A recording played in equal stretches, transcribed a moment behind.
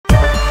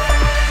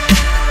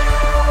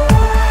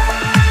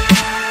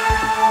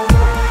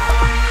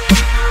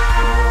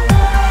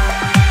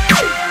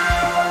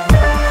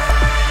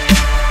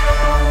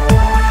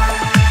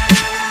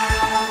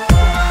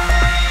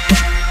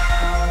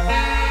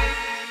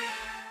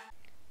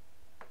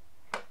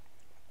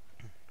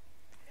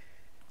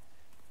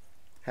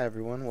Hi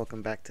everyone,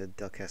 welcome back to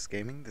DelCast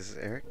Gaming. This is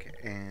Eric,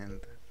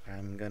 and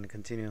I'm going to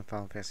continue in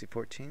Final Fantasy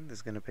XIV. This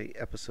is going to be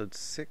episode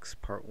 6,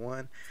 part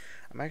 1.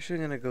 I'm actually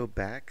going to go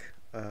back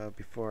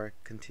before I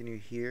continue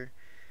here,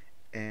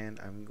 and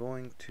I'm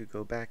going to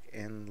go back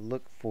and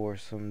look for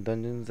some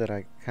dungeons that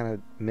I kind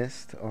of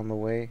missed on the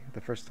way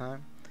the first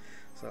time.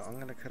 So I'm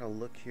going to kind of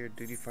look here,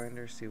 Duty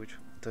Finder, see which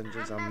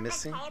dungeons I'm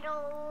missing.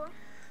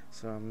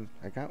 So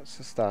I got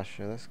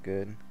Sestasha, that's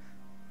good.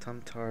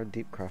 Tumtar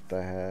Deepcroft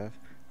I have.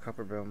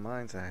 Copperbell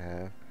Mines I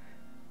have,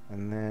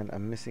 and then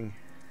I'm missing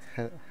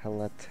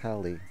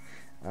Halatali.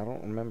 I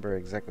don't remember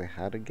exactly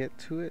how to get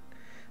to it,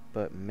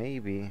 but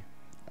maybe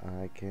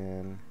I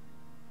can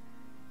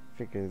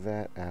figure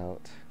that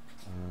out.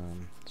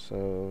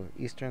 So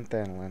Eastern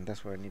Thanalan,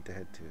 that's where I need to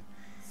head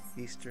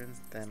to. Eastern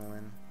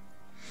Thanalan,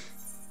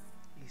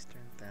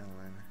 Eastern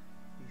Thanalan,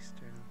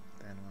 Eastern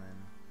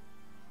Thanalan,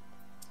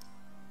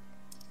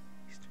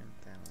 Eastern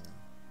Thanalan,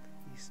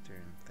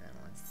 Eastern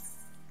Thanalan.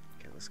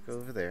 Okay, let's go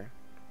over there.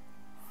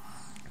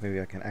 Maybe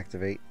I can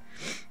activate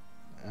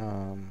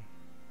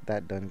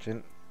that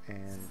dungeon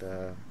and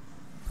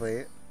play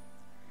it.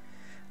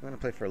 I'm going to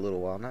play for a little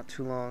while. Not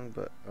too long,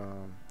 but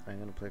I'm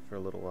going to play for a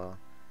little while.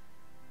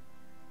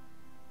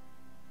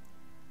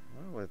 I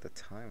wonder why the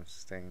time is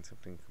saying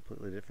something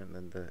completely different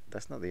than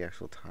that's not the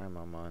actual time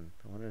I'm on.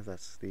 I wonder if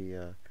that's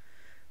the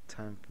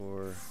time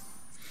for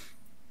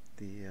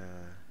the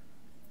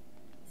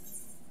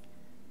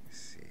let's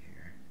see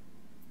here.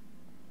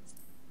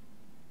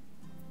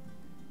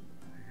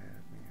 I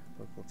have me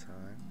local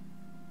time.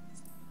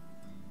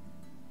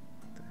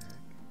 What the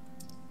heck?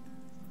 That's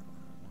not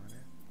what I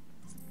wanted.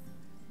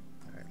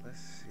 Alright,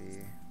 let's see.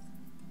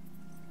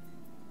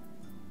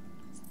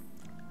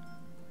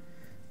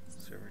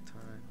 Server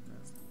time, no.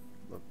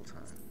 Local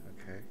time,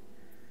 okay.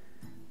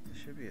 There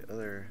should be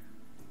other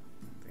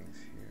things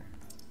here.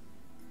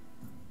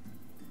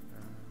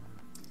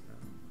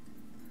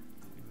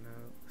 No,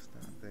 it's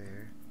not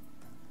there.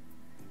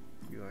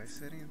 UI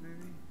settings,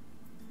 maybe?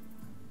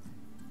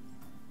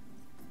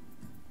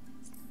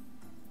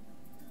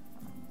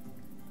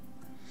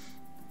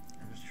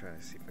 I'm just trying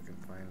to see if I can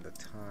find the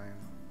time.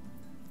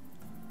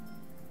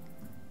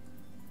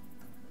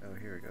 Oh,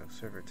 here we go.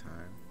 Server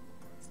time.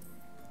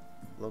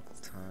 Local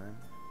time.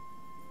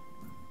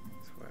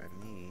 That's what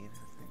I need.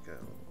 I think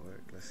that'll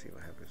work. Let's see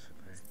what happens if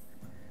I...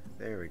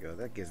 There we go.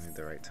 That gives me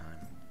the right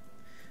time.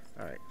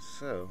 Alright,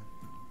 so...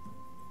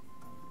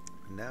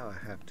 now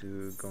I have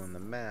to go on the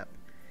map.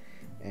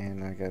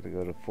 And I got to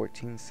go to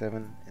 14,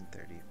 7, and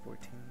 30.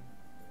 14,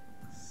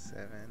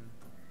 7,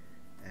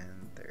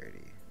 and 30.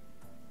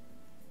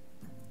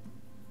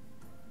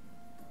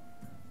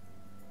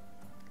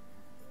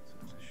 So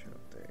it's a show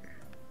up there.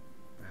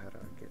 How do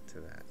I get to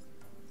that?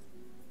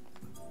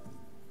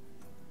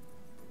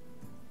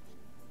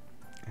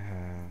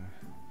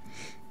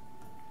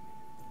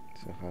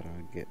 So how do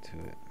I get to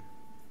it?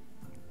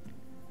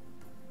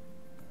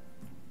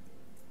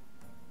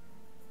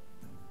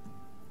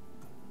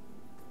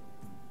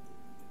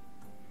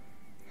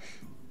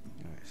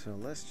 Alright, so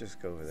let's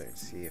just go over there and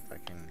see if I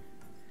can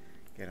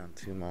get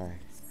onto my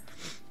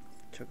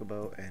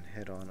chocobo and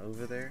head on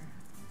over there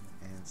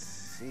and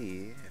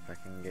see if I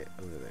can get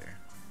over there.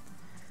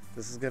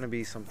 This is gonna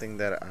be something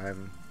that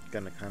I'm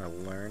gonna kind of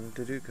learn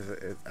to do,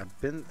 because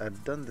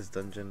I've done this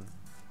dungeon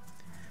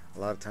a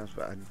lot of times,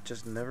 but I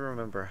just never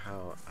remember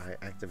how I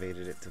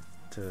activated it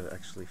to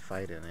actually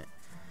fight in it.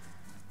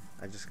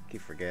 I just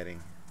keep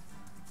forgetting.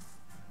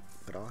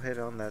 But I'll head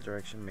on that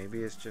direction.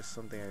 Maybe it's just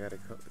something I gotta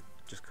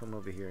just come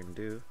over here and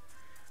do.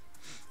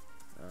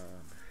 I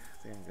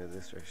think I go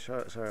this way.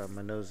 Sorry,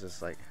 my nose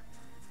is like,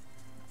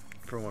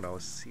 from when I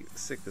was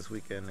sick this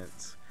weekend,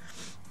 it's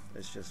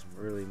just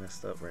really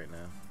messed up right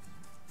now.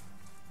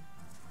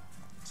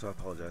 So I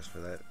apologize for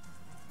that.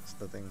 It's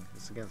nothing.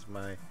 It's against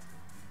my...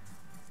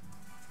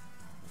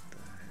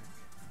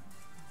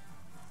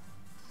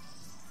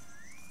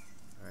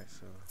 Alright,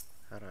 so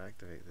how do I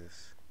activate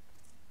this?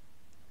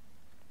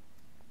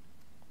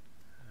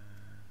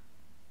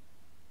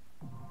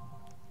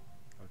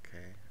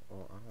 Okay,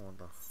 well, I don't want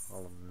the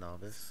Hall of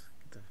Novice.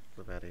 Get the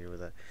flip out of here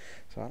with that.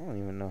 So I don't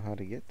even know how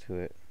to get to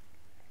it.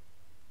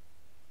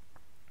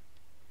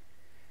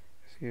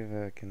 Let's see if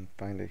I can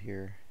find it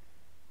here.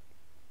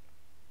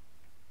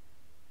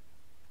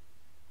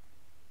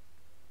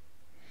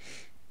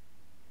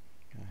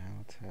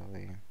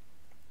 Halatali.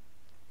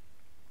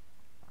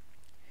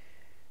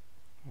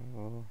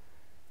 Oh,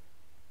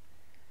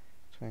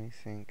 20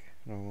 sync,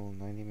 normal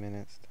 90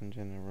 minutes,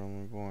 dungeon and Realm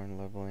Reborn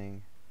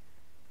leveling.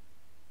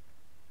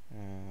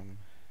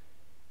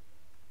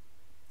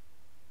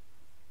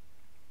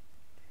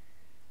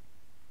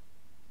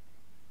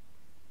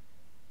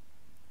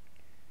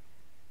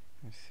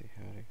 Let's see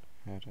how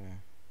to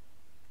alright,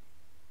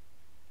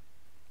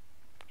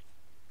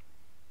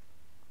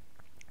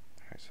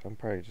 so I'm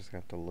probably just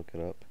gonna have to look it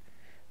up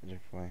a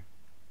different way.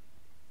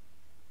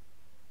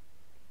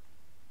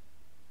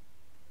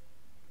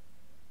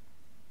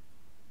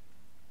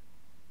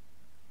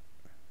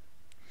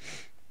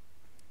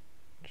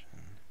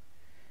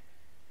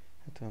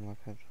 To unlock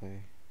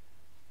Halatali.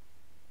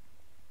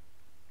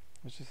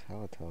 It's just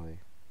Halatali.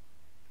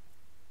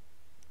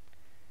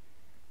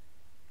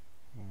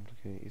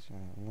 Okay,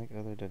 unlike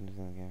other dungeons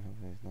in the game,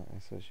 Halatali is not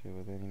associated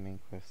with any main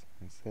quest.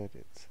 Instead,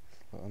 it's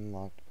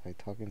unlocked by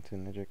talking to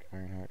Nedrick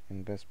Ironheart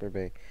in Vesper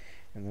Bay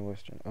in the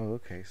western. Oh,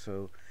 okay,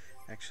 so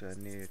actually I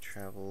need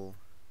to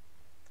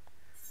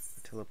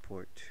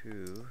teleport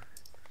to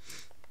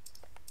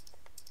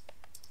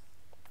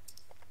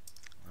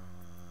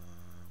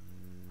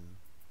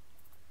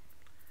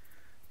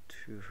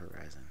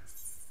Horizon.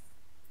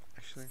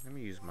 Actually, let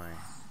me use my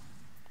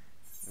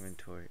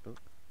inventory. Oh,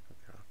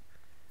 okay.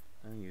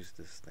 I'm gonna use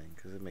this thing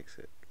because it makes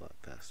it a lot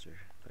faster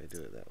if I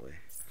do it that way.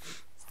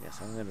 Yeah,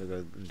 so I'm gonna go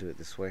and do it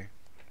this way.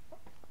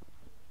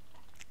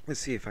 Let's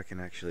see if I can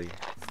actually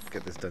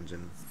get this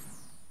dungeon.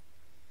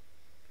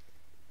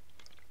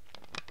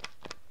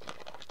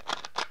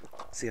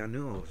 See, I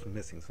knew I was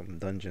missing some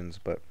dungeons,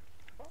 but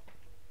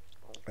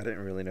I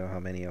didn't really know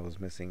how many I was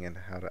missing and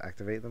how to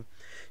activate them.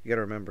 You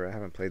gotta remember, I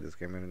haven't played this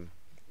game in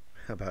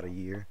about a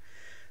year.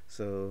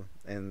 So,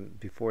 and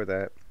before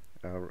that,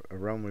 A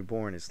Realm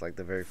Reborn is like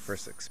the very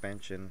first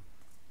expansion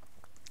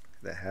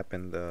that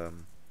happened.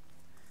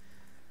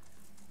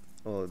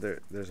 Well,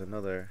 there's an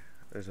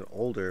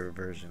older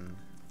version,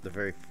 the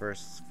very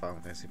first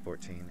Final Fantasy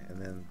XIV,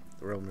 and then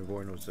The Realm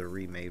Reborn was the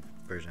remade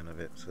version of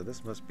it. So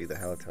this must be the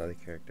Halatali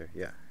character.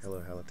 Yeah,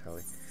 hello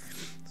Halatali.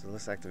 So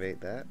let's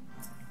activate that.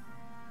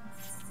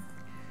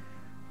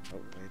 Oh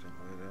wait.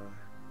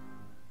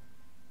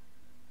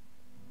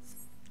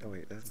 Oh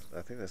wait,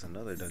 I think that's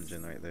another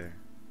dungeon right there.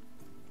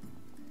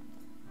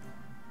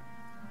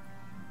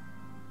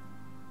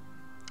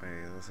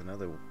 Hey, that's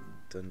another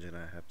dungeon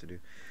I have to do.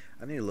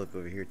 I need to look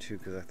over here too,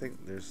 because I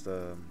think there's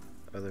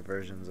other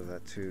versions of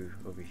that too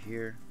over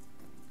here.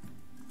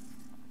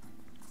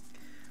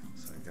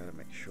 So I gotta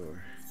make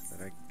sure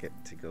that I get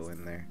to go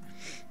in there.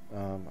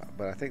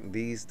 But I think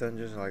these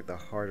dungeons are like the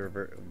harder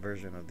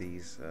version of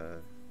these.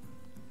 I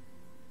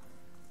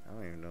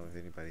don't even know if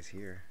anybody's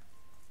here.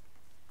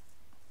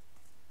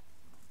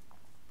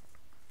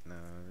 No,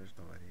 there's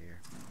nobody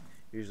here.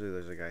 Usually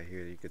there's a guy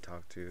here that you could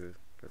talk to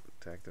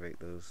activate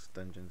those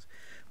dungeons,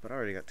 but I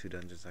already got 2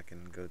 dungeons I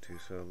can go to,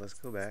 so let's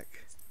go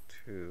back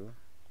to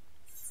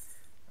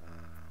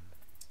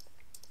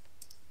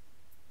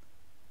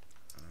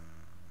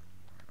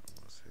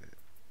where was it?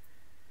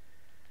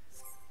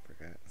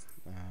 Forgot.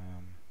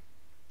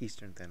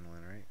 Eastern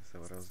Thanalin, right? Is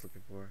that what I was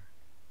looking for?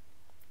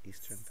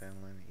 Eastern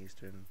Thanalin.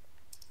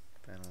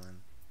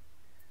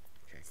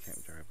 Okay, Camp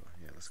Jarbo.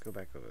 Yeah, let's go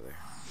back over there.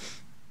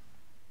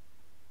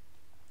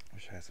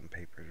 Wish I had some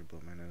paper to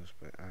blow my nose,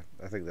 but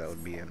I think that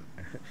would be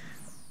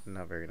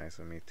not very nice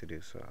of me to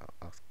do, so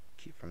I'll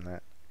keep from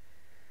that.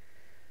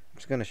 I'm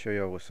just going to show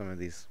y'all what some of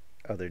these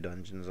other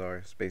dungeons are.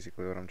 It's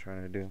basically what I'm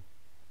trying to do.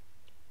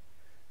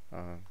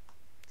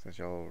 Since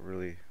y'all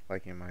really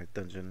liking my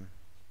dungeon,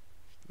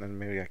 then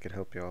maybe I could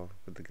help y'all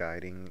with the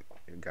guiding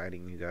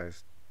you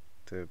guys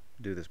to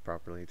do this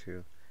properly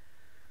too.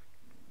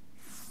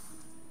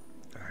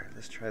 Alright,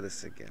 let's try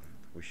this again.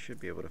 We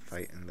should be able to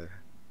fight in the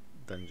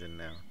dungeon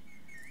now.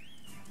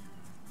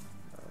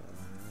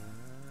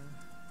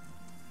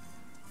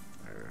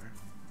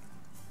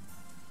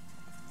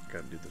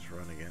 Gotta do this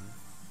run again.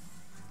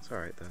 It's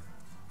alright though.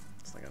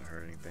 It's not gonna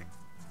hurt anything.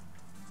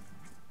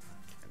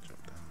 Can't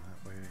jump down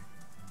that way.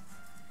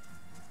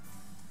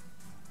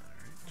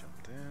 Alright,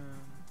 jump down.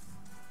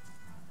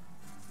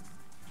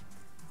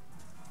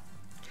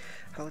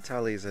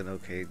 Halatali is an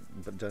okay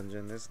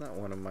dungeon. It's not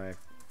one of my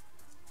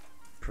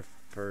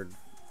preferred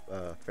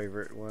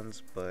favorite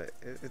ones, but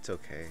it's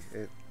okay.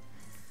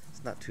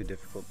 It's not too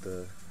difficult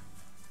to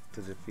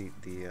defeat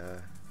the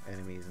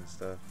enemies and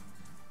stuff.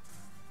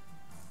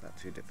 Not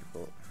too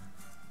difficult.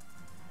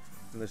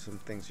 And there's some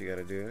things you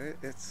gotta do.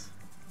 It's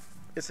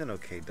an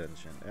okay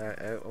dungeon.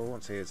 I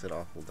won't say it's an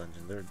awful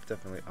dungeon. There are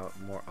definitely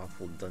more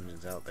awful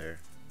dungeons out there.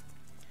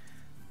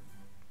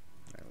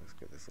 Alright, let's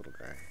get this little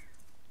guy.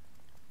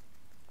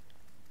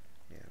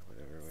 Yeah,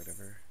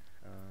 whatever.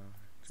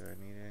 Do I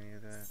need any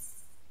of that?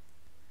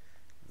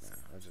 No,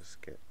 I'll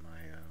just get my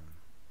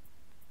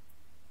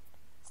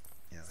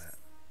yeah, that.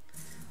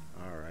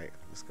 Alright,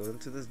 let's go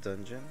into this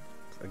dungeon.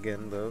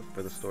 Again though,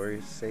 for the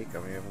story's sake, I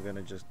mean, I'm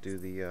gonna just do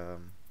the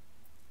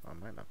I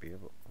might not be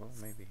able, well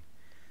maybe.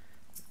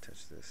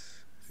 Touch this,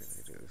 see if I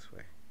can do it this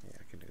way. Yeah,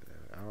 I can do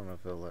that. I don't know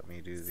if it'll let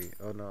me do the,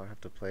 oh no, I have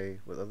to play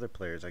with other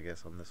players I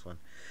guess on this one.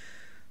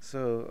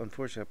 So,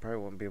 unfortunately I probably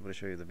won't be able to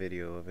show you the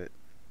video of it.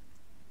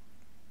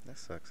 That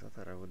sucks. I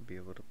thought I would be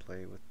able to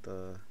play with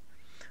the,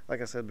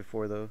 like I said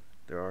before though,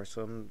 there are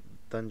some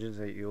dungeons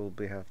that you'll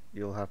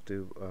have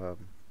to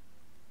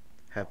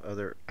have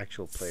other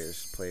actual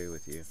players play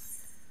with you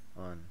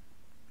on.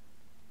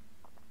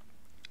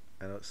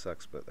 I know it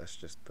sucks, but that's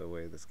just the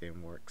way this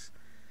game works.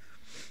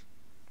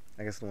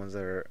 I guess the ones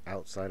that are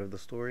outside of the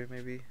story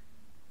maybe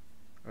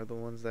are the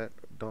ones that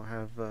don't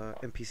have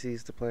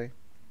NPCs to play,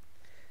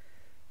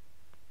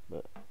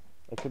 but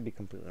I could be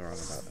completely wrong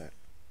about that.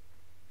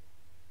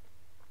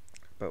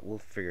 But we'll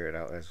figure it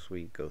out as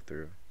we go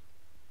through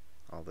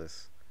all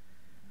this.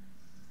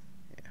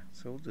 Yeah,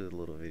 so we'll do a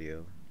little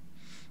video.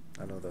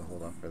 I know they'll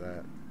hold off for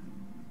that.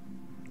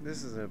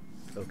 This is a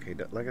okay,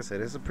 like I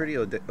said, it's a pretty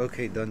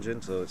okay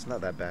dungeon, so it's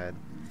not that bad.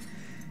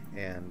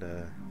 And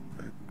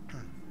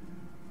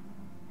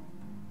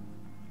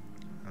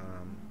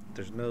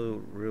there's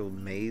no real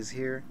maze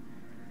here.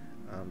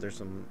 There's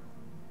some,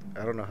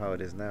 I don't know how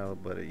it is now,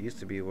 but it used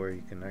to be where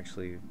you can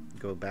actually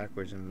go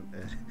backwards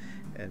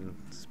and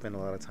spend a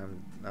lot of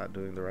time not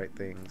doing the right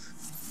things.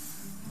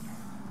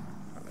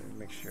 Let me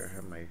make sure I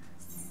have my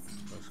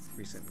most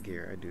recent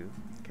gear. I do.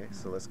 Okay,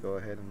 so let's go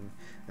ahead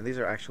and these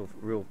are actual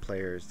real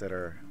players that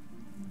are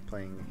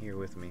playing here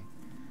with me.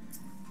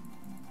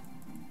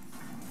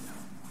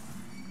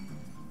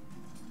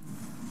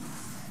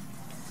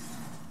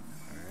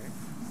 Alright.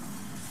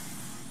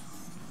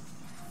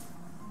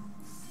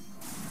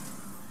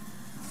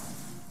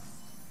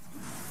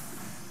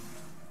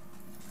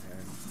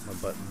 And my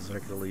buttons I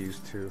could only use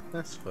two.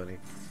 That's funny.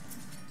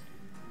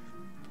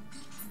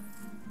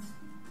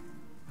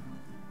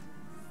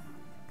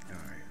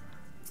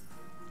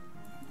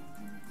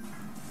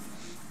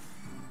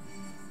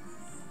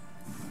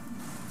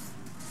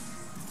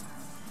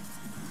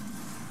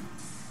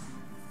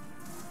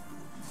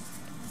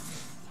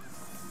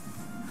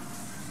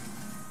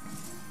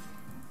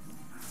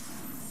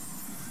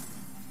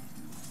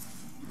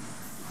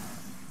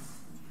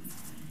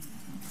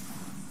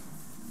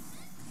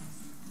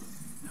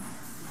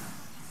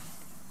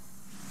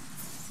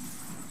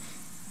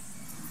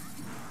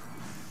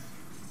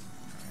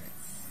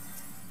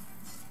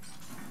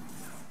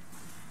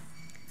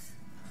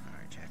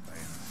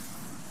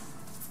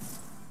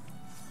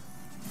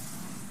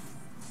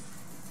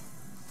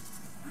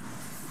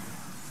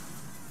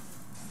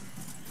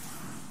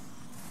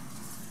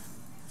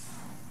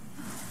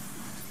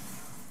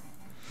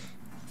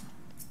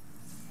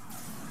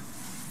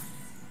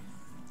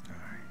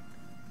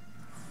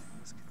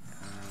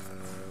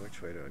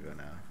 Which way do I go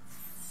now?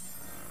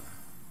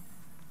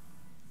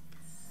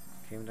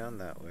 Came down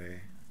that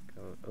way.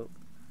 Go. Oh.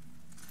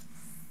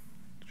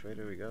 Which way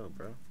do we go,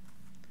 bro?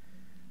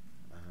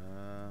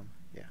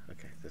 Yeah.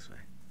 Okay, this way.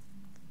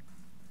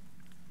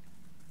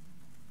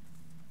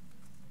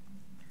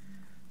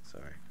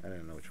 Sorry, I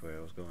didn't know which way I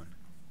was going.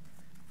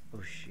 Oh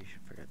sheesh!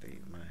 I forgot to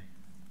eat my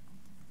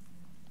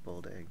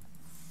boiled egg.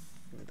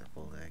 Give me that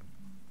boiled egg.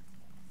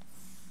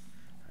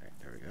 All right,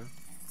 there we go.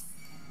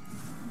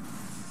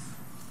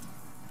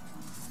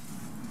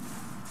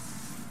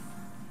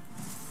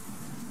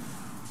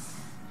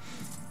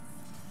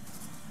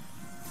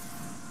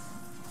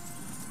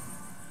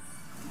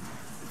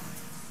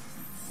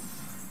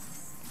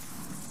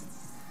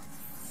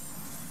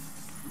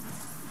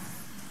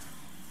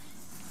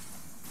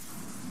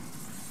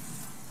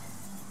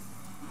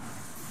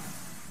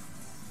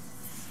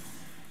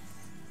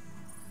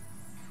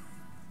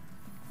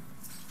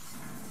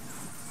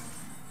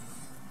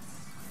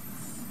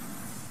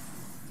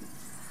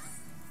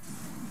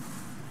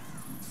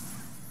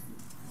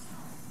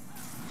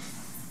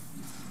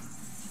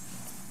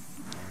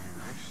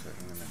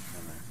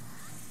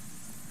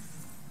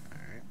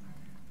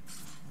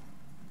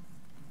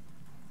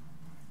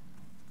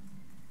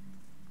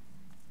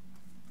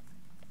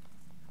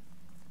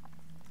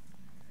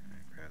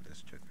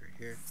 This joker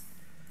here.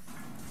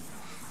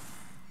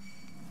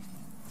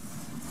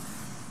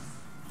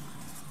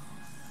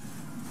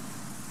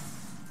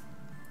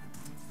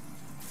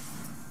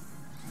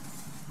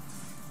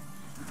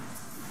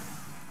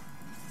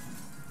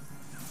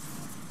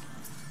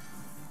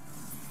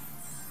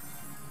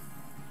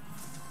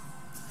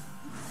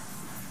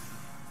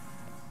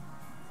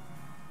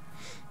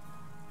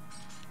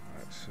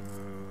 Alright, so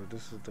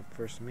this is the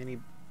first mini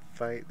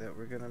fight that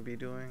we're gonna be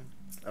doing.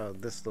 Oh,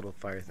 this little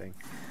fire thing.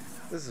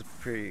 This is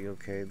pretty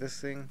okay. This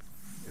thing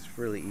is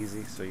really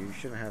easy, so you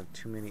shouldn't have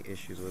too many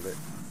issues with it.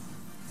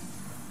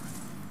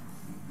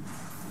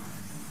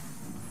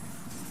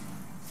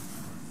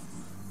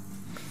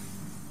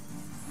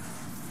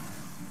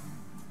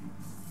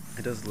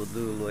 It does do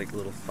like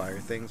little fire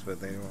things,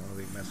 but they don't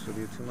really mess with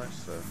you too much,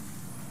 so.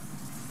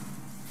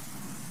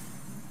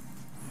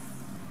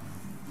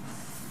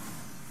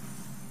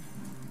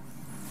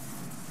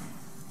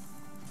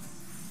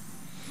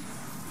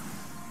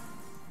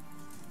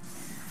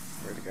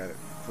 Already got it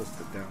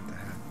posted down to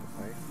half the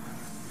fight.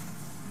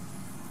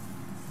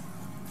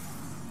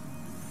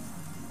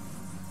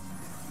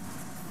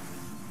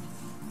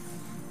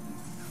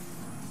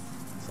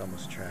 It's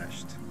almost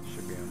trashed.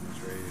 Should be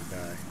almost ready to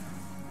die.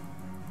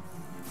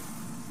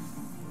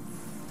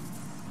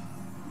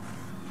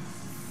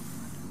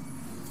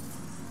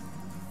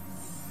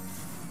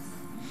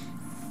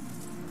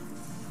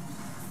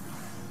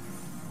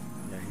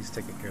 Yeah, he's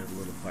taking care of the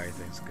little fire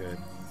things. Good.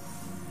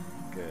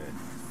 Good.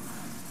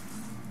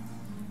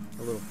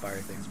 The little fire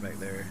things back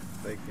there,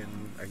 they can,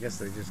 I guess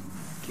they just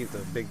keep the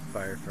big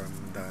fire from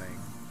dying.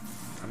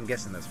 I'm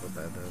guessing that's what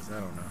that does. I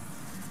don't know.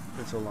 It's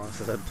been so long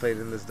since I've played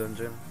in this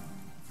dungeon.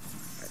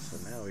 Alright, so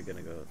now we're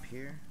gonna go up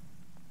here.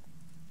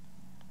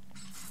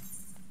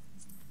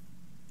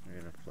 We're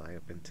gonna fly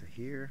up into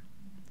here.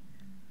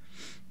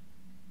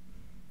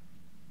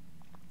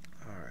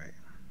 Alright.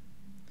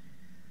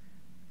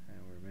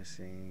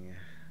 missing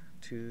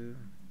 2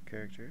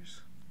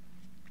 characters.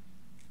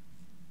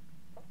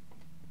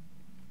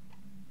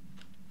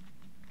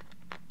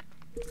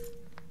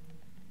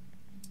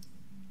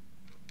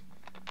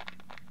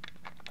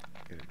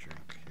 Get a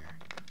drink here.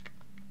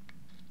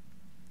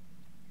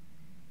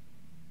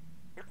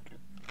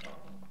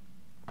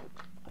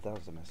 That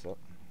was a mess up.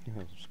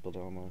 Spilled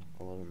all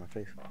over my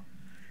face.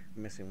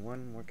 I'm missing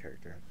 1 more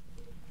character.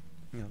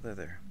 No, they're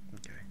there.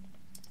 Okay.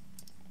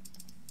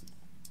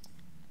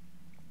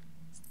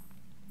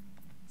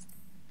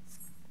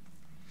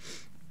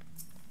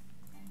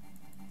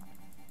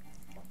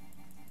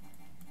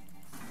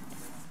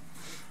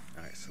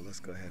 Alright, so let's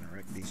go ahead and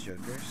wreck these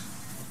jokers.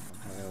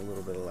 I'm having a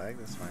little bit of lag,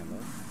 that's fine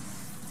though.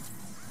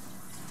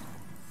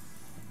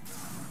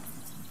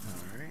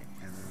 Alright,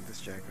 and then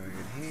this jack going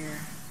in here.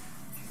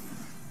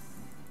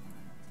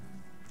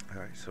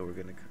 Alright, so we're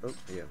gonna, oh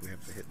yeah, we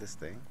have to hit this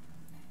thing.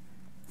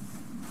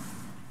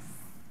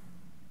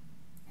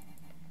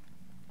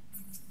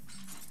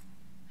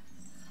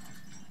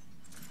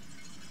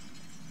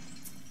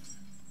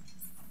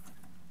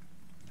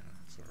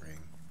 It's a ring.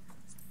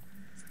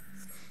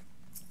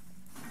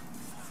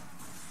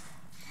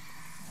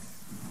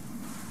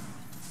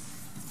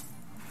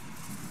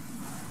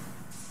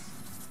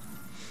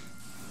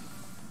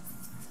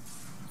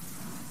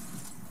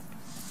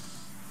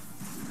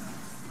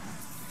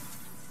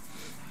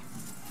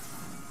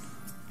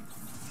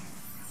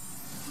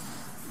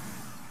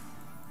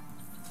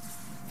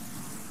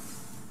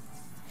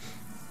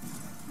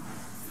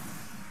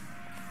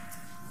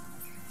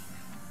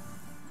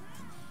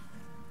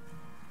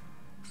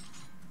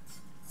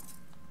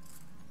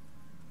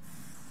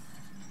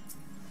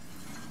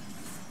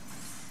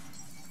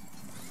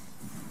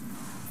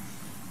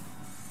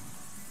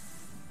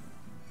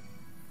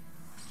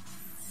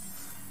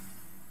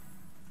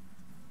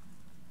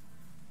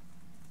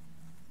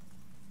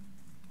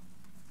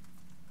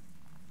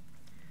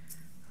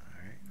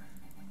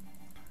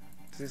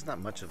 There's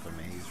not much of a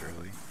maze,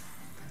 really.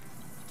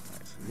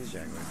 Alright, so these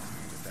jaguars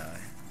need to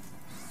die.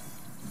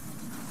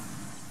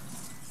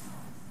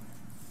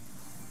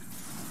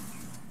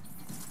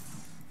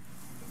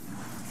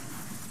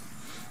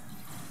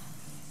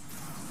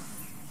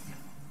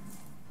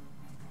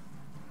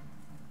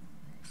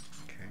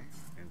 Okay,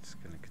 it's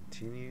going to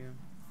continue.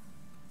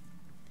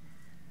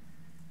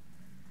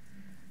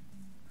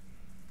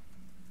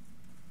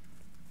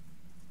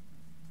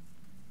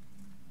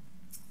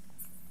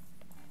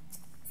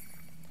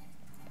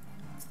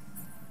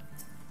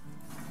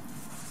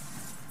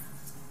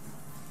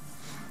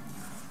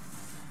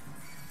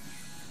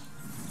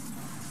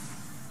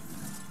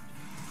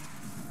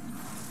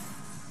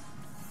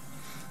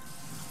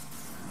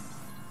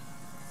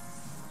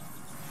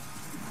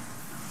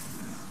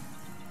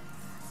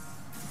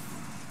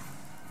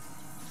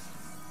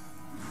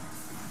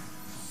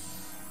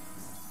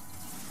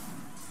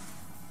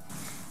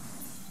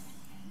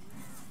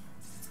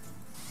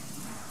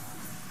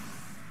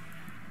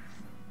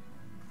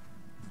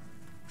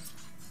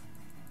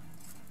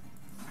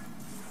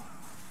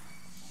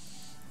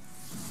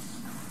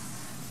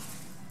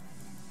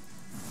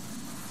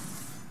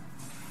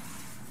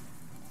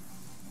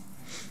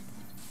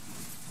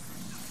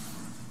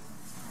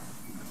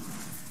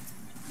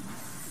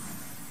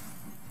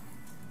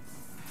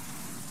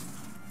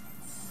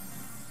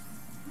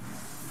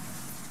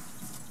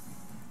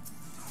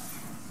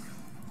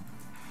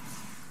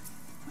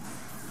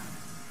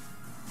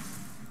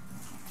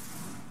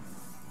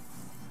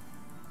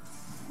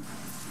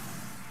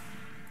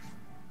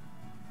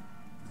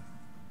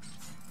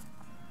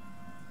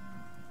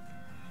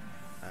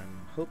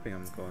 Hoping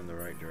I'm going the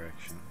right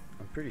direction.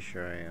 I'm pretty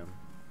sure I am.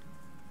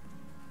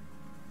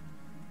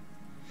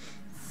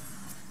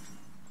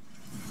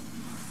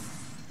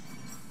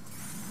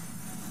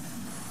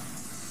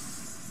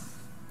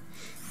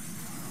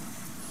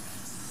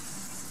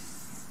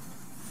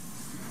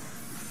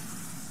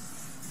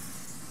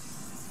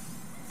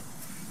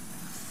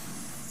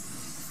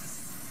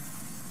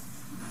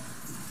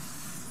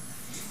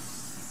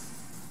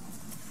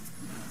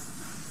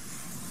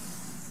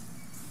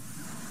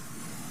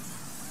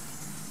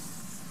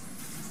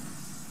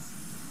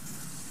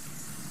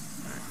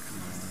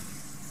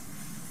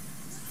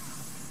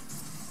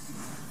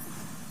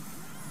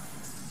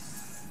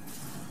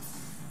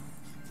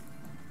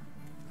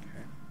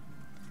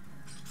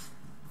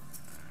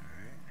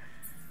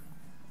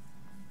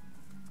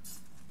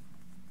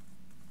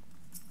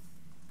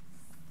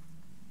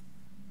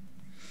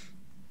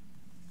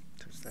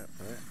 That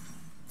right?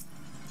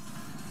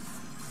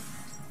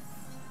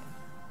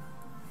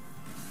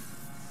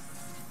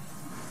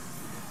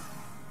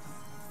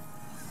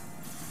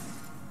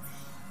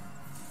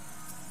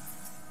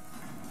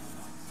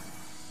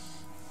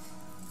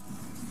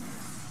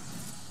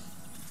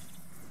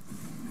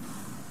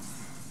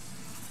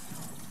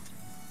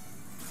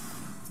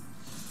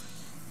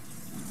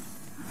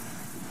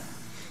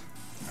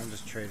 I'm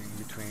just trading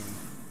between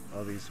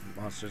all these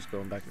monsters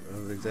going back,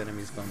 these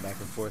enemies going back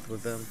and forth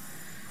with them.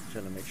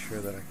 Trying to make sure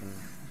that I can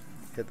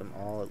hit them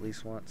all at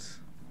least once.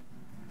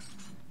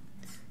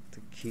 to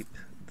keep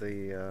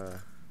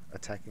the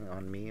attacking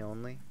on me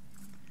only.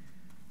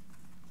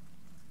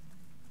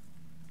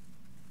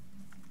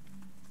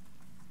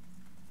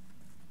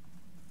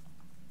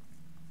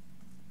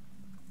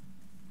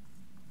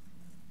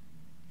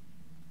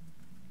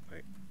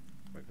 Wait,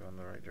 we're going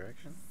the right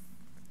direction?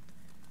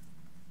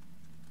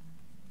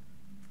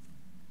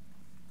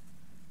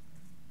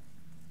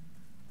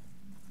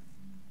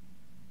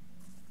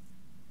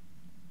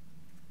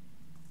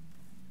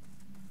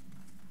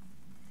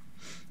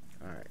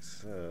 Alright,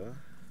 so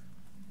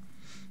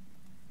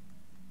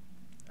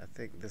I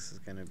think this is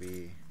gonna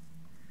be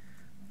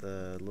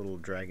the little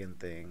dragon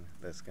thing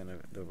that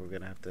we're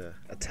gonna have to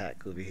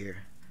attack over here.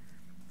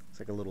 It's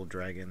like a little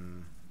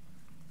dragon,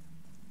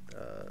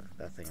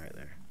 that thing right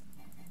there.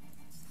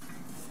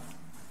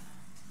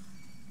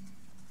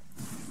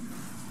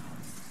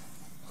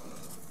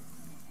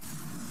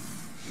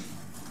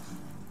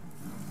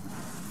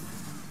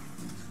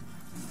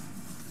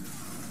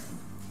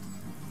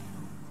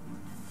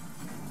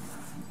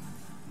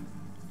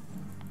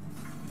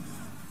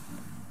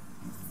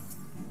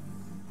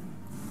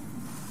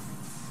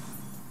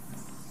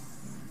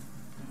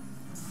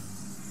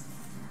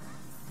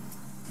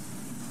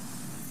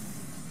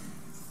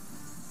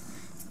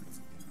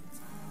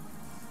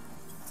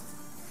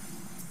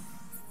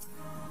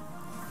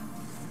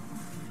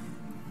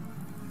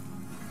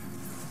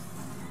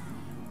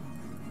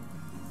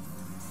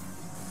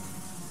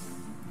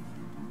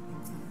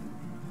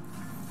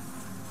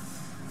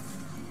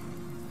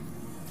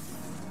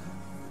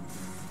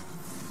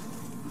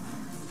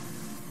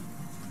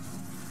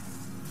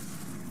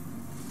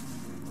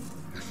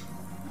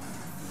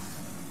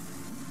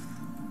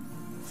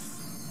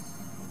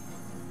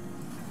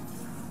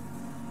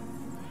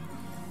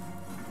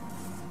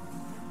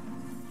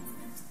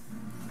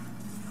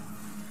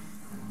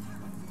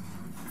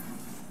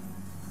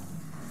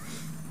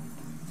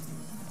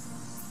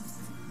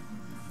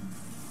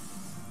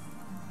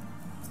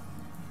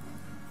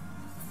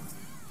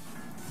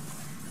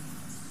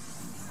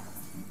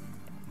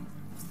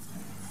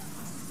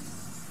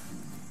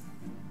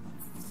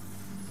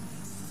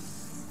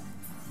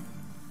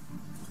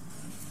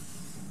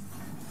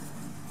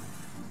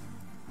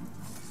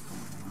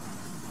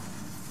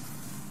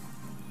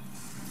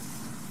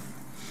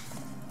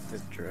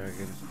 This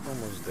dragon's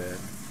almost dead.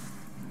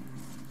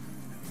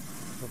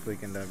 Hopefully he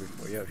can die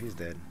before. Yep, he's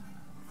dead.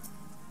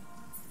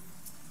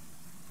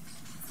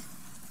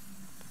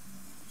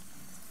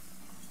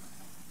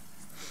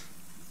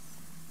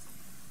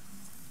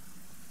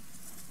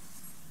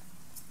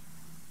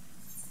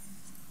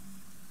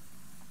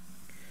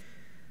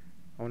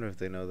 I wonder if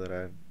they know that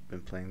I've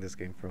been playing this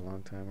game for a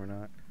long time or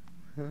not.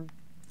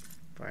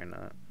 Probably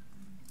not.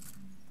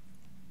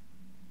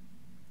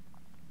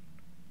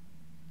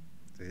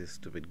 This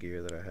stupid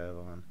gear that I have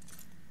on.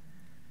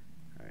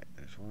 Alright,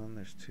 there's one,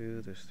 there's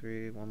two, there's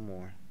three, one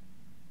more.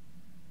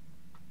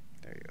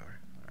 There you are.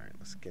 Alright,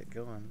 let's get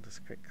going. Let's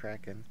get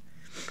cracking.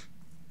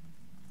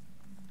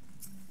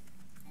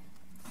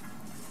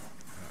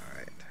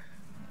 Alright.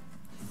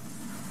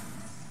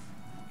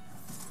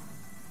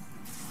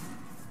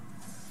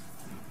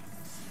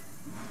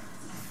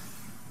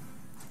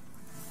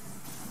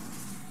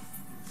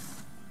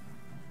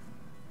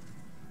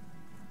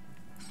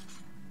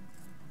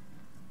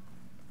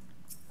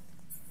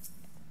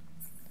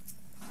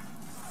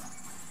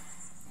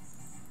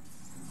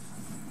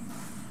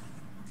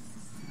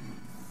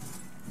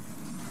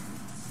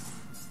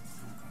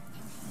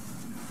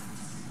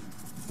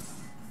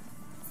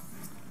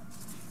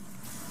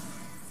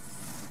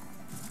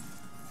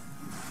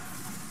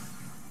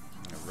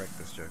 Wreck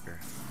this joker.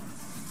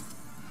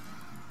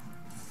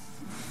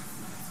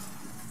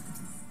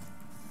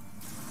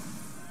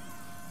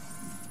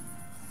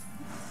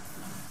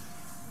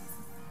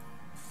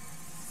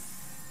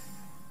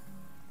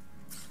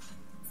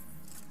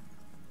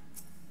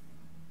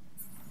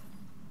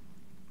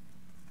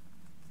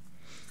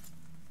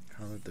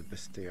 Call it the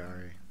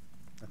bestiary.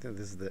 I think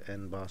this is the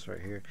end boss right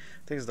here.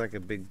 I think it's like a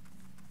big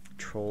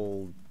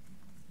troll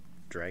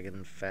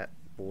dragon fat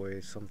boy,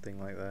 something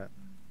like that.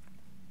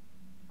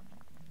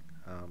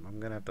 I'm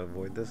gonna have to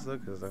avoid this though,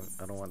 because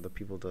I don't want the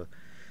people to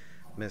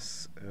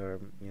miss or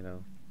you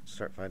know,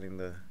 start fighting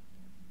the.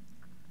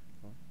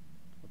 Oh,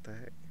 what the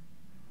heck?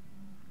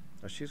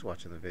 Oh, she's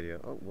watching the video.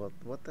 Oh,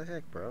 what the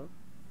heck, bro?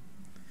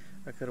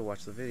 I could have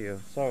watched the video.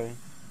 Sorry.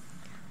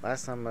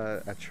 Last time I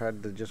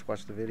tried to just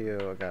watch the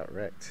video, I got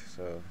wrecked.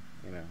 So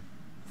you know.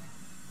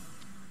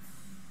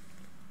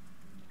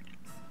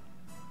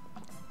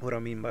 What I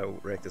mean by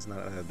wrecked is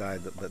not that I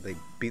died, but they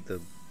beat the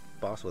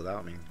boss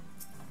without me.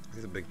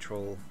 He's a big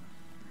troll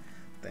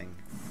thing.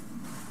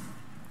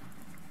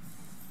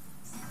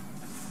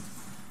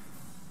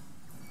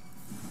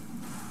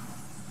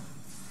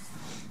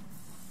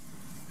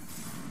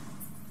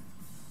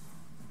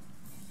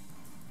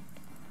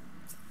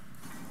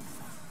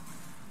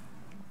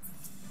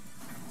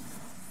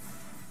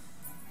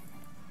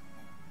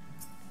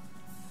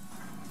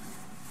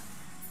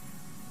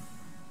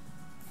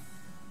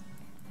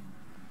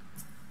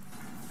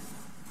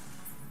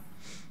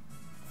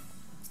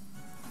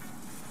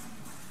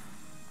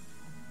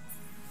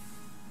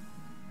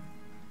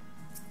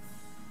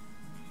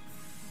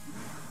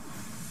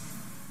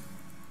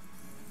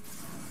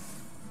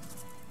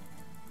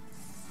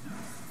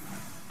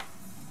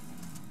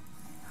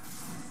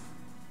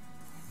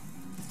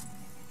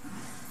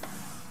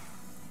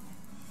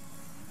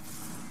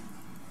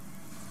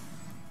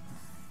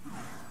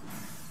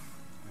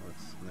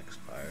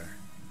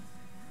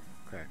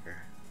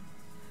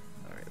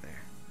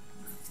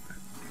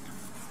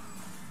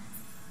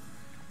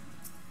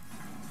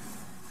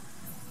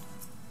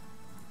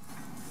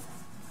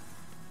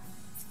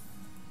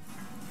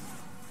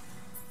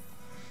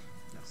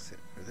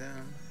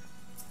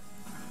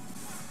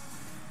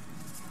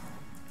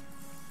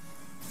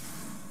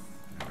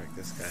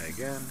 guy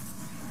again.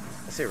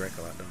 I say wreck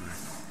a lot, don't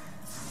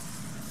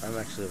I? I'm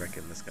actually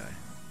wrecking this guy.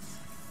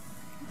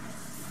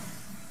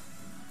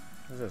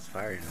 What's those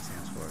fire in his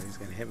hands for? He's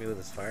gonna hit me with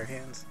his fire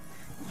hands?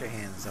 Get your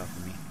hands off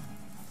of me.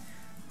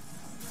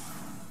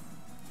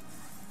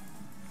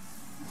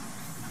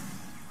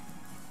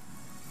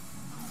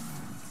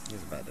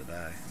 He's about to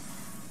die.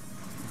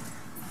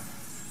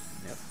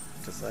 Yep,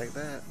 just like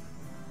that.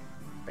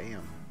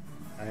 Bam.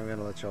 I'm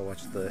gonna let y'all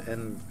watch the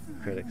end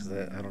credits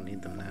that I don't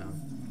need them now.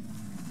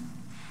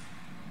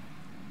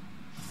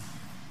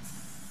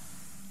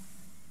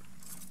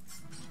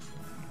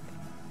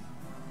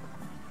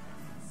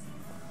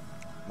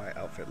 My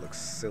outfit looks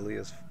silly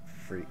as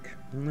freak.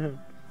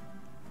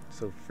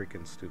 So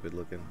freaking stupid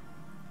looking.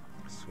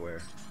 I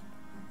swear.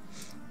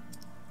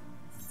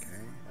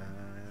 Okay,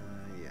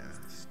 yeah.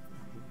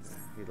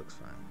 He looks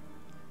fine.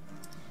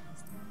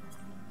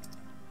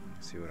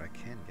 Let's see what I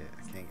can get.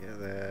 I can't get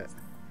that.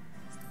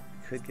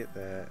 I could get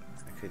that.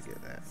 I could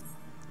get that.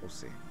 We'll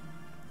see.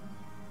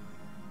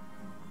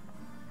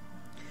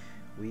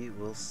 We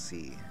will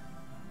see.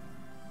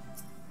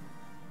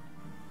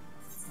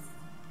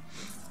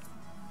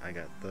 I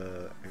got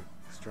the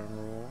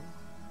external roll.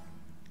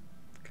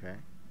 Okay.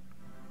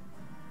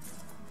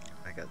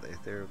 I got the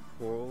etheric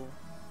coral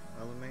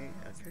element.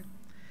 Okay.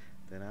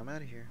 Then I'm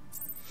out of here.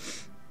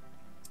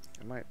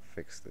 I might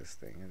fix this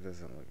thing. It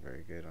doesn't look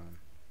very good on.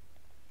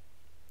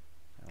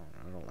 I don't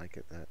know. I don't like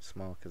it that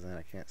small because then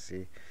I can't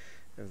see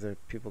if there are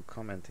people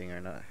commenting or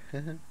not.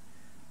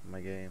 My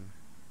game.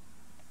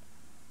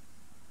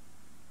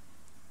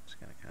 Just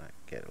gonna kind of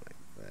get it like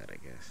that, I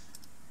guess.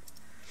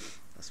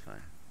 That's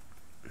fine.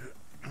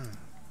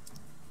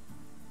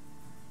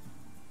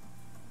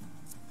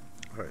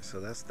 Alright,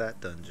 so that's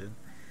that dungeon.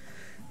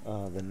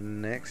 The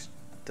next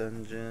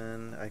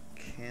dungeon I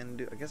can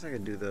do, I guess I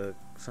could do the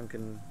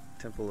Sunken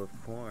Temple of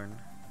Qarn.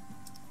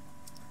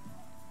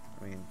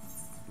 I mean,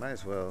 might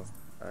as well.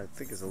 I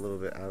think it's a little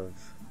bit out of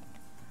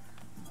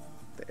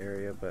the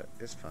area, but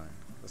it's fine.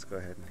 Let's go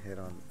ahead and head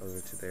on over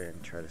to there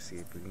and try to see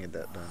if we can get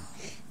that done.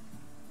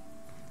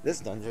 This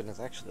dungeon is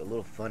actually a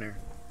little funner.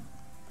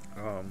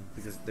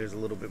 Because there's a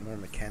little bit more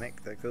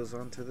mechanic that goes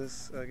on to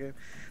this game.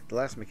 The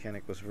last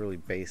mechanic was really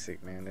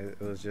basic, man. It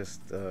was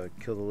just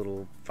kill the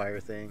little fire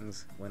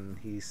things when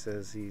he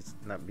says he's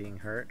not being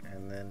hurt,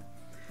 and then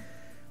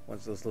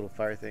once those little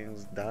fire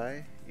things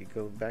die, you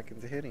go back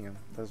into hitting them.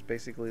 That's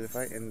basically the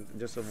fight, and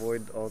just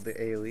avoid all the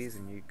AoEs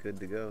and you're good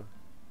to go.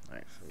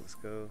 Alright, so let's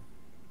go.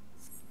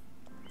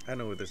 I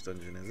know where this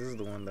dungeon is. This is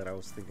the one that I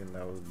was thinking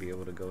I would be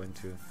able to go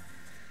into,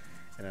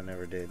 and I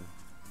never did.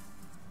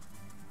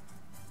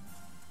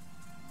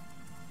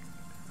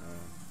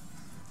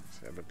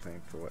 I've been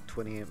playing for what,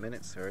 28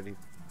 minutes. I already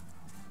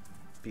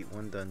beat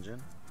one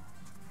dungeon.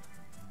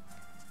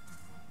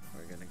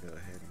 We're gonna go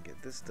ahead and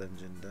get this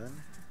dungeon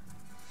done.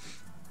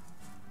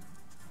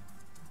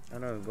 I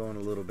know I'm going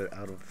a little bit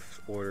out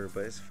of order,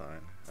 but it's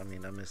fine. I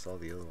mean, I missed all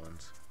the other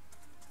ones,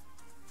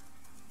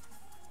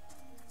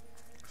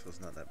 so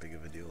it's not that big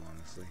of a deal,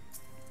 honestly.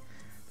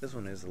 This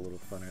one is a little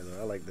funner though.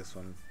 I like this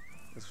one.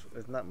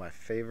 It's not my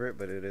favorite,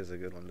 but it is a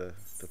good one to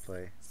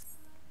play.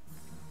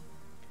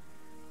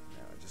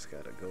 Just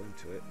gotta go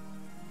into it.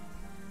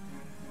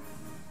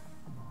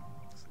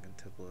 Sunken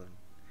Temple.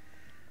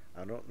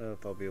 I don't know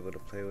if I'll be able to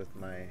play with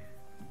my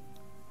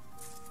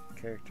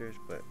characters,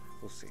 but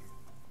we'll see.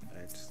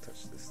 I just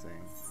touched this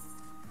thing,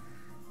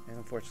 and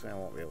unfortunately I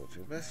won't be able to,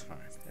 but it's fine.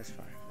 It's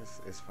fine.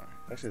 It's fine.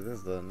 Actually, this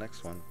is the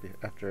next one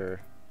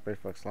after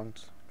Breakbox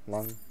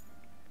long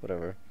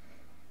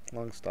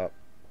stop.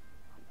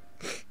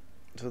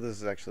 So this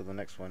is actually the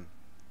next one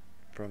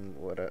from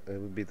what it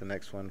would be the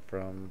next one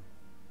from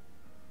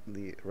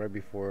the right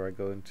before I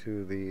go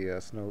into the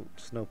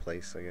snow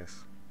place, I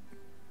guess.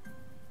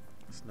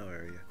 Snow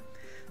area.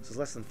 So it's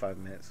less than 5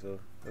 minutes, so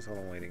that's all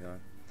I'm waiting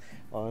on.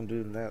 While I'm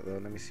doing that though,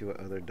 let me see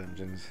what other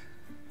dungeons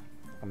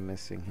I'm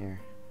missing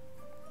here.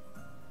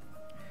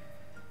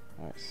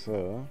 Alright,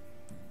 so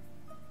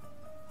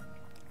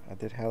I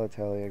did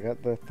Halatali, I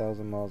got the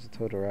 1,000 Miles of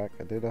Totorak,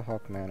 I did the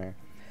Hawk Manor.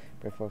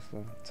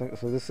 So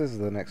this is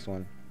the next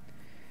one.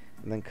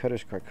 And then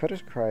Cutter's Cry.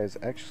 Cutter's Cry is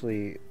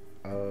actually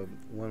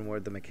one where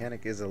the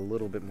mechanic is a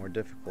little bit more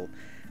difficult.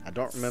 I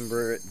don't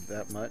remember it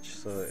that much,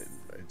 so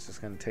it's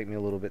just going to take me a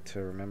little bit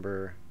to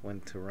remember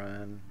when to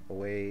run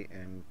away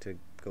and to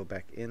go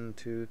back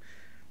into.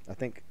 I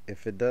think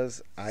if it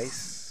does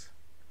ice,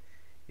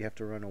 you have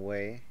to run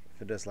away.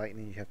 If it does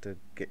lightning, you have to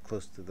get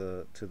close to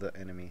the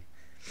enemy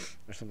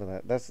or something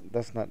like that.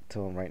 That's not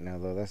till right now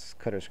though. That's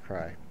Cutter's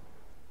Cry.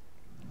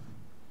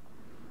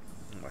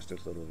 Watch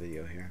this little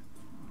video here.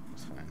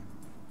 It's fine.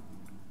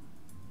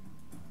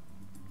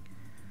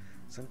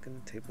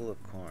 Sunken Temple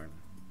of Qarn.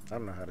 I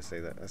don't know how to say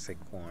that. I say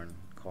Qarn.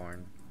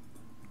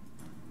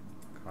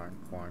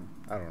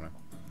 I don't know.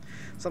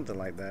 Something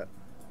like that.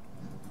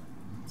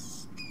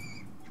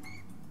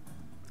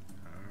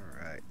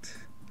 Alright.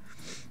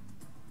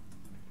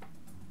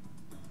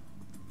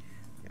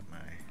 Get my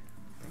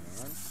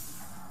thing on.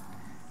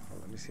 Oh,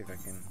 let me see if I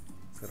can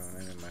put on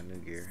any of my new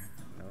gear.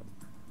 Nope.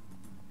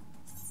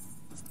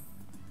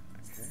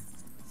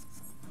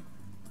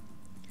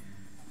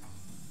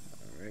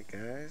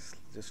 guys,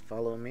 just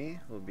follow me.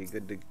 We'll be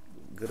good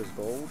as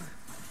gold.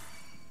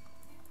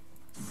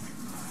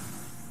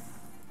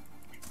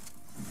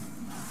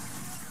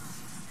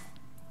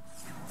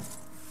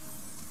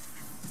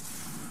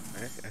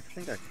 I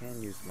think I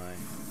can use my...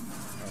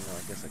 Oh no,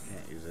 I guess I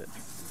can't use it. I'll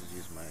just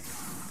use my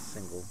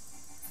single.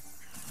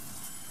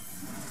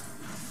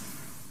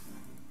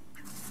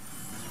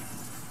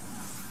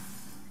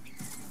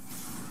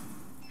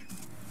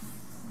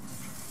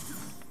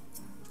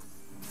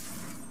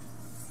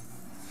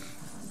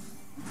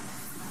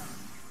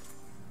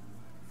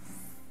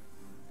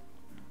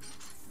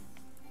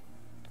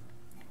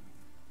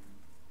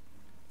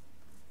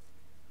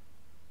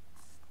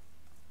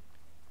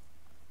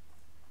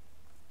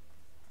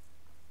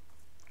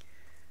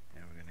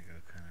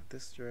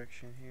 This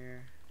direction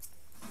here.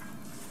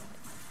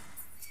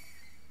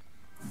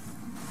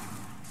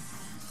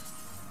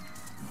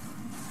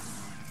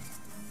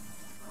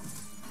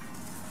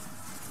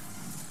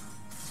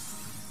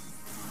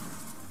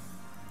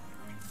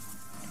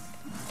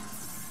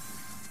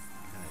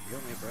 Kinda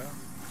heal me, bro. You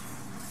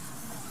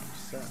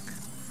suck.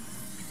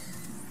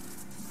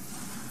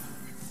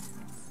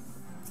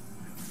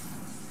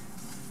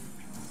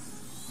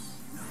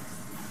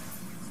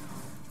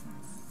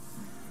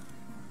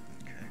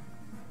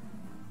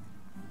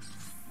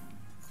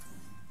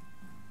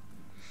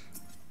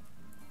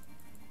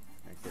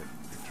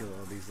 Kill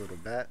all these little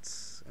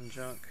bats and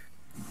junk.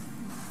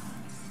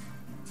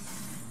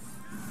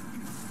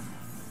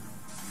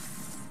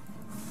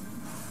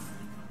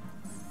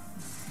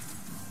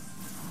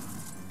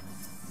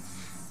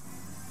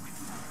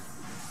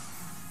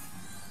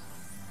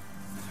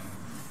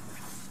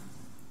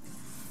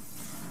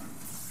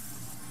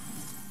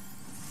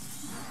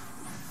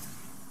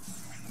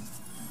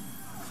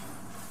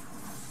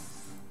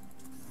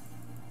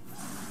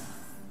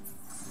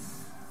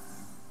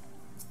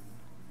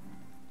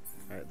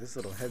 Alright, this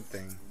little head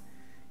thing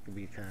can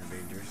be kind of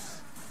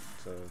dangerous,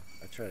 so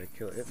I try to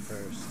kill it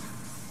first.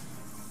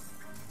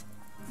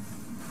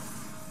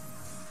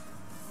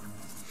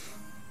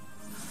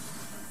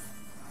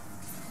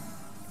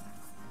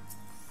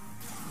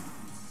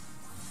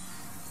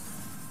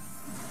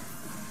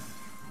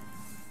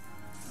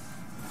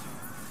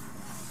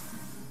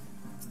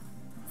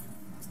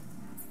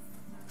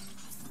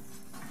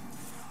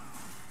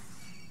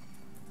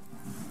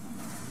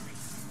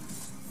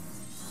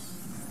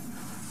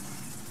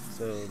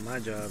 So my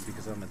job,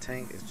 because I'm a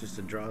tank, is just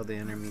to draw the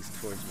enemies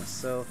towards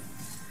myself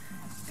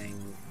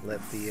and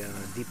let the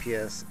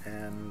DPS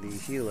and the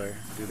healer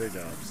do their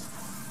jobs.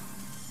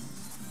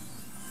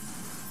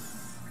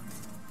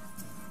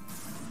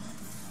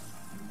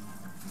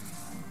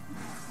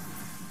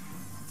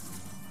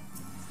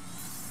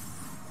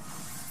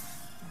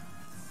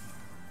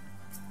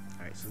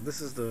 Alright, so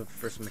this is the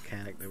first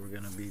mechanic that we're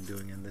going to be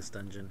doing in this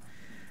dungeon.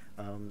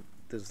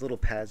 There's little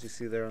pads you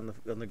see there on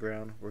the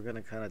ground. We're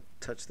gonna kind of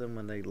touch them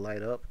when they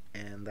light up,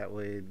 and that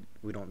way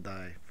we don't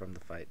die from the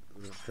fight,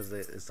 because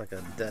it's like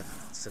a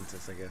death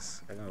sentence, I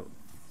guess. I'm gonna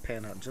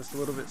pan out just a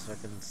little bit so I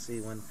can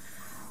see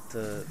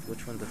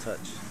which one to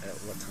touch at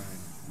what time.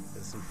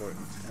 It's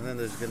important. And then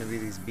there's gonna be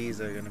these bees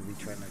that are gonna be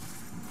trying to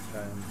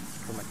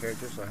kill my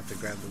character, so I have to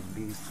grab those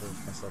bees for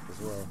myself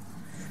as well.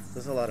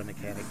 There's a lot of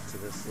mechanics to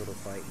this little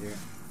fight here.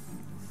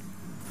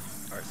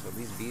 All right, so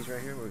these bees right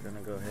here, we're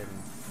gonna go ahead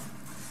and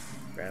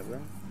grab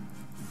them.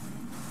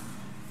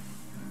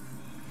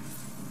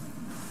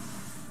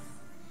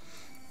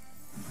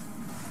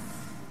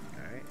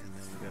 Alright, and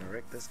then we're gonna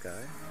wreck this guy.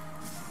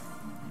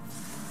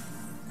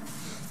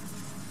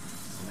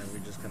 And then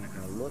we're just gonna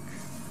kind of look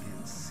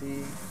and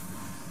see.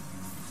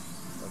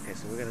 Okay,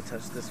 so we're gonna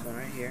touch this one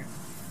right here.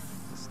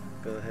 Just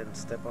go ahead and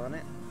step on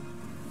it.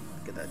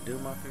 Get that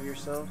doom off of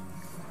yourself.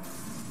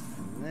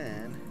 And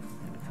then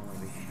we're gonna come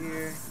over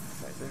here,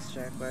 fight this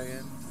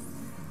jackwagon.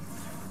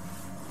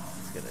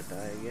 Gonna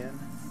die again.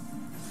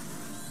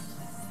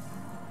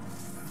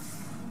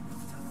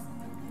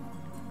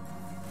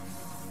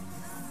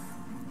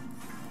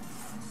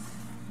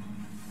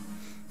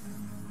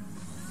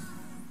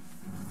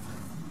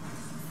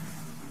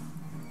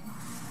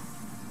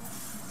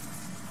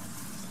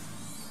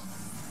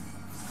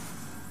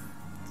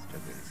 This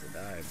joker needs to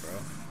die, bro.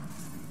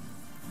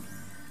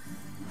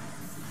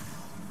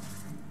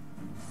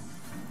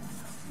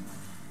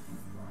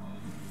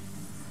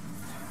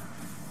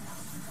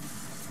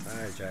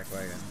 Alright,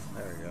 jackwagon.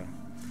 There we go.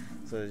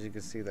 So as you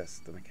can see, that's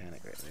the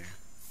mechanic right there.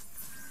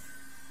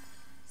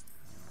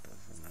 Oh,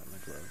 that's not my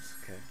gloves.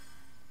 Okay.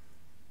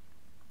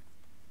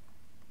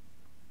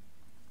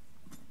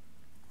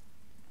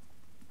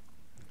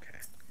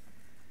 Okay.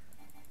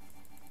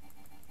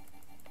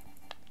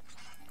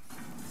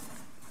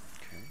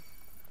 Okay.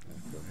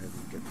 Let's go ahead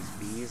and get these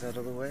bees out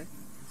of the way.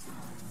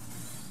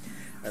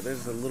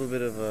 There's a little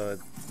bit of a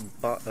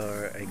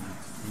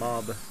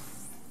mob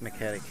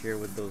mechanic here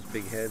with those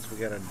big heads. We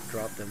gotta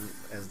drop them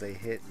as they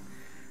hit.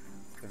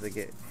 If they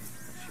get,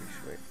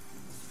 wait,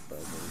 bug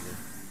over here.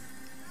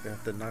 We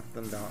have to knock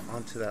them down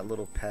onto that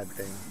little pad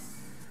thing.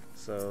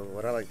 So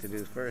what I like to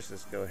do first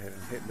is go ahead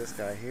and hit this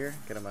guy here,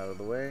 get him out of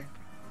the way.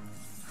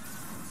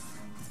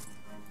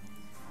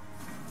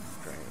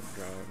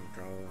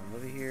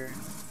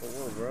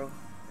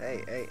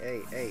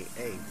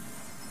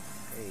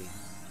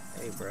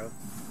 bro.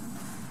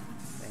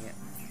 Dang it.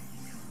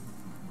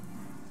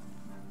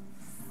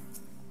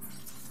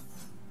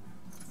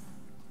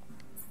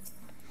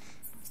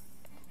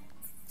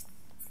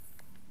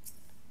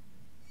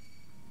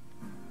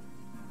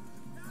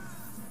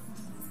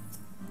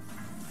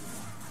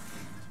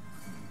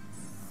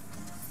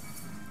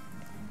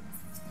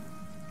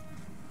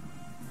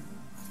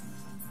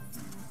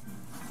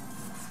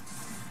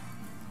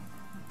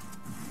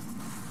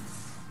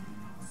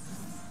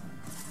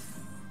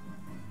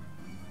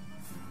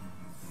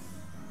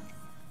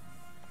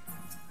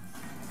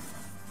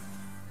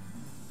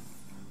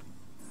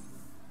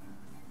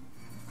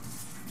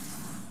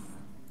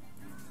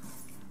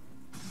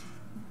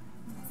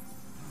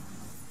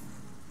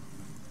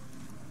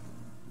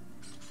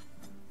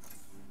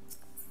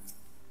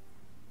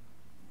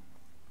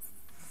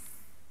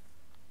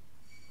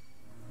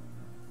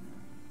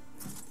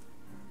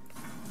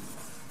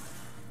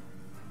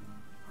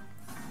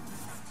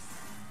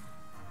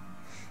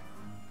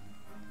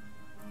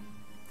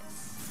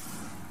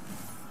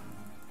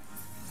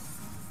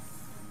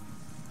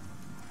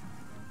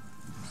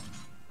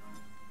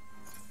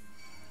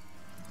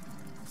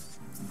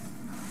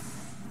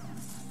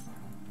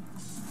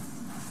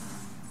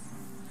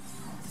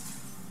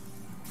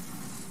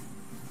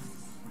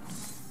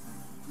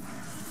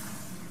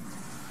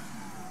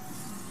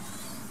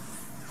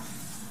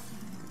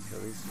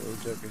 These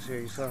little jokers here,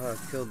 you saw how I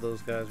killed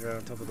those guys right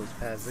on top of those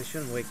pads. They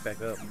shouldn't wake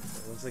back up.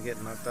 Once they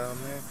get knocked down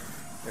there,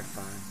 they're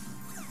fine.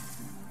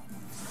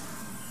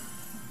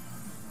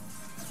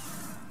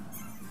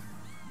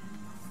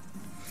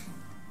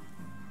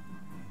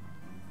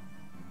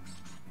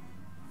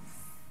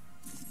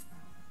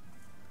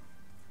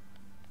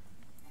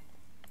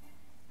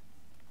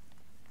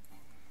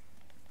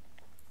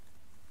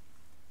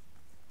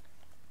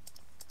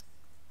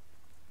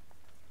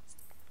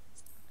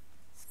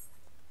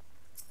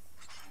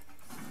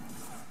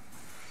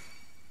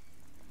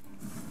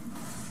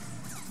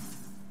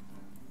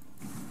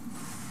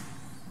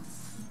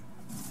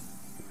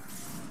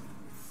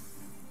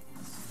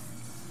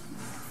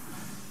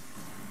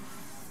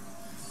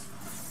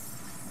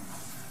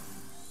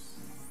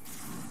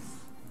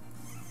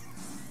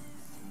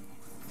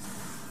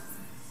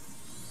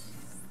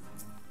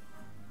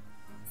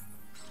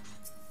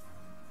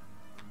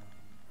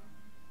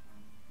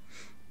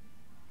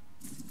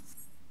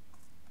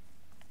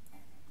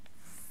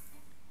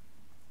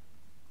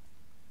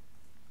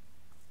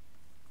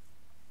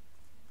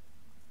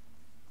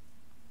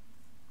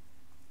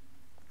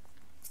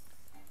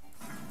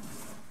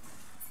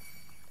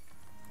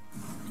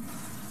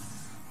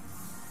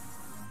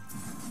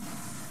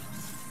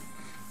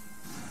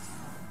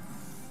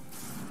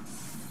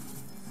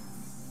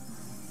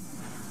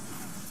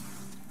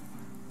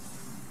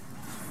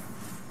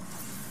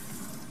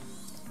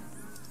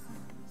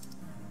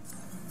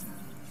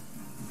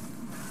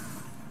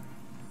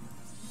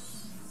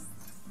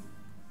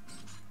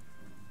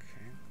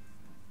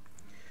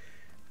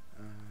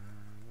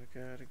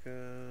 Gotta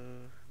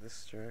go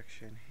this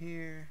direction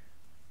here.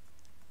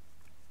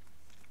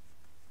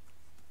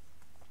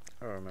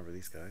 Oh, I remember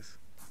these guys.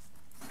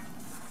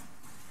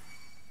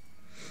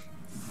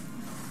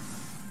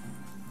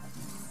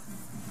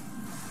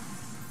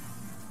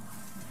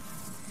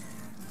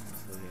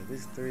 So yeah,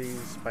 these three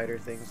spider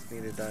things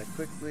need to die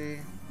quickly.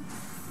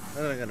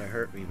 They're not gonna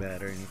hurt me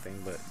bad or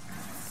anything, but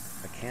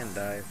I can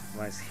die if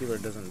my healer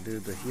doesn't do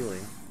the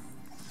healing,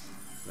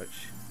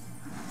 which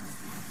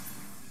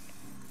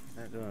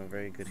not doing a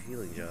very good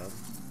healing job.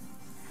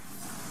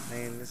 I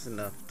mean, it's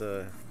enough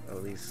to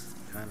at least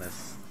kind of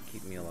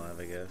keep me alive,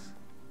 I guess.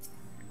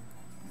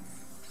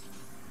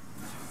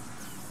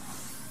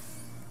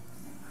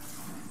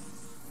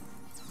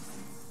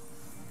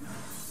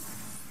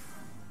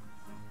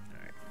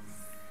 Alright.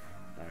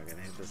 Now we're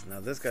gonna hit this. Now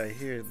this guy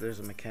here, there's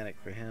a mechanic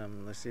for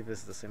him. Let's see if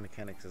it's the same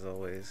mechanics as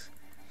always,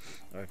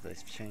 or if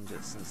they've changed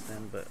it since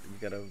then. But you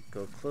gotta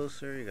go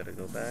closer, you gotta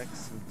go back,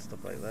 some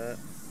stuff like that.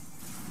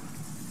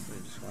 So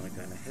you just want to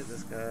kind of hit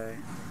this guy.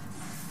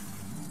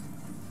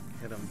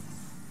 Hit him.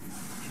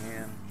 You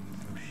can.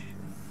 Oh shit.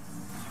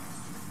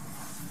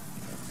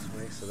 This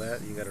way, so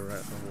that you gotta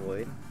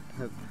avoid.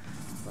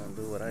 Don't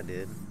do what I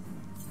did.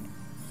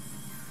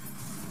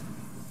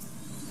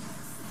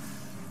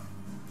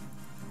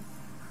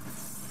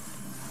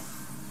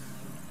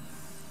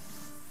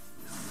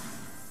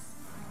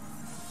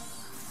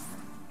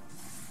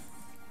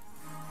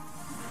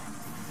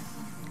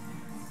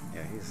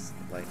 Yeah, he's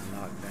like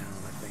knocked down,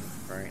 I think,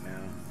 right now.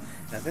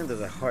 And I think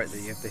there's a heart that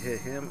you have to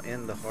hit him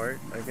and the heart,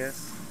 I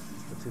guess.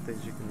 It's the two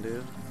things you can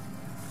do.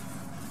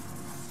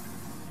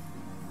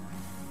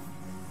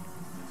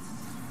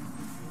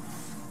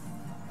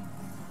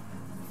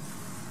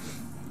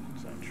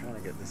 So I'm trying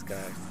to get this guy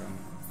from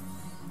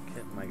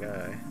hitting my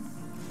guy.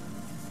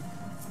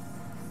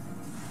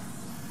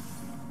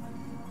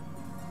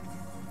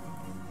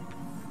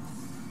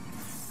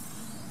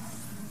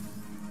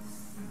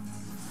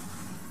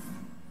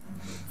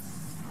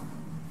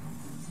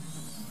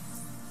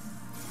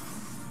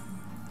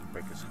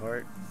 Break his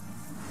heart.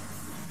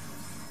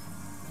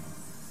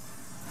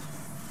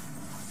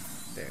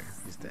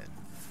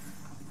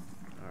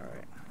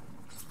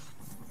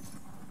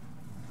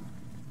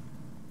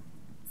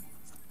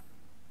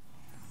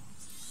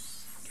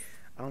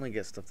 I only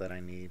get stuff that I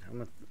need.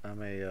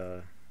 I'm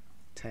a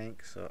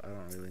tank, so I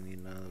don't really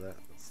need none of that.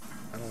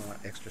 I don't want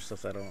extra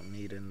stuff that I don't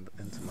need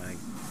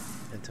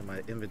into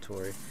my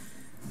inventory.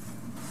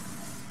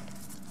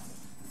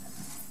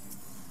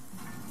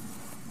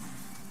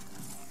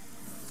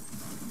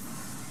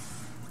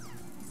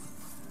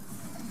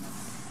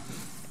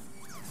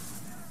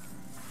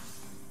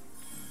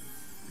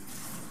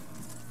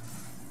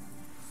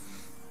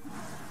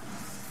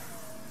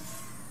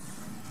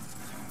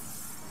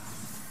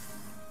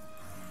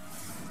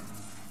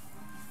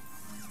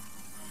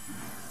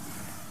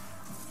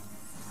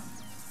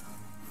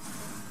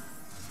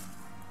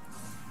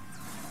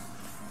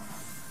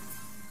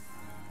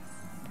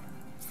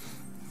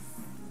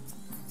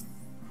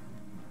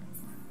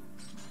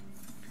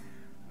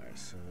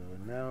 So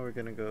now we're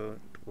gonna go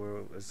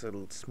where it's a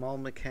small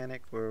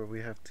mechanic where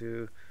we have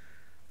to,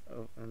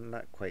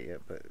 not quite yet,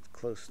 but it's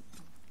close.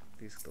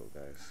 These little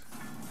guys,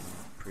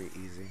 pretty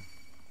easy.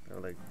 They're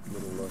like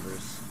little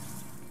lovers.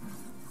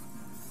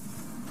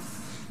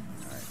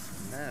 Alright,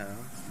 so now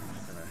I'm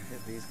just gonna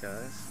hit these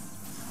guys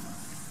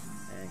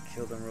and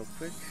kill them real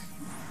quick.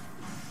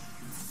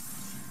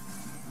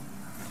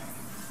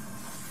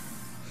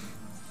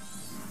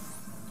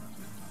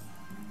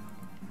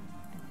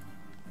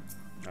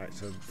 Alright,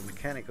 so the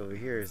mechanic over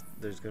here is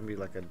there's gonna be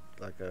like a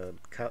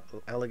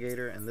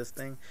alligator in this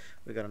thing.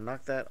 We gotta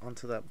knock that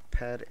onto that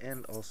pad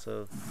and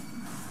also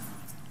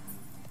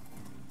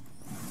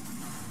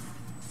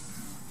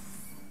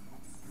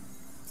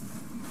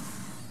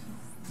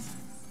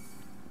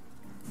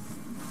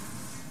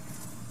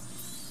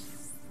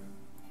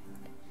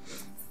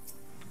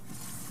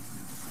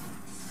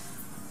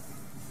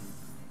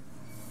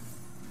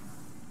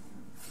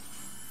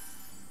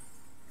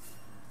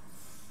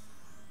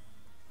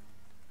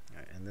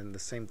and then the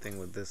same thing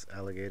with this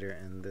alligator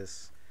and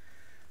this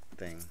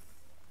thing.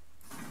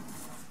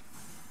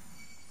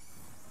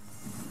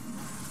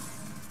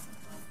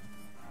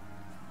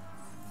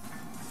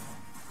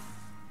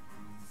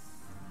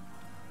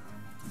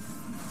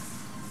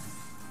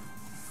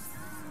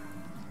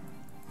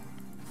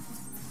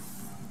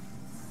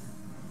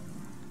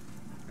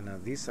 And now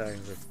these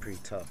sirens are pretty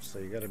tough, so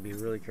you gotta be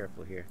really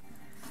careful here.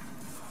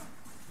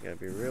 You gotta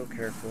be real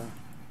careful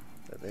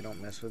that they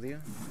don't mess with you.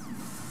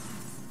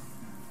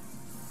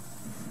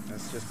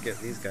 Let's just get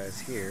these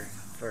guys here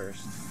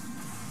first.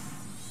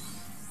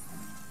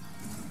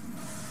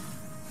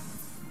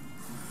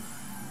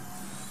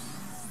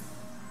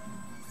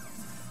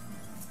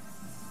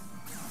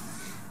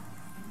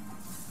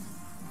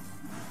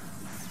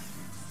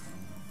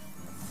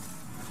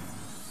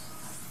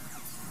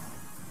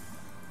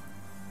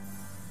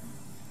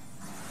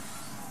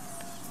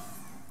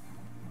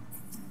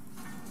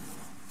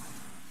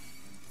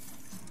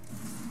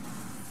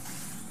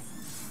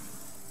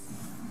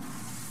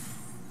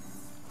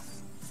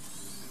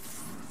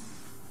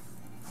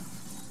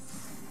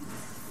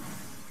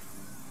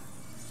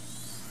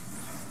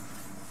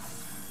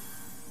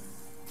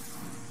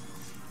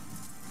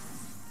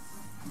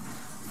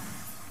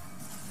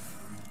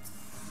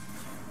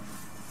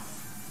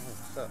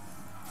 What's up?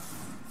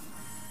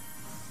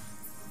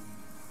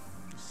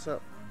 What's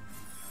up?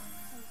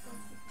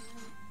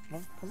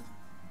 Oh, come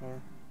on.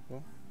 Or,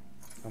 well,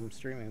 I'm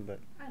streaming, but...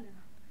 I know.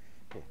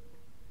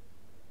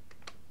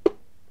 Yeah.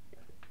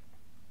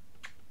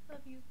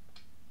 Love you.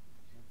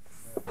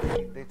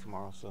 Day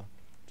tomorrow, so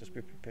just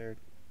be prepared.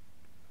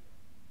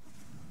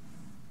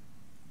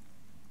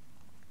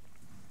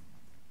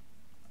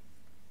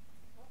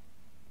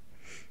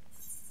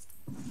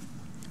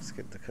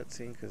 Skip the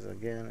cutscene because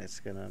again it's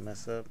gonna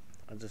mess up.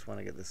 I just want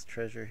to get this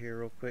treasure here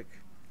real quick.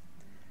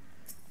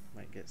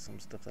 Might get some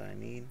stuff that I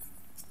need.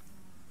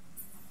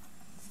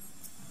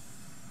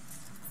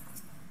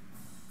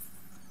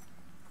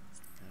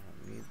 I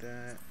don't need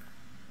that.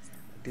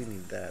 I do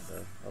need that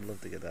though. I'd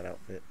love to get that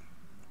outfit.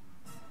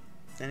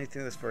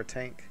 Anything that's for a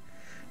tank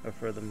or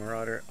for the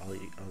marauder,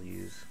 I'll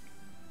use.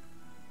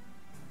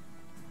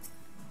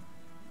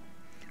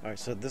 Alright,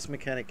 so this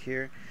mechanic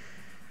here,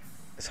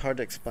 it's hard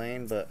to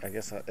explain, but I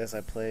guess as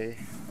I play,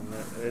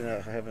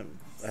 I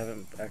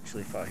haven't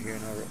actually fought here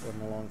in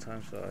a long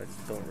time, so I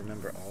don't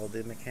remember all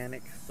the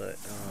mechanic. But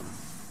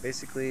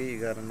basically,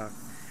 you gotta knock.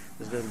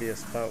 There's gonna be a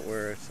spot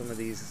where some of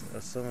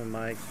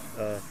my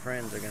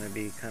friends are gonna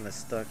be kind of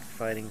stuck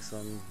fighting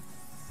some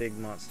big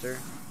monster,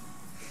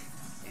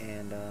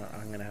 and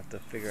I'm gonna have to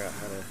figure out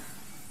how to.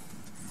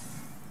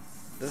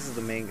 This is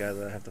the main guy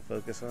that I have to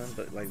focus on,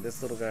 but like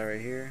this little guy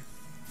right here,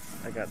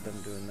 I got them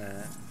doing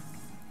that.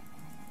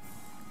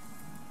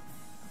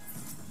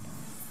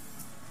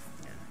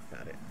 Yeah,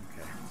 got it.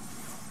 Okay.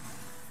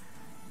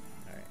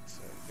 Alright,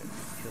 so we gotta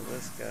kill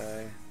this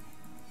guy.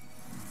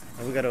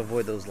 And we gotta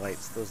avoid those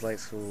lights. Those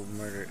lights will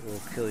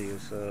kill you,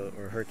 so,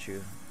 or hurt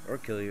you, or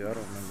kill you, I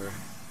don't remember.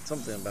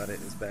 Something about it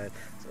is bad.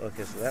 So,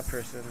 okay, so that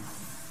person,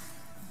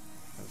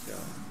 let's go.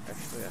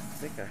 Actually, I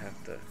think I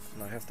have to,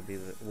 no, I have to be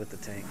with the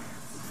tank.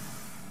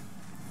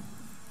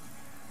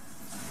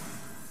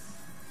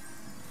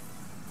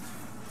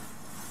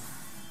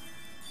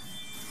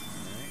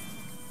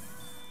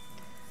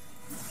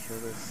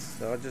 this.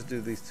 So I'll just do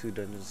these 2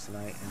 dungeons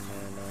tonight, and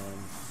then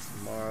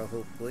tomorrow,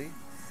 hopefully.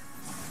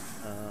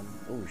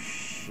 Oh,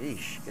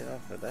 sheesh. Get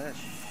off of that.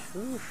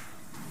 Oof.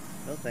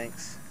 No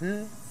thanks.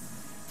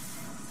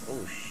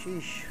 Oh,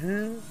 sheesh.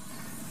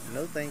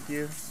 No thank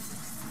you.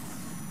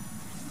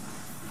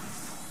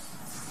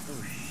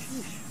 Oh,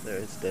 sheesh. There,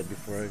 it's dead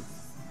before I...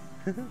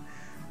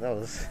 that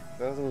was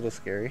a little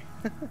scary.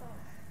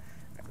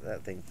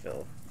 That thing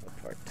fell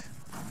apart.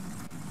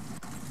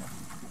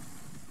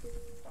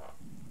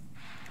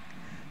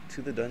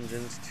 To the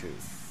dungeons, too.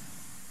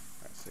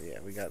 Alright, so yeah,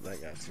 we got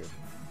that guy, too.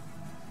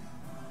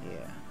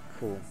 Yeah,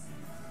 cool.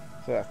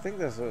 So I think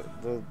that's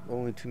the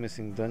only 2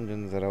 missing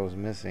dungeons that I was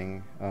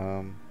missing.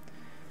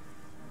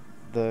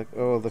 The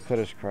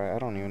Cutter's Cry. I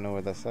don't even know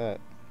where that's at.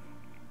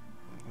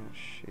 Oh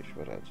sheesh,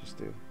 what did I just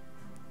do?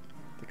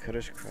 The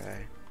Cutter's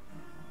Cry.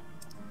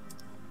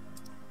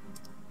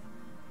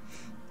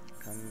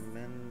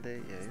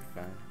 Commende. Yeah, you're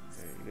fine.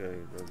 There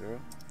you go,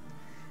 girl.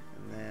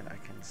 And then I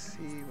can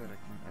see what I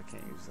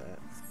can't use that.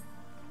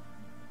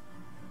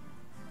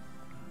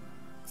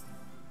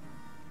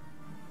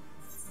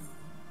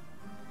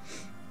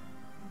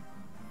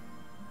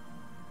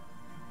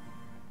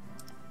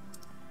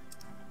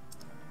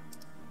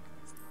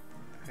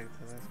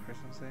 The last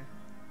person say?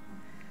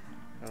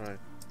 How do I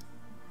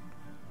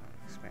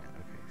expand?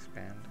 Okay,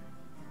 expand.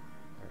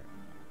 Or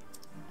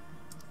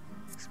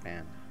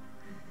expand.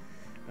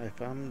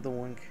 If I'm the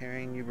one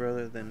carrying you,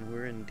 brother, then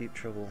we're in deep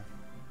trouble.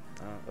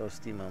 Oh,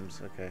 steam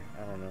mums. Okay,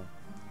 I don't know.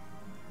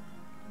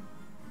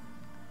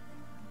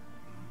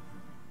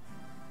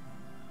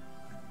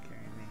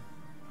 Carry me.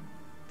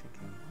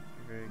 Thinking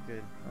you're very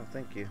good. Oh,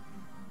 thank you.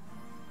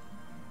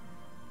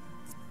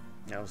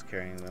 Yeah, I was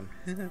carrying them.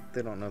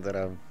 They don't know that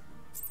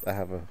I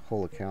have a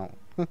whole account.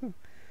 Alright.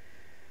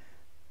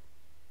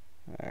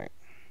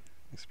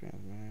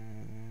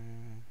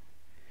 Expand.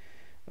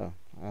 Oh,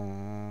 I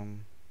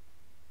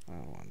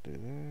don't want to do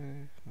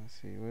that. Let's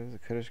see, what is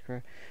it? Cutter's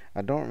Cry?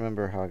 I don't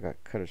remember how I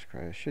got Cutter's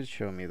Cry. It should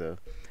show me though.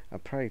 I'll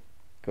probably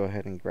go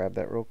ahead and grab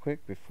that real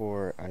quick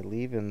before I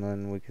leave, and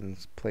then we can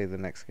play the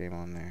next game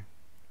on there.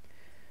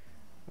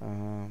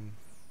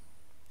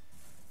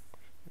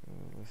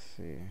 Let's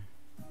see.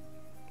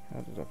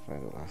 How did I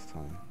find it last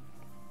time?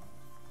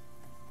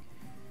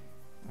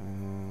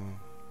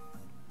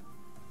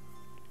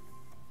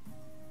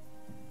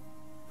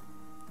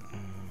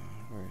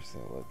 Where's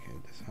that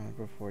located? Dishonor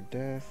before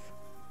death.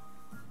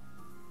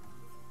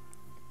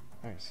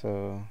 Alright,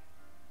 so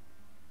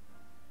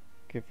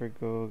give her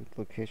go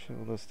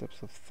location of the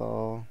steps of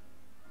Thal.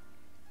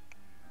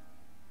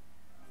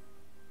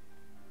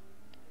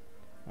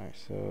 Alright,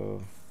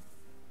 so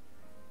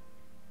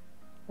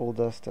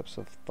Ulda steps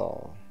of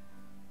Thal.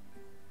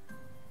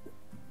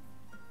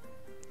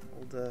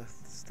 Ulda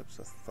steps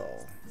of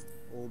Thal.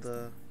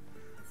 Ulda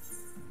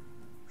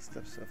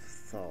steps of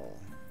Thal.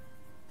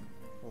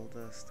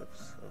 Ulda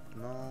steps of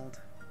Nald.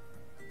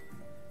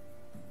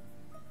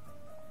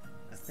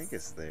 I think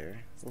it's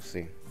there. We'll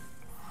see.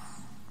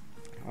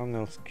 I'm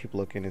gonna keep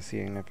looking and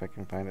seeing if I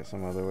can find it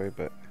some other way,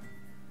 but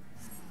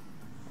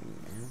I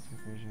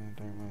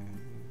don't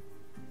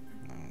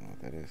know what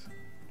that is.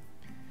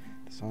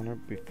 Dishonor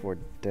before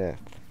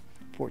death.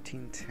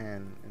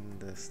 1410 in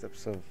the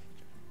steps of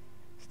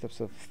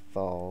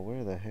Thal.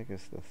 Where the heck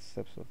is the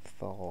steps of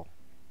Thal?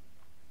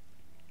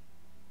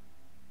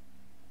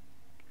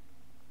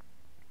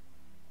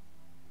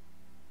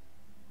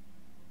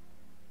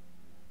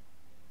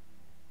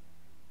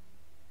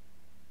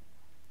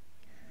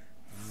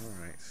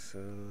 So,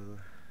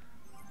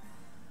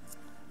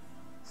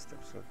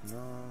 steps of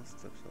Null,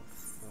 steps of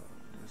Thal.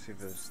 Let's see if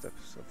there's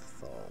steps of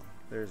Thal.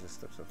 There's a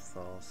steps of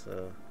Thal,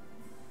 so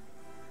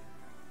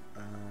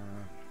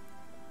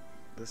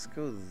let's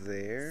go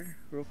there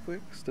real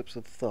quick. Steps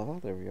of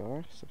Thal, there we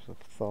are. Steps of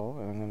Thal,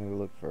 and I'm gonna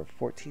look for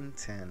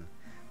 1410.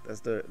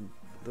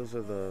 Those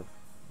are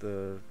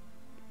the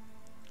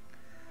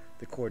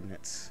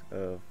coordinates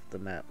of the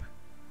map.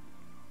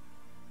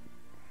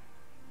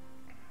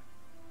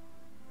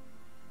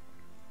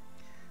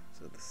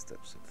 So the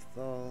steps of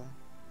Thal.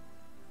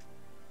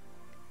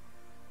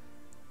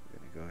 We're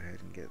gonna go ahead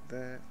and get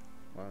that.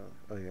 Wow.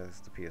 Oh yeah,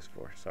 that's the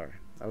PS4. Sorry,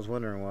 I was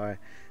wondering why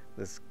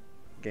this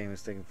game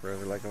is taking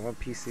forever. Like on my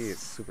PC,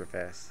 it's super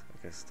fast.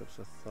 Okay, steps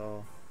of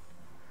Thal.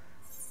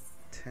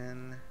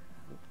 10.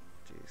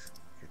 Jeez.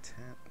 Okay,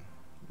 10.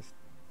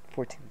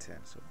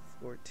 1410. So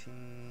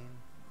 14.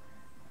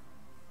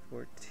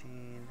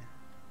 14.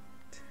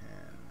 10.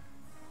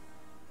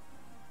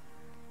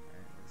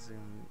 Alright,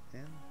 zoom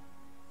in.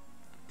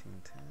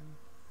 1410,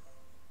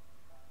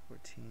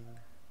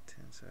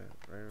 1410, so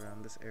right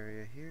around this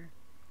area here.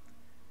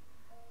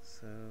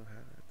 So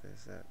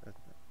there's that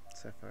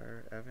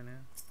Sapphire Avenue.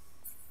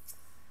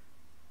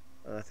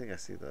 Oh, I think I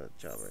see the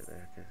job right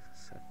there. Okay,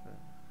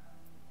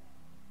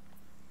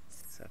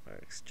 Sapphire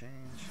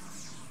Exchange.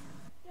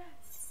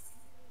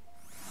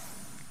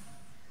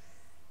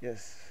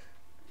 Yes.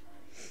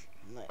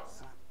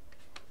 Nice.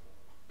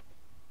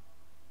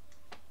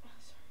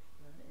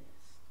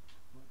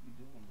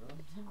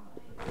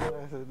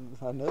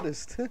 I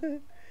noticed.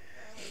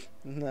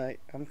 Night.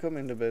 I'm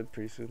coming to bed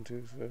pretty soon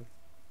too, so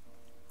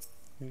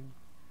yeah.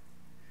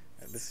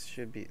 This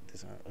should be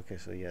this. Okay,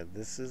 so yeah,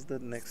 this is the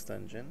next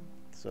dungeon.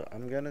 So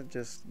I'm gonna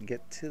just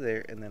get to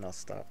there and then I'll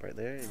stop right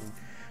there, and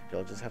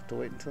y'all just have to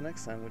wait until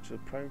next time, which will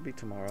probably be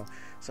tomorrow.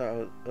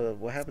 So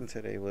what happened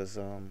today was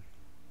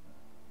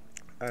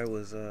I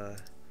was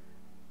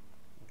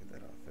get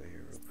that off of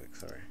here real quick.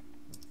 Sorry.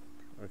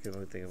 Okay, let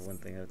me think of one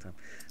thing at a time.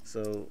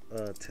 So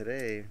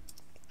today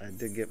I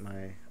did get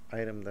my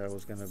item that I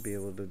was gonna be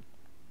able to.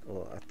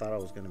 Well, I thought I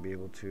was gonna be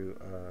able to.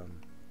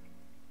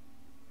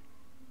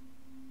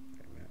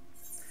 Wait a minute.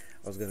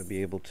 I was gonna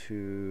be able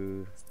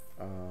to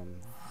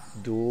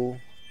dual.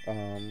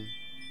 Um,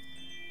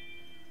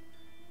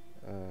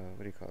 what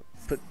do you call it?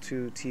 Put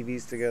two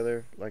TVs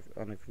together, like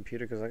on a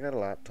computer, because I got a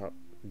laptop,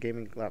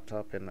 gaming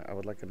laptop, and I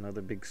would like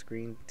another big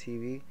screen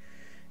TV.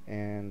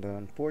 And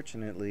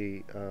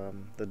unfortunately,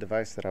 the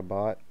device that I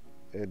bought,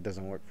 it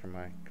doesn't work for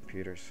my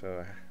computer,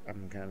 so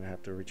I'm gonna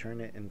have to return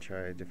it and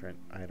try a different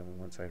item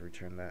once I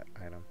return that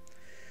item.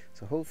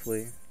 So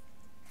hopefully,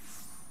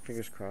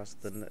 fingers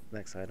crossed, the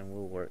next item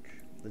will work.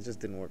 It just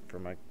didn't work for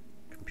my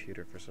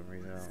computer for some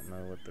reason. I don't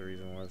know what the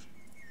reason was.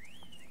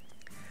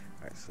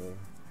 Alright, so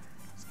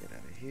let's get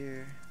out of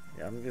here.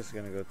 Yeah, I'm just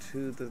gonna go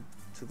to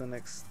the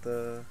next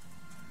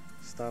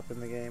stop in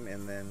the game,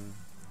 and then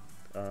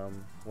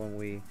when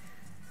we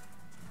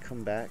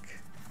come back,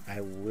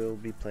 I will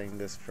be playing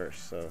this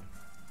first, so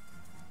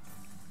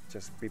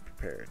just be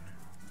prepared.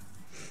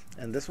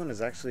 And this one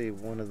is actually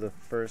one of the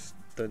first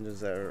dungeons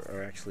that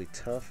are actually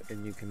tough,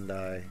 and you can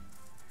die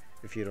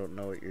if you don't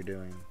know what you're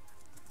doing.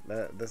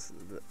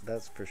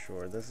 That's for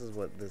sure. This is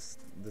what this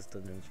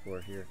dungeon's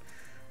for here.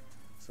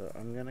 So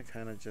I'm gonna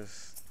kind of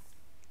just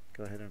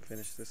go ahead and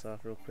finish this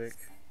off real quick,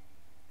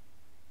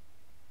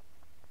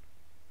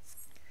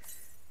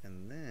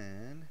 and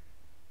then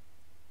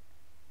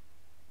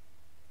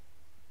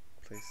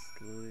place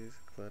lilies,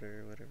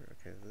 clutter, whatever.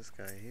 Okay, this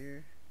guy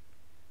here,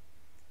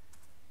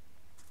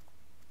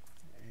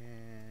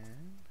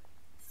 and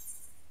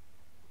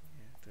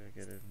yeah, do I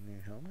get a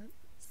new helmet?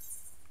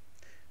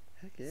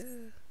 Heck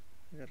yeah,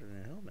 I got a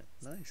new helmet.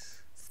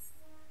 Nice.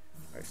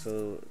 Alright,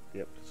 so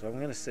yep, so I'm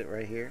gonna sit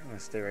right here. I'm gonna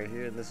stay right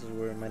here, and this is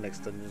where my next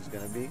dungeon is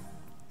gonna be.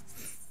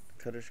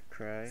 Cutter's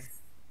Cry.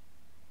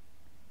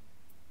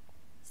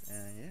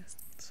 And yeah,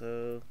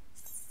 so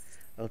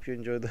I hope you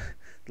enjoyed the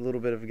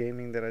little bit of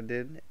gaming that I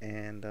did,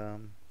 and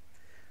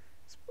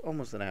it's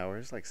almost an hour.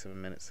 It's like 7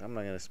 minutes. I'm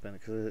not gonna spend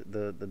it because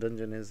the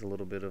dungeon is a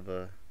little bit of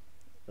a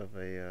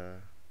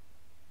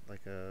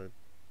like a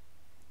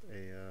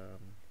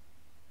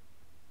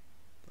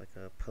like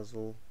a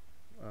puzzle,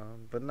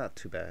 but not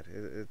too bad.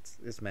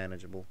 It's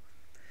manageable.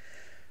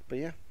 But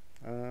yeah,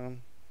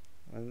 and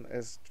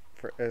as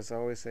I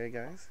always say,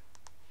 guys,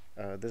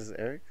 this is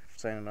Eric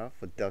signing off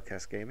with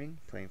DelCast Gaming,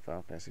 playing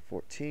Final Fantasy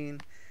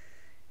XIV,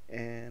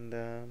 and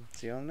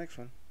see you on the next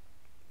one.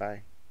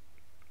 Bye.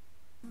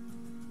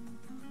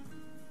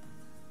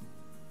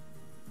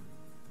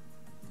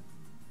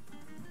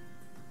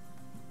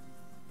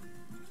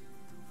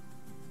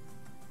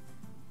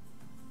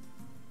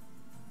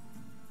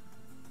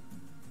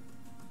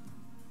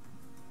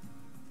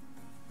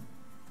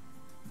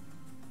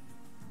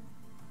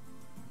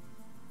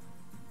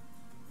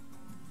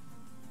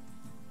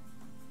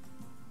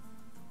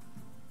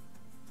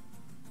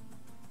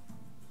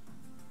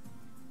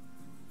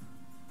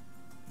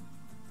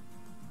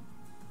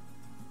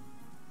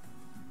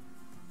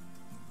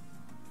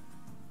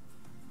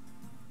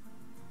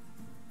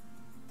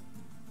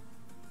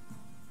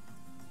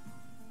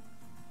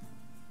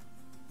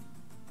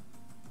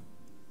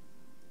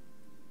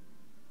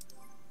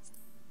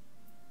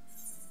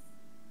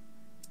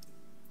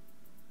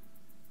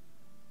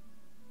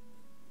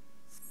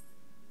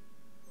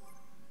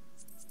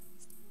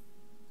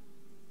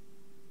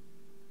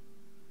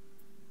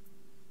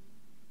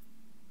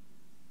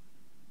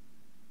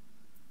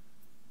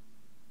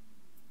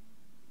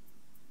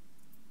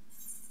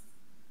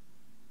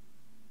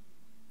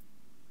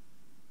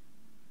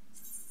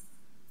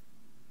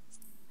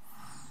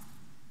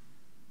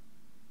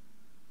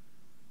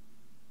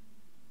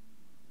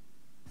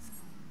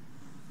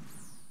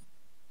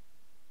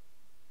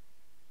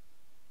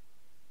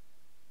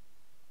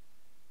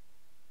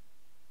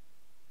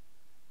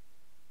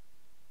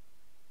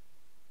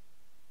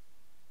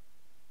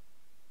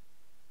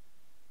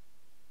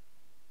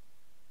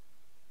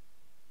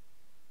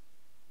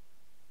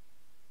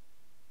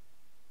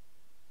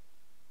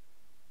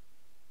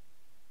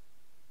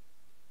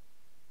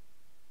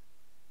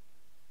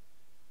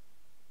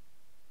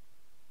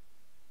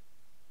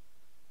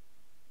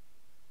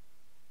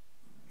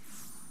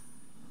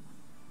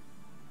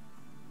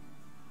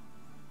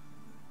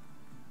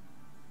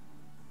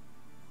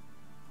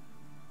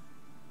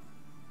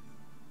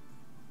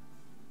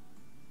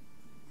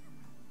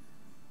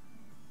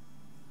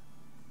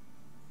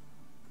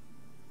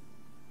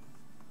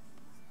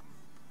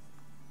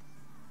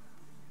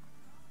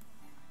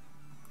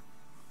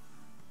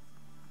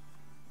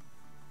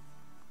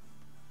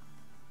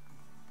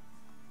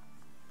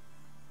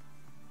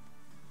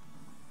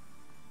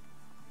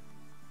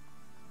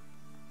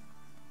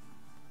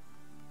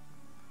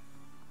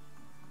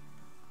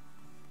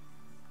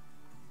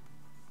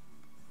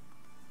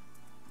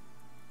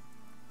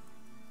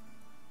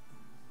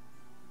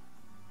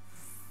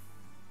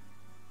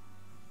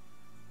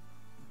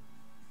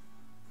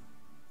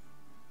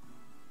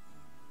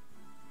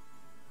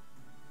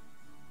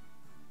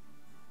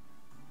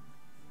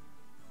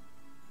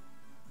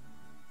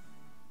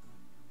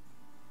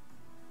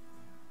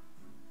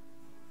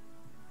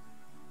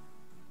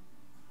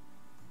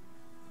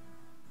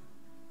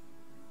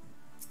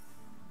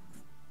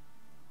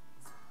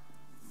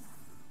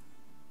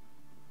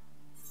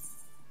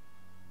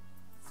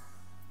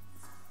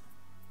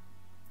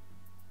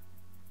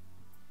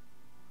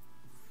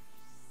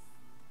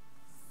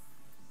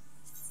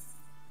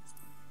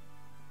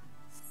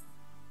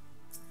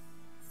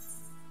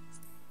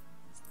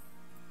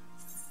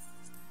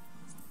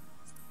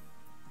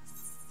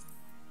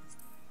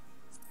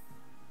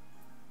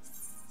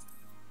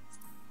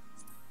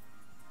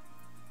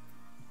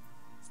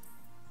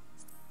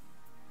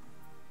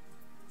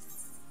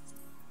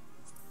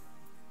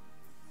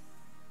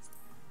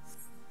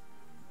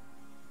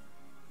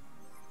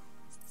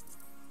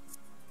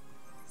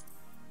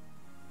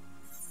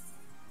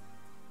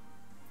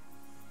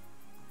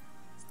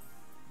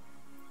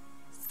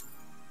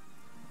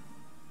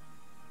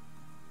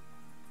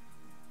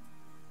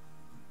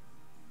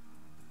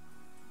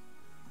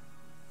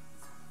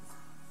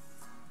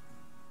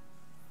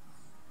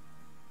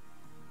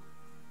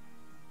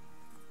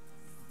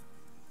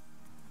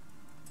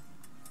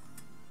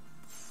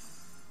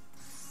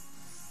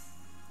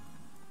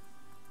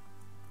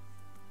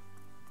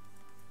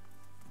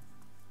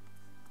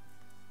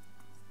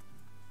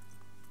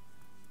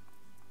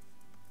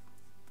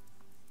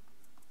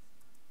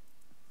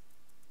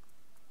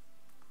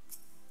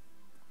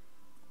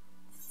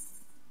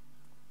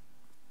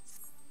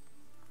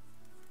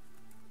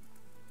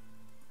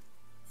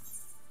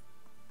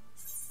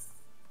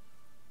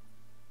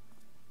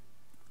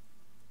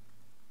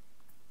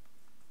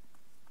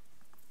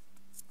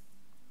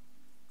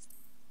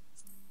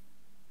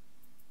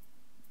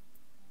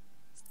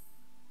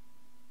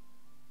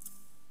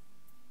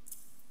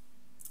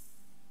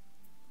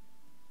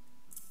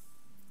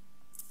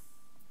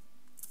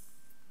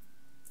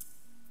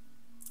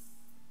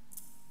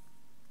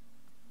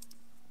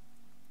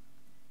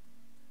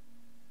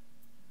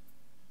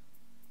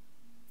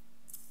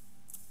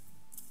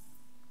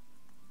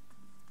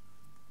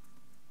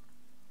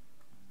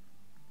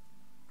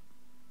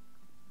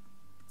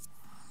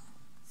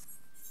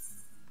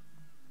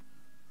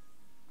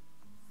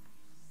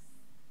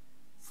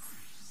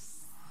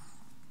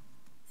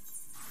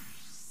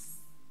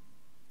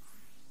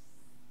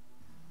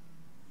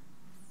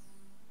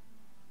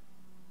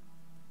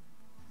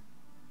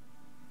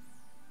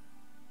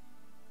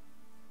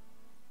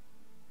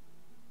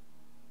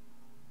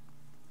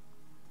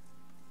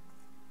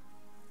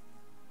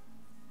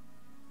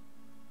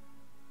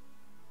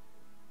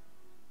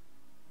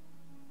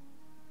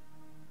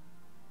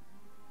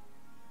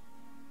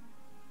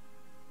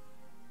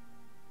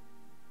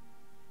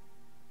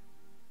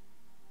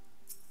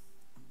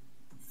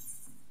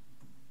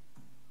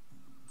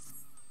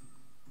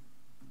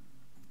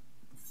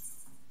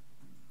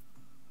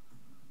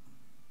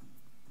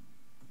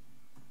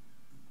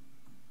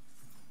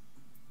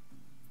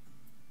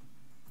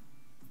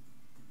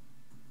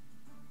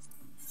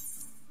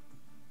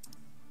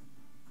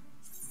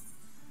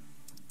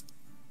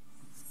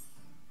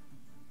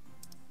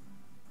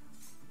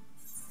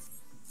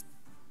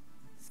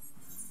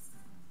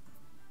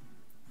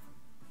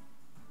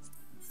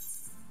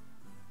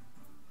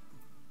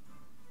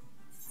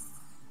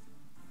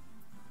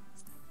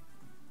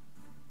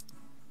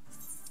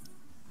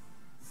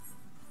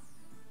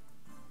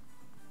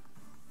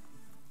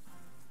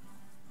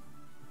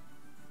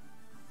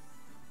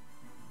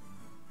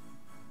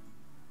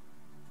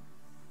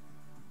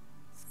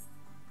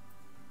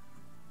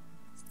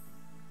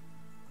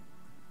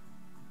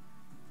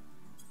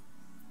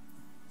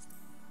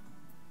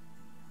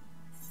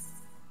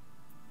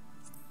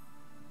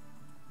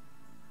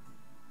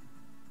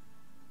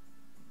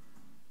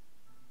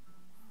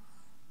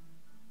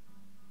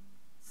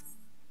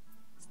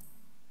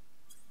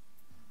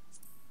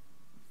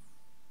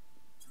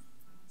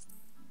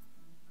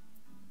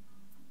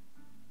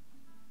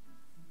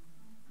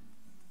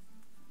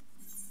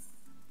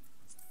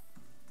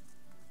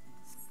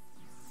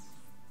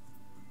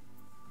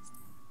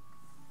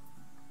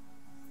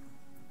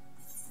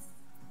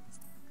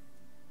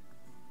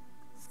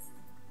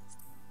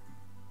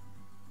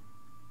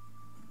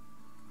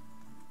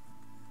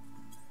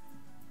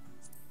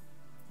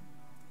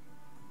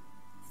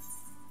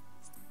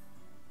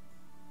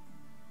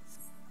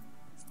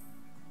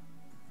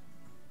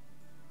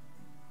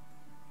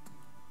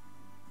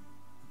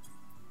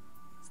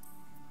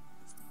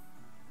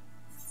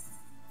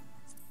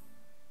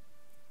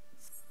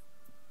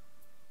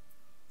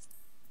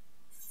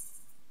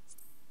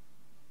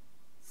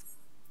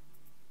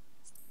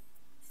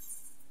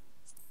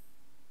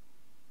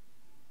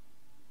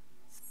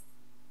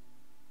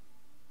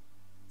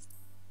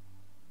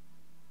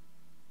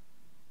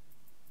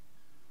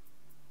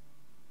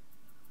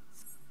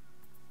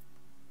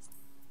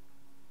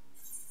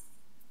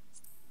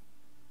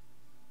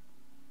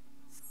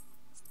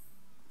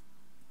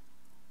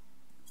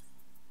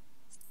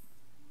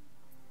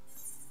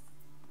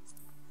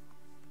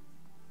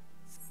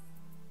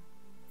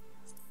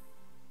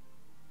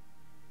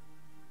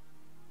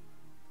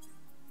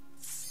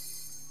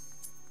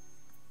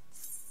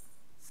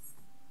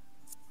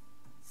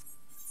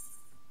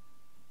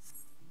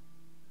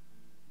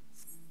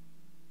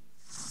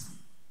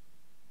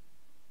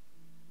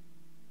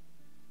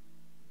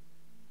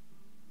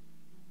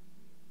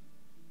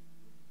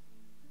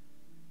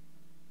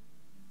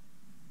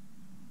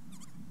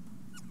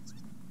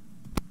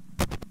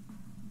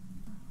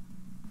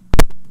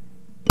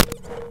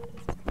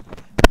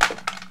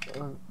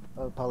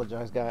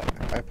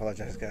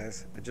 apologize,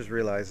 guys. I just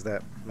realized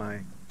that my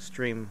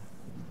stream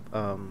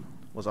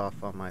was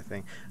off on my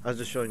thing. I was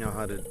just showing y'all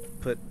how to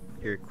put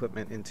your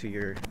equipment into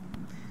your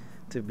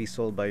to be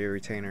sold by your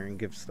retainer and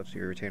give stuff to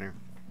your retainer.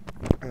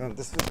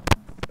 This is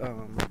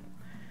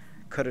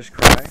Cutter's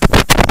Cry. This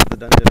is the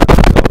dungeon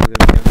episode. We're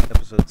going to be in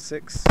episode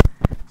 6.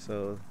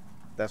 So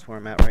that's where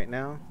I'm at right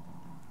now.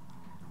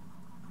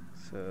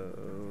 So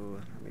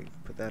let me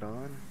put that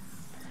on.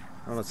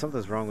 I don't know,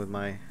 something's wrong with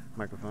my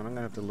microphone. I'm going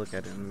to have to look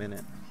at it in a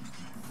minute.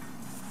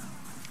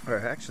 Or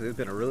actually, it's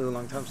been a really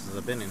long time since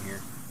I've been in here.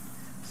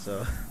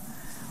 So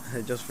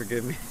just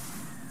forgive me.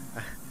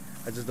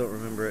 I just don't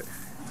remember it.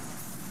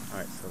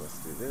 Alright, so let's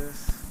do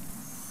this.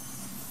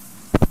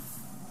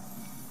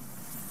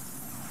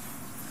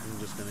 I'm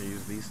just going to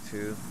use these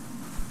two.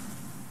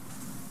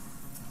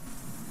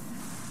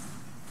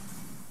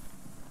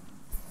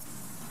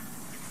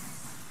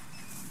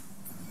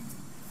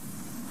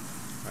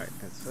 Alright,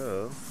 and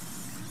so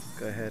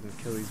go ahead and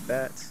kill these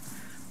bats.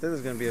 Then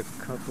there's going to be a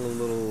couple of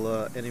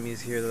little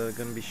enemies here that are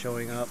going to be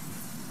showing up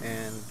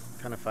and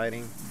kind of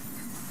fighting.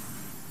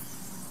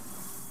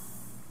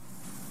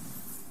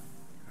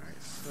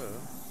 Alright, so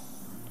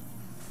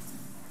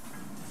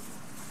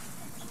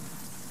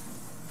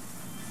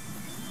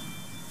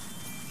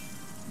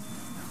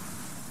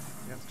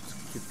yep, just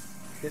keep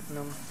hitting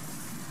them.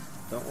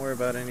 Don't worry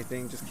about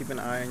anything. Just keep an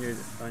eye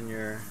on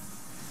your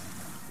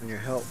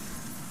health.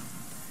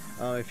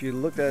 If you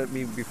looked at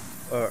me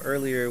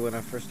earlier when I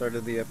first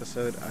started the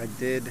episode, I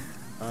did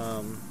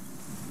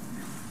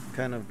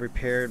kind of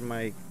repaired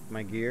my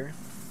gear.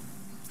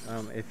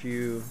 If anytime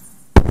you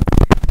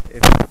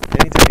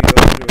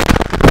go through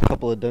a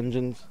couple of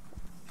dungeons,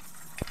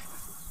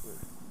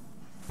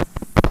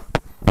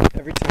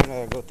 every time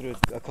I go through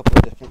a couple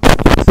of different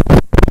dungeons,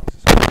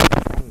 what's wrong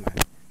with my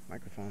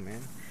microphone,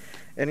 man?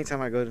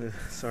 Anytime I go to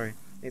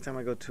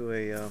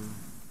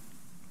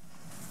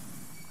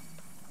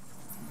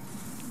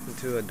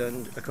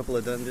a couple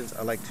of dungeons,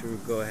 I like to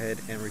go ahead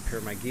and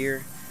repair my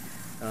gear.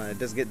 It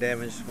does get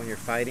damaged when you're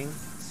fighting,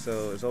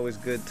 so it's always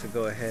good to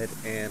go ahead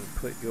and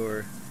put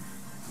your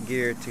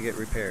gear to get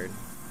repaired.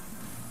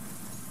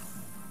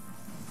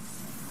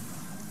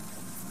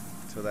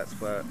 So that's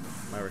what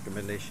my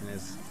recommendation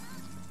is.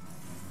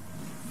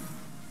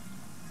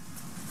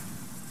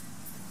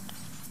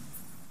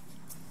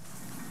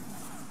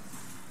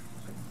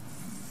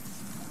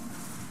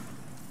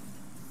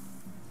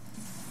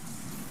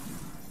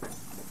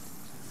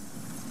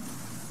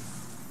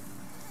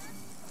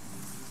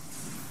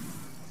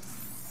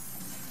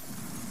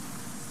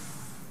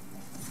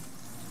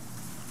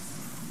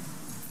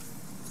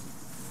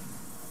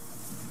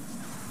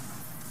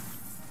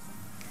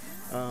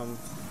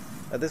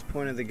 At this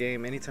point in the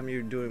game, anytime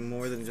you're doing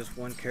more than just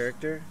one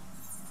character,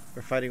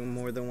 or fighting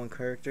more than one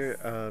character,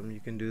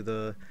 you can do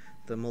the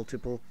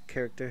multiple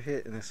character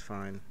hit, and it's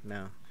fine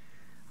now.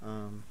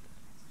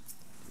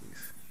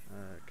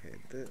 Okay,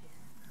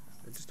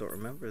 I just don't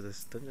remember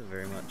this dungeon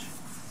very much.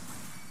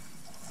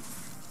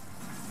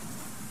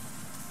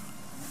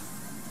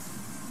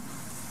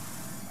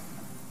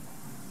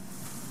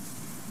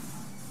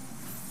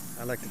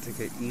 I like to take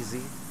it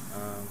easy.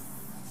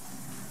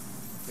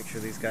 Make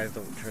sure these guys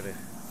don't try to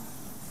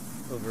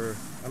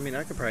I mean,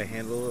 I could probably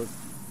handle a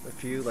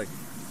few, like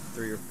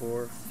 3 or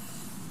 4.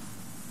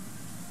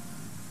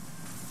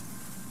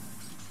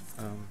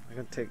 I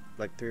can take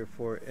like 3 or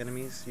 4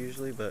 enemies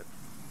usually, but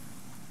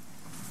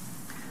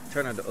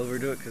try not to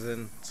overdo it, because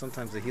then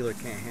sometimes the healer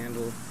can't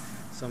handle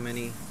so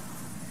many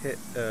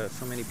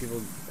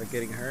people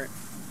getting hurt.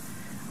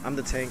 I'm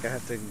the tank. I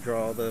have to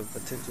draw all the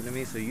attention to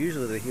me, so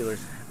usually the healer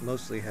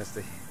mostly has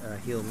to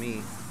heal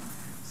me.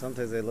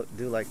 Sometimes they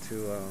do like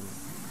to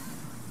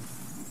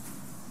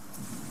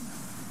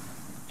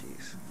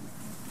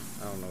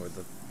I don't know where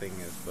the thing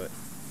is, but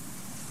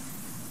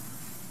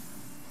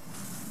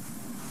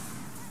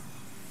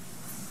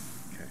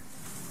okay.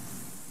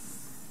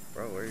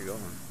 Bro, where are you going?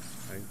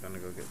 I'm gonna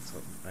go get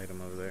some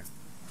item over there.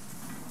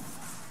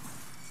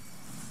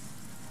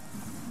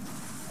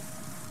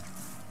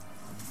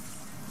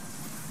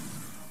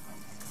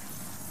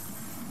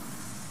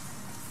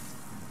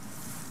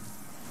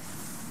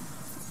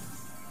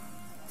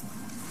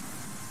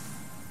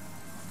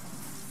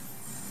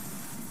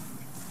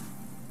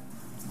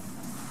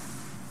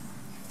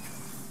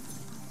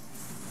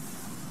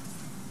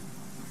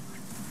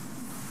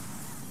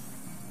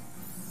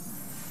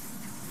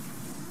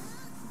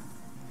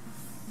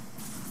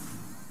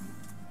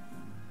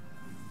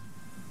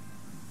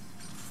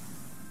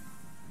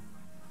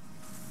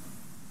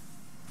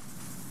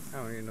 I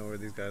don't even know where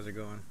these guys are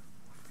going.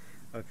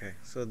 Okay,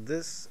 so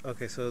this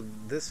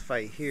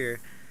fight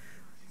here,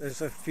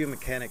 there's a few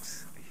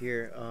mechanics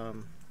here.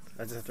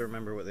 I just have to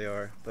remember what they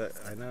are, but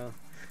I know.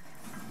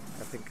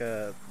 I think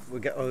I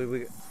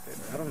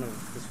don't know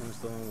if this one's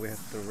the one we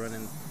have to run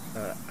in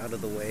out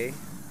of the way.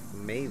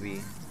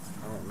 Maybe.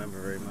 I don't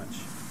remember very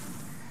much.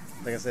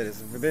 Like I said,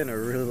 it's been a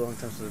really long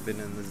time since I've been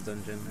in this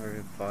dungeon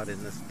or fought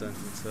in this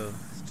dungeon, so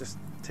it just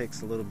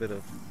takes a little bit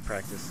of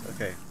practice.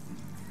 Okay.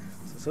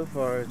 So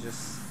far,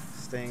 just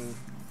staying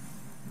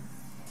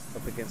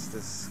up against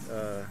this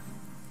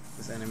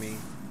this enemy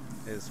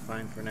is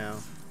fine for now.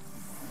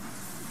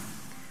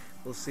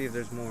 We'll see if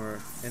there's more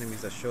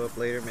enemies that show up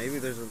later. Maybe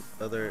there's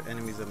other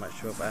enemies that might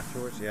show up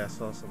afterwards. Yeah, I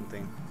saw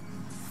something.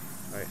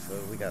 Alright, so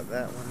we got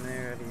that one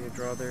there. I need to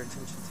draw their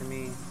attention to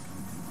me.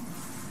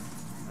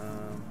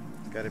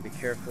 Gotta be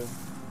careful.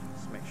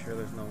 Just make sure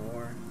there's no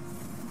more.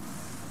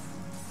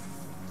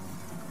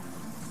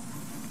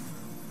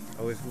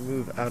 Always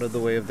move out of the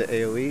way of the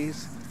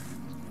AoEs.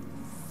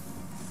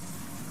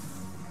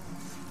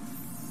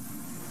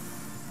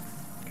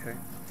 Okay,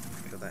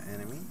 kill that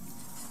enemy.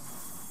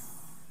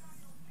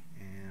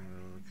 And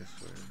we'll guess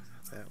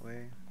we're that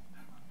way.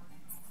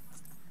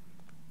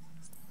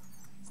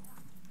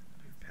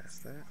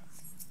 Past that.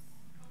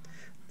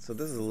 So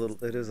this is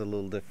it is a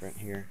little different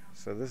here.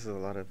 So this is a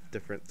lot of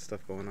different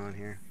stuff going on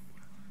here.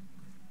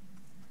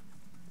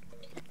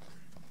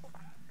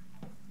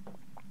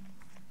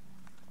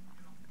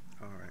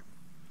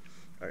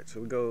 Alright,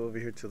 so we go over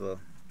here to the,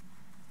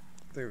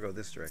 I think we go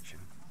this direction,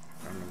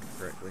 if I remember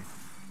correctly.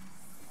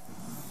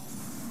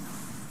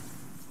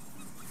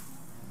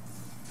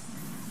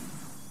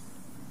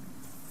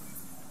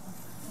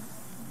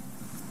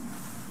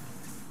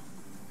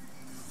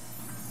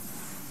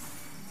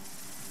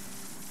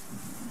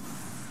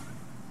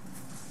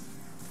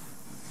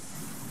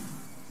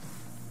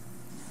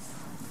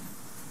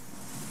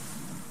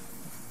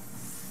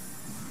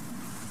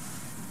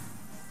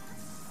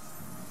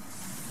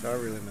 So I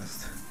really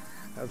missed.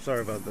 I'm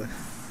sorry about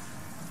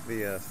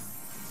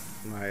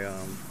my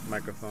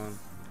microphone.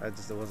 I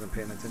wasn't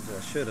paying attention.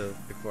 I should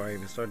have before I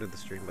even started the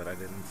stream, but I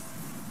didn't.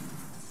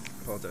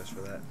 Apologize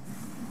for that.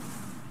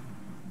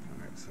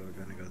 Alright, so we're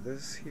gonna go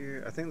this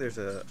here. I think there's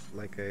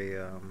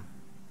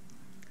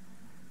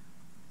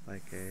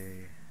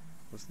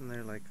wasn't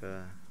there like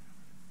a,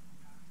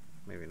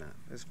 maybe not.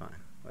 It's fine.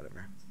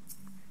 Whatever.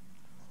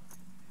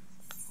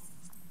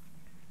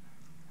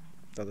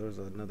 Thought there was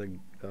another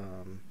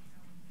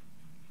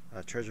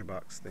treasure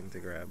box thing to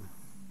grab.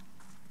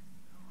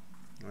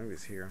 Maybe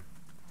it's here.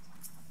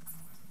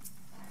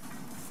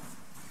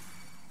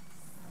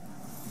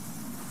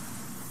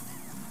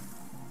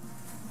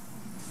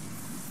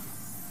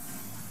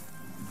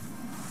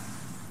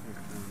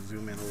 I'm gonna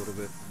zoom in a little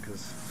bit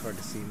because it's hard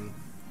to see me.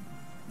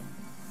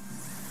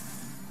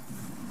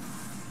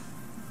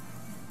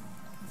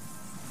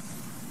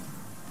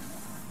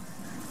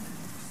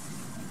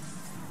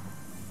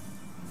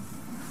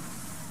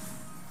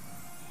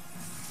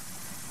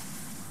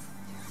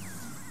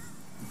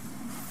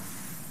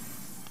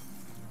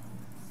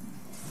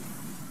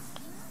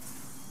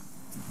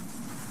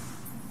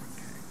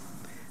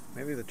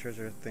 Maybe the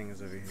treasure thing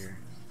is over here.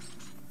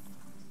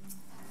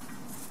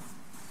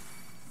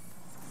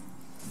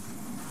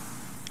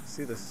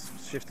 See the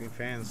shifting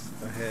fans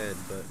ahead,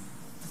 but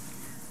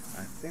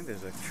I think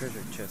there's a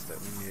treasure chest that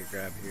we need to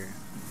grab here.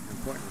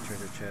 Important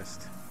treasure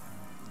chest.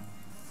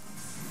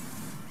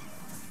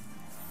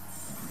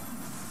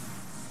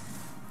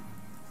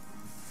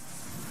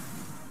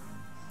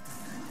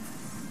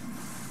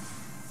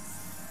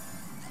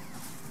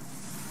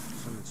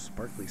 So much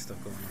sparkly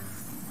stuff going on.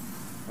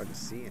 Hard to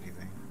see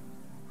anything.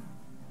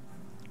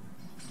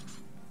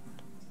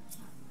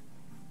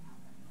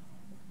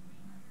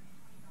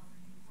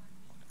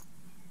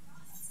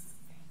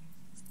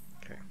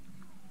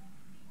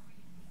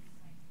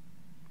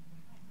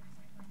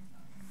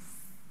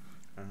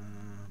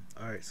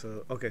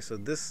 So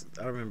this,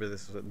 I remember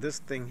this. This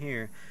thing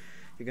here,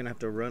 you're gonna have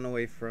to run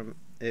away from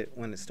it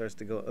when it starts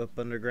to go up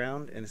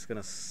underground, and it's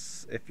gonna,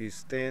 if you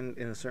stand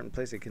in a certain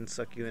place, it can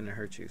suck you in and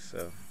hurt you.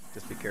 So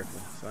just be careful.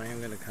 So I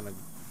am gonna kind of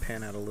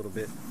pan out a little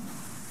bit,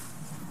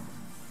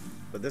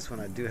 but this one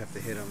I do have to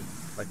hit him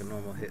like a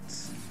normal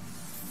hits.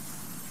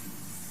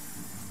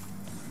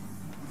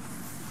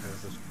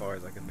 That's as far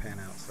as I can pan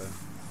out. So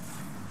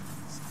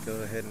let's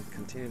go ahead and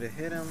continue to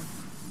hit him.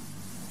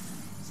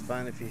 It's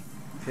fine if he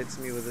hits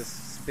me with this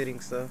spitting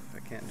stuff. I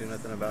can't do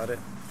nothing about it.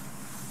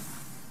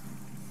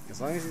 As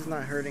long as he's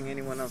not hurting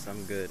anyone else,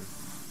 I'm good.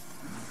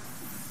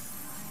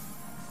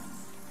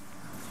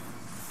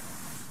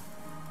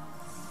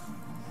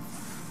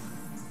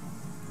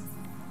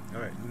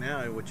 Alright,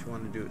 now what you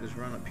want to do is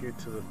run up here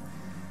to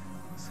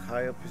as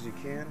high up as you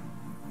can.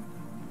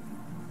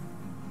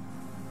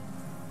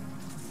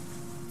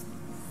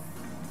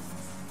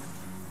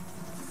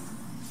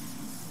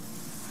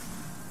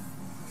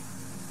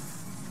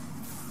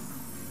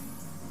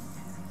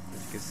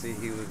 You can see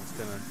he was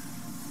gonna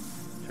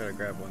try to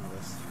grab one of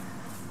us.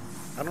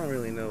 I don't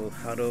really know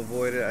how to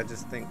avoid it. I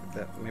just think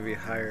that maybe a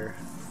higher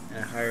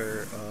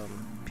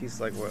piece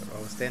like what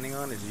I was standing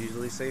on is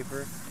usually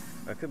safer.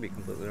 I could be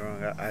completely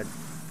wrong.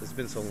 It's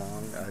been so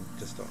long, I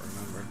just don't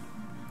remember.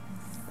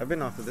 I've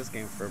been off of this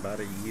game for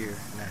about a year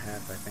and a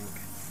half, I think.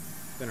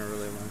 It's been a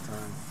really long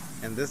time.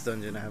 And this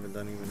dungeon I haven't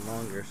done even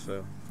longer,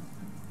 so.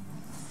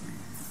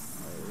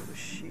 Oh,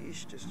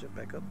 sheesh, just jump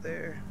back up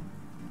there.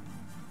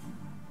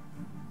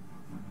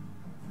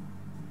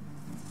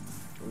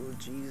 Oh,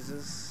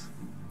 Jesus.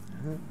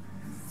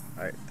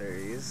 Alright, there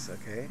he is.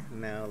 Okay,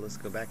 now let's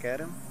go back at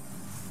him.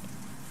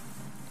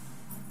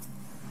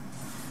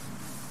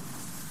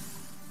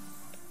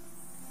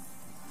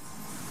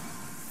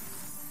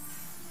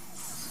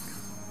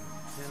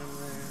 Get him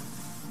there.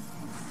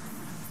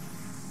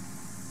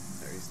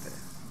 There, he's dead.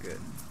 Good.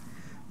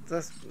 So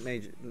that's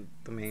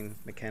the main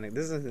mechanic.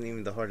 This isn't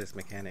even the hardest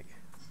mechanic.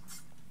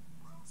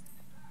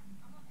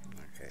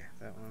 Okay,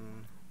 that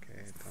one.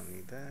 Okay, don't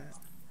need that.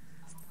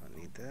 Don't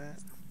need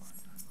that.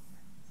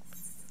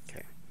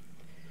 Okay.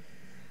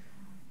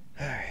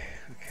 Alright,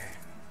 okay.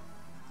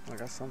 I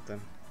got something.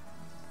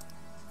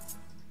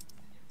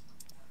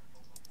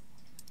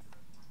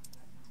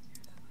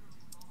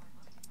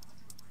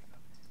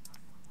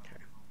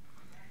 Okay.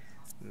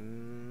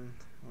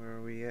 Where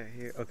are we at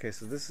here? Okay,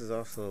 so this is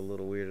also a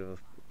little weird of a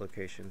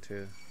location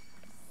too.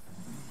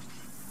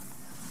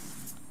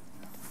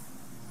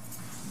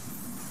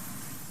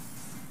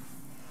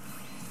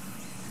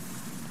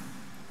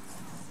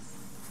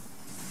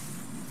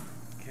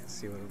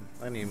 See what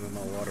I need to move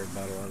my water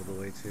bottle out of the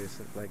way too,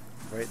 so like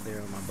right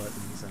there on my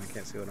buttons, and I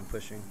can't see what I'm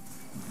pushing.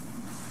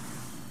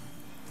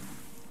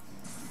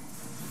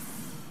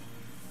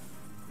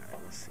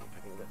 Alright, let's see if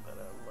I can get that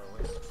out of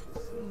the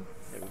way.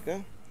 There we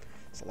go.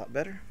 It's a lot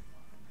better.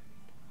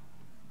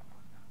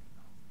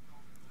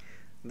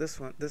 This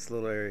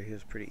little area here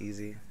is pretty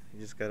easy. You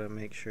just gotta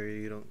make sure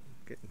you don't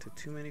get into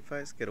too many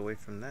fights. Get away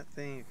from that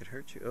thing. It could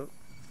hurt you.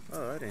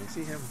 Oh, I didn't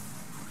see him.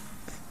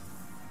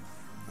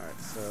 Alright,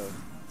 so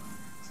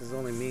this is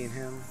only me and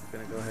him. I'm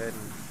gonna go ahead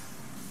and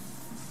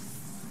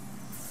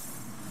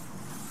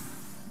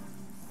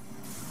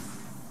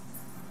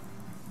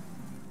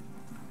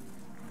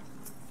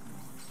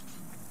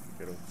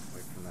get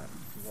away from that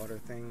water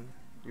thing.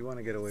 You want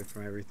to get away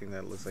from everything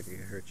that looks like it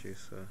could hurt you,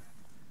 so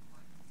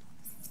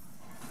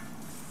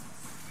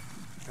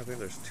I think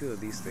there's two of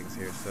these things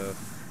here, so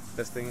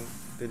best thing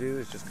to do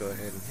is just go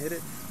ahead and hit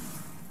it.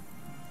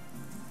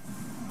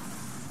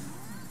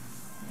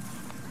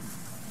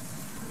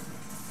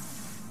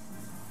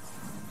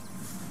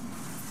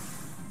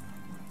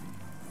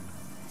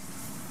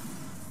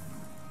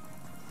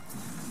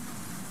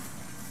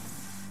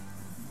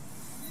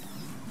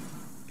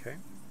 Okay,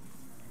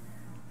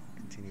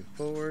 continue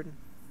forward,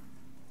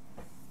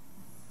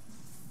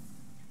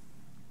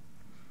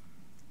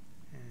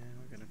 and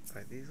we're gonna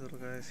fight these little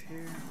guys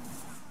here.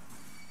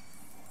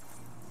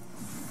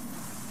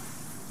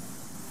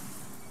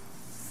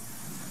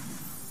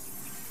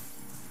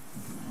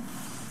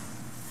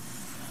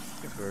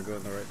 Guess we're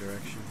going the right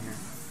direction here.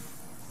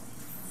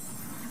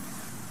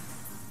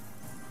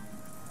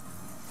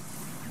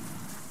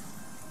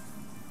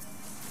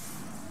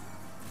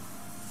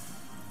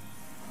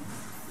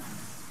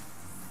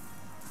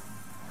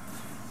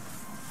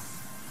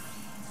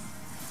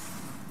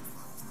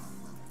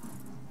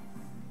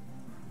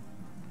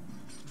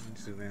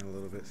 Zoom in a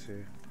little bit so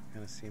you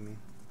kind of see me.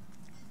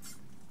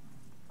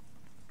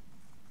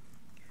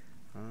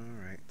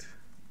 Alright.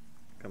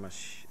 Got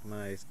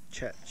my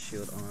chat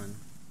shield on.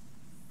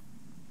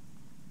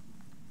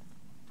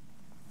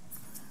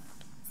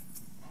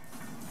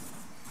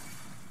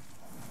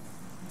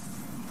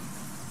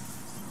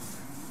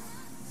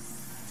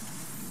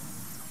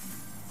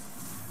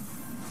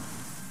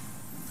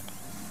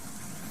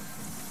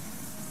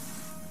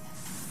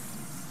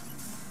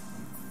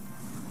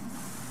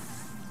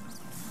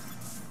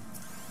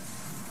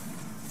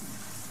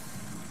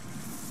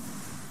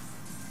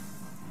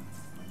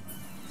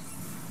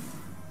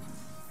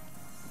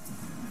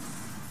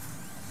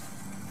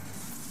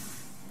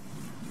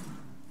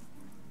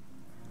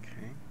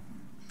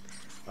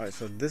 Alright,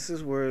 so this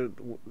is where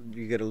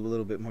you get a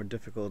little bit more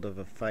difficult of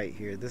a fight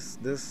here. This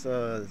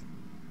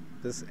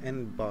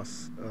end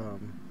boss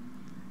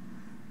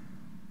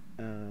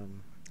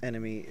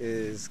enemy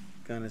is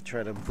gonna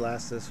try to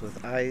blast us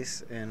with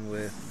ice and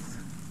with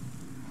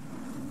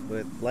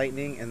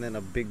lightning, and then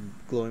a big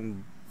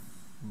glowing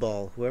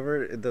ball.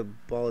 Whoever the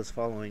ball is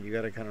following, you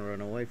gotta kind of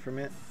run away from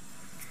it.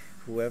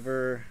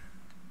 Whoever,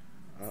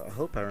 I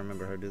hope I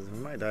remember how to do this. We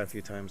might die a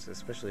few times,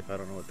 especially if I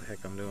don't know what the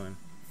heck I'm doing.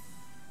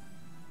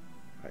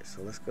 Alright,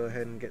 so let's go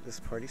ahead and get this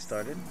party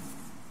started.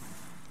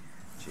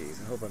 Jeez,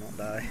 I hope I don't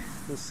die.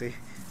 We'll see.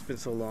 It's been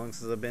so long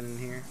since I've been in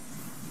here.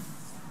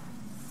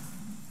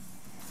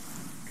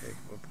 Okay,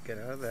 we'll get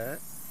out of that.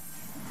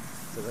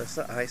 So that's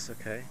the ice,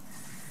 okay.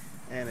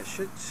 And it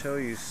should show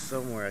you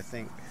somewhere, I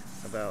think,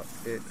 about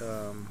it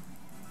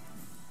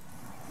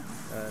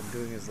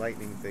doing his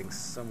lightning thing.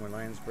 Somewhere,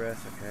 Lion's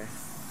Breath, okay.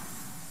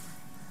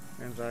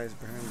 Ram's Eye is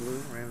burning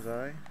blue. Ram's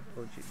Eye.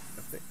 Oh, gee.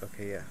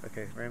 Okay, yeah.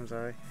 Okay, Ram's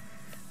Eye.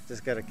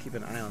 Just gotta keep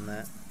an eye on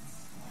that.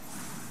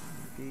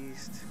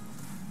 Beast.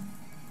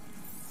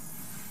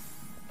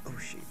 Oh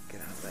shit,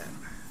 get out of that.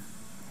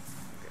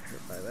 Get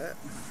hurt by that.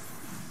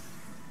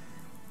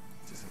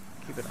 Just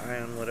keep an eye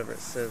on whatever it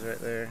says right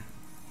there.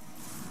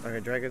 Okay,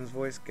 Dragon's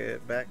Voice, get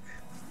it back.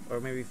 Or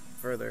maybe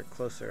further,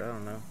 closer, I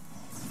don't know.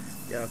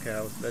 Yeah, okay,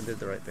 I did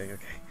the right thing,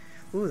 okay.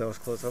 Ooh, that was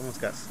close. I almost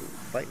got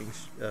lightning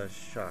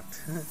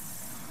shocked.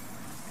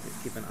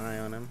 Keep an eye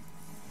on him.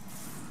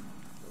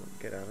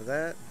 Get out of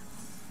that.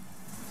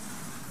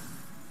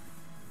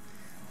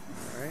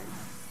 Alright.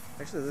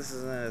 Actually, this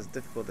isn't as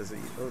difficult as it.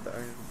 Oh, the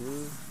iron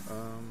blue.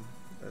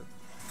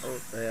 Oh,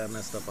 yeah, I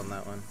messed up on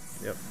that one.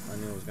 Yep, I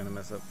knew I was gonna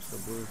mess up. So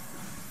blue.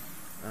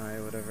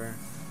 Alright, whatever.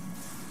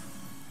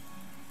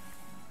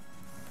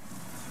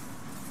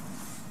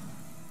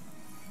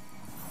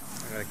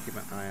 I gotta keep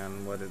an eye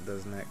on what it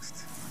does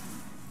next.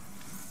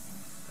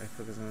 I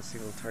focus on a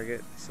single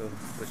target. So,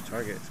 which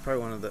target? It's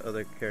probably one of the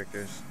other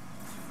characters.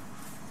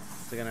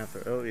 So gonna have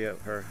to. Oh, yeah,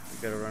 her. You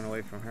gotta run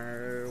away from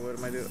her. What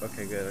am I doing?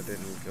 Okay, good. I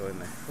didn't go in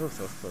there. Oh,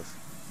 so close.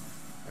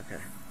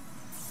 Okay.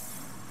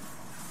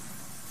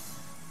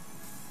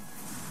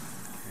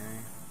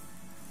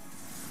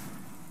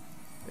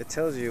 It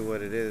tells you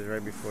what it is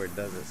right before it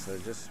does it, so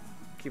just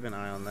keep an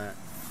eye on that.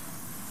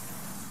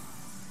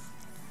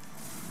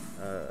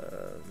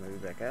 Maybe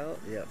back out.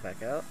 Yep,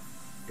 back out.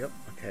 Yep,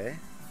 okay.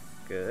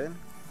 Good.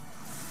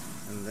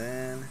 And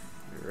then,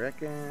 you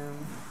reckon,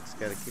 just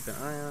gotta keep an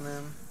eye on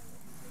him.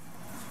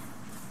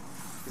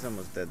 He's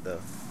almost dead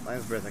though.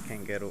 Lion's Breath I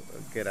can't get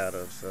out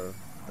of, so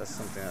that's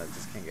something I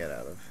just can't get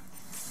out of.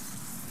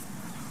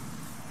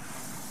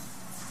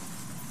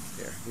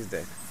 There, he's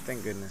dead.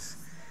 Thank goodness.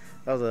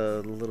 That was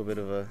a little bit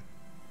of a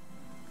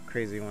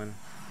crazy one.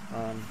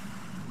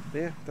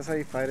 Yeah, that's how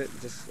you fight it.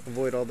 Just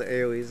avoid all the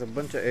AoEs. A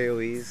bunch of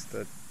AoEs.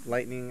 The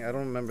lightning. I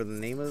don't remember the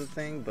name of the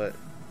thing, but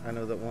I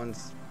know that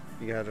once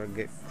you gotta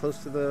get close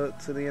to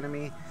the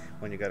enemy,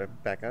 when you gotta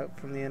back out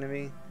from the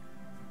enemy.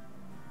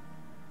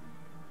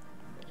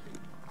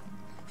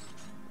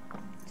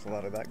 There's a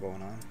lot of that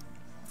going on.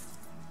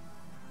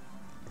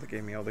 They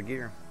gave me all the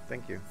gear.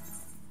 Thank you.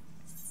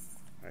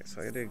 Alright,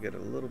 so I did get a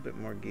little bit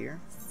more gear.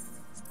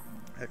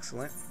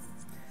 Excellent.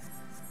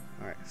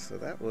 Alright, so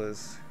that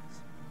was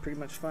pretty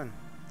much fun.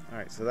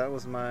 Alright, so that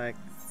was my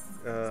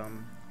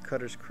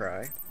Cutter's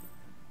Cry.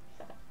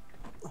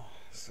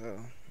 So,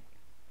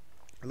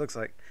 it looks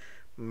like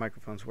my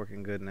microphone's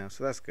working good now,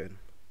 so that's good.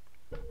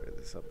 Raise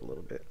this up a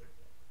little bit.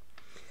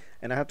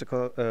 And I have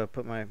to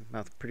put my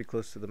mouth pretty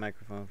close to the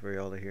microphone for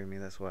y'all to hear me.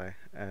 That's why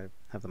I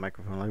have the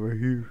microphone like right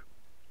here.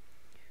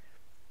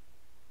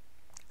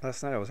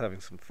 Last night I was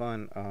having some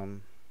fun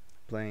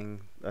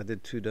playing. I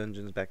did 2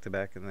 dungeons back to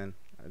back, and then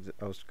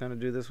I was gonna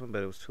do this one,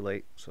 but it was too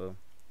late, so I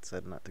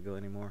decided not to go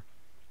anymore.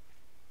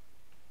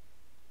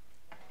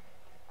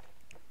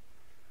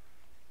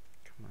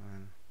 Come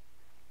on.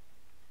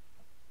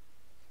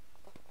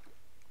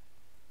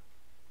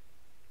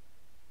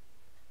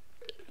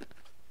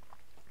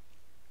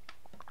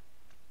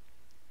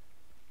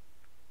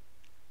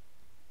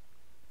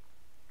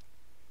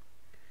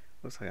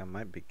 Looks like I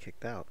might be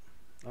kicked out.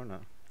 Oh no,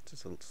 it's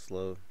just a little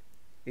slow.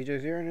 EJ,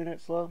 is your internet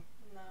slow?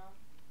 No.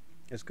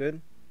 It's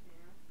good?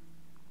 Yeah.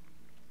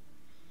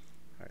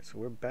 Alright, so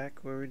we're back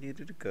where we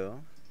needed to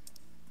go.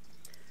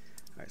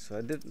 Alright, so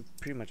I did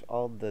pretty much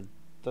all the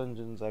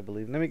dungeons, I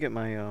believe. Let me get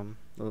my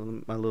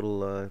my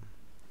little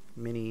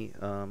mini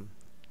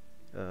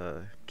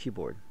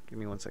keyboard. Give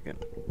me 1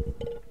 second.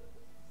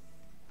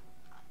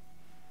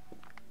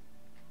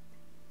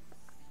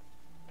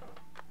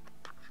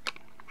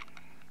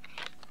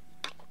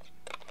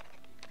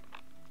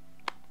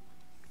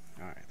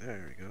 Alright,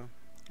 there we go.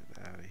 Get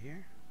that out of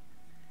here.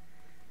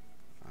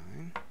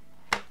 Fine.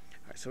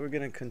 Alright, so we're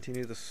gonna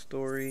continue the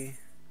story.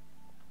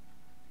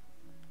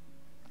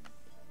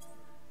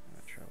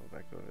 Travel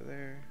back over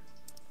there.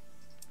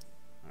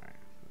 Alright,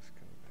 let's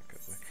go back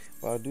up there.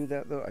 While I do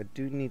that though, I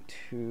do need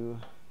to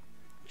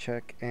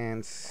check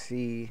and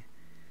see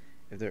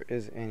if there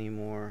is any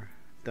more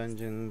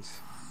dungeons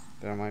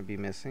that I might be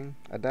missing.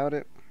 I doubt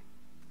it.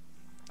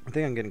 I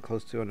think I'm getting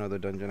close to another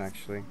dungeon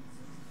actually.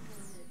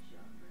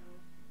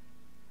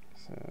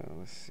 So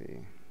let's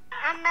see.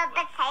 I'm a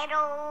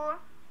potato.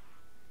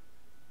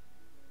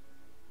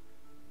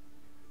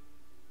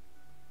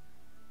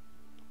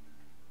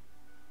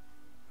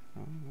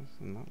 Oh, this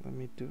is not letting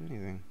me do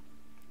anything.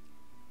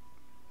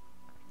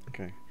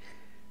 Okay.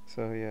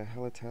 So yeah,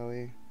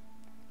 Halatali.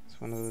 It's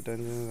one of the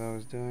dungeons I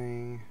was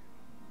doing.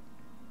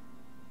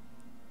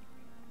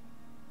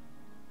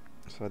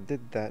 So I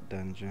did that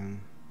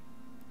dungeon.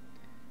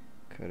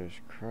 Cutter's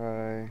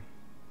Cry.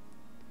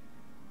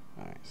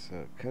 Alright,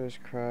 so Cutter's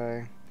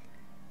Cry.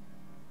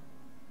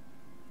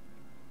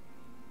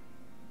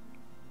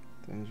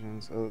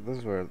 Dungeons. Oh,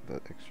 those were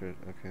the extra.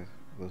 Okay,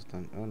 those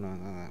done. Oh no,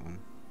 not that one.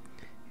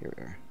 Here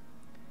we are.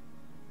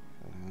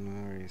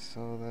 I already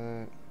saw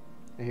that.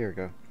 Here we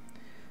go.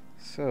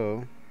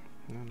 So,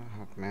 no, not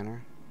Hawk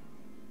Manor.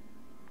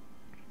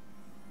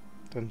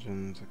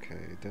 Dungeons.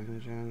 Okay,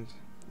 dungeons.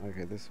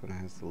 Okay, this one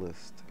has the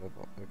list of.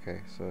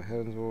 Okay, so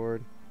Heaven's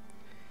Ward.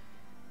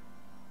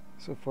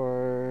 So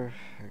far,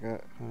 I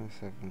got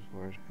Seven's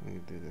Ward. I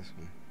need to do this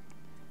one.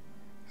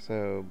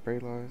 So,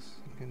 Braylaws,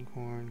 Sunken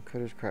Temple,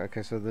 Cutter's Cry.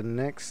 Okay, so the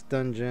next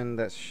dungeon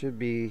that should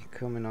be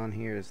coming on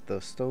here is the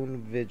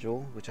Stone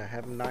Vigil, which I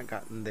have not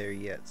gotten there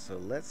yet. So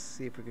let's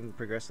see if we can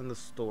progress in the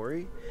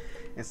story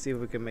and see if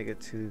we can make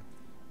it to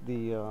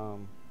the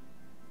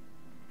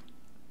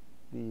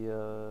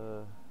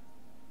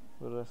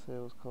what did I say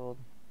it was called?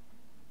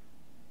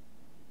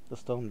 The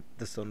Stone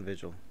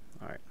Vigil.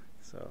 All right.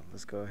 So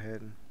let's go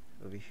ahead and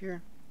over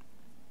here.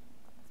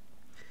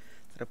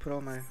 Did I put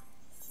all my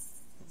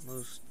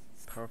most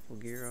powerful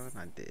gear on?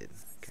 I did.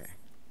 Okay.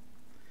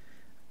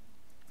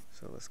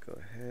 So let's go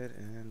ahead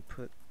and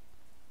put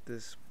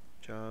this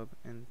job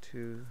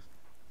into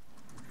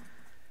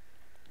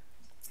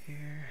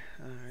here.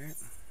 Alright.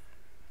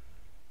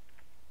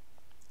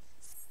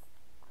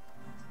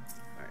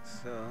 Alright,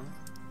 so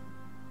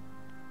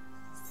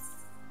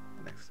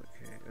next,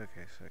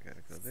 okay, so I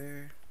gotta go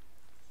there.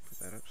 Put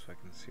that up so I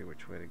can see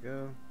which way to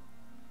go.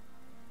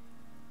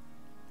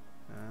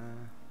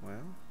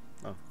 Well,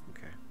 oh,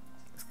 okay,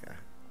 this guy.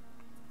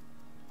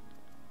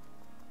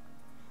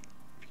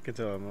 If you can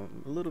tell, I'm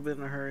a little bit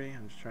in a hurry.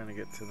 I'm just trying to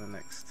get to the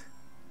next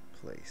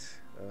place.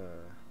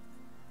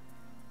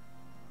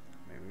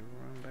 Maybe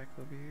we'll run back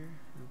over here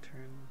and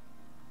turn.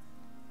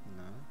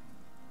 No.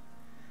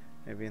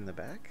 Maybe in the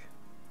back?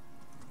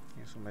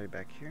 Here's somebody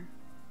back here.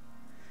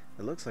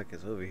 It looks like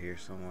it's over here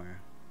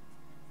somewhere.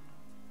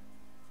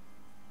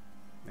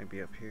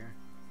 Maybe up here.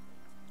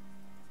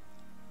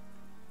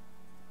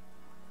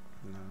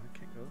 No, I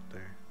can't go up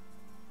there.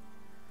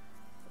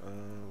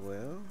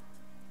 Well.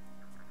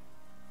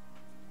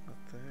 What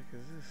the heck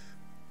is this?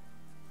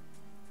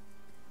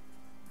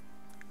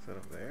 Is that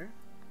up there?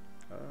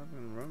 I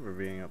don't remember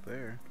being up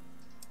there.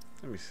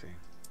 Let me see.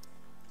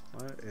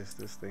 What is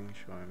this thing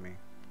showing me?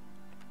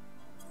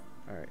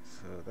 Alright,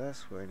 so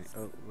that's where I need.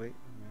 Oh, wait.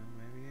 No,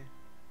 maybe.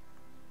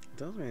 It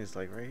tells me it's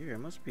like right here. It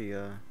must be,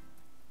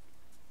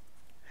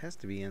 has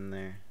to be in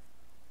there.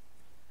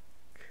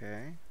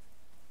 Okay.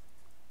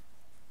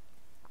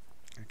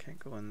 I can't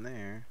go in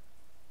there.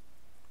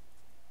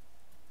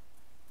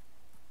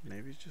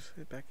 Maybe it's just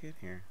head back in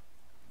here.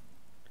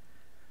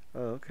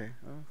 Oh, okay.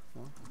 Oh,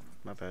 well,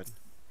 my bad.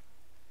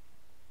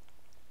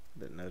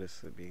 Didn't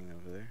notice it being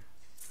over there.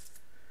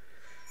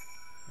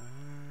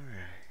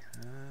 Alright.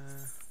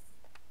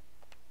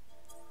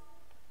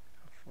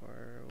 How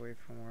far away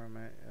from where I'm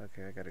at?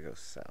 Okay, I gotta go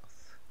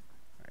south.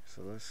 Alright,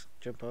 so let's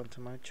jump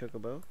onto my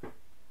chocobo.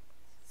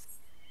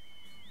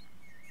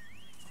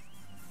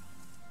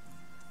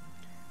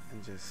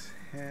 And just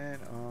head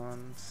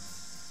on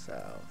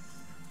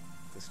south.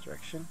 This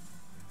direction.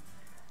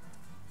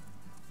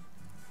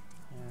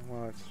 And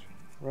while it's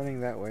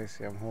running that way,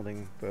 see, I'm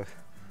holding the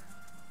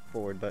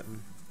forward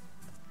button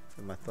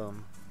with my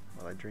thumb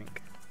while I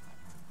drink.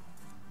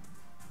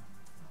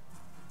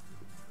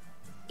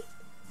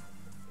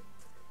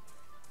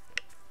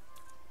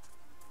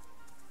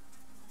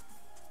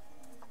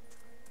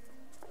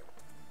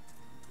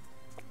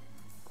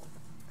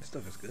 This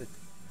stuff is good.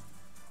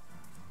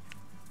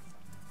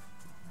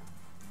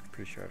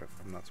 Pretty sure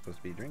I'm not supposed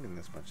to be drinking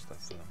this much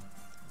stuff, so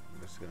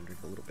I'm just gonna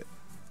drink a little bit.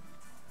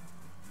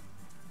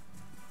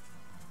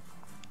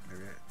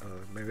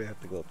 Maybe I have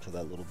to go up to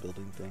that little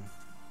building thing.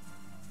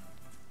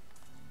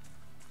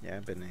 Yeah,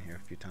 I've been in here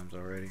a few times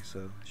already, so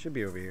it should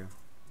be over here.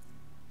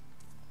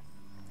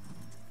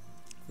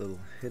 Little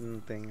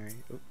hidden thing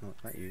right. Oh no,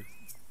 not you.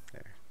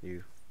 There,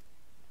 you.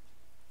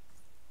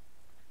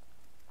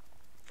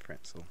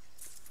 Francel.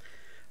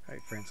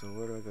 Alright, Francel,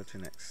 where do I go to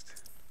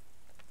next?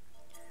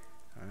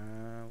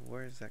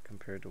 Where is that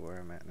compared to where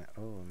I'm at now?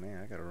 Oh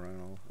man, I gotta run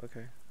all.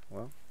 Okay,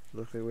 well,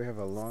 looks like we have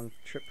a long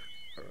trip.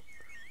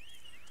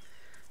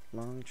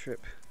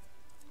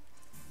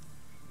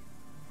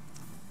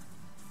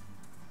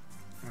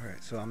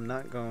 Alright, so I'm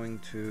not going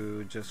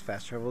to just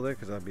fast travel there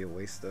because that'd be a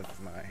waste of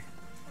my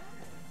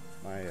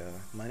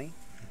money.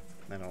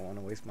 I don't want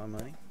to waste my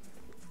money.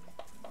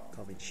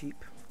 Call me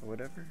cheap or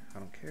whatever. I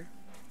don't care.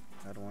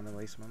 I don't want to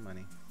waste my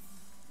money.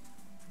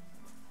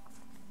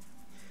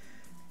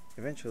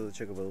 Eventually the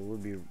chocobo will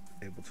be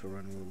able to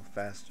run a little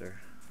faster.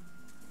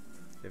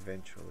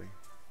 Eventually.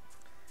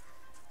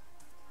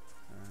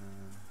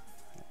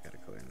 I gotta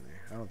go in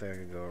there. I don't think I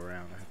can go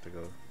around. I have to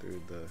go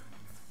through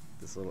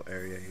this little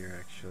area here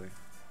actually.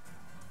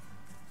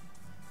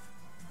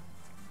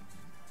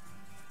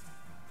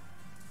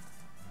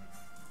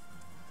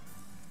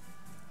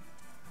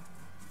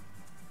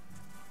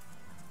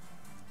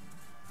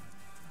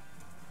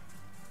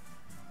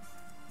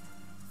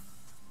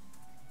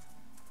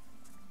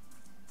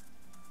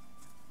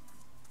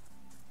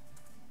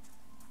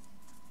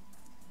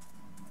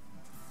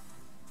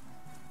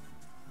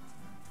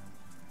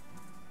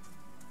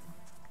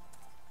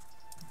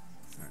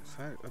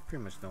 I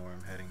pretty much know where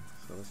I'm heading,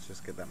 so let's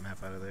just get that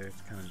map out of there.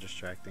 It's kind of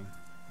distracting.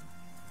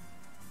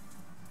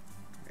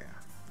 Yeah,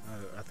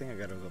 I think I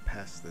gotta go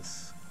past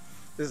this.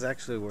 This is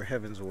actually where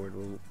Heaven's Ward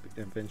will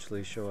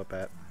eventually show up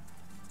at.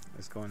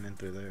 It's going in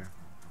through there.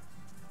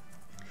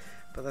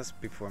 But that's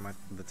before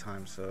the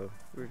time, so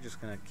we're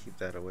just gonna keep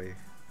that away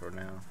for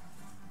now.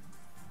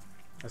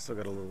 I still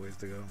got a little ways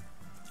to go.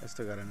 I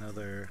still got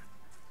another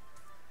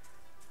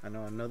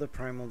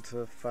primal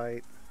to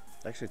fight.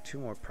 Actually, 2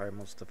 more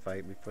primals to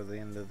fight before the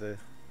end of the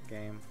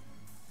game.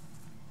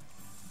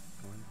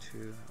 1,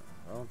 2.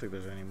 I don't think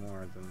there's any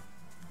more than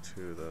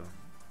 2 though.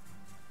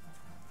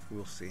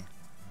 We'll see.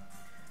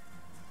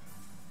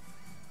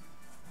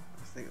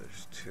 I think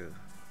there's 2.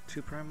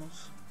 2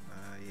 primals?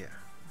 Yeah,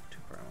 2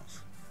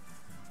 primals.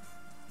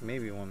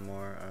 maybe one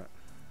more. I'm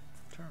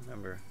trying to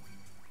remember.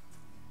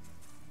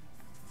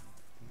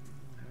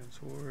 Head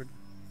sword.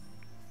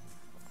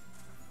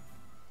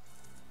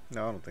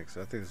 No, I don't think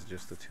so. I think it's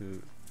just the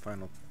 2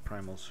 final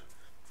primals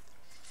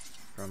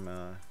from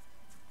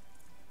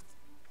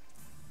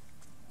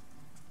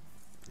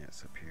yeah,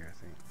 it's up here, I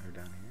think, or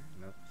down here.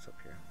 Nope, it's up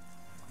here.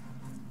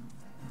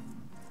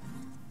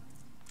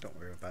 Don't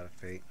worry about it,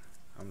 Fate.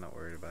 I'm not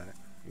worried about it.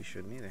 You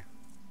shouldn't either.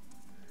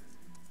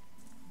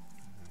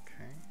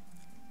 Okay.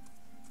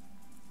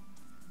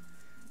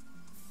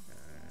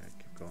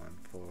 Keep going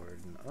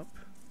forward and up.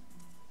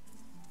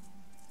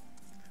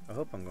 I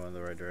hope I'm going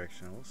the right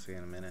direction. We'll see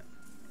in a minute.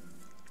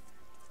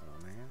 Oh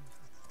man,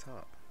 at the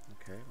top.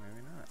 Okay,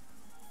 maybe not.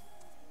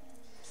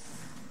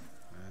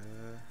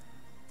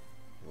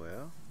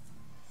 Well,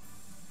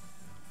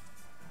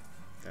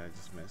 did I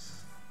just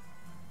miss?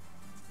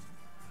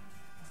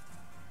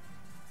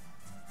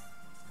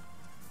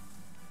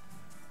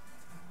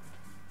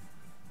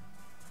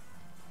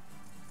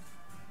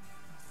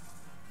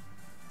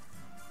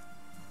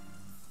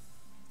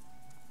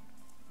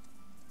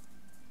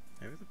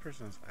 Maybe the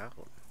person's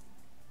out.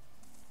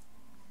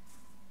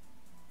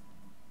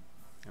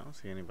 I don't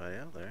see anybody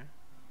out there.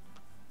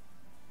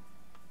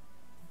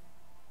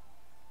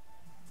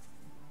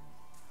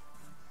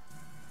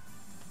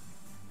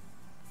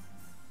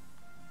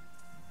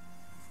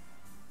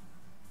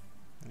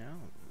 No,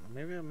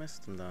 maybe I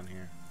missed them down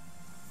here.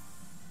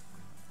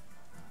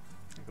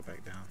 I'll go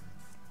back down.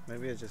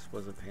 Maybe I just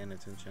wasn't paying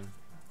attention.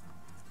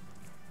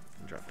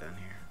 Drop down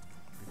here.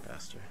 Be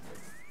faster.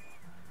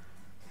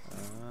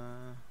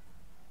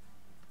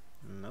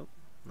 Nope,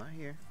 not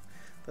here.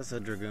 That's a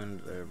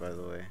dragoon there, by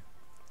the way.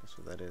 That's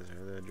what that is,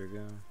 right? A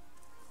dragoon.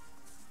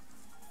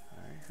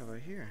 Alright, how about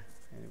here?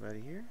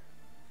 Anybody here?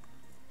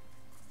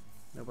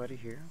 Nobody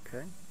here,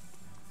 okay.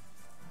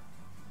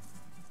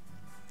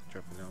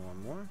 Dropping down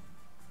one more.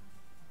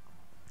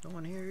 No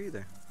one here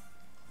either.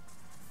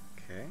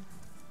 Okay,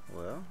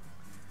 well,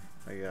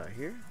 what you got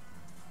here?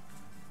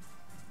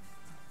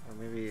 Or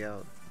maybe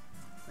out,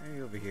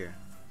 maybe over here.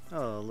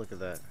 Oh, look at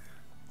that.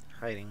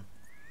 Hiding.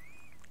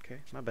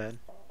 Okay, my bad.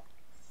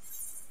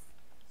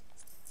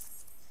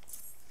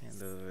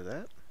 Hand over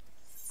that.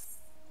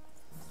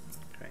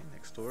 Okay,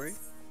 next story.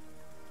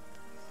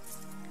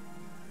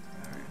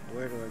 Alright,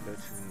 where do I go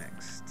to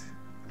next?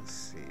 Let's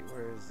see,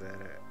 where is that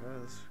at? Oh,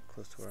 that's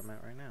close to where I'm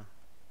at right now.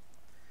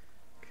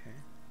 Okay.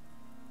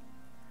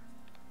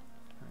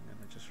 I'm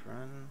gonna just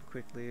run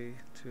quickly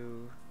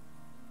to...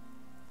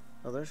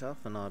 Oh, there's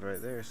Alphanod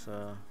right there,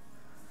 so...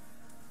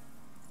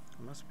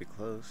 I must be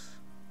close.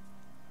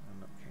 Oh,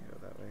 no, can't go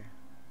that way.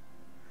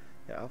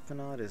 Yeah,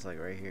 Alphanod is like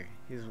right here.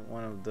 He's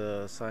one of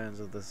the Scions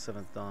of the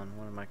 7th Dawn,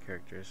 one of my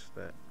characters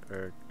that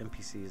are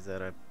NPCs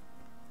that I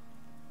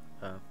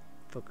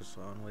focus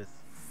on with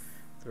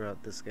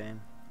throughout this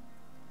game.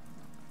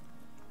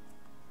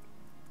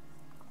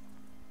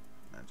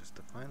 Now just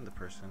to find the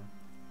person.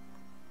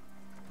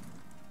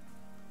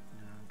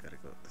 Gotta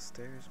go up the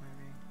stairs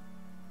maybe.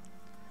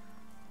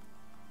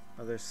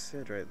 Oh, there's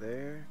Sid right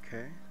there.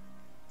 Okay.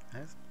 I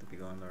have to be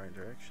going the right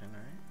direction,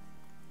 right?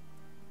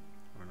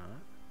 Or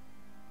not?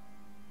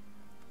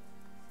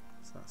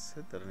 It's not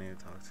Sid that I need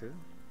to talk to. I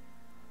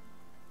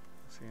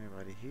don't see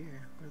anybody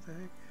here. Where the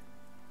heck?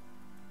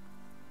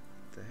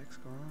 What the heck's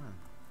going on?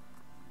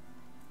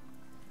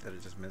 Did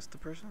I just miss the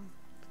person?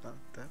 It's not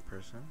that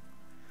person.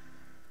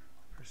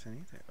 Person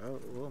either. Oh,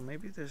 well,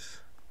 maybe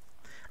there's...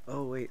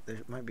 Oh, wait,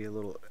 there might be a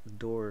little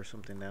door or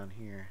something down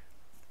here.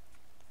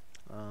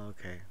 Oh,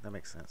 okay, that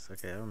makes sense.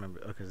 Okay, I remember.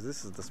 Okay, so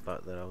this is the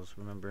spot that I was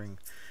remembering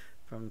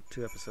from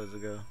 2 episodes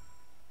ago.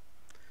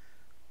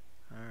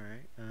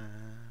 Alright,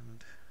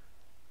 and...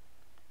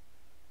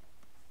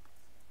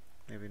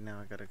 maybe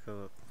now I gotta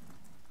go up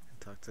and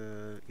talk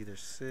to either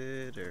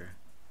Sid or...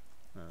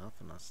 No,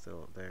 Alphanod's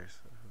still up there,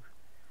 so...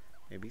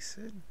 Maybe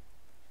Sid?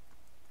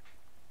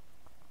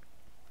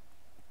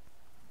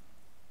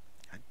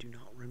 I do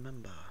not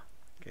remember.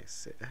 Okay,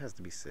 Sid. It has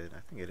to be Sid. I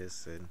think it is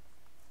Sid.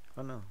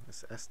 Oh no,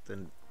 it's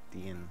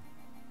Estidian.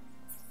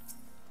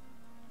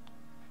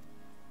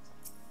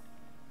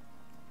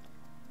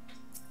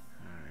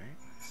 Alright,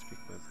 speak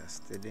with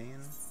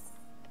Estidian.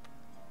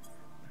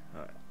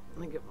 Alright, let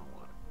me get my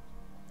water.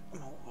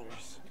 My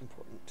water's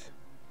important.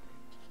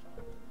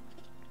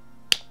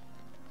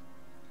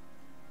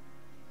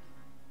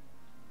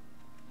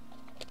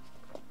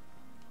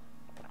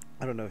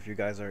 I don't know if you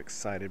guys are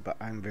excited, but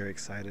I'm very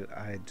excited.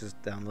 I just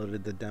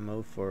downloaded the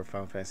demo for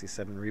Final Fantasy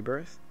VII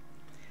Rebirth.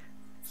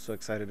 So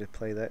excited to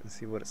play that and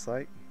see what it's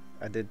like.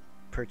 I did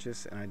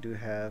purchase, and I do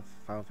have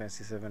Final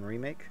Fantasy VII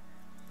Remake,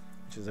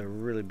 which is a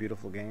really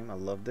beautiful game. I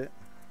loved it.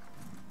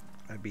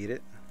 I beat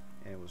it,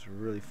 and it was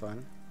really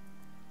fun.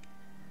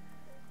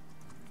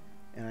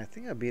 And I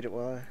think I beat it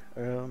while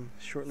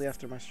shortly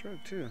after my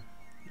stroke too,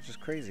 which is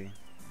crazy.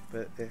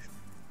 But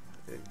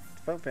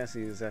Final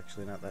Fantasy is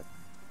actually not that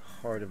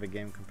hard of a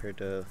game compared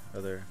to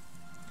other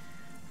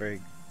very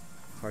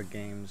hard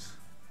games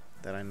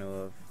that I know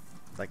of,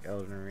 like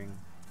Elden Ring.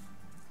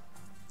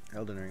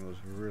 Elden Ring was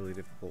really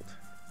difficult.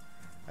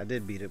 I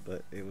did beat it,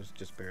 but it was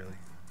just barely.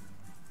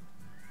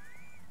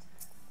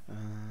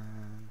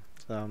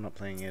 So I'm not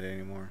playing it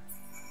anymore.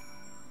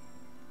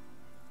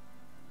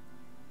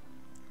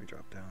 We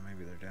drop down.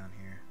 Maybe they're down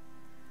here.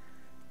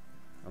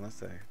 Unless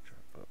they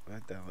drop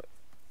back down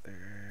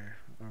there,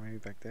 or maybe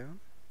back down.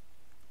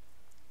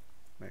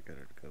 Might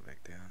gotta go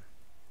back down.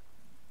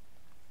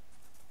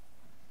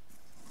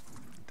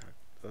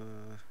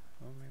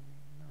 Well,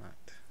 maybe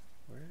not.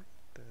 Where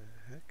the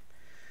heck?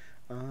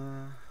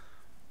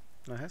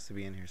 No, it has to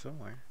be in here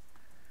somewhere.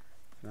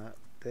 If not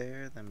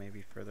there, then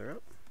maybe further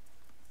up.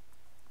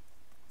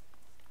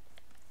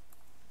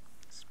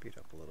 Speed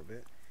up a little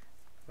bit.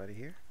 Anybody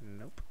here?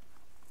 Nope.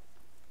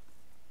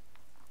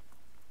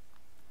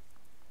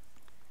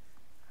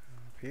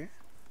 Up here?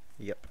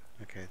 Yep.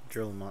 Okay,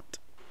 Drillmont.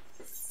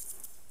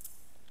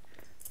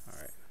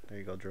 Alright, there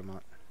you go,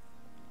 Drillmont.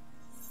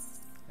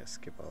 Let's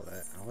skip all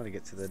that. I want to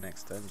get to the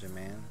next dungeon,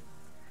 man.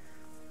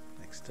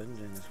 Next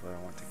dungeon is where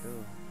I want to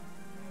go.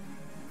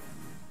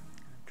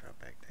 Drop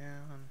back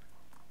down.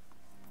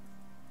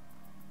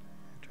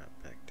 Drop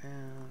back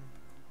down.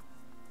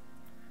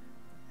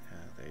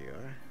 Yeah, there you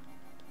are.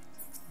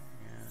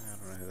 Yeah, I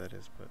don't know who that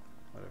is, but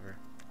whatever.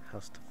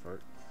 House to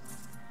fart.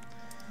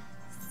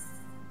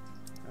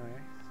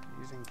 Alright,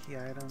 using key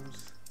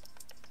items.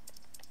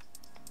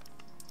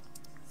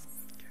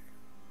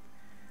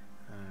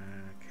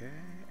 Okay,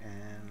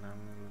 and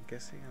I'm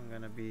guessing I'm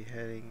gonna be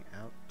heading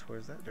out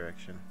towards that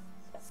direction.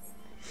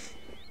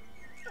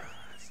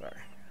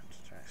 Sorry, I'm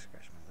just trying to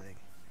scratch my leg.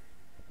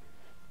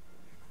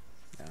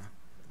 Yeah,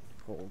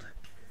 I'm cold.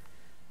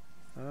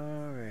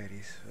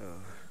 Alrighty,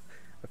 so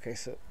okay,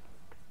 so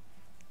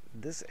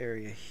this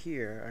area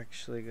here,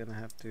 actually gonna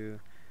have to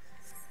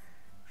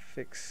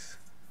fix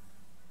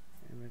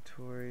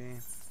inventory.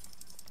 I'm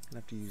gonna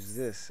have to use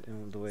this,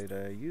 and the way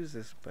that I use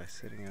this by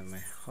sitting on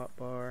my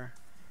hotbar,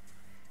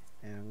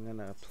 and I'm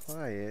gonna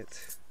apply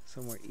it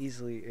somewhere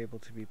easily able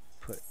to be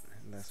put,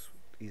 and that's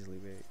easily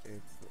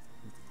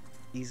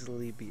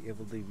be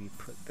able to be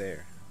put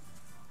there.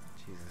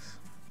 Jesus.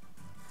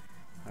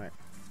 All right.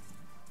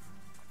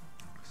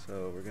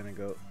 So we're gonna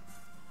go.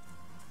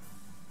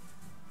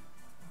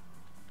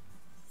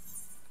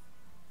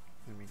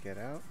 Let me get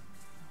out,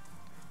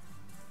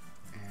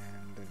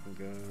 and then we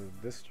go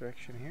this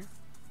direction here.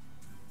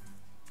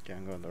 Okay,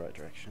 I'm going the right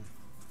direction.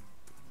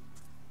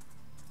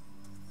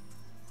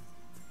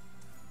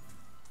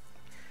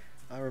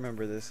 I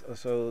remember this.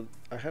 So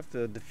I have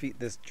to defeat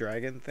this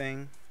dragon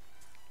thing,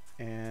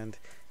 and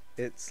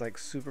it's like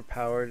super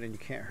powered, and you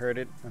can't hurt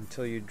it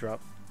until you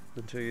drop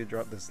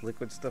this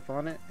liquid stuff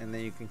on it, and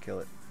then you can kill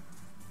it.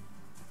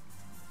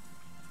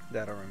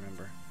 That I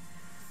remember.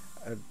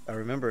 I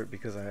remember it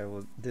because I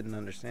didn't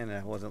understand it.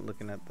 I wasn't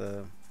looking at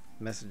the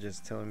messages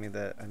telling me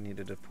that I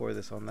needed to pour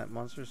this on that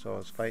monster, so I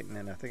was fighting,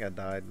 and I think I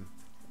died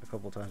a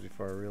couple times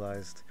before I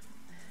realized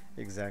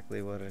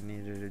exactly what I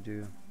needed to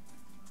do.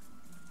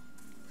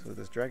 So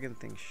this dragon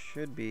thing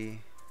should be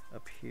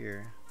up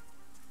here.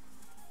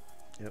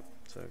 Yep,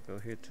 so go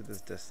here to this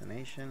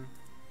destination.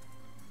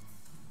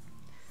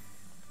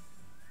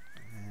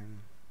 And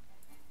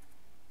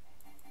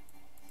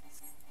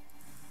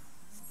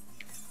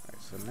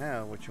alright, so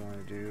now what you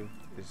want to do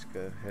is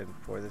go ahead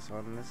and pour this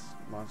on this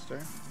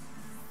monster.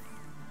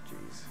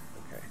 Jeez,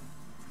 okay.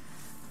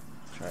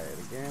 Let's try it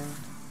again.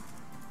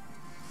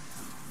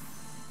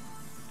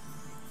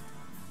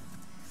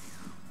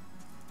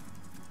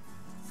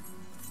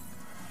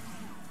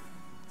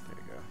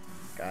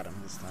 Got him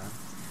this time.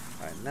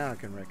 Alright, now I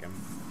can wreck him.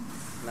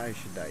 Now he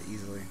should die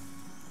easily.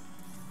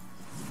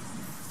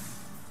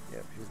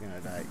 Yep, he's gonna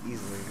die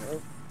easily.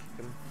 Oh,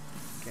 kick him.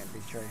 Can't be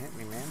trying to hit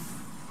me, man.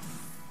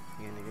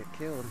 You're gonna get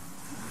killed.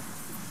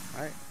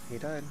 Alright, he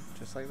died.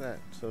 Just like that.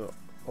 So,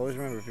 always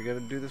remember, if you're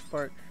gonna do this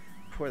part,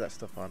 pour that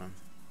stuff on him.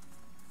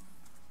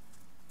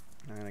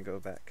 I'm gonna go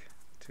back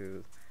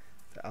to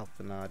the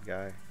Alpha Nod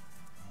guy.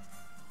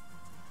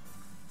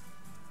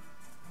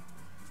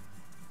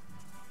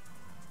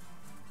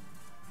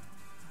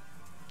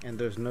 And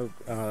there's no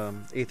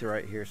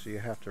aetheryte here, so you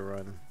have to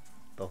run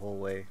the whole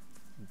way,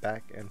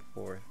 back and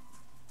forth,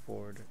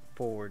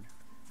 forward.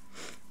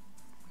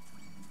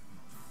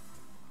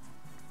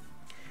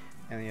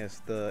 And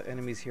yes, the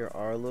enemies here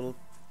are a little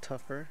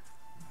tougher.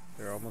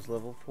 They're almost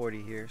level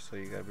 40 here, so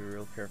you gotta be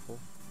real careful.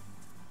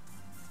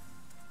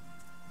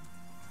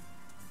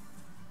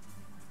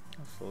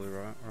 I'm slowly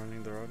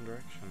running the wrong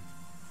direction.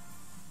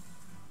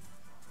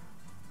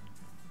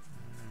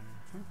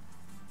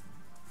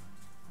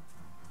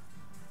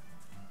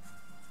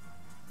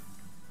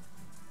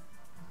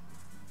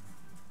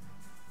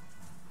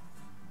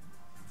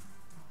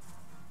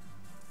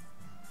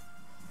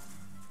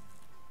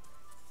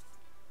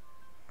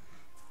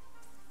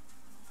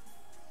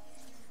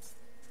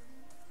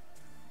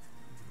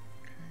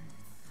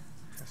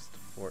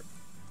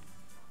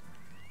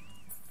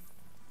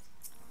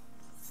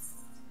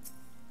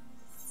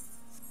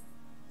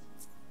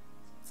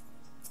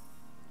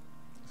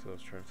 So I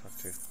was trying to talk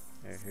to.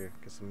 Yeah, here,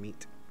 get some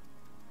meat.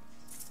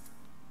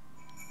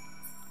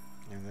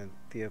 And then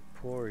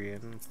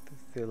Theoporian,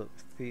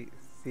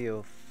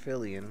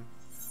 Theophilian.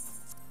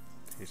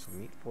 Here's some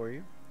meat for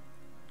you.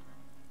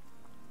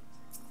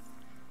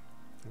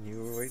 And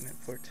you were waiting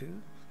for it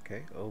too?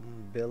 Okay,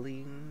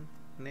 Ombeline.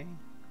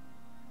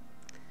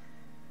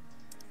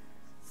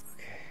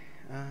 Okay,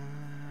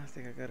 I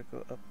think I gotta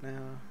go up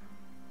now.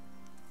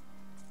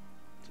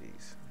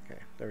 Jeez,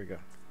 okay, there we go.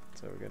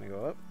 So we're gonna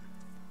go up.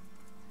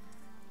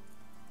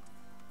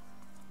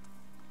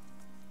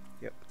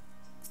 Yep,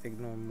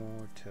 ignore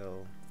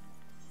mortal.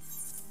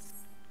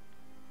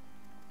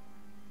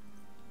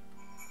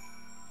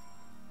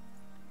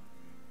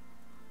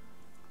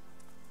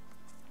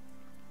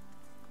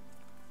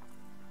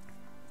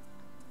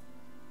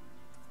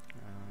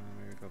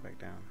 Maybe go back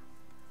down.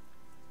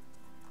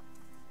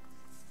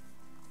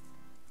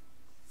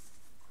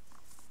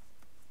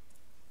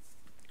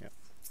 Yep,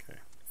 okay.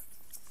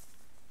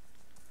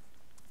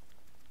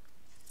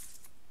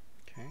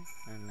 Okay,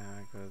 and now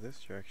I go this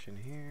direction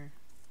here.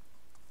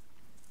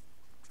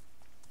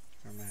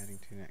 Where am I heading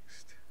to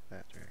next?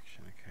 That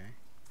direction, okay.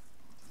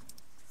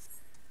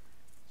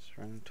 Just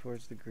run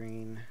towards the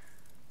green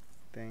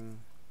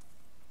thing.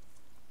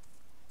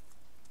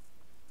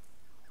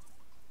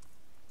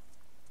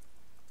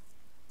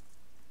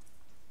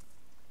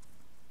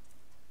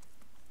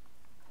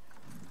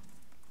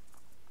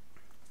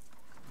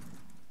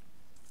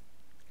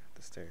 Got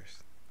the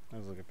stairs. I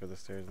was looking for the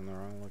stairs in the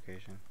wrong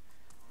location.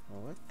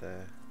 Well, what the?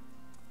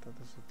 I thought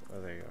this was.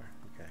 Oh, there you are.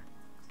 Okay.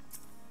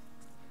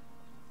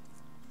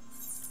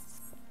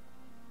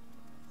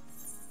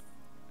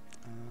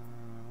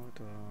 What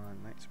do I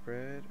want? Night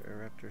spread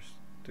or raptor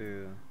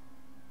stew?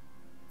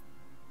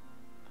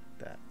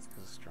 That,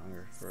 because it's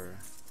stronger for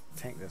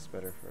tank. That's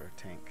better for a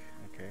tank.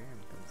 Okay,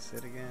 I'm gonna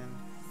sit again.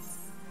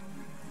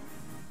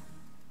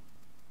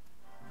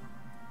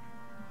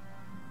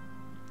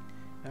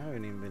 I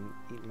haven't even been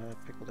eating my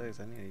pickled eggs.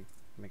 I need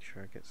to make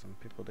sure I get some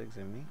pickled eggs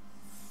in me.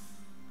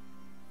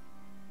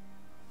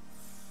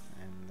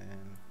 And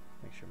then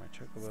make sure my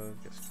chocobo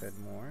gets fed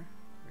more.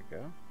 There we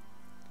go.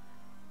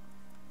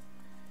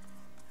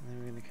 And then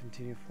we're going to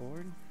continue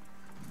forward.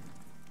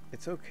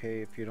 It's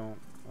okay if you don't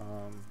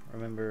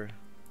remember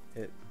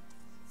it,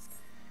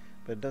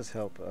 but it does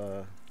help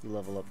you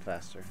level up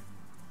faster.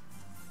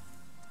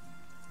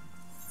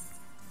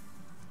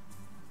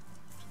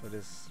 So it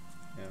is,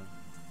 you know.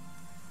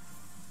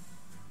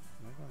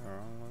 Am I going the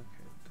wrong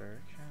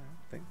direction? I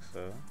don't think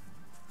so.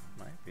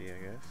 Might be, I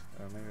guess.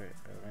 Or maybe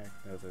I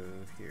can go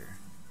through here.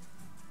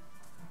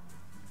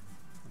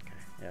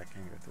 Okay, yeah, I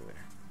can go through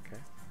there.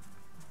 Okay.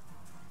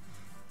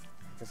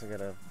 I guess I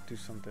gotta do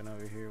something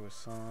over here with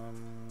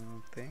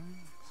something.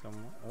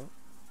 Someone.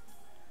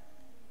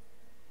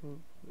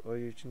 Oh,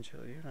 you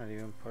chinchilla. You're not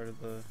even part of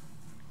the.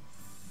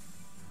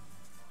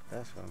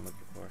 That's what I'm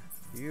looking for.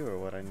 You are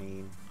what I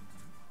need.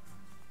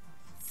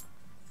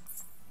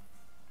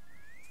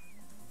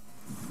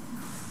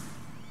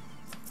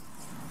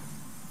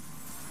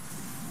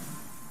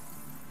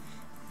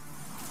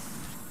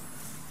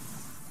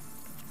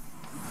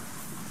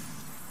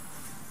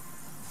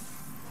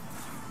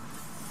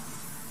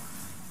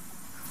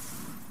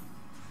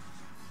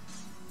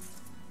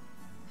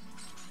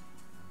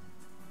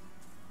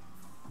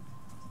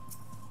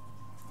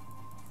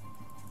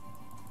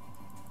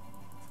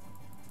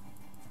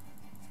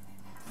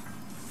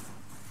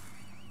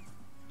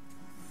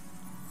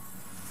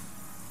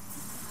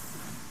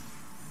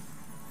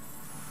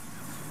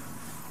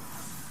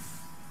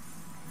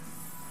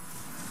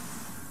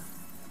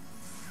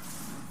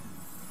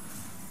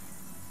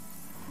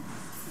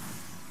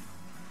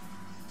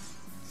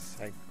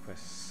 Side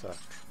quests suck.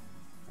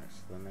 Alright,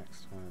 so the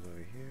next one is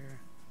over here.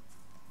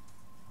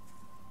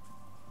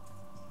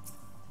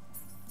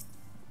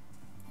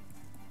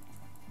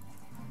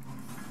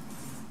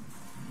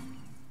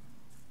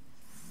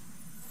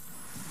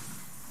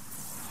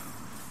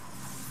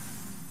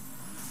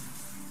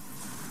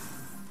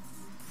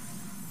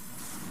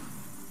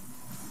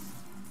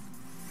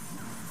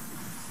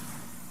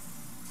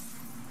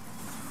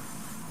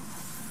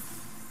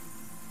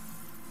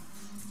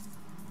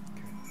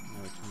 Okay,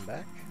 now we come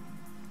back.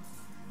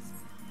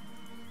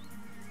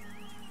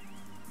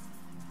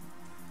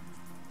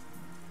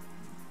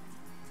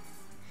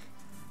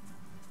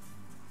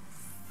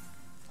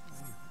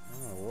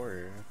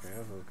 Okay, I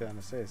was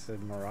gonna say it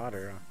said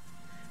marauder.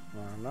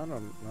 Well,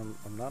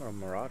 I'm not a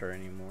marauder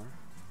anymore.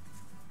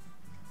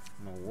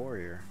 I'm a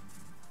warrior.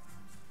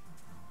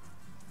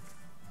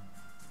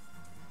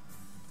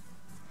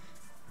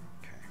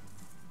 Okay.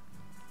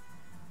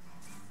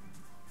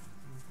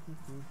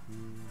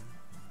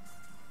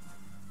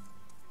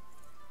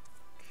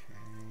 Okay.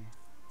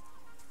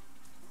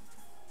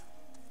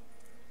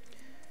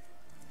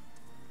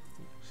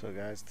 So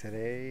guys,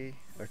 today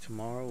or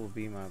tomorrow will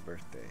be my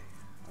birthday.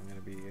 I'm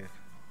gonna be a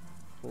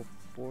full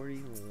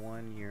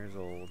 41 years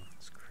old.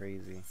 It's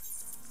crazy.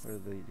 Where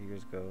did the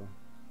years go?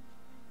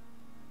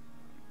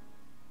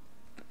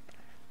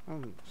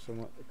 I'm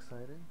somewhat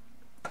excited.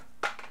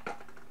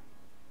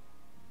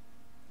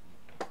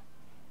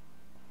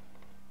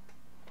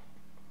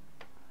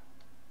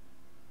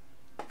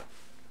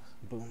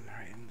 Boom,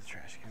 right in the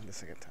trash can the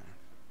second time.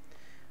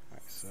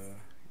 Alright, so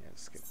yeah,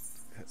 skip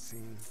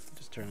cutscene.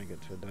 Just trying to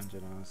get to a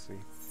dungeon, honestly.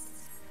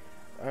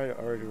 I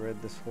already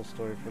read this whole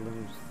story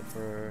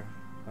for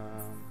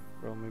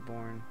Realm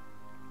Reborn.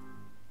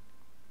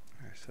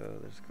 Alright, so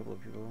there's a couple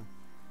of people.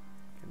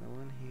 Okay, no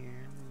one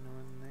here, no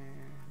one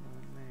there, no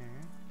one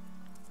there.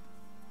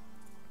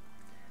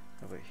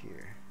 How about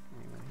here?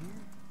 Anyone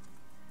here?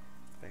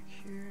 Back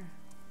here?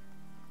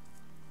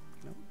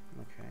 Nope,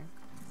 okay.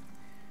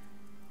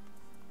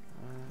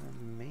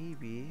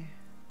 Maybe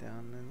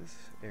down in this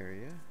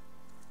area.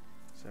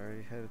 So I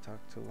already had to talk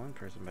to one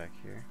person back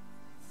here.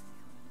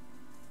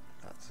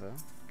 Thought so.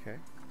 Okay.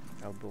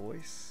 Our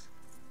voice.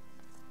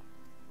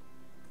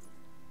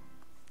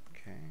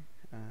 Okay.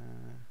 Is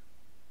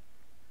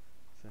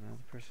there another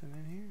person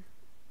in here?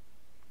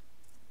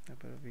 How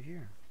about over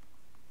here?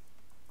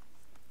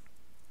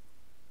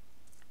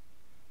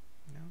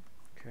 No?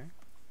 Okay.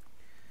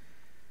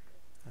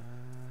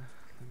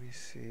 Let me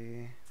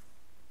see.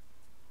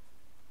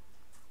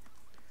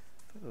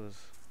 I thought there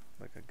was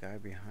like a guy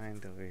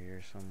behind over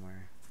here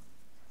somewhere.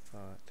 I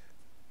thought.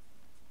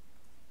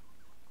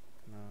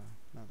 No,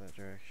 not that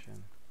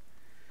direction.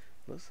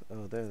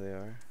 Oh, there they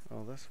are.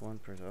 Oh, that's one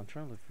person. I'm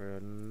trying to look for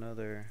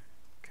another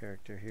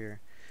character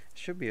here.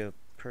 Should be a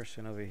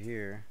person over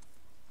here.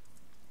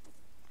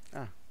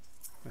 Ah,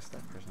 missed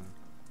that person.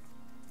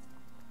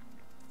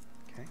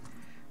 Okay,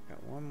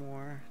 got one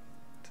more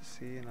to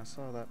see, and I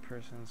saw that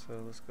person,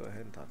 so let's go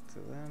ahead and talk to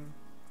them.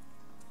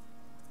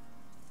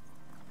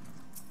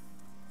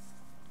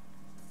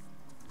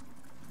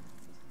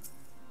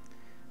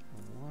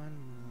 One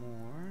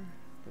more.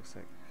 Looks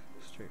like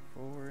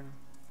straightforward.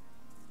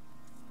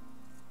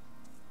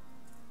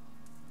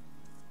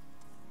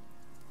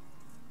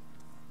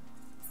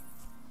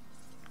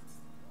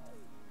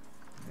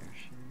 There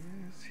she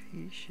is.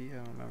 He, she. I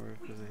don't remember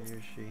if it was a he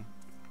or she.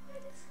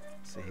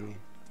 It's a he.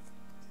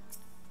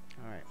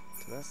 Alright,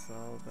 so that's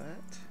all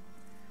that.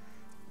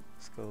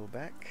 Let's go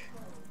back.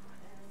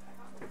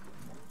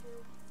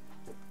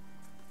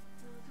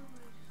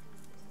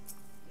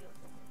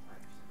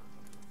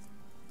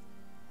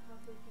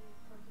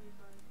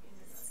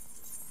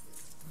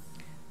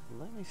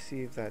 Let me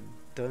see if that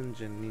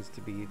dungeon needs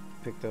to be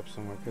picked up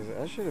somewhere, because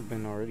I should have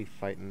been already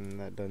fighting in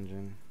that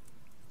dungeon,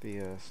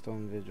 the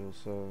Stone Vigil,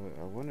 so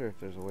I wonder if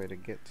there's a way to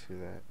get to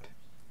that.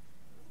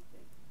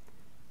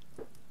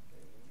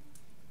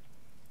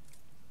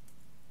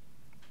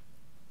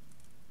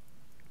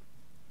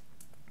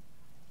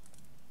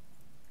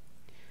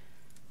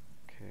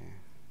 Okay.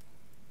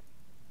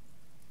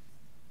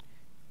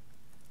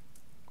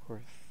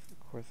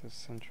 Quarthus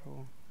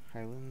Central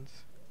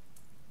Highlands.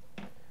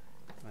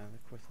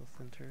 The Quarthal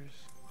Centers.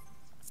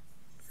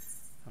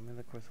 I'm in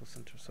the Quarthal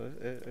Center, so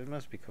it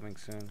must be coming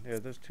soon. Yeah,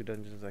 there's two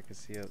dungeons I can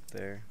see out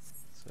there,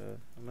 so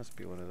it must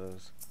be one of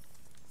those.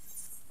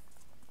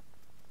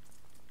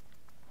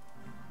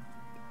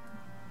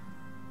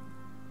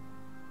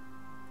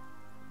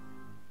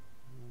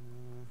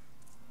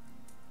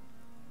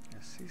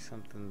 I see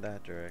something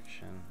that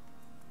direction.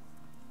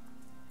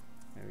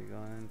 Maybe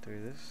going in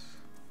through this.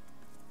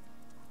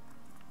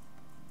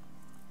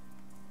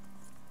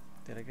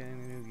 Did I get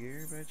any new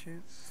gear by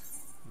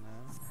chance?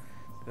 No.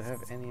 Do I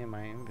have any in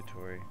my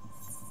inventory?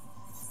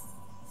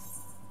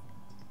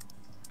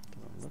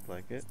 Doesn't look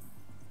like it.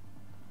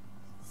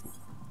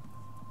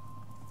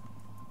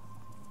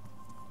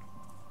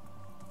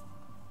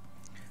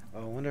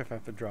 Oh, I wonder if I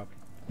have to drop.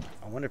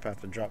 I wonder if I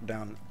have to drop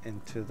down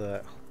into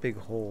the big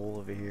hole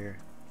over here.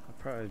 I'll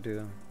probably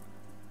do.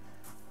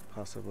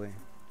 Possibly.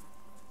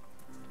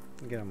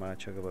 Get on my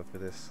chocobo for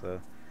this, so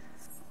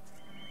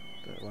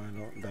that one I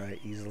don't die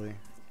easily.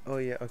 Oh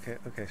yeah, okay,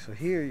 so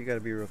here you gotta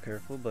be real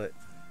careful, but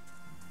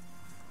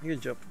you can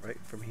jump right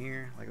from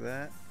here, like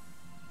that.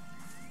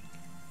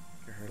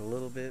 You're hurt a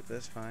little bit, but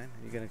that's fine.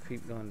 You're gonna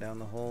keep going down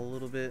the hole a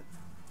little bit.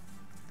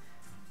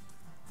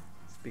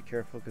 Just be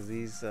careful, because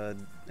these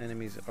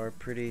enemies are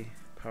pretty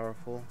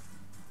powerful.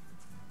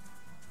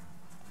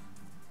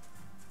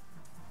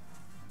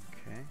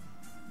 Okay.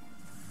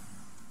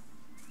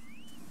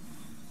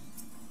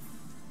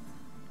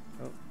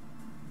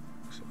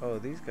 Oh,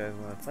 these guys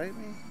want to fight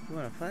me? You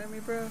want to fight me,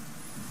 bro?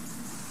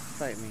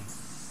 Fight me.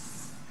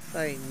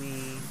 Fight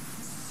me.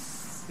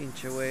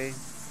 Pinch away.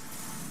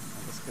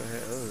 Let's go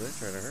ahead. Oh, they're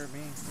trying to hurt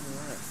me. Look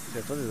at that. See,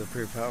 I told you they're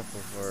pretty powerful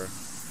for,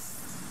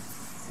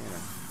 you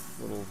know,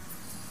 little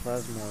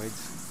plasmoids.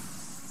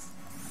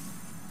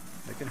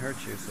 They can hurt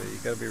you, so you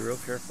gotta be real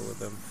careful with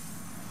them.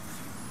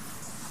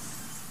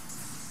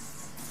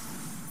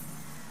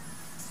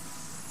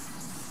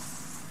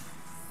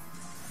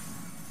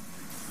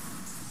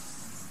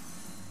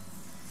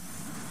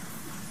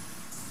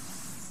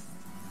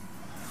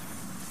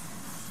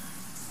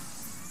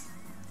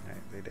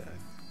 They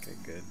died. Okay,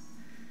 good.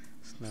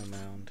 Snow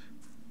mound.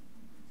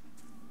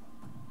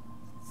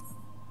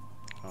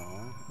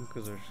 Aw,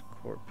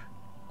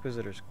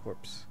 Inquisitor's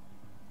corpse.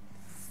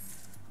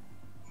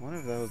 I wonder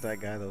if that was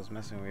that guy that was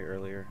messing with me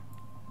earlier.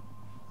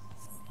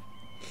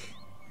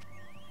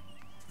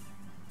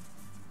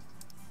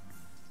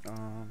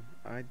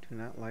 I I do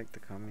not like the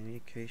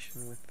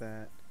communication with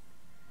that.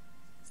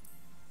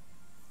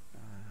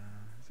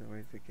 Is there a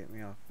way to get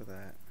me off of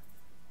that?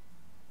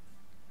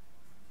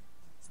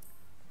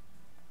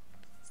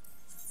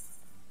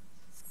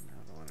 No,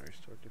 I don't want to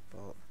restore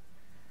default.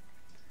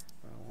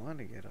 What I want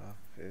to get off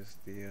is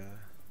the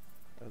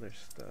other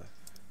stuff.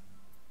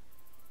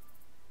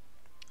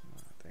 Oh,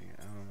 dang it,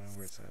 I don't know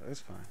where it's at. It's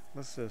fine.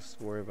 Let's just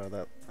worry about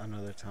that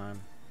another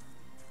time.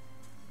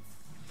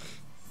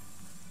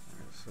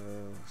 Alright, so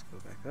let's go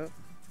back up.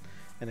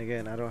 And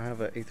again, I don't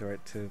have an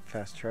aetheryte to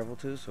fast travel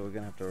to, so we're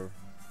gonna have to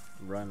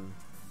run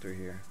through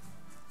here.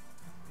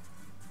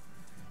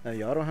 Now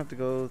y'all don't have to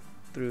go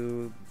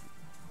through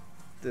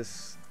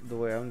this the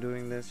way I'm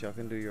doing this. Y'all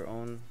can do your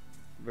own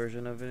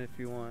version of it if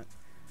you want.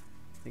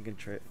 You can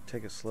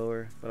take it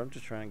slower, but I'm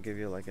just trying to give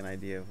you like an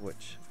idea of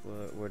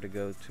where to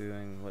go to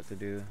and what to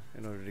do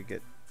in order to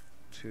get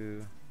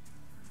to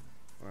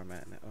where I'm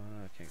at now. Oh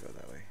no, I can't go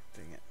that way.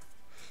 Dang it.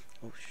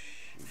 Oh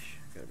sheesh,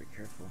 gotta be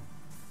careful.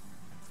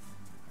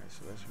 Alright,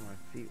 so that's where my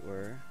feet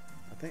were.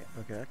 I think,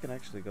 okay, I can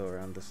actually go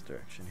around this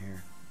direction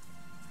here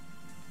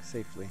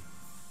safely.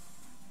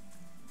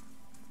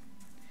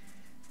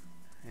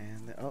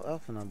 And oh,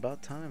 Alphanon,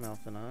 about time,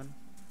 Alphanon.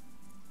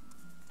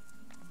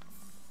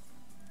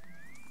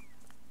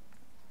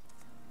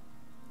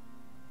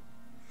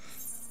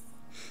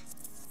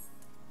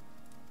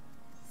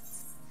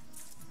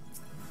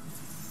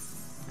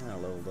 And I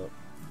leveled up.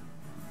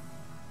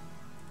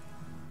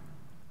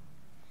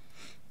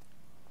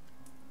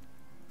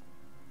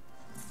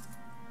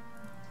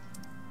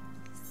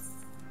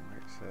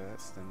 Alright, so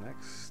that's the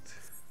next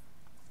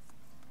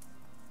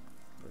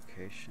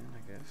location,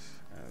 I guess.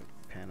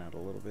 Pan out a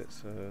little bit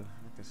so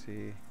I can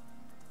see.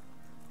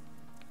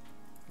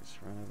 Just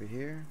run over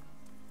here.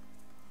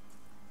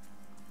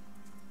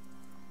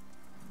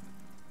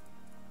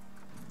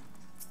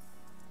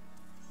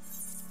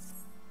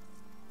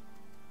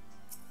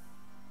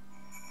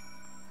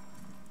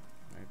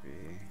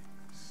 Maybe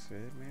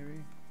Sid,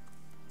 maybe?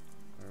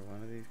 Or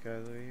one of these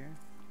guys over here?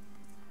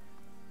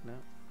 No?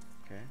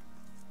 Okay.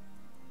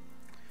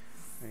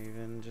 Or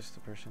even just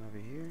the person over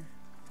here?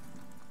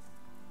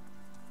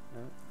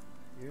 No?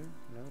 You?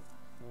 Nope.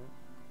 Nope.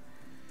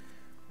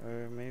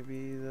 Or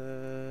maybe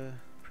the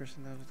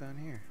person that was down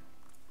here.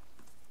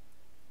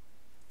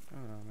 Oh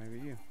no, maybe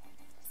you.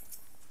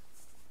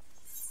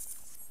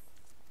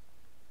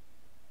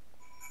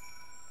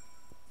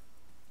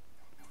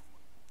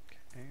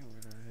 Okay,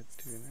 where do I head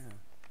to now?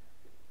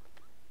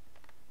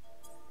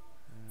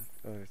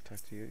 Oh, talk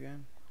to you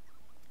again?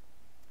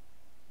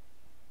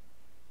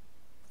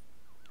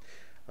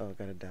 Oh,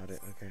 gotta doubt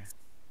it, okay.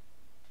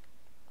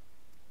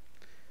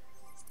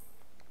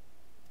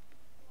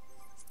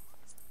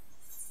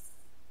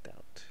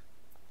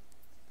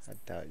 I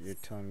doubt you're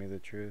telling me the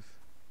truth.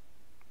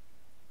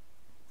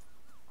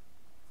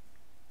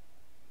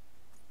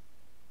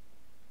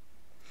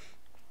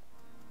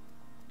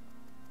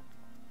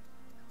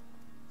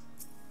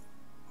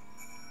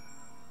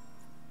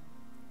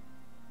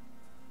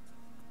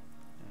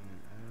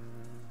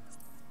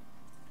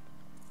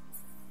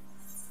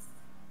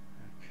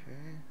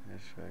 Okay,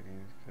 that's where I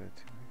can go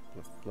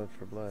to blood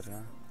for blood,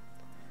 huh?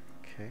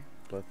 Okay,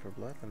 blood for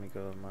blood. Let me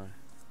go with my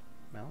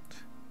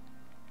mount.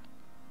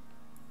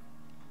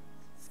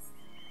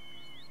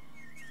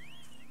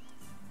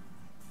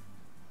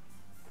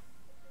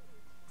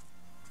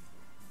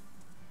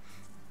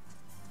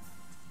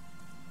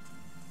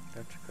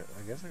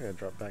 I guess I gotta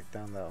drop back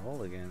down that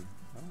hole again.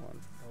 Oh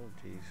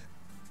jeez.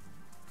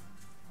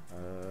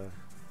 Oh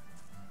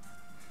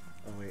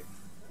wait.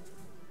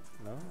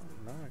 No,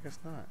 I guess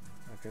not.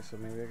 Okay, so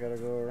maybe I gotta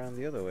go around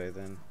the other way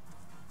then.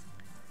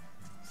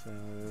 So,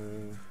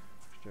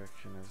 which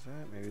direction is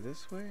that? Maybe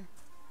this way?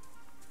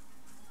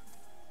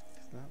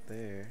 It's not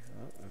there.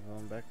 Oh, we're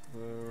going back the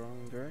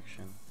wrong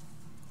direction.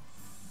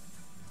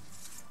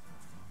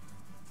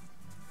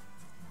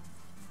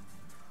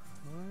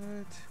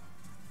 What?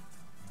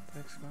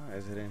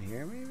 Is it in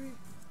here maybe?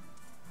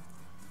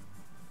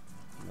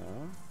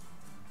 No.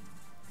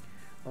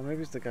 Oh,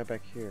 maybe it's the guy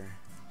back here.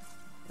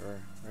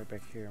 Or right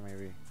back here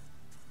maybe.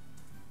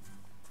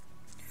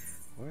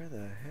 Where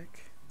the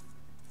heck?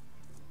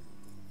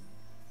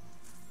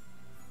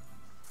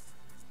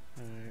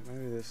 Alright,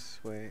 maybe this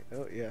way.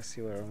 Oh yeah, I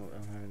see where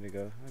I'm having to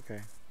go.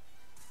 Okay.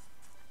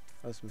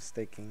 I was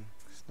mistaking.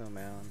 Snow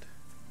mound.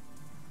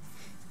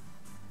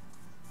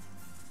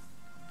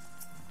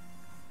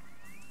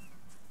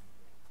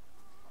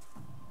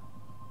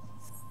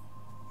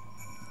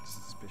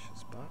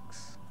 Suspicious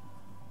box.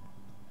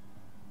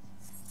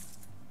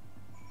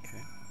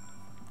 Okay.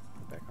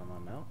 Put back on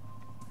my mount.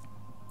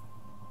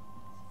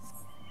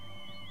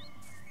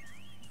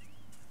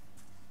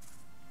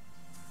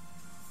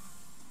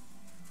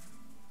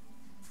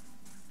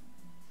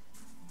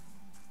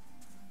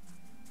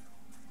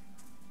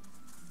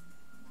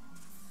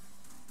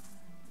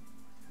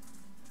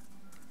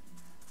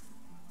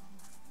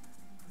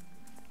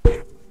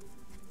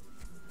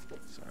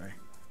 Sorry.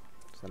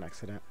 It's an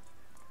accident.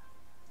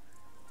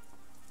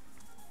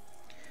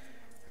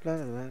 La,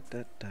 la, la,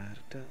 da, da,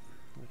 da.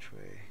 Which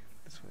way?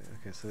 This way.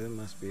 Okay, so it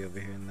must be over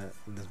here in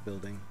this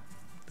building,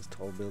 this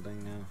tall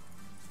building now.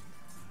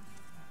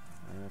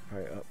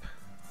 Probably up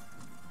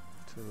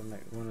to the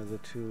next one of the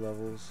 2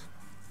 levels.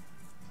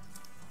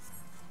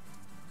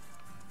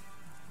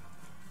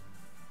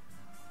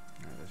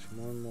 There's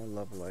one more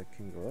level I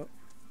can go up.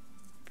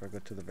 If I go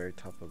to the very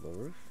top of the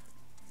roof.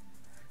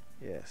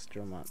 Yes,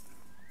 Dromont.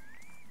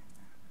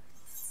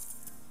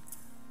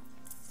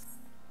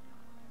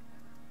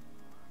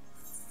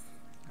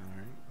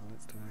 Alright,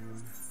 what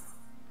time?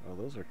 Oh,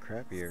 those are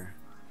crappier.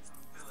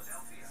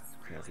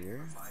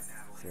 Crappier.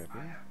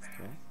 Crappier.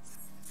 Okay.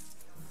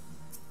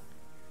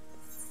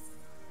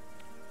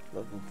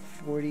 Level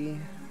 40.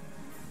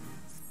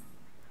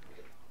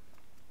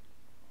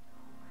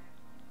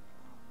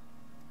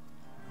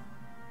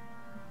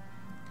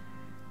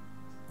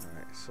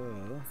 Alright, so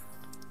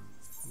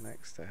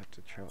next I have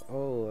to travel.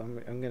 Oh,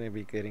 I'm gonna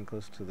be getting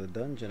close to the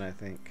dungeon, I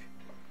think.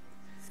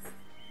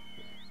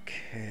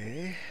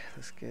 Okay,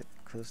 let's get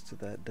close to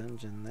that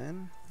dungeon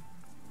then.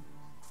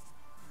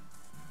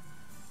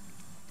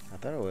 I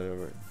thought I would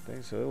have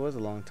think so. It was a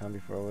long time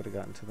before I would have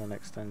gotten to the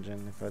next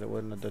dungeon if I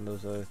wouldn't have done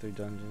those other 3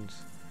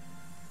 dungeons.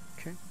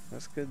 Okay,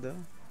 that's good though.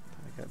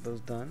 I got those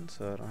done,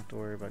 so I don't have to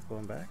worry about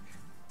going back.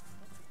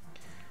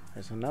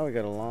 Alright, so now we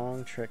got a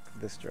long trek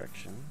this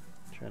direction,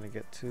 trying to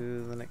get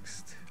to the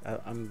next.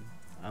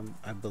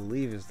 I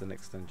believe is the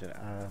next dungeon.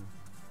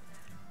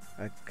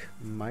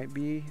 Might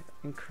be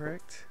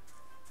incorrect,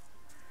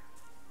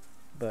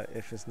 but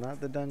if it's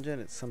not the dungeon,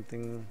 it's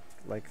something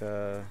like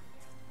a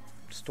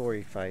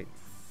story fight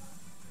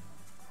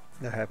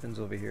that happens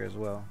over here as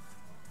well.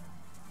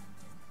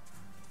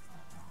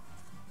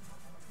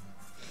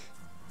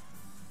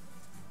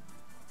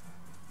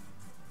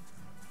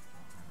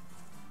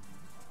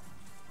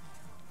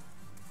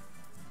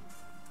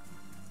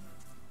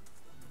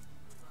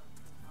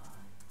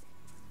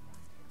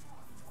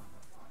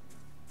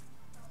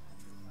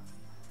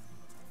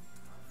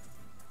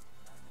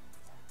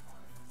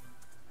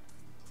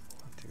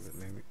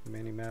 Take the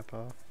mini map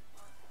off.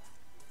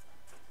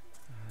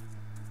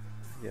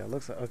 Yeah, it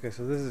looks like, okay,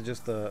 so this is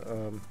just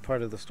the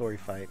part of the story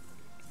fight,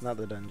 not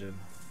the dungeon.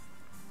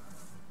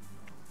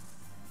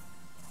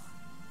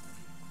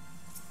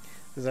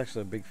 This is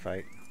actually a big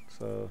fight,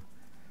 so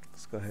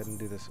let's go ahead and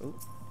do this. Oh.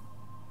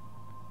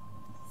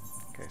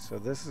 Okay, so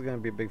this is going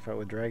to be a big fight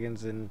with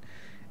dragons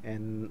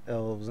and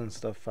elves and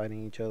stuff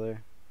fighting each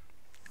other,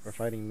 or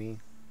fighting me.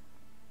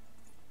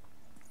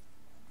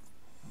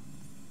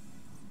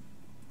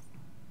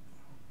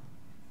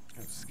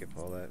 Let's skip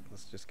all that.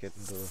 Let's just get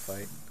into the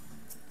fight.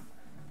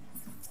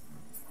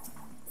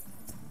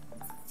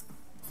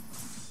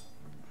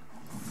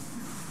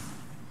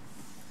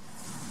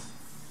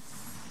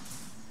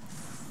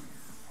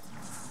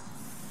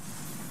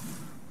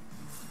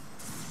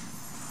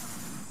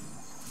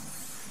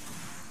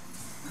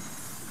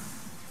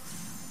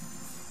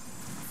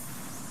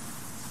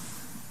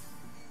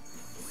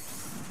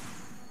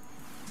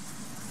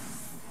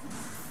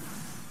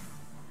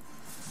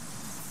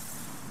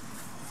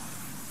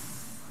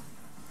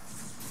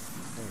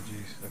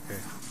 Okay,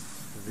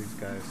 so these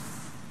guys.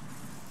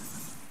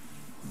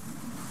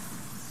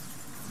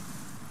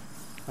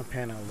 I'll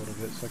pan out a little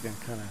bit so I can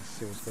kind of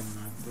see what's going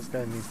on. This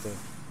guy needs to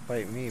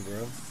fight me,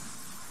 bro.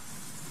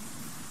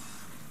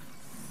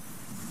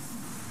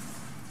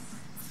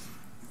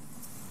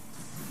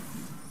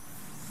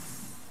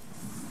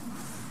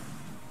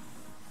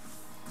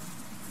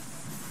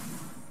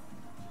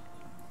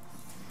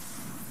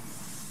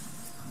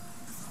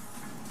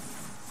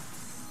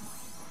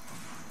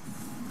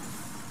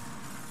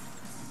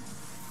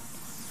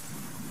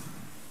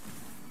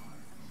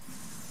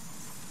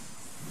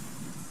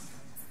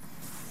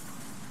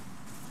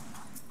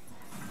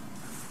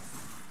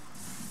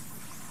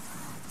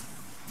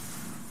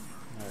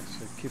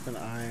 So keep an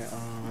eye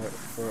on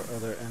for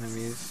other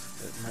enemies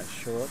that might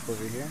show up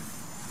over here.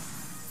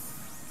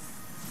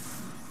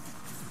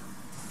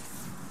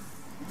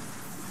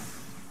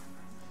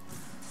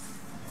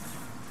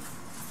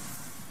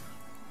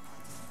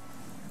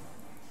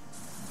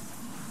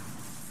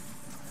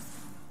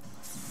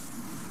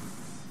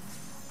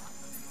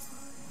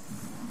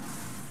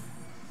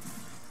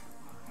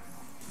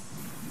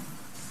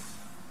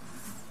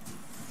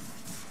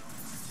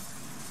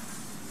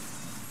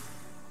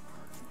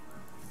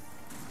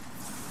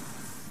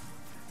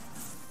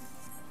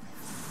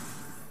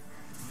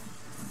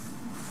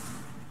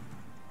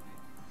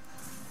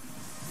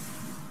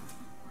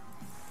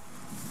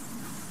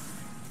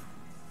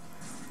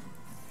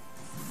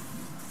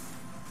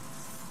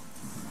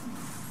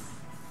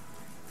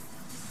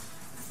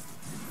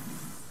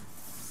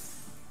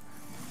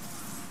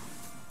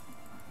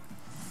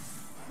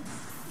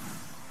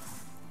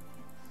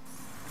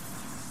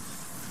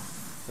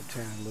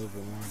 Obtain a little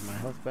bit more of my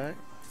health back.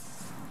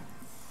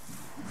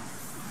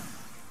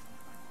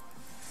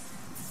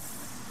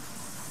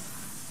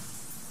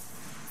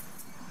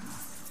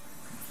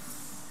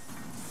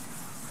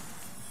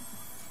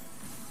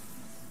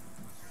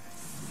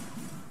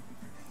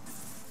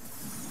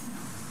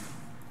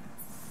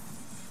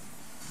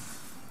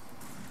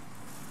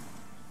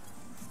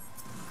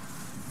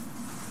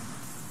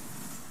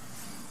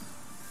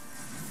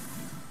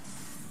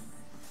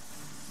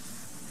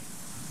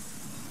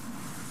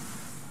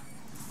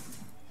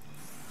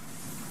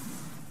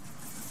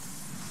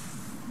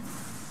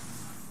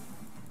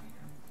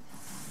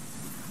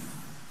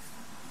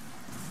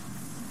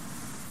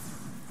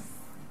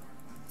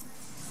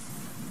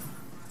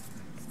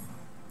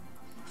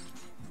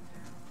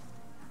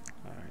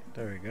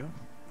 There we go.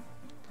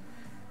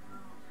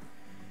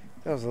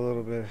 That was a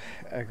little bit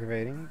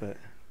aggravating, but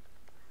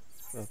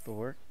about the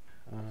work.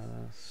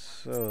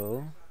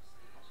 So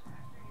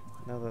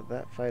now that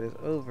that fight is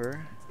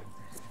over,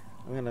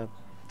 I'm gonna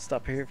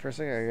stop here for a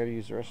second. I gotta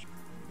use the restroom.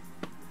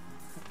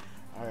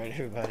 Alright,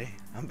 everybody,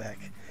 I'm back.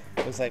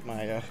 Looks like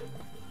my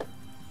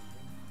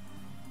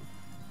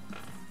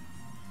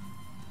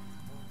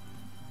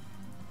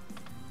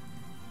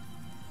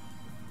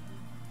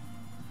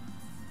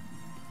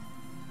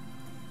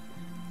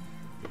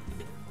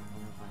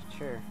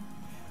chair.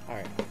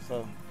 Alright,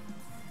 so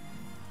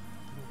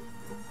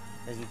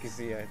as you can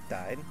see, I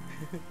died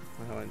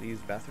when I went to use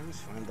the bathroom.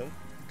 It's fine though.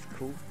 It's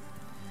cool.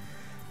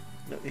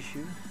 No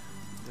issue.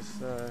 Just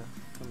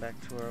come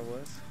back to where I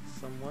was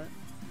somewhat.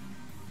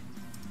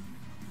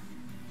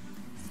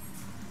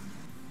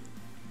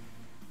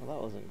 Well,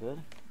 that wasn't good.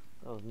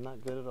 That was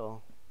not good at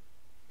all.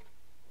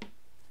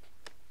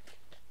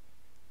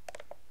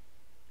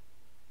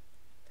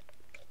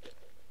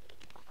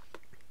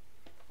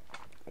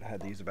 But I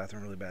had to use the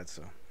bathroom really bad,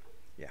 so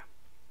yeah.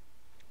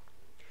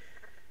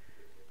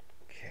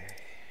 Okay.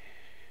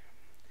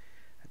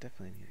 I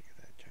definitely need to get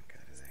that junk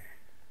out of there.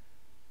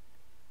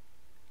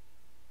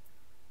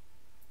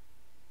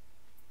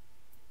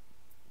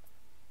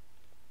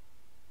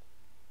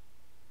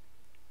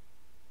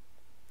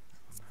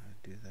 I don't know how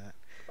to do that.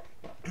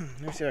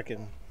 Let me see if I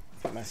can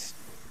put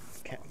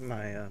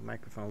my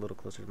microphone a little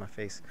closer to my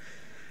face.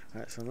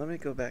 Alright, so let me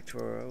go back to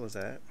where I was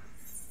at.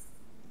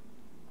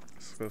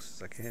 As close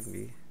as I can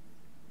be.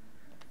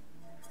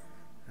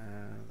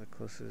 The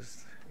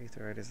closest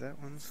aetheryte is that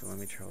one, so let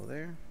me travel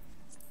there.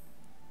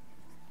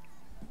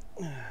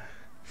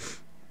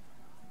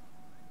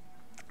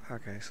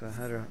 Okay, so I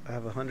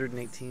have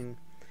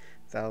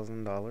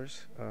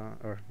 $118,000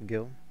 or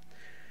gil.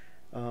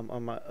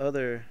 On my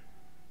other,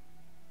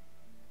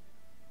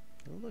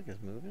 oh look,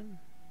 it's moving.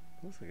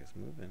 Looks like it's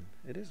moving.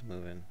 It is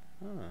moving.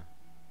 Huh.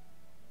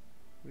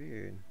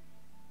 Weird.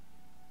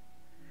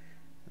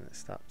 And it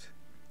stopped.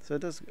 So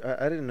it does.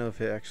 I didn't know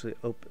if it actually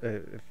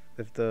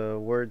if the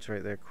words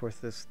right there,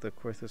 the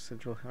Quarthus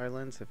Central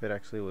Highlands, if it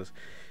actually was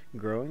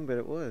growing, but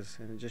it was,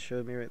 and it just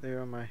showed me right there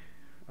on my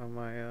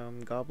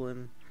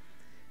goblin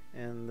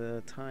and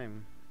the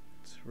time.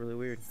 It's really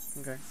weird.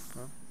 Okay,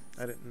 well,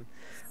 I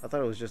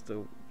thought it was just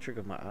a trick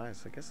of my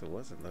eyes. I guess it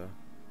wasn't though.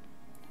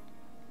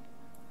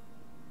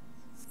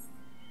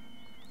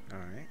 All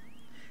right.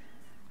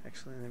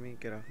 Actually, let me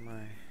get off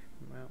my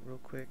mount real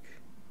quick.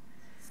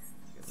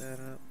 Get that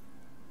up.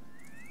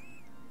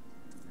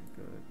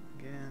 Go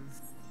again.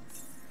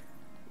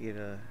 Eat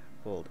a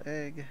boiled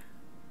egg.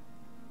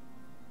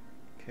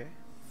 Okay.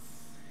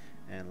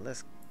 And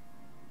let's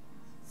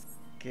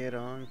get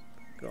on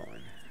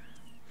going.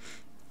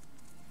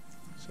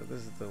 So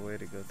this is the way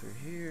to go through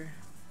here.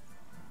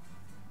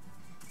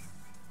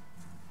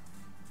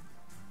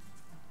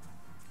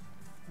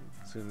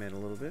 Zoom in a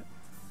little bit.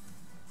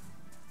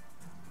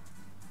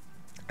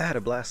 I had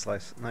a blast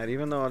last night,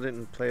 even though I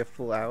didn't play a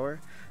full hour.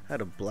 I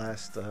had a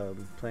blast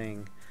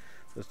playing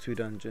those two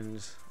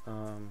dungeons.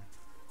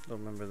 Don't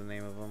remember the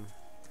name of them.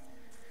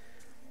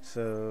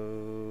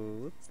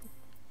 So,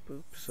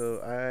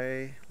 so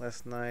I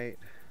last night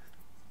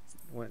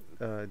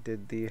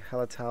did the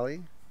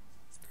Halatali,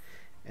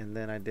 and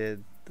then I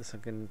did the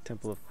Sunken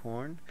Temple of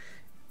Qarn,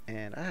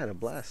 and I had a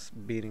blast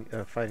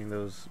fighting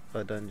those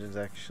dungeons.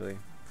 Actually,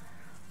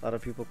 a lot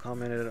of people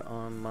commented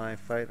on my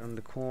fight on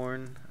the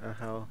Qarn,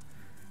 how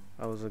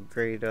I was a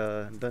great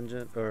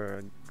dungeon or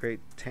a great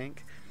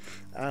tank.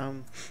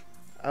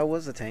 I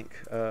was a tank.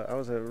 I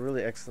was a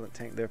really excellent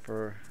tank there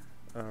for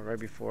right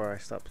before I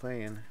stopped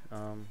playing.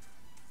 I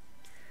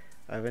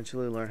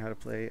eventually learned how to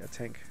play a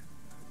tank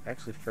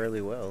actually fairly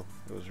well.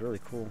 It was really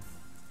cool.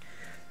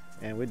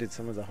 And we did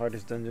some of the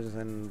hardest dungeons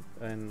and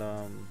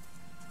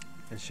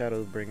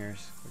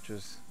Shadowbringers, which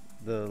was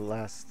the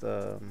last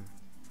time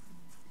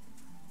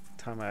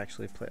I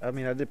actually played. I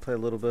mean, I did play a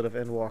little bit of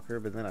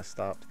Endwalker, but then I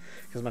stopped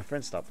because my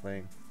friends stopped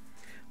playing.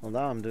 Well,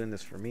 now I'm doing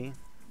this for me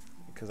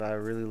because I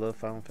really love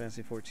Final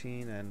Fantasy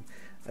XIV, and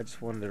I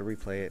just wanted to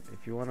replay it.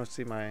 If you want to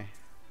see my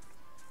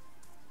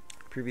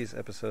previous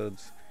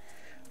episodes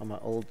on my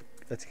old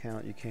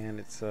account, you can.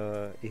 It's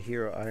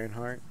Ihiro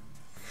Ironheart,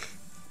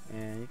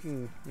 and you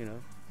can,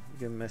 you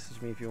can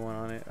message me if you want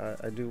on it.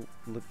 I do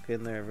look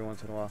in there every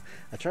once in a while.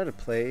 I try to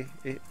play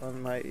it on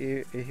my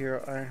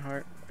Ihiro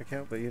Ironheart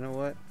account, but you know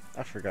what?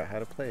 I forgot how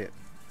to play it.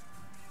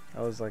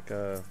 I was like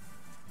what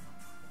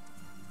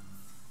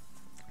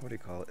do you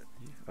call it?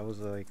 I was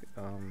like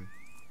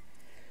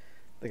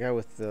the guy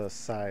with the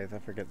scythe. I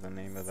forget the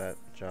name of that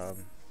job.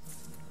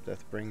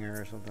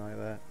 Deathbringer or something like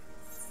that.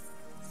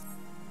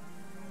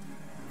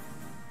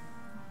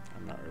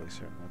 I'm not really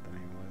certain what the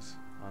name was,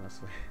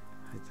 honestly.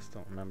 I just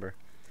don't remember.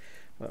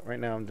 But right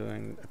now I'm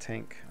doing a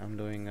tank. I'm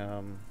doing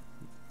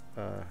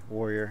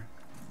warrior.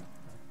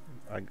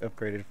 I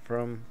upgraded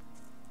from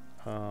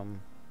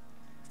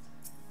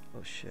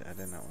oh shit, I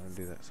did not want to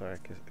do that. Sorry, I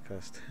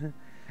cussed.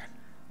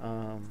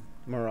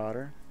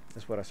 Marauder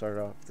is what I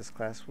started off this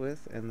class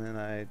with, and then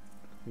I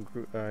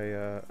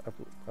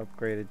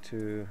upgraded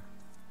to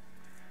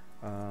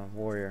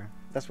warrior.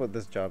 That's what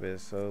this job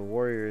is. So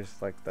warrior is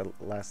like the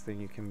last thing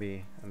you can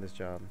be in this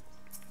job.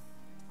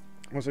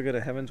 Once I get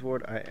a Heaven's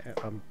Ward,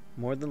 I'm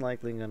more than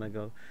likely gonna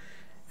go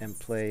and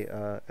play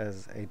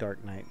as a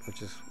Dark Knight,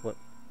 which is what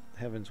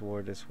Heaven's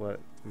Ward is. What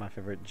my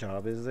favorite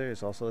job is. There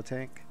is also a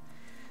tank.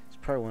 It's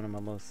probably one of my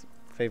most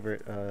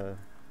favorite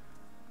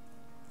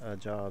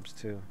jobs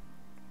too.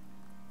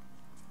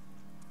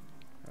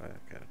 I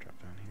gotta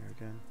drop down here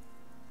again.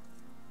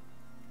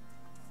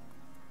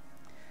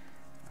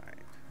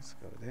 Alright, let's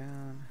go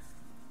down.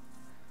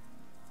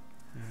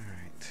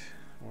 Alright,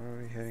 where are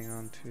we heading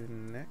on to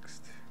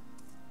next?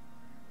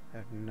 I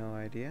have no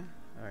idea.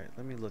 Alright,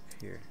 let me look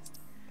here.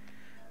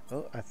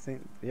 Oh, I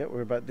think, yeah,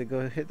 we're about to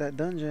go hit that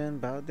dungeon.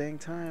 About dang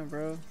time,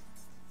 bro.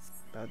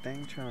 About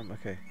dang time.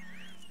 Okay,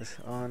 let's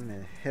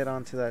head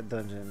on to that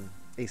dungeon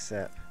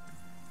ASAP.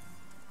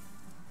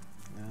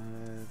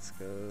 Let's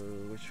go.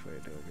 Which way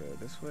do I go?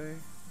 This way?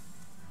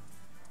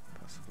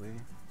 Possibly.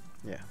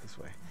 Yeah, this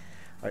way.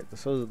 Alright,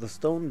 so the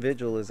Stone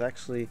Vigil is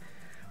actually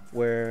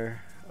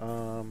where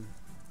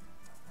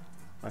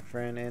my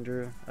friend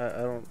Andrew, I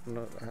don't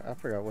know, I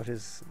forgot what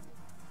his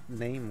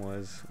name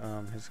was,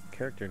 his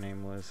character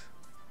name was.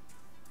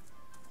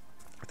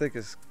 I think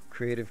it's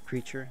Creative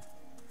Creature.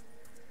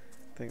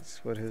 I think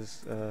it's what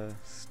his, I'll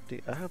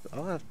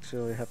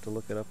actually have to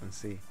look it up and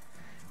see.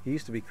 He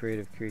used to be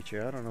Creative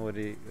Creature. I don't know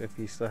if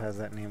he still has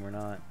that name or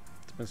not.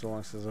 It's been so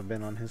long since I've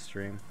been on his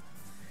stream.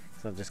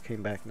 So I just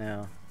came back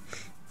now.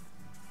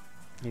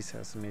 He's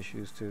had some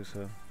issues too,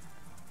 so.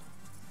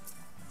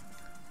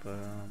 But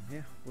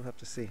yeah, we'll have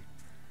to see.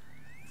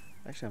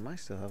 Actually, I might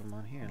still have him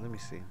on here. Let me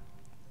see.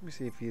 Let me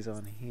see if he's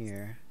on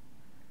here.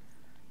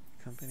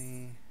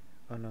 Company.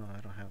 Oh no, I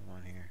don't have him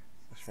on here.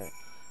 That's right.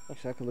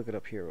 Actually, I can look it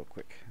up here real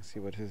quick and see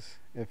what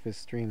if his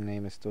stream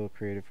name is still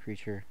Creative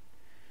Creature.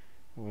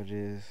 What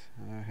is,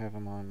 I have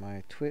him on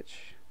my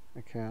Twitch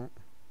account.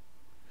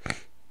 Get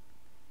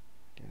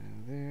out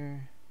of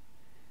there.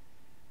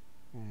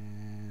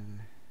 And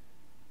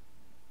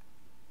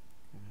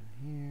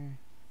here.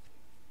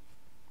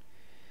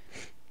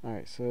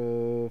 Alright,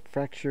 so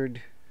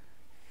Fractured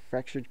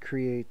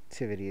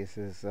Creativity is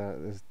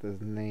the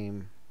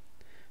name.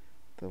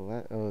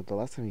 The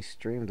last time he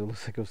streamed, it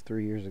looks like it was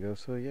 3 years ago.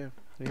 So yeah,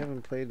 we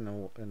haven't played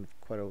in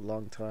quite a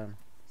long time.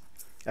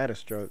 I had a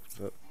stroke,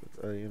 so,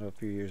 a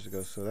few years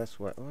ago, so that's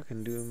why. Oh, I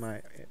can do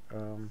my.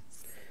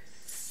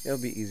 It'll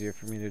be easier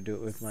for me to do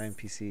it with my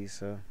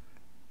NPCs.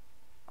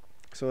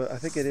 So I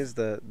think it is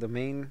the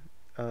main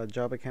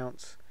job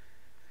accounts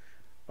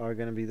are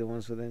gonna be the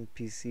ones with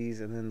NPCs,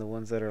 and then the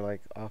ones that are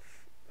like off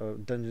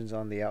dungeons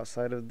on the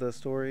outside of the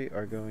story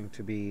are going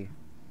to be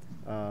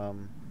the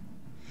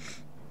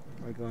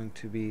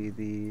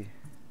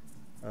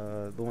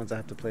ones I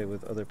have to play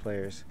with other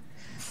players.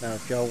 Now,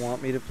 if y'all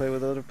want me to play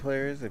with other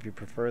players, if you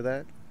prefer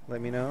that,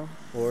 let me know.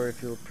 Or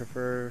if you'll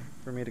prefer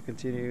for me to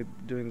continue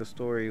doing the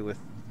story with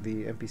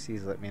the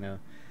NPCs, let me know.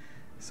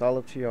 It's all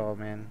up to y'all,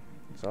 man.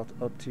 It's all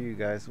up to you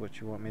guys what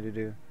you want me to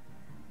do.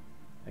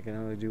 I can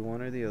only do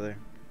one or the other.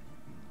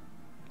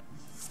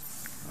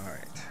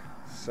 Alright,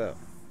 so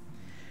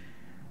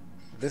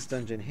this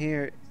dungeon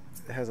here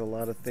has a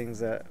lot of things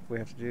that we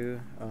have to do.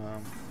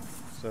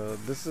 So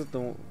this is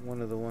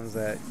one of the ones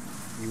that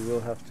you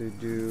will have to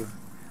do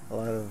a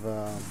lot of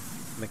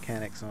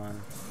mechanics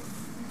on,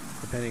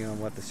 depending on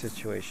what the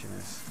situation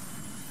is.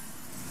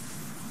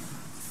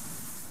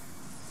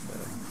 So.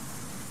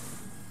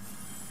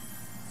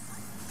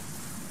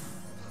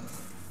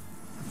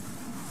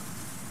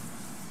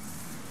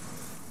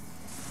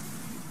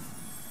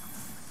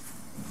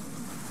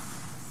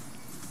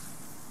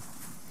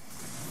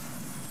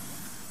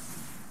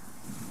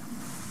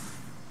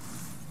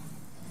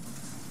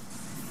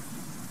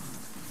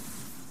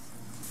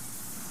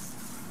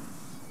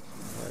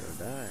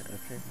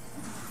 Okay.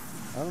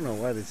 I don't know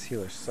why this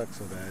healer sucks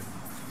so bad.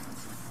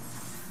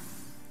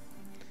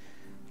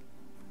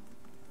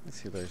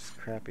 This healer is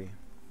crappy.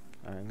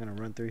 Alright, I'm gonna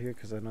run through here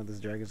because I know this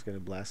dragon's gonna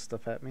blast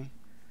stuff at me.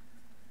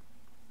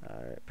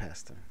 Alright,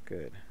 past him.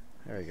 Good.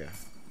 There we go.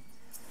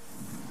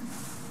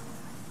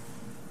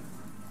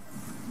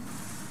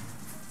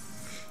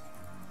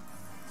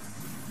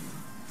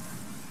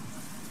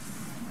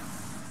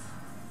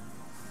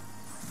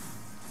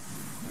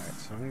 Alright,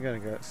 so I'm gonna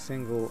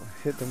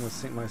hit them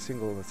with my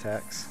single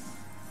attacks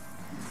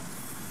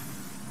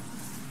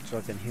so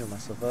I can heal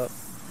myself up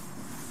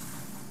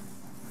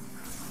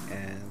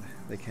and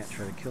they can't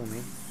try to kill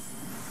me.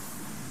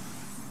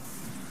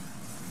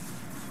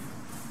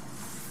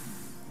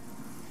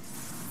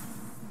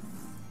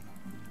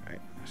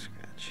 Alright,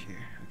 scratch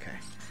here. Okay.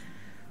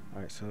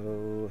 Alright,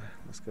 so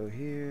let's go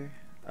here.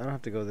 I don't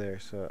have to go there,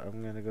 so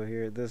I'm gonna go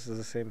here. This is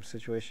the same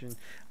situation. I'm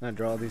gonna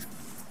draw these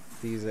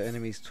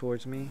enemies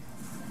towards me.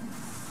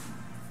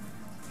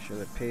 Make sure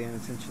they're paying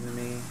attention to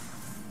me.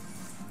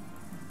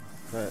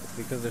 But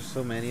because there's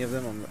so many of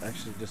them, I'm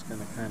actually just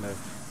gonna kind of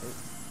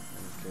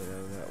get out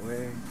of that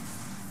way.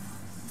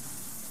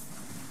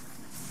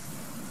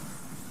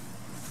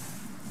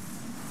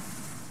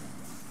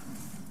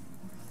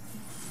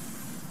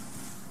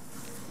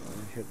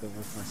 them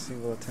with my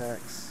single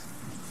attacks.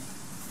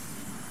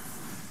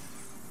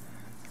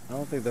 I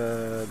don't think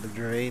the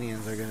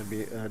Duranians are going to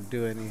be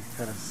do any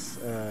kind of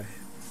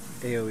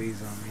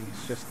AoEs on me.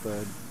 It's just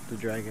the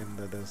dragon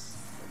that does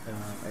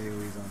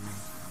AoEs on me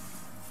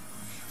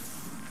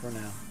for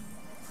now.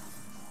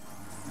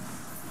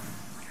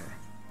 Okay,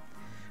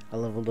 I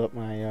leveled up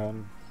my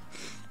oh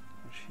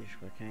sheesh,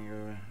 I can't go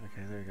around.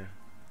 Okay, there you go.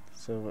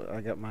 So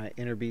I got my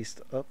inner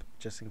beast up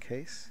just in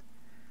case.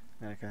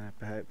 And I kind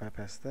of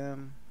bypass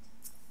them.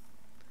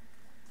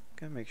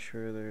 Gotta make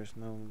sure there's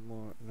no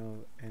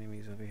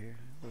enemies over here.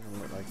 Doesn't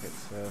look like it,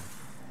 so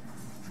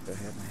let's go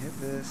ahead and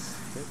hit this,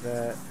 hit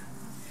that,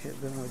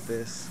 hit them with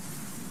this.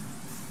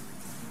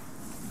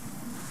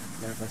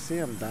 Now if I see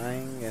I'm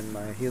dying and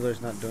my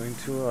healer's not doing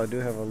too well, I do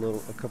have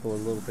a couple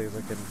of little things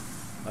I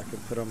can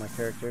put on my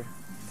character.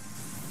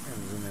 I'm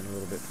gonna zoom in a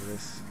little bit for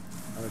this.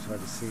 Oh, it's hard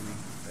to see me.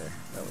 There,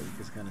 that way you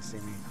can kind of see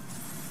me.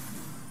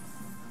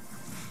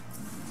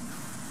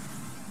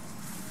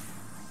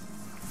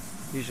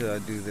 Usually I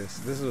do this.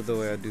 This is the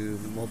way I do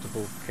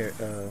multiple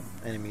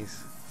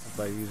enemies,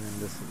 by using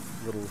this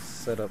little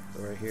setup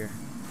right here.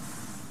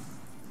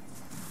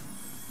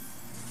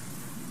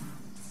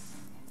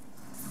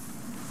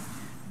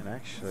 And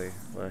actually,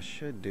 what I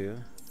should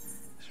do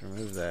is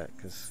remove that,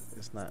 because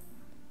it's not...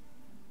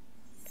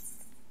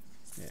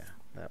 Yeah,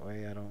 that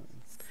way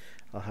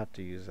I'll have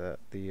to use that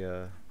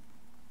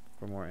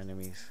for more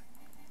enemies.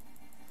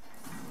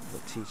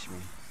 It'll teach me.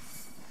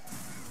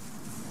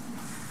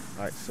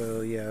 Alright,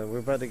 so yeah, we're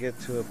about to get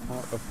to a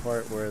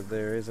part where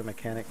there is a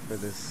mechanic for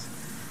this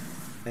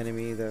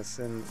enemy that's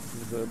in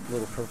the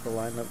little purple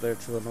line up there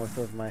to the north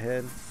of my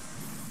head.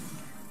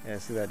 Yeah,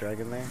 see that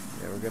dragon there?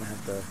 Yeah, we're gonna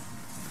have to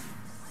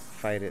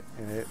fight it,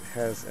 and it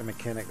has a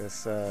mechanic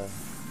that's it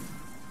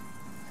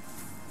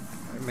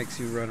makes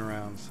you run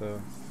around,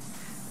 so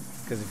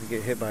because if you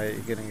get hit by it,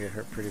 you're gonna get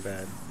hurt pretty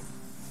bad.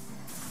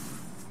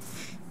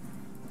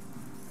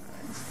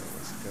 Alright, so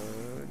let's go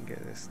and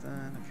get this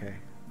done. Okay.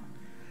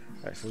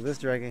 Alright, so this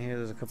dragon here,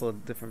 there's a couple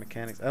of different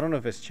mechanics. I don't know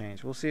if it's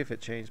changed. We'll see if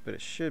it changed, but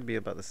it should be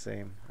about the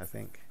same, I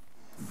think.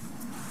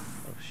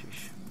 Oh,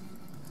 sheesh.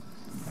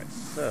 Alright,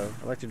 so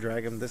I like to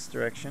drag him this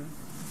direction.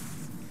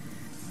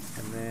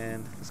 And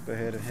then let's go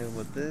ahead and hit him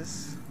with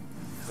this.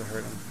 To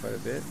hurt him quite a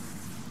bit.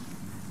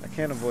 I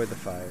can't avoid the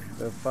fire.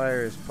 The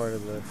fire is part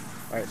of the...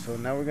 Alright, so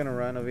now we're going to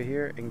run over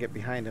here and get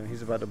behind him.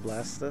 He's about to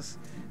blast us.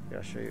 Here,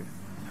 I'll show you.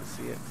 You'll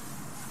see it.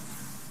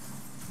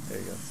 There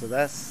you go. So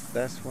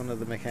that's one of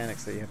the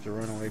mechanics that you have to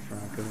run away from,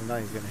 because now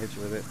he's gonna hit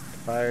you with it. The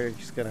fire,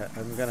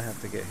 I'm gonna have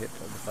to get hit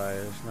by the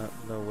fire. There's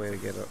no way to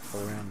get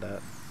around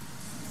that.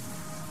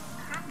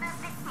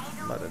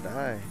 I'm about to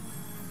die.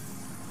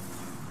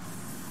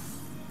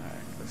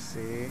 Alright, let's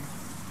see.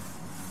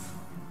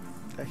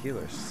 That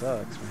healer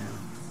sucks, man.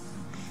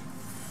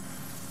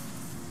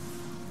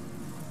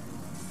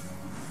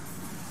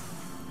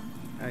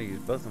 I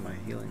use both of my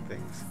healing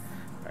things.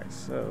 Alright,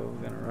 so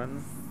we're gonna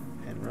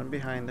run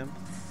behind him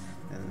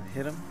and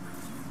hit him.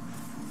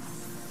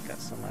 Got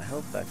some of my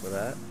health back with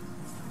that.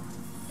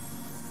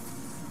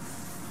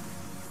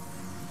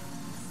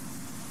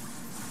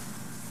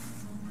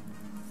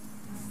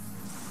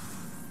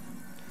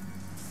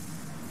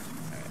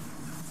 Alright.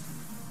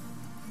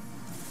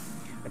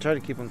 I try to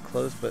keep him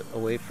close but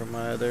away from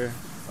my other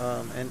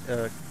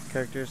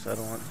characters. I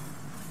don't want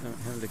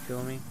him to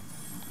kill me.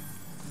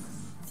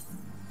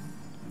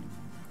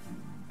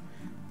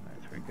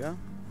 Alright, there we go.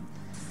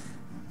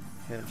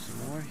 Hit him some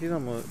more.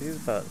 He's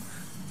about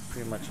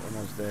pretty much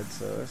almost dead,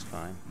 so that's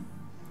fine.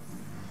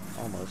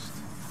 Almost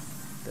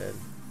dead.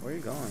 Where are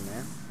you going,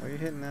 man? Why are you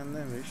hitting on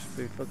them? You should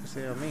be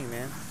focusing on me,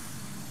 man.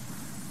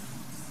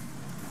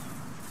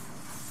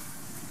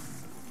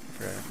 I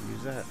forgot I can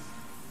use that.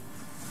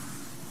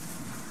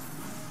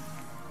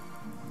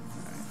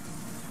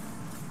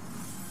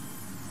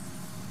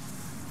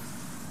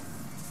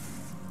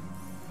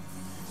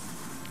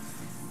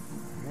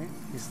 Alright,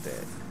 he's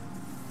dead.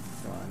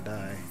 Go on,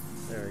 die.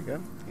 There we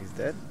go. He's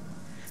dead.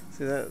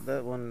 See,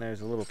 that one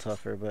there's a little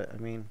tougher, but I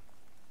mean,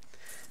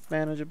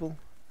 manageable.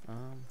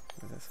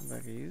 Is that something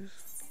I can use?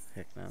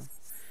 Heck no.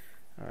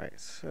 Alright,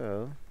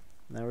 so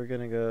now we're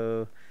gonna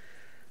go.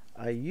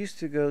 I used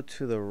to go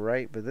to the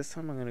right, but this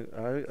time I'm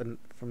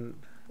gonna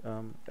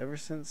ever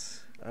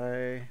since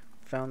I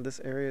found this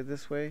area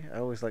this way, I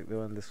always like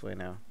going this way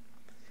now.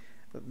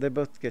 They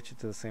both get you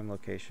to the same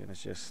location.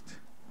 It's just,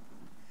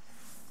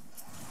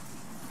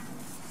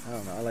 I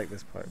don't know, I like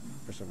this part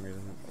for some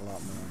reason a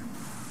lot more.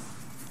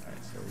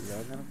 Alright, so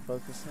y'all gonna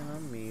focus in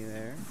on me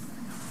there.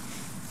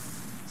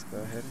 Let's go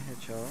ahead and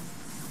hit y'all.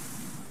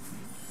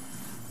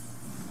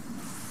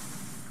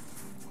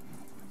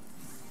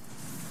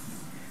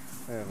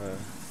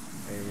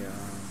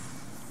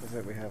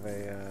 We have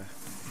a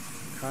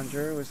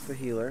Conjurer, which is the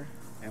healer,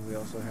 and we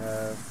also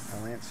have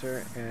a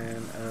Lancer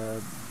and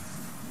a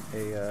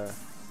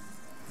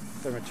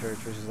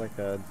Thaumaturge, which is like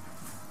a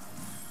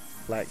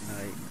Black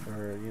Knight,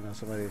 or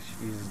somebody that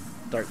uses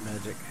dark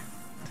magic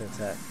to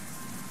attack.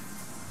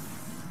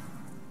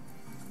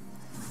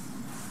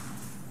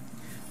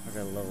 I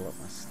gotta level up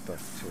my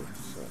stuff too,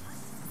 so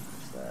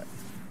there's that.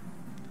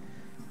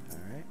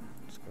 Alright,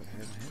 let's go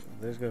ahead and hit.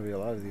 There's gonna be a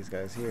lot of these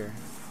guys here.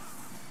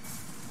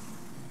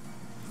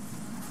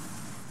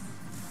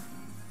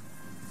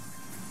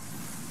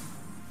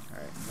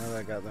 Alright, now that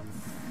I got them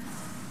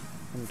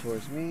coming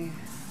towards me.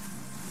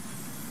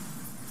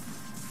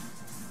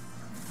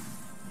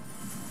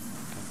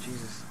 Oh,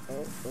 Jesus.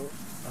 Oh,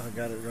 I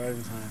got it right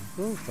in time.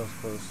 Ooh, that was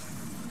close.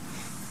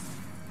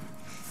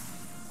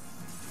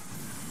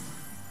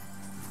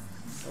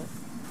 Oh,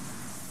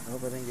 I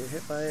hope I didn't get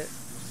hit by it.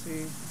 Let's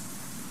see.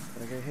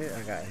 Did I get hit?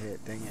 I got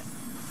hit. Dang it.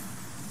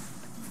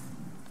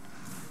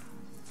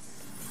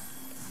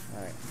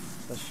 Alright,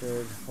 that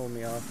should hold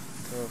me off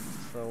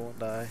so I won't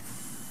die.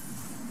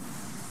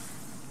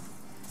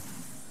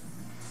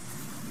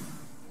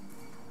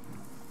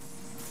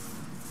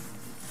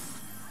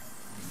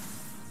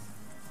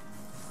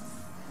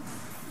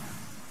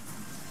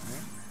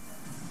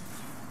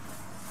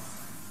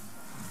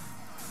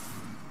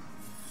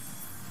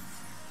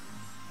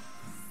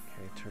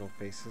 Turtle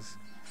faces.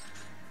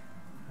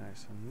 Alright,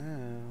 so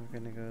now we're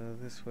gonna go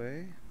this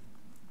way.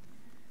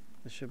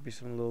 There should be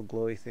some little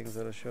glowy things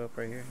that'll show up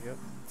right here. Yep.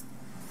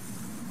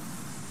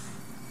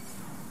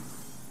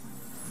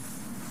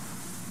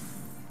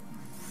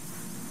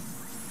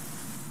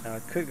 Now I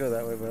could go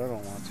that way, but I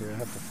don't want to. I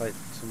have to fight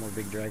some more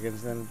big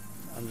dragons. Then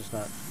I'm just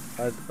not.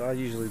 I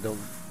usually don't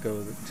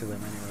go to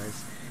them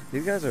anyways.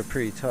 These guys are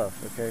pretty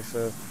tough. Okay,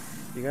 so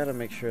you gotta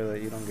make sure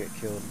that you don't get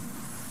killed,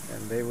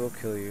 and they will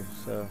kill you.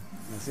 So.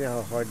 And see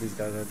how hard these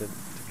guys are to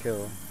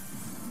kill.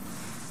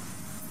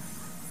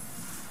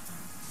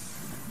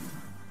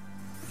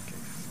 Okay,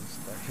 so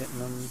start hitting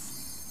them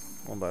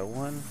one by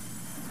one.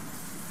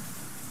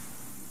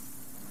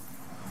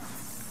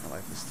 My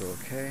life is still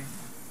okay.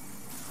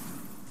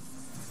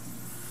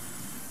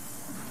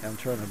 I'm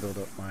trying to build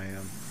up my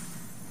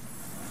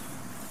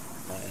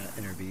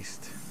inner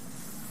beast,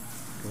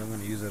 because I'm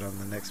going to use it on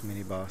the next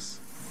mini boss.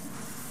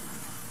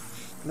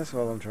 And that's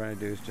all I'm trying to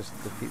do, is just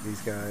defeat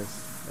these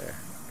guys. There.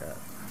 Got.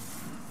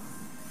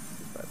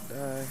 If I die,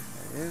 there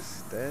he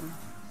is, dead.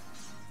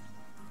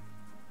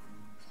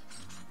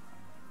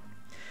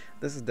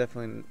 This is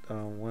definitely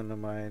one of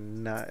my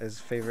not as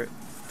favorite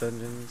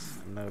dungeons.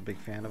 I'm not a big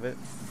fan of it.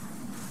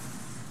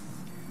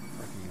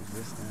 I can use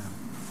this now.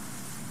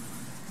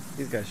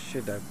 These guys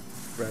should die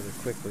rather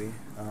quickly.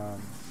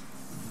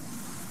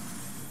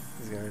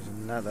 These guys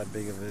are not that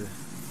big of a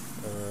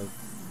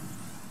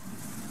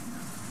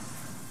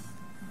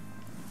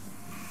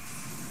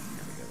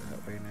gotta go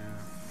that way now.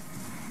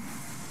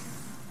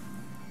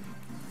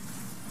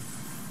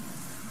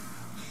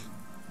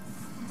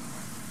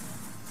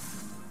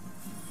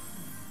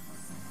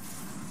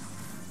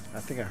 I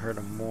think I heard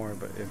him more,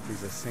 but if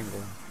he's a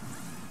single.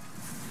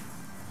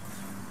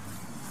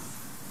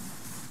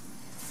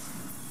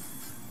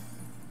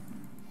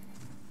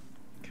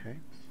 Okay.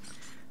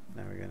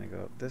 Now we're gonna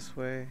go up this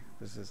way.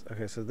 This is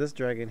okay. So this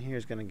dragon here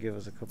is gonna give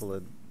us a couple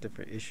of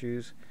different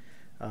issues.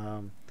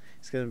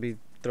 It's gonna be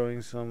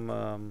throwing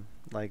some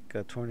like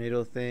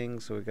tornado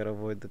things, so we gotta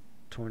avoid the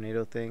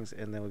tornado things,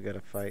 and then we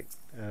gotta fight,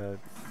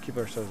 keep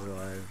ourselves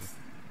alive.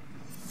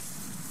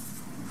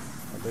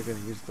 They're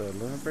gonna use the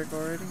limit break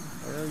already?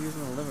 Oh, they're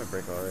using the limit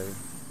break already.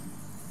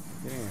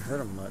 You didn't even hurt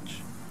them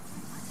much.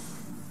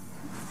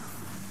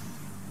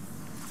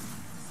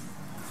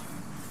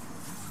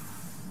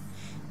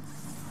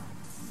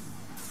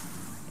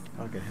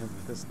 I'll get him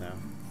with this now.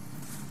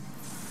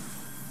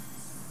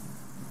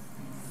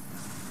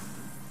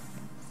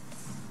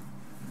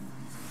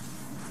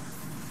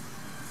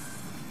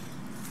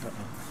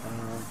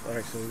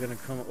 Alright, so we're gonna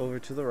come over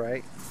to the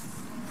right,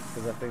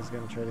 because that thing's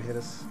gonna try to hit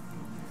us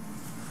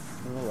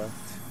from the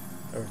left,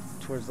 or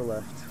towards the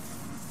left.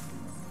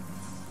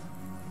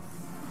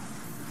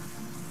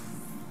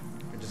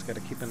 We just gotta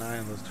keep an eye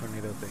on those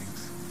tornado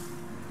things.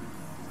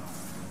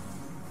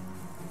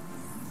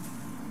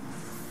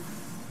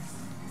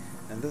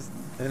 And this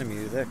enemy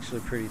is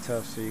actually pretty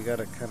tough, so you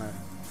gotta kinda...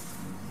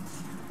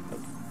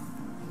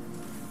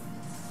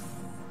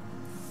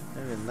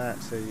 Even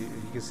that, so you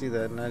can see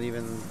that not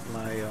even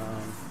my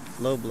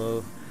low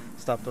blow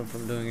stopped him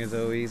from doing his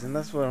OEs, and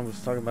that's what I was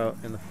talking about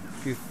in the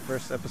few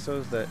first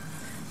episodes, that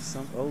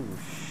some... Oh,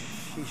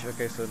 sheesh.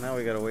 Okay, so now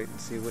we gotta wait and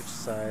see which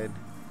side.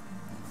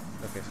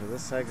 Okay, so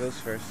this side goes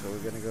first, so we're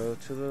gonna go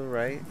to the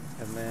right,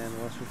 and then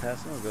once we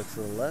pass him, we'll go to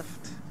the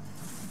left.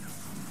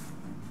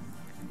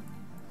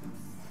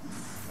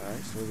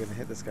 Alright, so we're gonna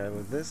hit this guy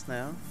with this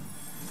now.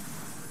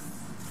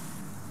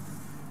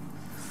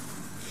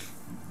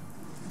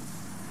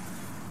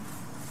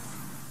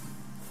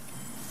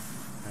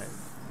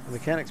 The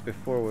mechanics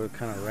before were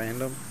kind of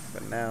random,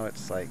 but now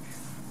it's like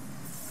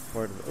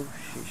part of the... Oh,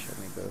 sheesh, let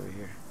me go over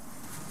here.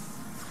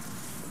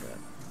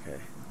 Okay.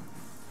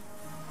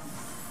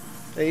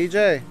 Hey,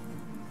 EJ!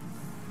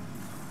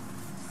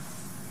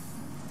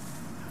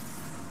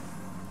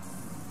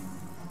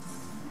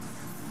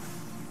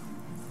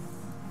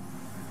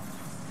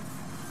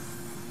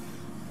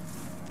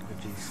 Oh,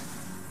 jeez.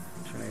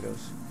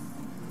 Tornadoes.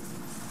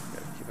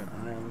 Gotta keep an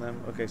eye on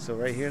them. Okay, so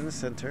right here in the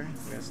center.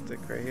 We're going to stick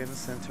right here in the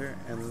center.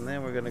 And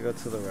then we're going to go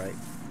to the right.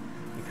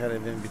 And kind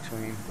of in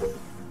between.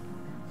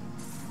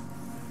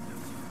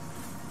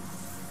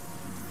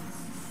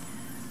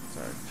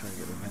 Sorry, I'm trying to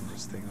get the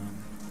vengeance thing on.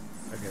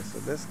 Okay, so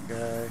this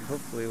guy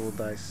hopefully will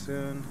die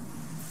soon.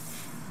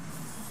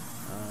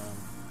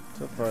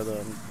 So far though,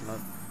 I'm not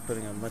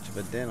putting much of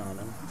a dent on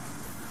him.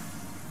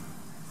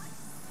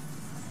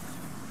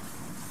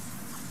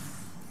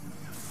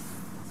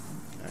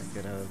 Alright,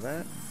 get out of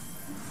that.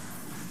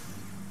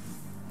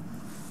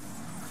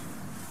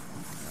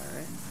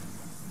 Alright.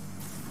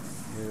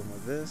 Hit him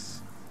with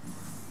this.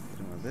 Hit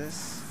him with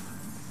this.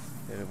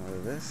 Hit him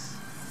with this.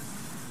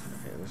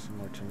 Okay, there's some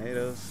more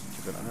tornadoes.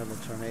 Keep an eye on the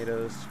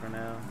tornadoes for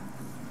now.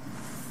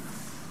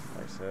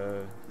 Alright,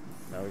 so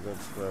now we go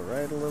to the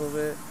right a little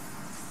bit.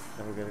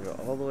 Then we're going to go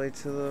all the way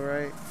to the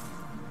right.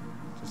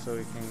 Just so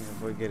we can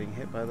avoid getting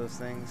hit by those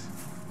things.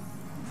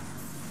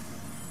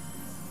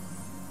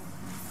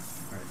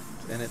 Alright,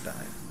 and it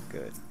died.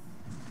 Good.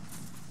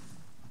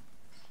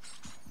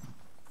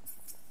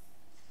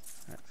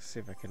 Alright, let's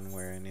see if I can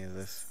wear any of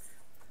this.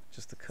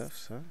 Just the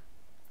cuffs, huh?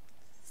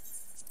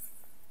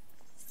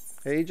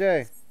 Hey,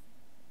 EJ.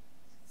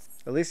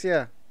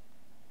 Alicia.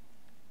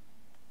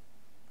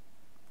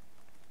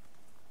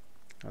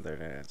 Oh, they're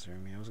not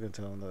answering me. I was going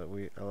to tell them that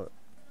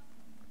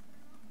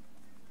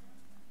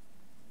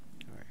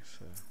Alright,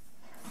 so.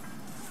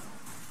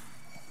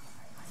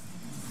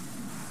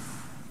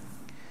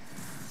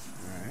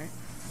 Alright.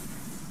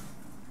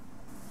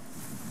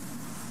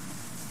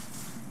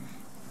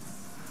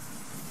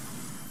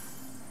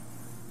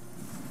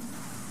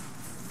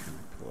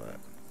 Pull out.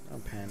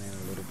 I'm panning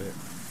a little bit.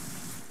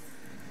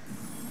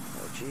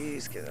 Oh,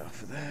 jeez, get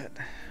off of that.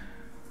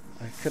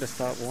 I could have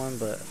stopped one,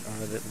 but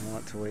I didn't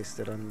want to waste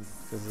it on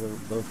because they're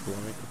both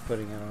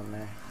putting it on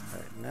there.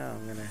 Alright, now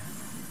I'm gonna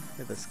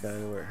hit this guy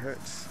where it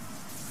hurts.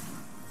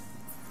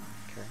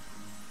 Okay.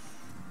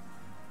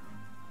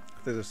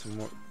 There's some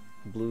more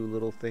blue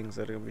little things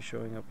that are gonna be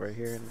showing up right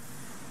here. And,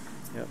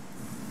 yep.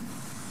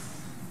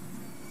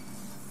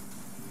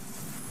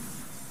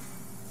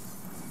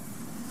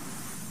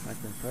 I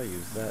can probably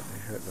use that to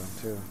hurt them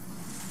too.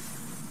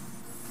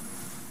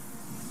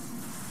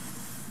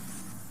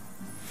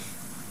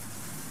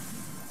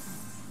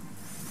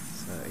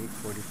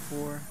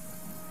 8:44.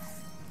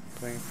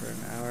 Playing for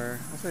an hour.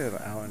 I'll say an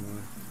hour and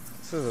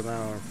it says an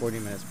hour and 40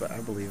 minutes, but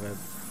I believe I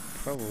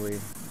probably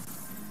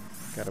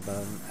got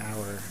about an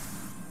hour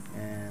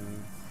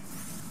and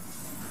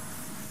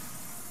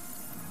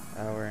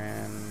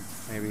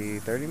maybe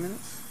 30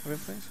 minutes, I would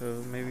say.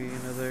 So maybe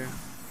another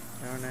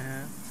hour and a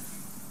half.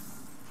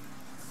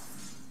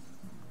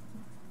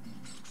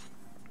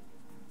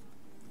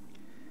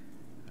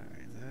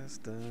 Alright, that's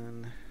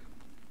done.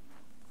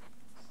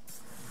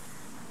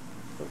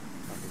 Oh,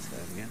 not this guy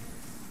again.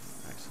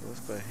 Alright, so let's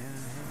go ahead.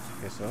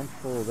 Okay, so I'm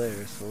full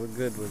there, so we're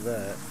good with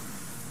that.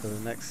 For the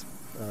next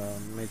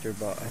major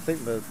boss, I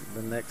think the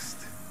next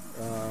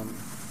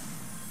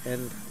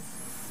end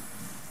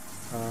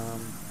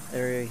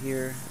area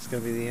here, it's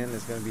going to be the end,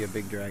 it's going to be a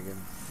big dragon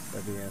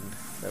at the end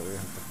that we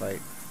have to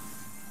fight.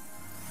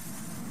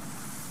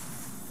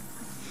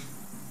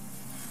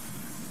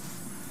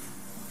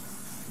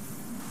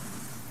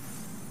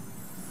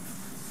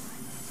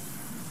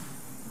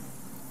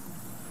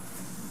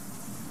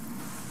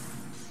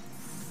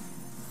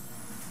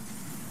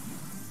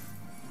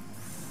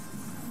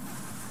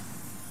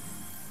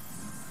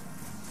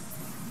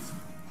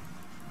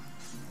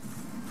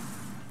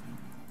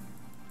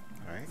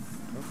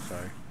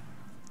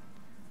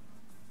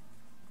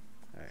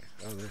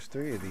 There's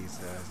 3 of these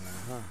guys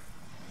now, huh?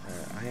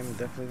 I am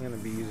definitely going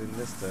to be using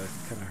this to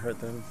kind of hurt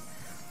them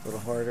a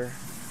little harder.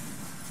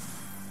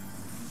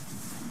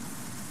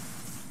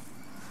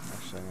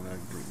 Actually, I'm going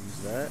to use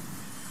that.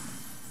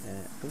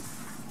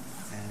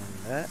 And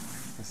that.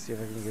 Let's see if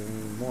I can give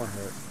them more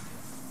hurt.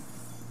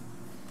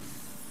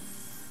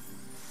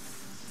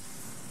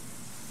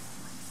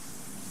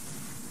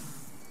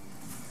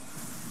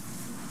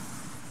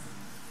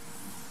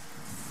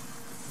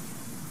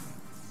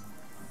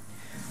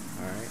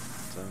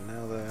 So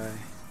now that I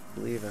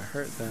believe I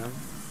hurt them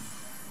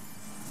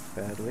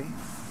badly,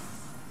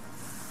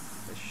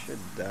 they should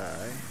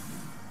die.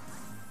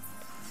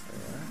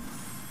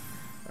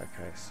 Yeah.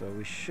 Okay, so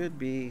we should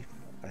be,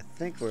 I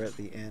think we're at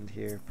the end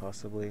here,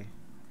 possibly.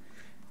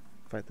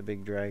 Fight the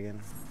big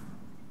dragon.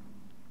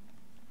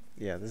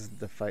 Yeah, this is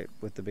the fight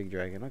with the big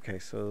dragon. Okay,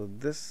 so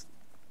this,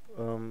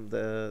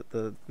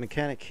 the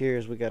mechanic here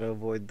is we gotta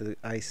avoid the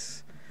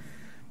ice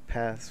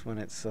paths when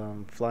it's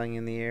flying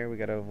in the air. We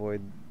gotta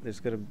avoid,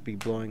 there's gonna be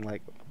blowing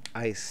like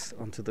ice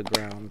onto the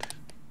ground.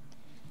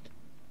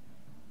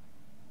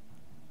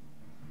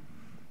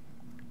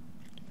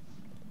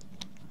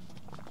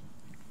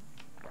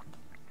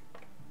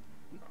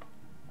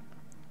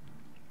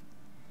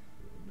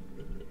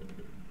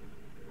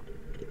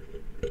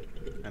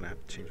 And I have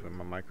to change where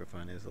my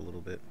microphone is a little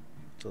bit.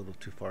 It's a little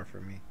too far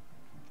for me.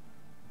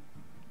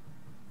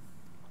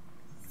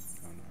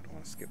 Oh no, I don't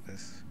want to skip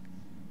this.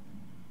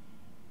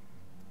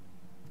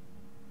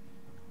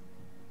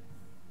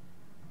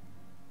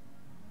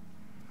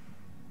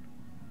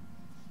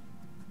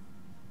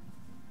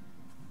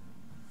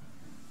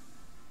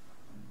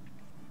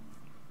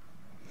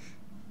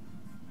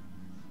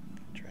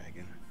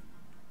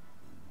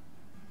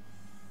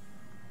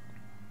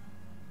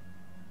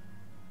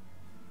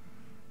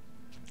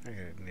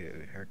 need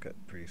a haircut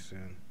pretty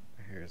soon.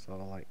 My hair is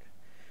all like,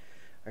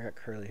 I got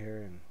curly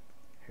hair and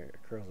hair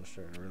curls are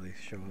starting to really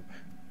show up.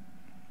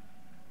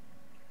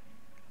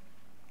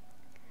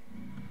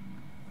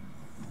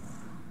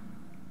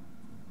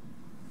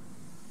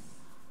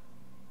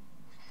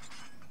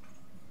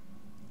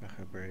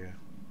 Brea.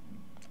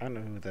 I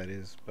know who that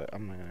is, but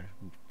I'm not gonna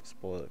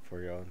spoil it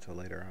for y'all until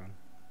later on.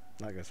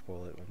 I'm not gonna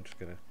spoil it. I'm just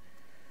gonna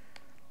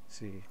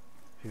see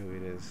who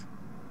it is.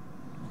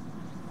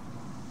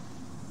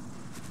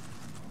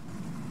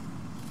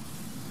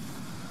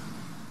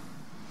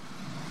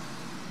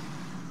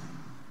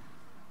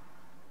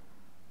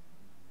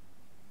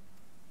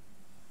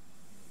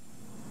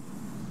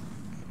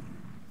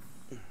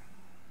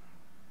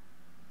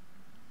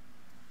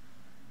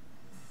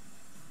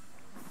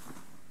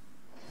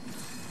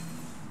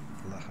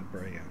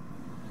 Brea.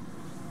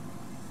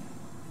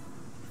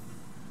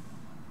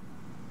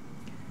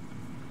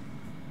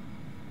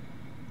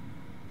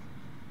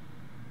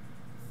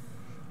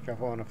 If y'all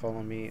want to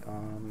follow me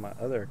on my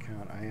other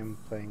account, I am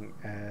playing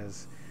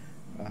as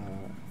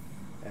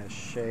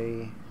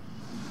Shay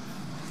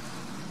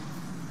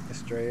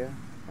Estrella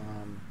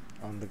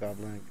on the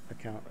Goblin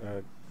account.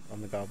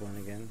 On the Goblin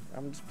again.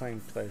 I'm just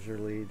playing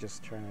pleasurely,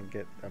 just trying to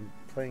get. I'm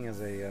playing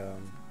as a.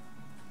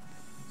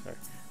 Sorry.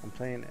 I'm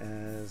playing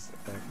as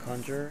a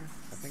Conjurer,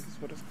 I think is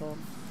what it's called.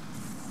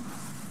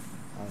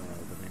 I don't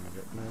know the name of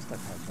it. No, it's not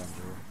called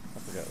Conjurer. I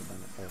forgot what the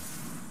name is.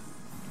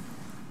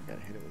 Gotta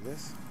hit it with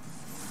this.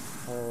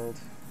 Called.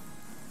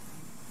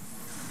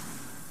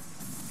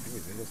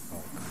 Maybe it is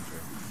called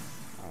Conjurer.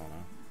 I don't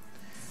know.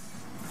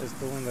 It's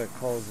the one that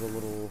calls the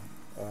little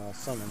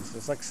summons.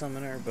 It's like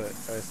Summoner, but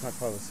it's not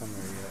called a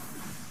Summoner yet.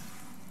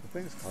 I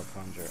think it's called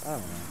Conjurer.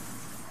 I don't know.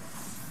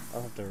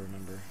 I'll have to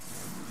remember.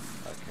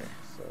 Okay,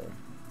 so.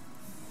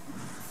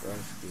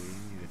 Broski, you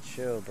need to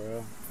chill,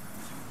 bro.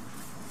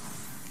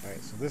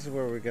 Alright, so this is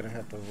where we're gonna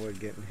have to avoid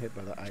getting hit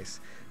by the ice.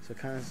 So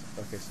kind of,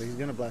 okay, so he's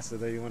gonna blast it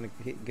there. You want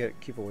to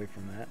keep away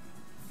from that.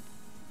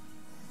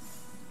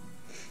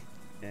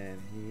 And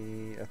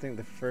I think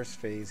the first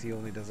phase he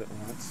only does it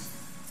once.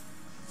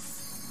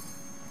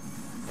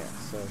 Yeah,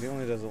 so he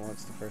only does it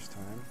once the first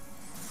time.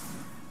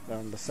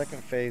 The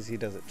second phase he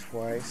does it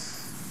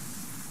twice.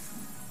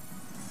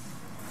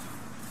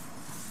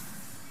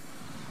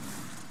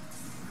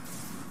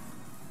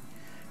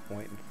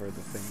 Waiting for the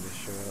thing to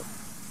show up.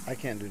 I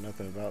can't do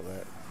nothing about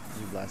that.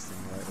 You blasting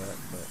me like that,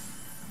 but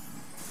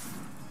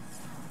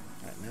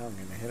alright, now I'm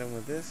gonna hit him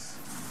with this.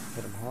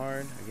 Hit him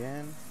hard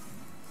again.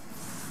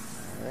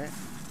 Alright.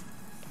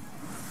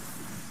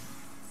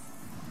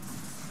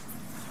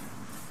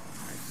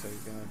 Alright, so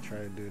he's gonna try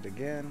to do it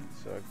again.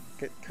 So I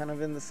get kind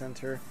of in the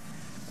center.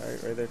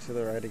 Alright, right there to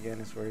the right again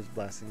is where he's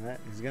blasting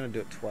that. He's gonna do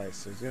it twice,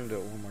 so he's gonna do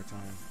it one more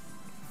time.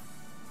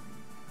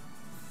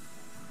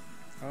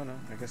 Oh no,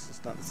 I guess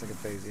it's not the second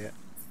phase yet.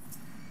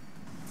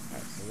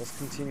 Alright, so let's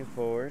continue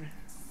forward.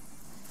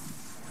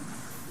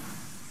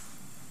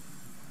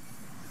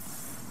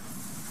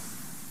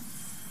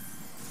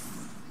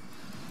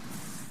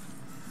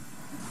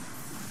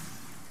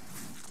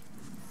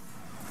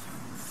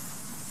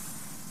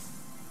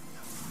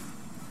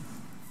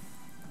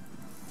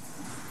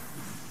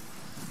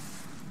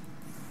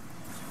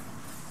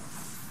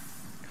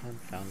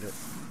 Confound it.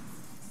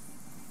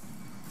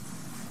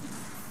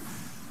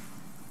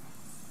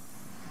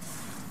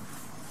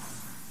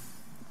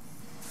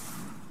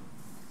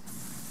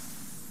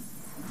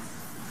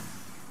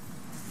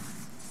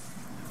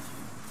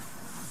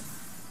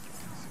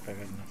 I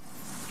got enough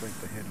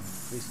strength to hit him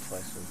at least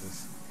twice with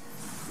this.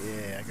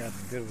 Yeah, I got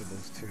him good with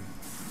those two.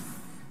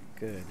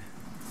 Good.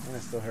 And I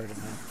still hurt him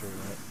after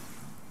that.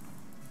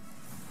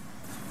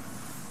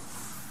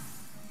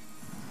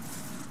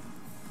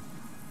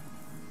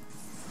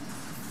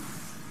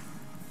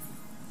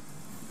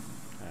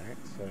 Alright,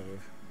 so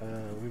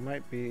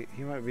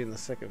he might be in the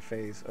second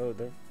phase. Oh,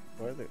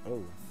 where are they?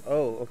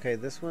 Oh, okay,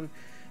 this one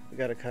we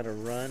gotta kinda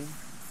run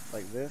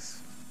like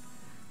this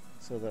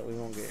so that we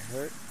won't get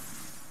hurt.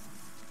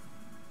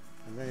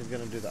 And then he's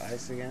gonna do the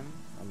ice again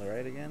on the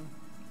right again.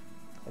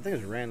 I think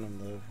it's random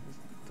though.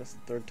 That's the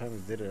third time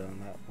he did it on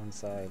that one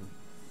side.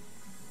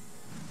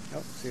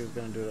 Oh, see, he was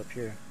gonna do it up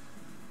here.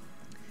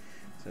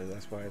 So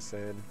that's why I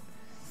said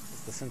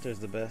the center is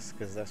the best,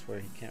 because that's where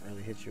he can't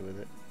really hit you with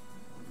it.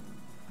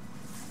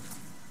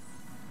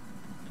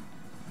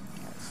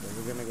 Alright, so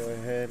we're gonna go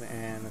ahead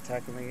and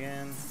attack him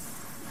again.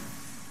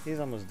 He's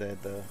almost dead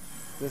though.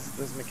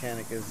 This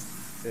mechanic is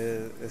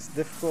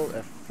difficult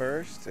at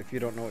first if you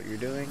don't know what you're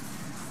doing,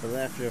 but then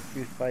after a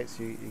few fights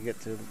you get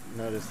to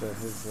notice that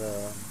his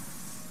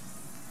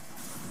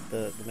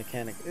the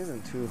mechanic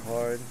isn't too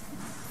hard,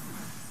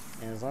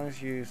 and as long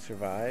as you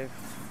survive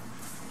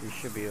you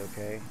should be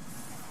okay.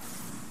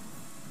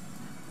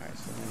 Alright,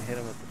 so I'm gonna hit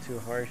him with the two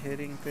hard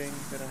hitting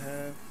things that I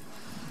have.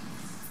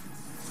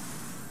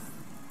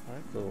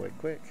 Alright, go away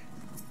quick.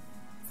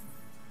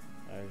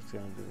 Alright, just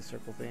gonna do the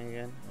circle thing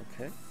again.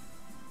 Okay.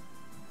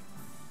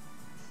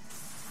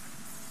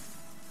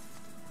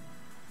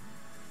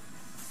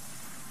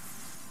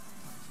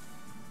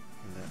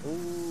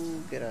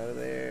 Ooh, get out of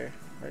there.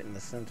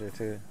 the center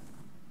too.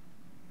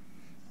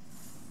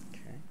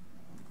 Okay.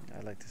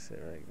 I like to sit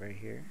right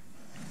here.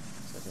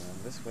 So I go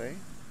this way.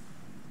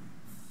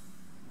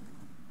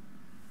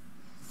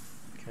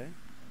 Okay.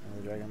 And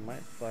the dragon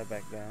might fly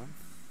back down.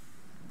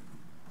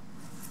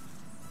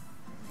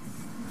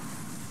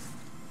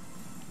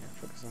 Yeah,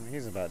 focus on him.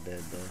 He's about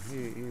dead though.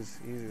 He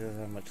doesn't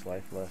have much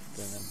life left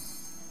in him.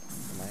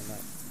 Might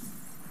not.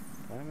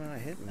 Why am I not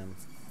hitting him?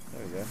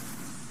 There we go.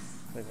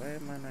 Like, why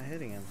am I not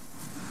hitting him?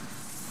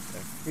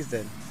 Okay. He's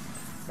dead.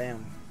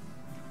 Bam.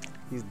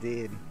 He's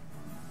dead.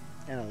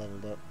 And I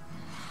leveled up.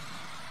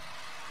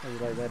 How do you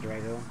like that,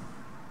 Drago?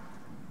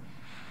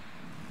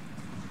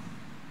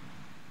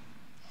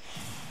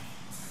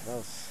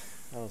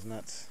 That was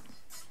nuts.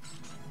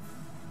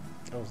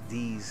 That was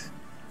D's.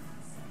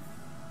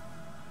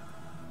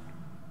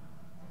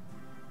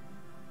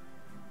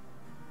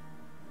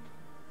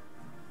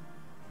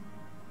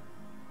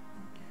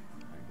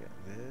 I got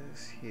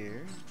this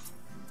here.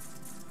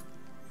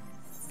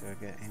 Do I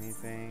get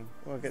anything?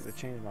 Oh, I get to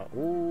change my...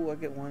 Ooh, I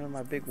get one of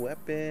my big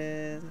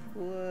weapons.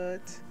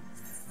 What?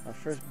 My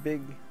first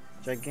big,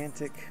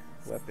 gigantic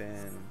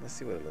weapon. Let's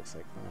see what it looks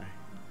like when I...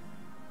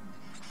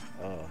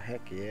 Oh,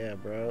 heck yeah,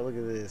 bro. Look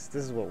at this.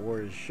 This is what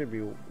warriors should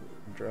be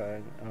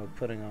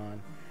putting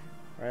on.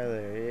 Right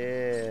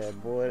there. Yeah,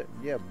 boy.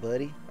 Yeah,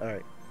 buddy.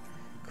 Alright.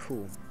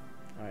 Cool.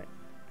 Alright.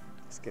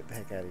 Let's get the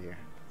heck out of here.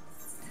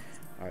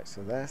 Alright,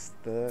 so that's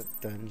the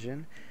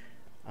dungeon.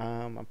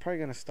 I'm probably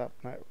going to stop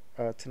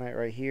tonight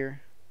right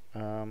here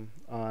on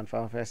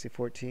Final Fantasy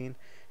XIV.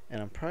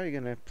 And I'm probably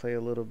going to play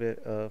a little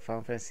bit of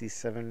Final Fantasy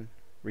XIV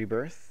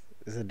Rebirth.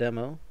 It's a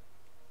demo.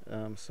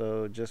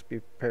 So just be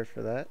prepared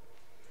for that.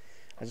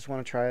 I just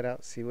want to try it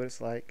out, see what it's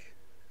like,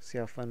 see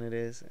how fun it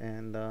is,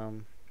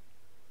 and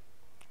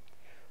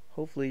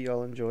hopefully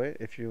y'all enjoy it.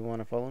 If you want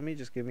to follow me,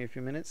 just give me a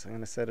few minutes. I'm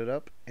going to set it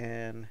up,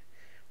 and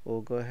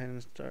we'll go ahead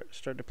and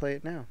start to play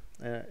it now.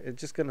 It's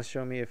just going to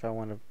show me if I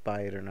want to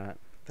buy it or not.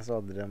 That's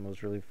all the demo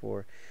is really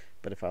for.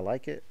 But if I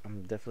like it,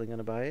 I'm definitely going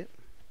to buy it.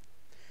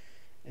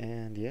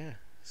 And yeah,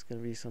 it's going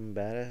to be some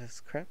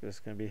badass crap that's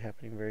going to be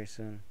happening very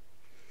soon.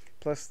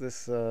 Plus,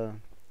 the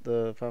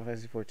Final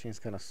Fantasy XIV is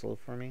kind of slow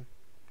for me.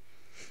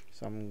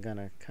 So I'm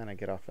gonna kind of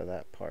get off of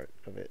that part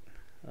of it,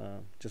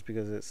 just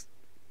because it's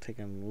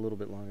taking a little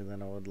bit longer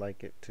than I would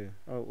like it to.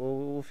 Oh,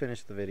 we'll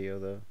finish the video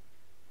though.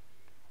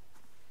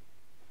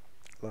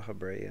 La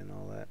Habrea and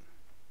all that.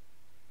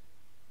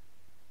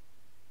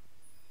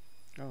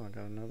 Oh, I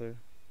got another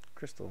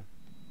crystal.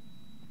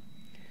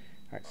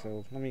 Alright,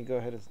 so let me go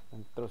ahead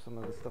and throw some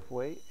of this stuff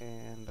away,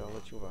 and I'll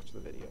let you watch the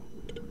video.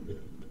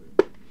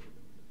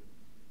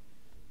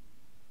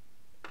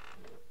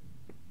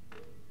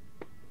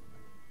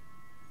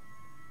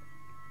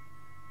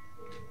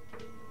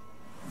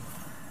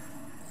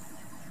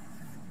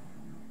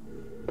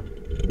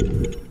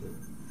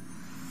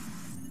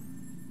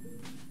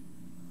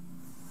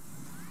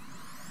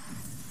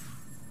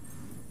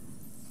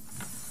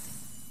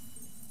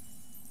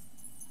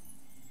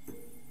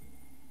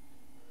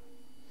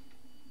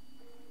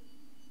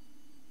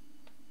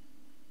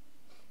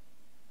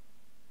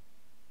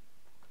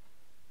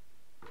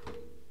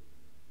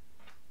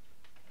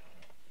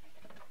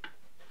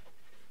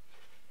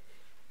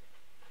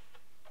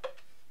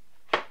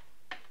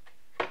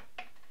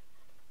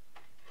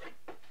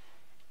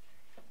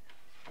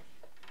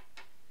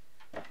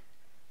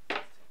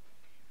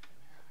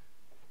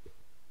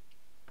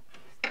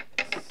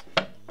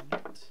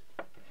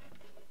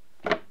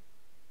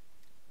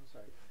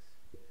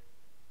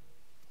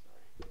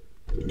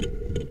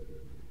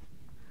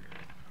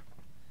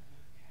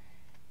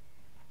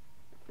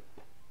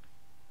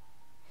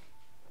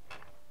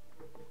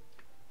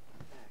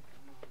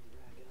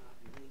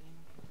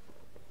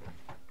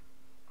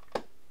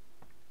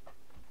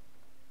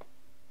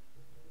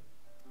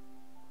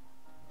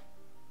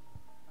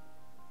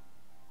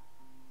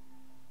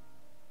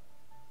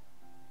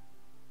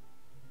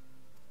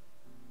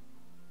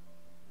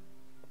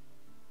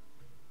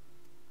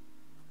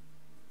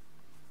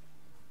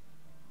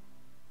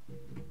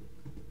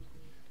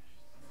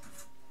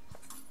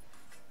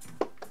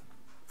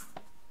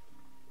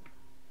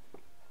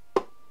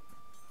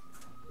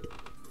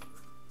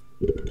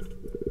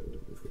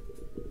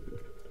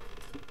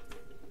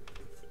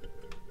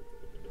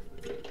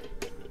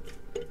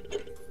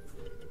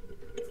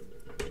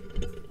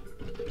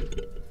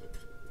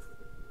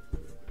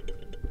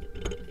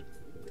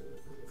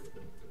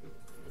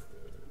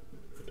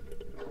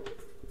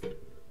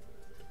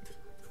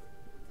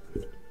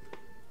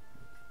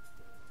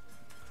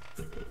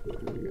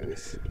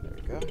 There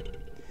we go.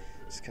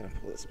 Just kind of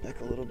pull this back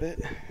a little bit.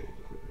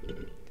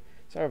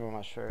 Sorry about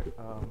my shirt.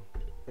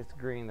 It's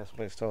green. That's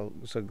why it's so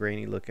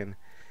grainy looking.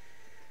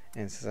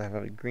 And since I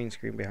have a green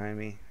screen behind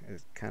me,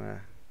 it kind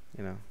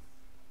of,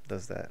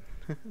 does that.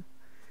 Alright,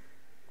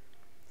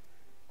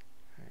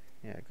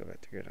 yeah, go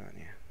back to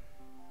Gridania.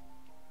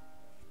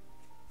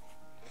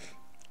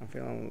 I'm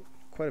feeling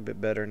quite a bit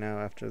better now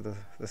after the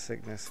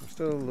sickness. I'm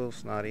still a little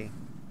snotty,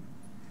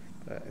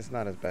 but it's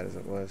not as bad as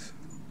it was.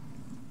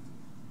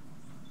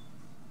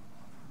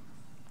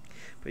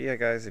 But yeah,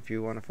 guys, if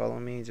you want to follow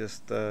me,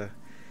 just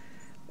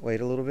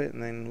wait a little bit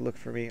and then look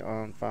for me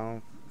on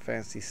Final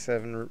Fantasy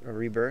VII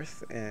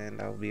Rebirth, and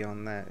I'll be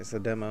on that. It's a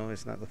demo,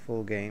 it's not the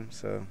full game,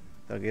 so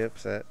they'll get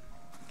upset.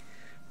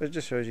 But it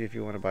just shows you if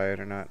you want to buy it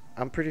or not.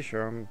 I'm pretty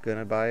sure I'm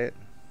gonna buy it,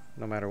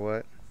 no matter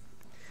what.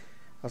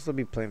 I'll still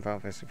be playing Final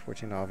Fantasy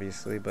XIV,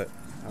 obviously, but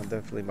I'll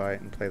definitely buy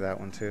it and play that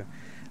one too.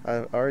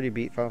 I already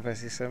beat Final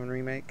Fantasy VII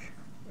Remake,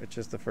 which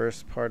is the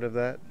first part of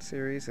that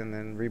series, and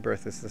then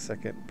Rebirth is the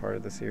second part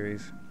of the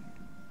series.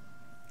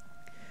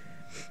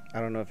 I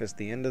don't know if it's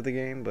the end of the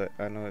game, but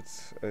I know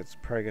it's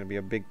probably going to be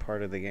a big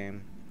part of the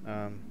game.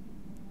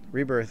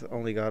 Rebirth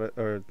only got it,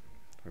 or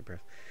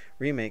Rebirth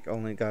Remake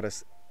only got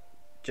us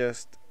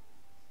just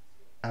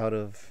out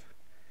of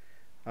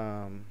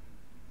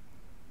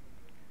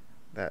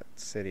that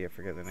city. I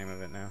forget the name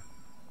of it now.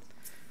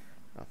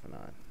 Off and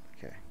on.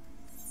 Okay.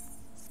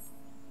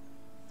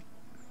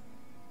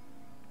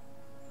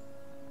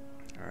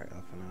 Alright,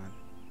 off and on.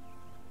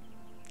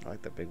 I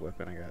like that big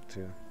weapon I got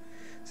too.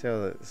 See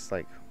how it's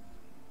like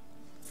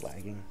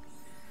lagging.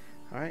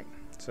 Alright,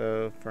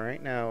 so for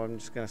right now I'm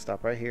just gonna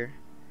stop right here.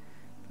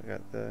 I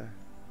got the,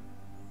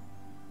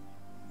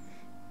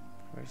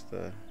 where's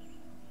the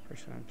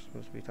person I'm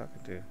supposed to be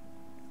talking to?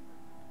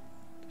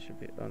 They should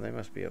be, oh, they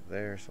must be up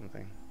there or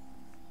something.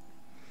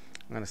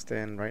 I'm gonna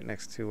stand right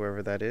next to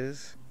wherever that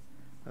is.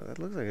 Oh, that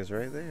looks like it's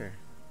right there.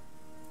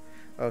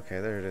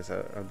 Okay, there it is,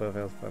 above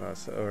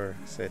Elfanos or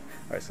Sid.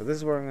 Alright, so this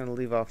is where I'm going to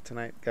leave off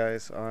tonight,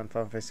 guys, on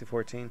Final Fantasy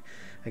XIV.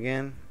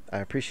 Again, I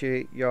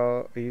appreciate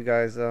you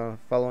guys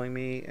following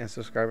me and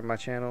subscribing to my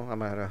channel.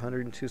 I'm at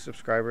 102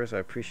 subscribers. I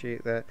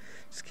appreciate that.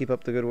 Just keep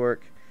up the good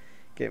work.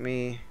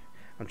 I'm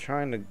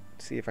trying to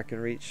see if I can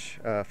reach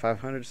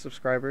 500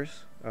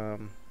 subscribers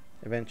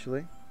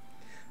eventually.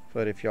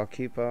 But if y'all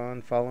keep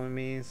on following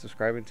me,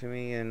 subscribing to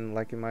me, and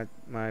liking my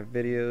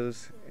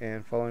videos,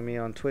 and following me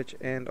on Twitch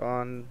and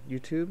on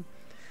YouTube.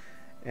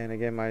 And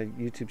again, my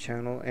YouTube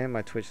channel and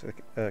my Twitch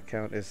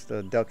account is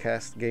the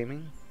DelCast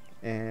Gaming.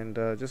 And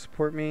just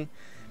support me.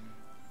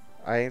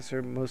 I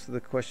answer most of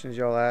the questions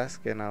y'all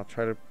ask, and I'll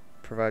try to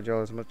provide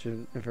y'all as much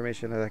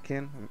information as I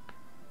can.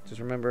 Just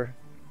remember,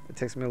 it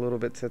takes me a little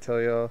bit to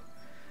tell y'all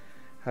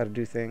how to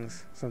do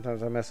things.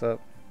 Sometimes I mess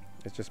up.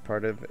 It's just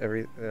part of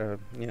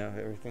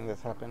everything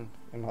that's happened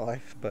in my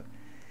life. But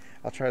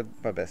I'll try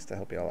my best to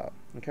help y'all out.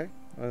 Okay?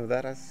 Well, with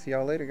that, I'll see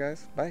y'all later,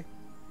 guys. Bye.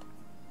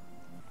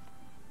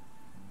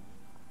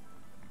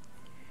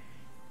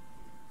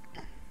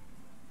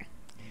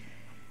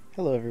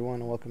 Hello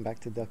everyone and welcome back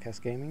to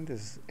DelCast Gaming.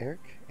 This is Eric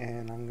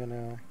and I'm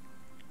gonna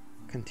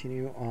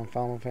continue on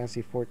Final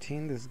Fantasy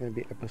XIV. This is gonna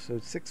be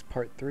episode 6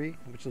 part 3,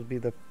 which will be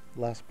the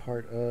last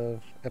part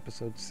of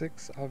episode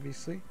 6,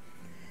 obviously.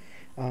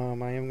 I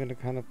am gonna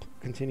kind of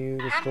continue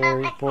the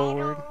story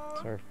forward.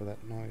 Sorry for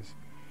that noise.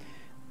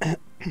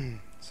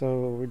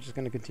 So we're just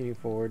gonna continue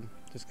forward.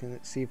 Just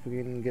gonna see if we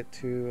can get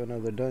to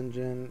another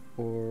dungeon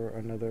or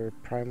another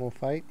primal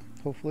fight,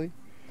 hopefully.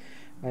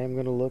 I am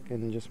gonna look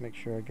and just make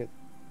sure I get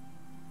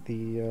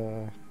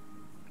to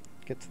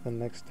the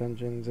next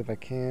dungeons if I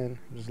can.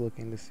 I'm just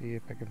looking to see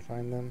if I can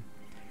find them.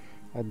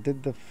 I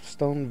did the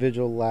Stone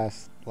Vigil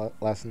last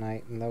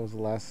night, and that was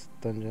the last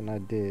dungeon I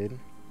did.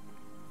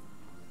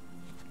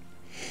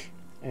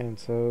 And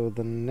so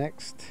the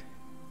next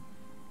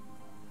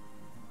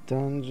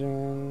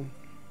dungeon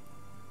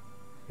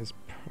is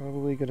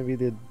probably going to be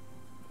the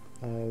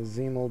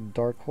Zemel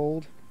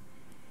Darkhold,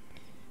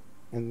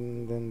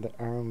 and then the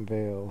Aram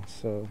Veil.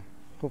 So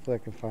hopefully I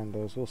can find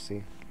those. We'll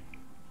see.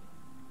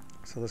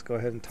 So let's go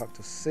ahead and talk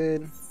to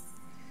Sid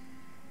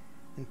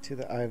into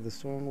the Eye of the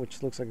Storm,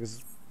 which looks like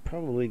it's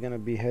probably going to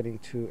be heading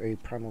to a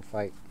primal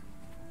fight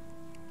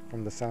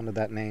from the sound of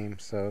that name,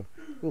 so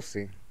we'll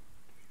see.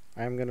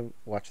 I am going to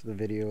watch the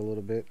video a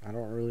little bit. I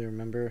don't really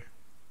remember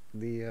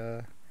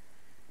the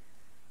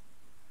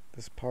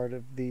this part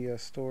of the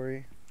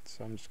story,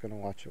 so I'm just going to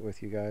watch it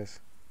with you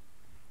guys.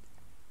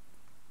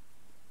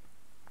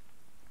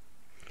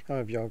 I don't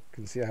know if y'all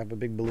can see I have a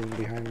big balloon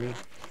behind me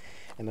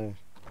and a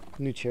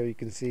new chair you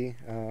can see.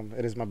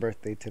 It is my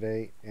birthday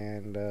today,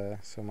 and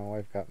so my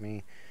wife got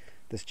me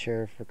this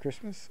chair for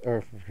Christmas,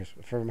 or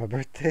for my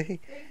birthday.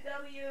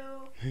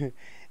 W.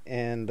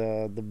 And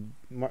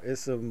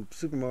it's a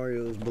Super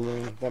Mario's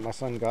balloon that my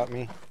son got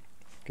me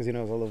because he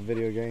knows I love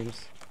video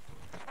games.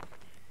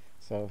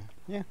 So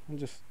yeah, I'm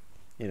just,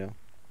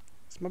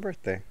 it's my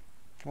birthday.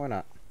 Why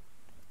not?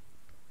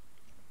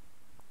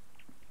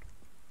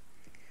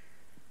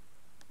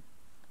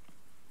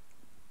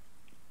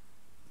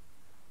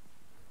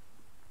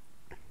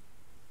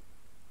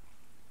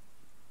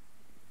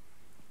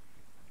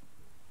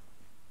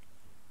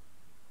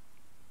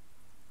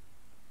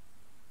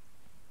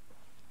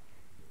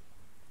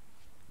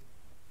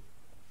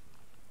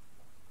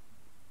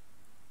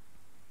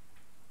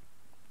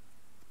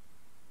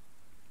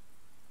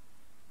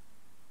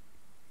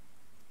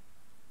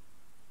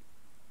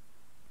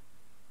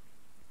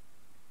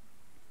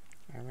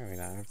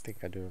 I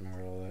think I do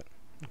remember all that.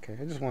 Okay,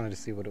 I just wanted to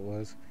see what it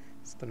was.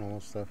 It's the normal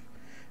stuff.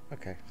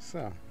 Okay,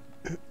 so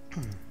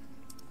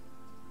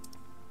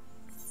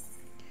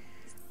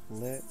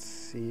let's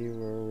see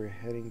where we're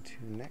heading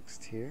to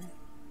next here.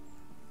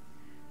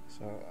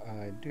 So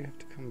I do have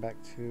to come back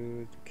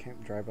to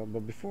Camp Drybob,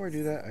 but before I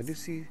do that, I do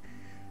see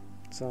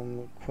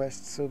some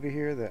quests over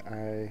here that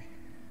I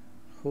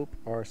hope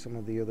are some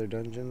of the other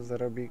dungeons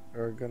that are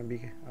going to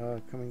be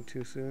coming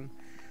to soon.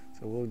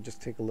 So we'll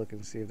just take a look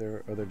and see if there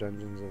are other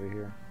dungeons over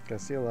here. I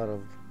see a lot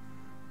of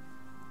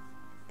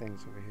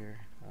things over here.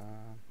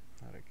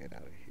 How to get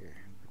out of here?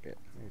 Forget.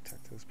 Let me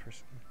talk to this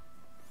person.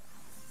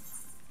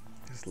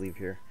 Just leave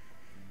here.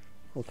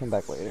 We'll come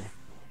back later.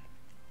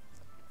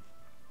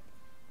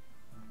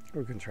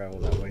 Or we can travel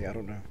that way. I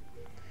don't know.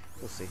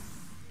 We'll see.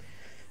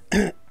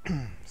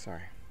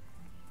 Sorry.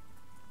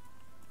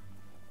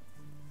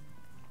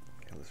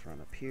 Okay, let's run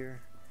up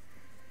here.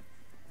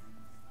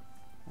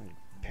 Let me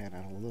pan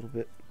out a little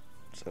bit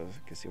so I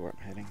can see where I'm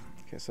heading.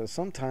 Okay, so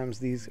sometimes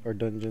these are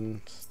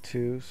dungeons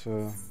too,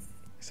 so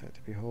sight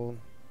to behold.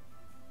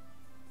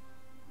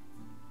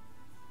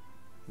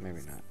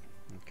 Maybe not.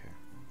 Okay.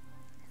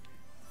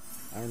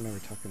 I remember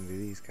talking to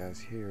these guys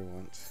here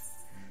once.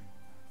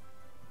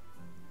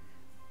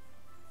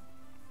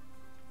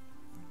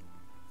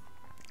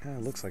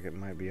 It looks like it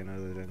might be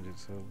another dungeon,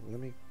 so let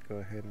me go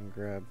ahead and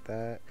grab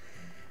that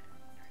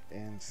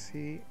and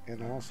see.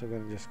 And I'm also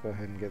going to just go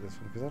ahead and get this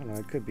one because I don't know,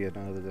 it could be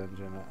another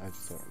dungeon. I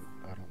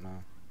don't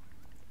know.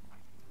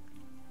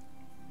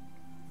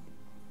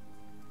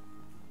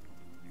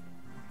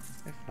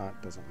 If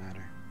not, doesn't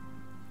matter.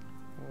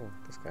 Oh,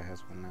 this guy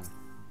has one now.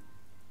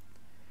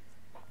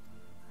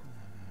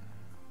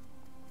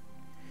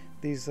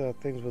 These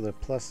things with the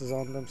pluses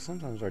on them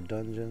sometimes are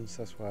dungeons.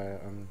 That's why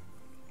I'm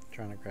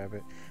trying to grab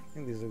it. I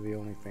think these are the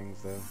only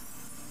things though.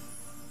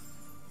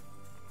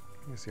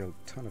 I see a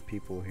ton of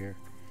people here.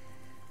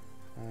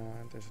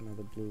 There's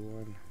another blue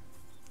one.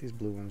 These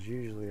blue ones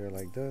usually are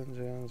like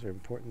dungeons or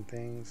important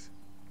things.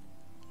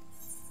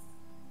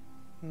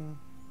 Maybe.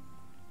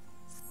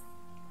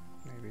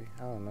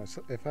 I don't know.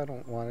 So if I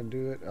don't want to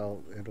do it,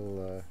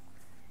 it'll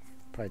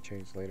probably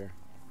change later.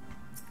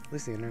 At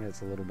least the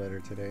internet's a little better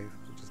today,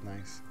 which is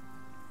nice.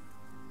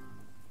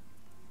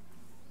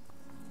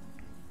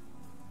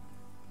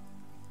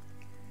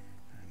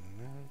 I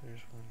know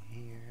there's one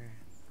here.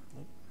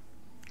 Oh,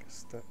 got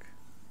stuck.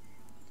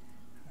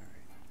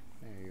 Alright,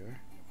 there you are.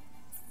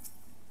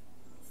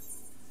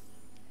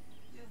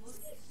 Dude, look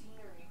at the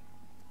scenery.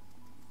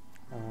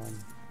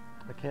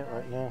 I can't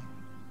right now.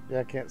 Yeah,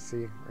 I can't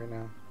see right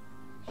now.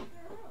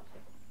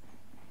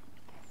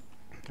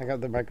 I got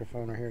the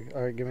microphone right here.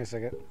 Alright, give me a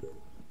second.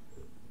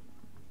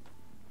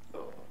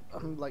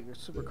 I'm like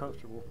super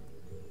comfortable.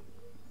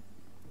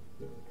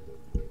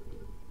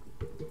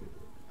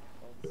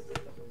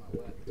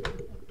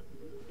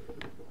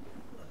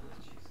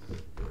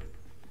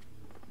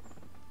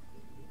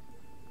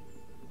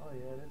 Oh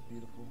yeah, that's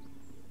beautiful.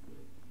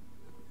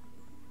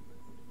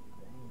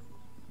 Dang.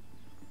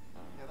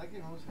 Yeah, that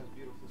game always has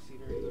beautiful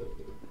scenery though.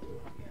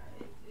 Yeah,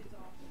 it's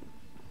awesome.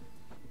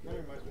 That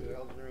reminds me of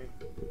Elden Ring.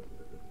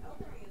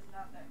 Elden Ring is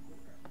not that cool,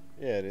 bro.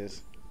 Yeah, it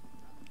is.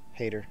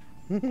 Hater.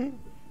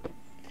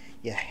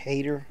 Yeah,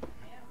 hater.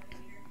 Yeah, I'm a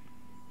hater.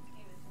 This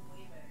game is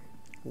way better.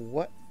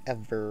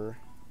 Whatever.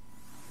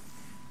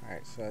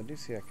 Alright, so I do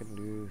see I can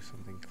do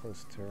something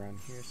close to around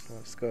here, so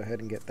let's go ahead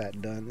and get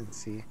that done and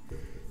see.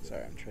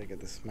 Sorry, I'm trying to get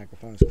this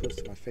microphone as close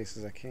to my face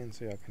as I can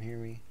so y'all can hear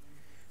me.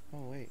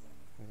 Oh wait,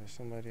 is there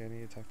somebody I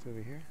need to talk to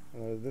over here?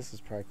 Well, this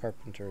is probably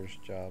carpenter's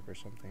job or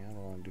something. I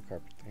don't want to do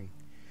carpenting.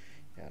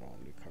 Yeah, I don't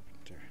want to do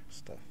carpenter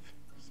stuff,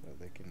 so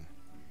they can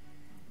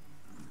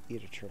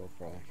eat a turtle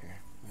for all I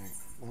care. Alright,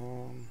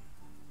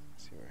 let's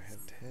see where I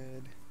have to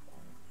head.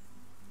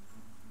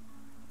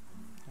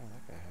 Oh,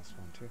 that guy has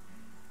one too.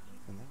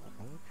 And that one,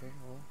 oh, okay,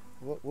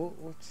 well,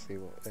 we'll see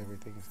what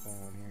everything is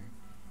going on here.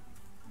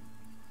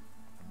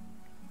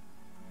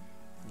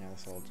 Yeah,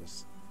 that's all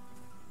just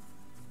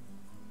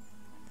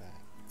that.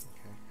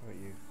 Okay, how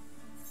about you?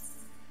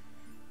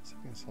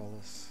 Second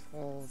Solace.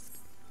 I'll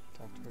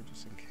talk to her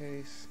just in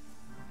case.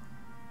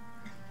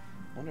 I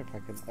wonder if I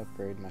can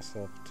upgrade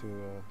myself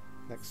to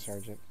next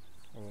sergeant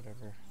or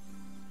whatever.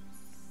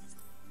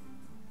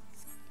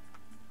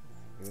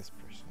 Maybe this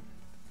person.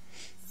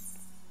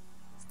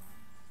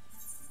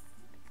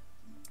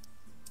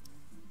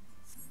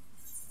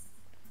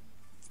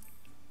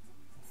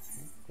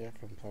 Okay. Yeah, I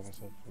can apply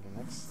myself for the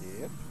next.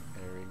 Yep,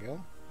 there we go.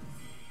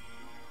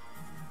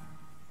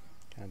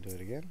 Can I do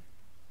it again?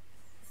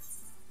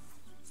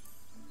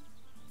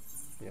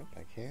 Yep,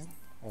 I can.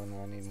 Oh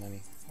no, I need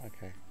money.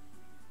 Okay.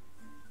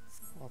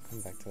 I'll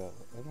come back to that.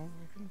 Oh, no,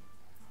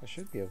 I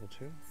should be able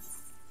to.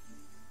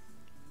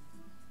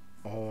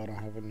 Oh, I don't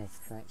have enough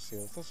current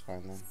seals. That's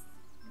fine then.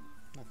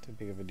 Not too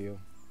big of a deal.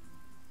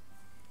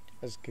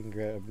 I just can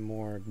grab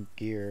more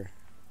gear.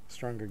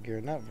 Stronger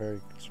gear. Not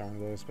very strong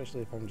though,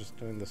 especially if I'm just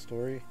doing the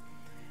story.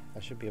 I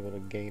should be able to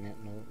gain it,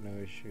 no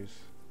issues.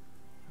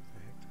 How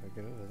the heck do I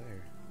get over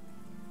there?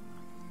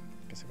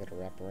 Guess I gotta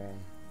wrap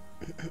around.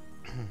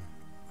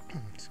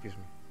 Excuse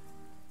me.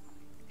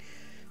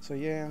 So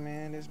yeah,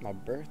 man, it's my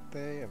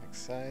birthday. I'm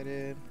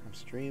excited. I'm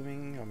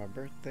streaming on my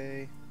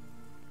birthday.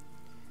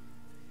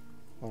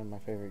 One of my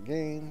favorite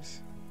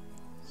games.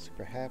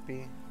 Super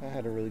happy. I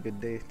had a really good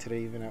day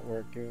today, even at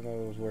work. Even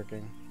though I was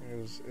working, it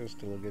was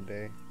still a good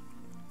day.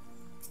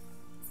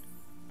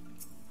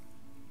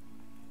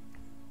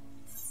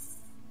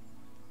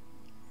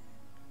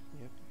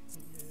 Yep.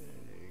 Yeah,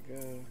 there you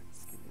go.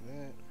 Give you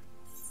that.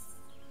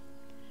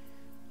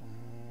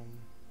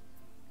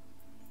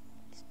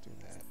 Let's do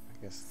that.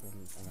 I guess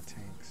I'm a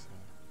tank, so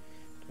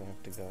do I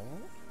have to go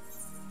out?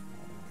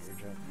 No, your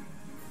job.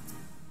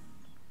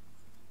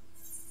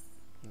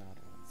 No, I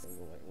don't want to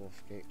go like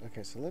Wolfgate.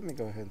 Okay, so let me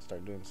go ahead and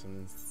start doing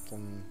some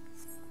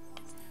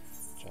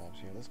jobs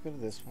here. Let's go to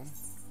this one.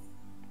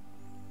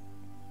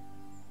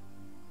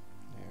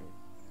 There,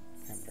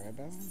 Camp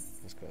Drybone.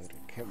 Let's go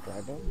to Camp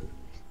Drybone.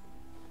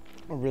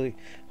 I'm really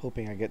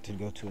hoping I get to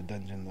go to a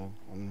dungeon, though.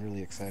 I'm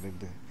really excited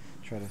to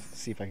try to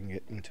see if I can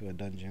get into a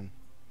dungeon.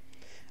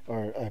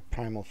 Or a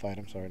primal fight,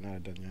 I'm sorry, not a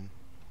dungeon.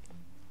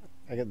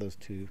 I get those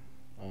two.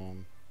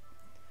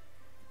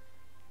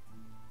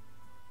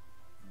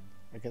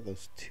 I get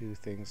those two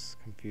things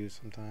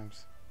confused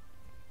sometimes.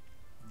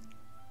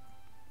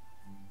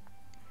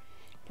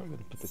 Probably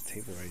gonna put the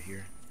table right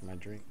here for my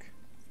drink.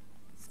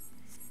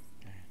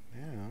 Alright,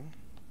 now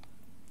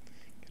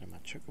get on my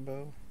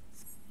chocobo,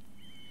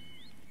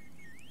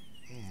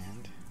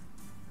 and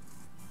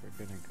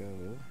we're gonna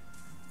go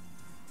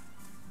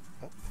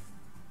up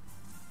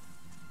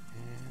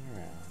and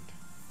around.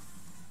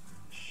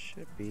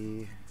 Should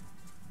be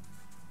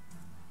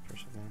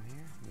person down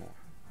here? No.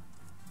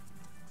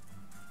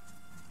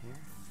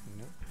 Here?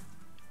 Nope.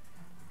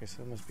 Okay,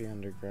 so it must be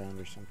underground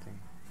or something.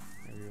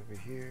 Maybe over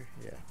here?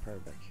 Yeah,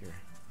 probably back here.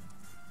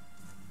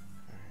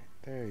 Alright,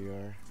 there you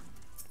are.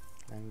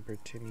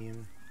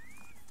 Lambertinium.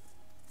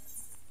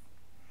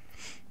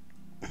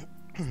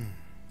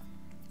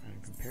 In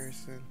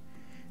comparison,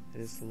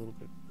 it is a little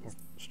bit more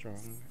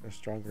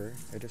stronger.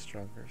 It is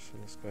stronger, so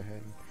let's go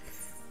ahead and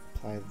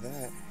apply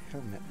that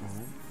helmet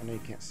on. I know you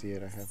can't see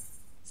it, I have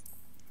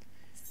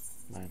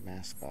my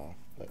mask off,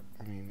 but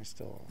I mean it's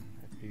still on.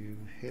 If you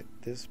hit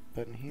this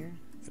button here,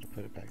 it'll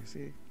put it back. You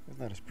see, it's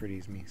not as pretty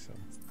as me, so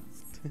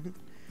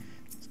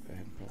let's go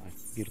ahead and put my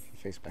beautiful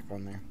face back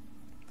on there.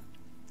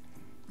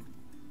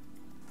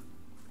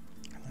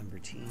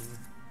 Lambertine.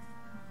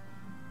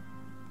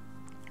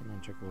 Come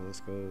on, Choco,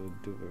 let's go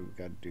do what we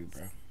gotta do,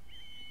 bro.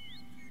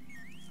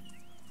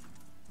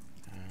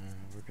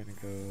 We're gonna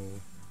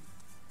go.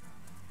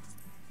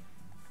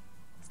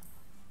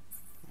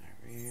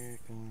 We're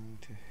going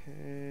to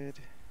head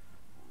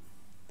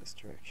this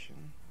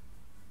direction.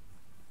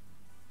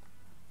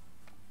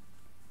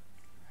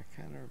 I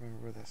kind of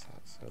remember where that's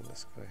at, so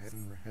let's go ahead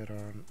and head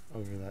on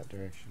over that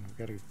direction. We've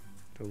got to do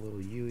a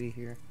little UE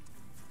here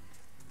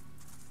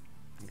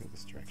and go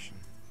this direction.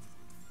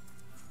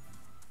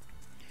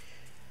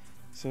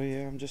 So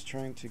yeah, I'm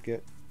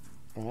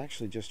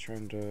actually just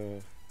trying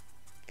to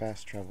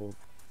fast travel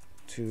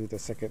to the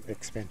second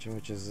expansion,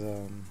 which is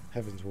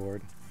Heaven's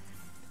Ward.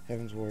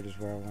 Heaven's Ward is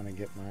where I want to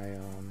get my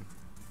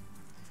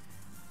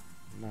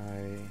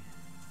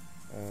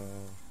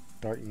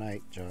Dark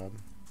Knight job,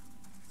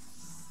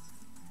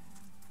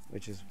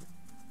 which is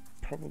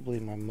probably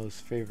my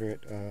most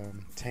favorite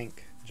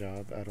tank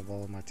job out of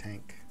all of my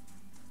tank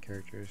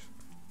characters.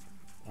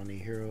 On the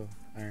hero,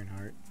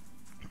 Ironheart.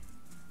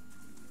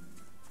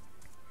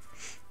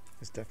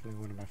 It's definitely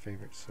one of my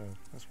favorites, so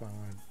that's why I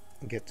want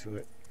to get to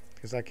it,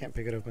 because I can't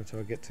pick it up until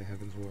I get to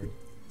Heaven's Ward.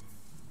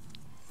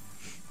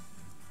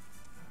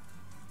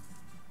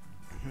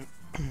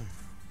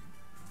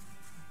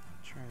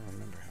 Trying to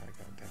remember how I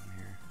got down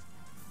here.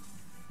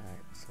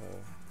 Alright, so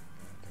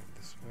down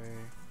this way.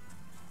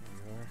 There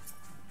you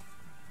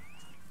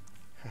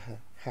are.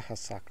 Haha,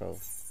 Sako.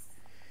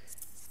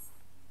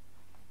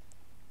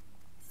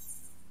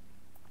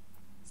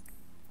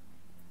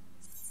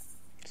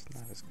 It's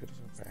not as good as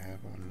what I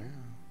have on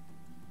now.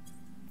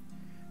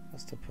 I'll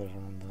still put it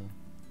on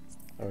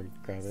though. Or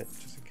grab it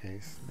just in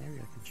case. Maybe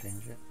I can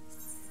change it.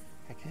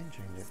 I can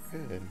change it.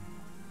 Good.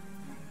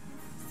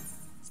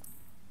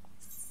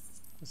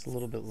 It's a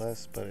little bit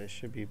less, but it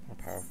should be more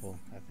powerful,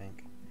 I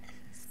think.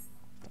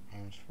 The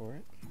arms for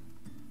it.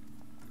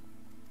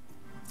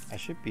 I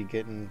should be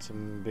getting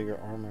some bigger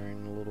armor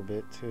in a little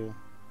bit too.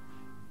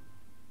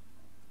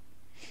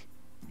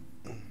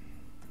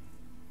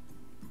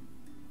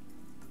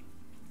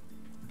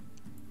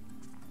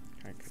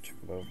 Alright, good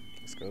Chocobo.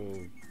 Let's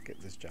go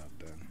get this job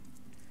done.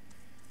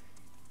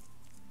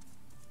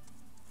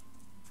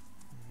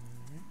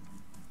 Alright.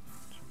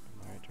 Jump in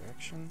the right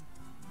direction.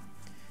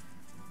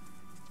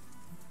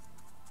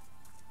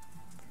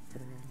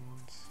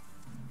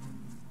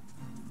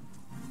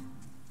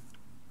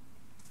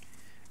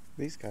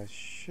 These guys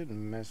shouldn't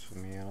mess with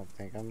me, I don't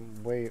think.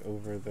 I'm way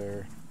over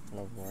their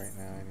level right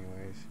now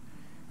anyways.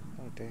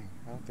 Oh dang,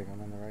 I don't think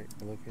I'm in the right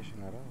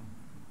location at all.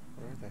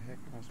 Where the heck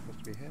am I supposed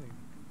to be heading?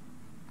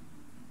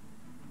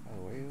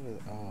 Oh, way over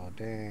there. Oh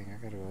dang,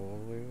 I gotta go all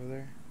the way over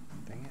there?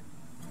 Dang it.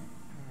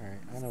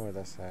 Alright, I know where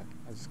that's at.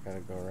 I just gotta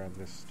go around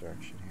this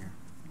direction here.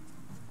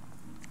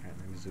 Alright,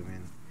 let me zoom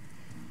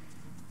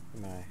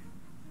in. My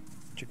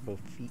Chocobo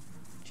feet.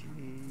 Gee,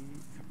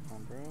 come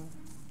on, bro.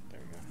 There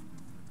we go.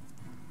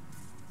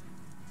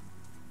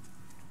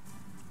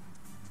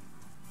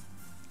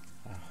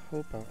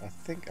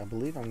 I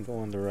believe I'm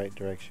going the right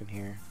direction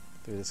here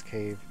through this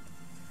cave.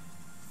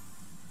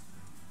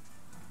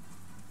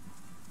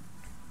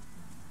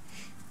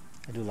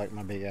 I do like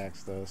my big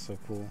axe though, it's so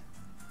cool.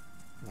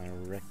 I'm gonna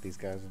wreck these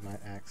guys with my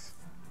axe.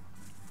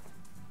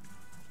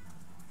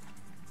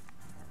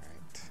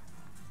 Alright.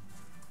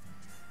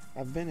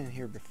 I've been in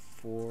here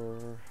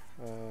before,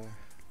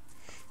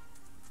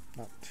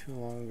 not too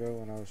long ago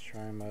when I was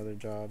trying my other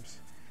jobs.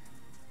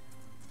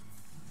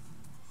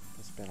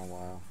 It's been a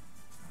while.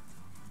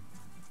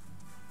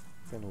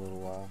 Been a little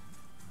while.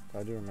 But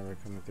I do remember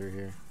coming through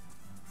here.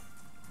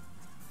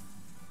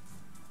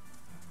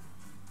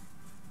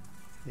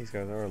 These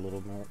guys are a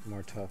little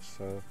more tough,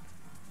 so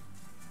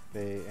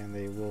they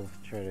will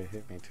try to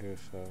hit me too,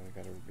 so I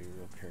gotta be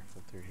real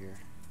careful through here.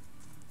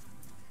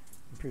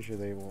 I'm pretty sure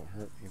they won't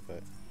hurt me,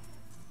 but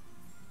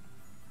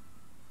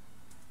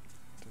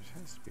there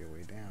has to be a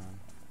way down.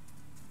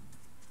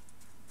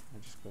 I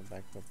just go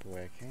back up the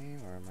way I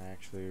came, or am I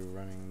actually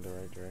running the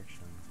right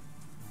direction?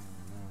 I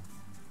don't know.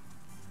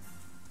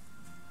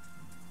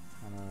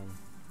 I'm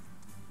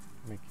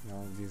making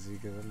all dizzy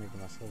because I'm making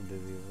myself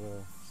dizzy as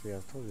well. See, I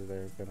told you they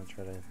were gonna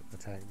try to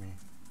attack me.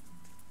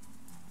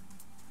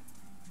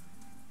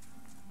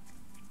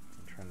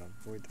 I'm trying to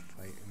avoid the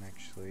fight and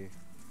actually.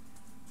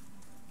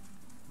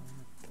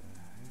 What the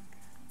heck?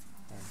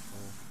 Alright, so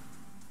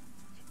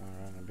just went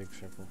around in a big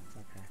circle.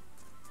 Okay.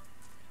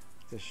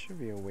 There should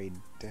be a way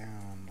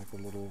down, like a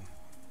little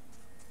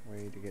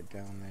way to get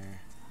down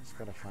there. Just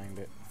gotta find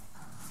it.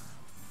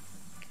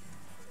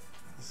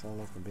 It's all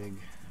like a big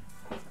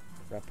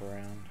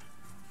wraparound.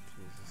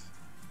 Jesus.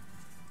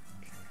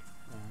 Okay.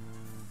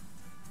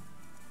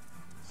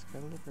 Just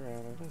gotta look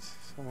around. It is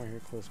somewhere here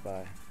close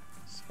by.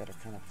 Just gotta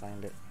kind of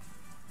find it.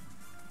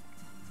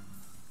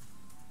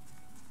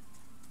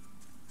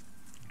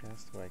 Okay,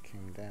 that's the way I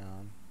came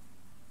down.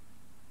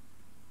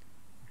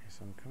 Okay,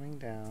 so I'm coming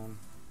down.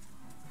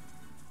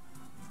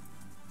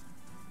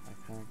 I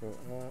kind of go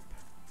up.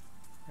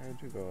 I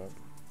do go up.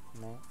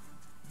 No.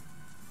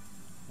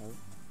 Nope.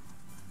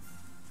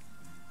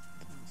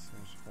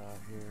 Same spot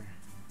here.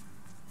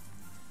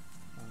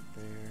 Not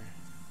there.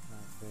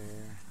 Not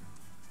there.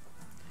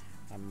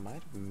 I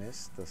might have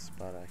missed the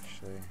spot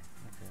actually.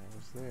 Okay, I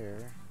was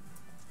there.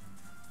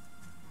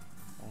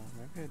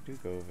 Maybe I do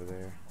go over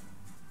there.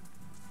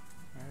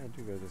 Maybe I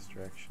do go this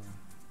direction.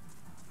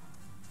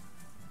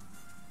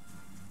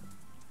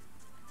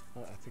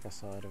 Oh, I think I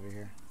saw it over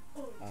here.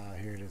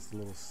 Here it is, the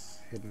little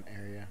hidden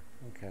area.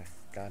 Okay,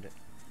 got it.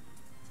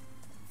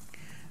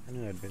 I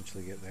knew I'd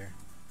eventually get there.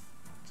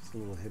 Just a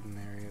little hidden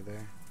area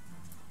there.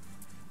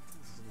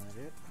 This is not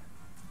it.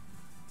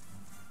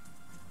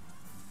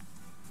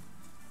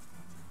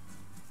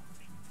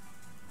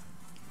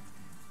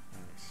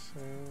 Alright,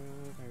 so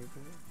maybe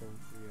go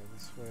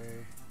this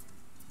way.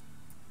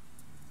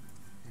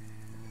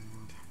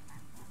 And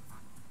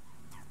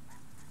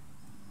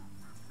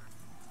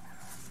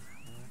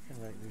I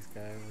can wreck these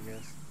guys, I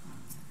guess.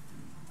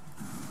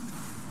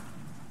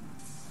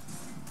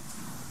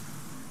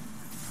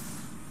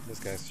 This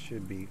guy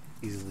should be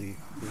easily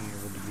being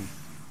able to be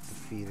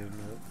defeated,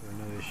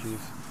 no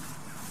issues.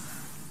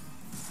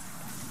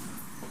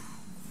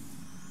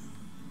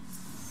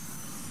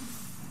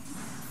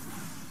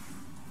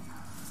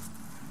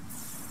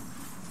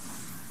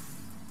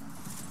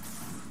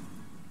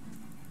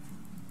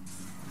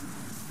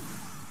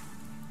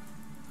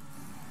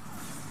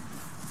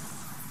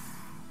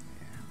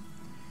 Yeah.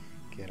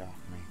 Get off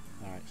me.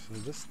 Alright, so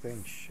this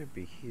thing should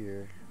be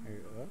here. Are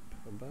you up,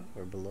 above,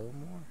 or below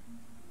more?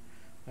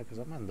 Because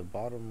I'm on the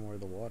bottom where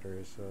the water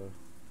is, so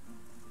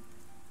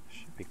it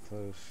should be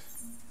close.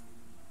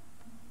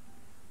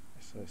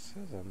 So it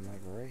says I'm like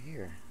right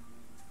here.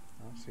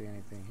 I don't see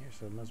anything here,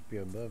 so it must be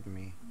above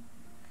me.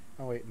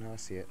 Oh wait, no, I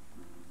see it.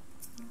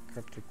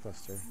 Corrupted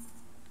cluster.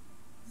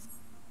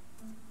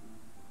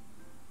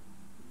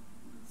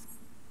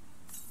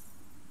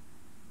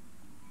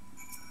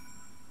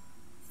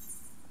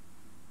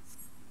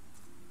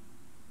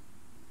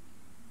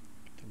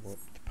 To warp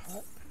the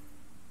pot.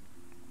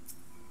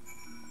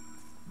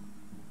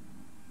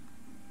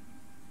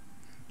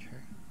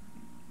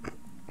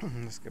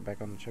 Let's get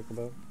back on the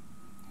chocobo.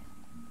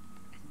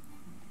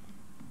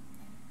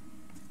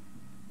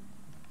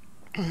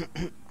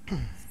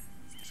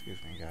 Excuse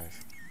me,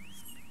 guys.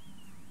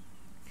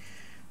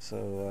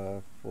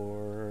 So,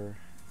 for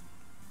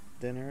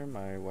dinner,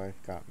 my wife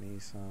got me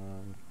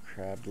some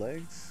crab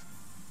legs,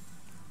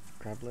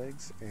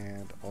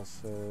 and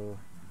also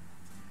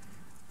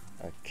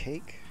a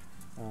cake,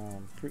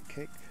 fruit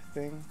cake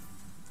thing,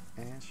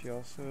 and she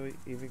also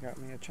even got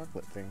me a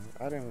chocolate thing.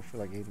 I didn't even feel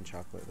like eating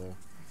chocolate though.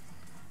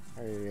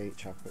 I already ate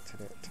chocolate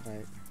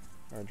tonight,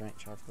 or I drank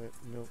chocolate,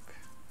 milk.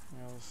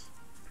 I was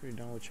pretty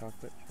done with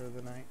chocolate for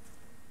the night.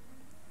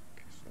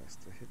 Okay, so that's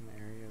the hidden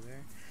area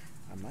there.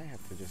 I might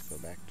have to just go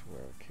back to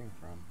where it came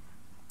from.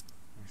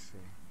 Let's see.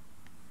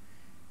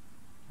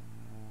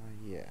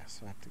 Yeah,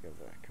 so I have to go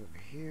back over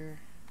here.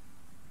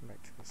 Come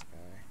back to this guy.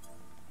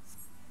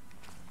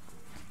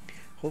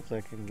 Hopefully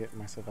I can get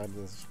myself out of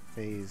this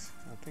phase.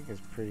 I think it's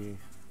pretty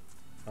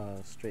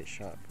straight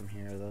shot from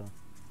here though.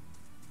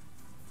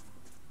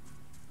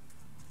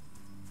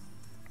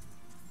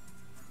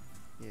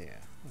 Yeah,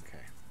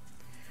 okay.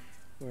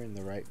 We're in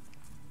the right,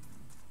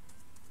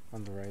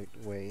 on the right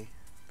way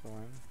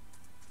going.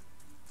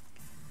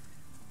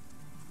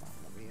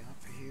 Let me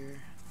up here.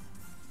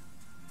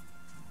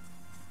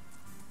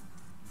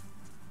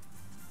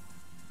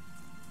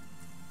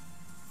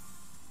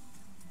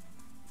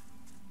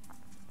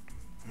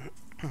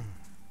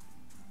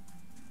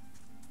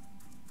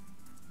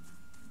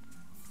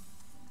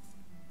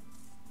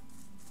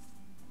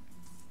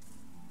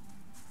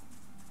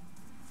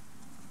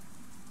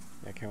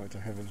 I can't wait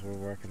till Heaven's Word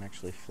where I can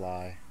actually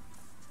fly.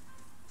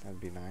 That'd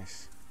be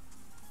nice.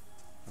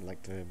 I'd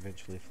like to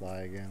eventually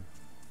fly again.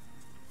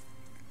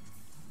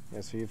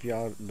 Yeah, so if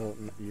y'all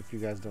don't, if you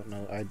guys don't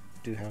know, I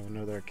do have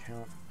another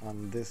account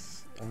on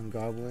this, on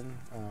Goblin.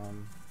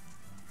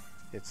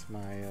 It's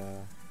my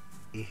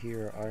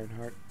Ihir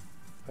Ironheart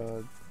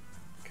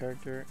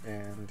character,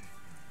 and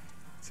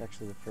it's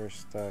actually the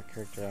first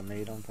character I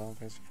made on Final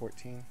Fantasy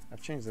XIV.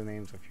 I've changed the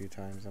names a few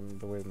times,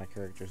 the way my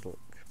characters look,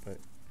 but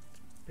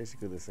it's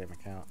basically the same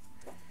account.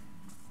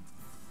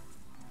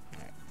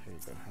 Alright, here you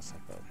go. How's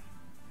that go?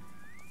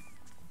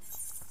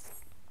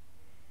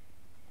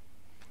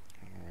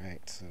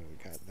 Alright, so we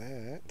got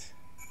that.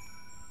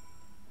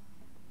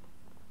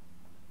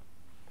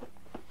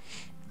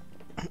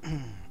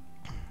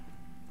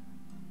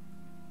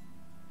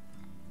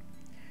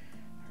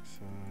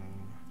 So,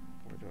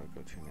 where do I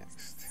go to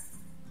next?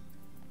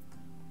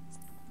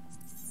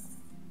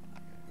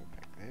 Gotta go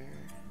back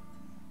there.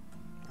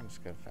 I'm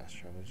just gonna fast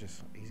travel, it's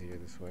just easier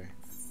this way.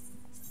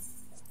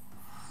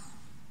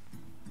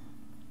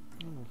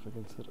 I don't know if I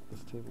can set up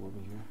this table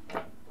over here.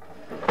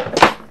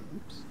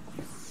 Oops.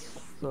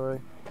 Sorry.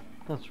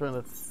 I was trying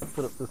to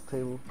put up this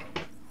table.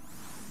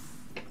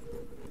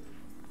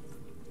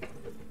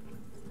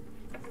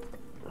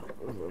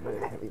 That was a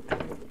very heavy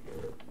table.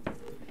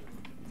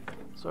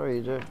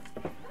 Sorry, AJ.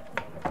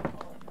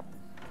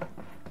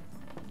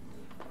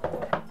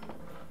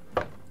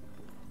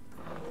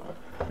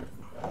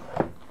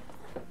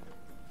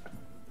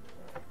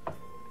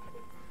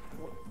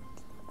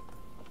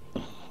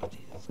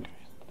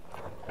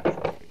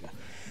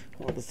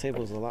 This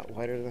table is a lot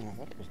wider than I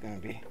thought it was going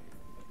to be.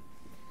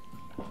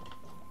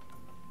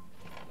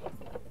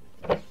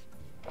 Alright,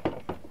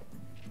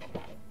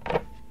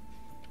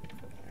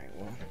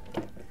 well,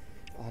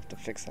 I'll have to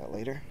fix that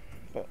later,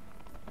 but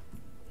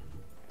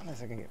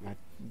unless I can get my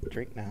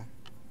drink now.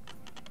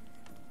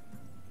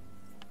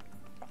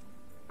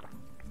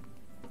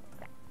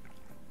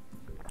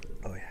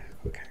 Oh yeah,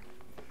 okay.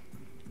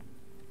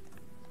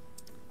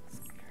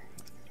 Okay,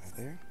 let's get out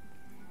there.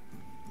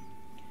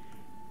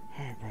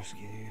 Alright,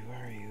 broski,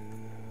 where are you?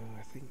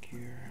 I think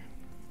you're...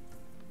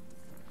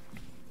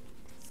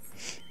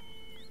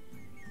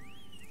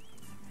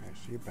 Alright,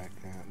 so you're back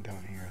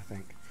down here, I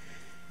think.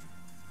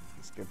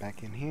 Let's get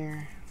back in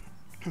here.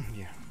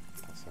 Yeah,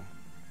 that's so.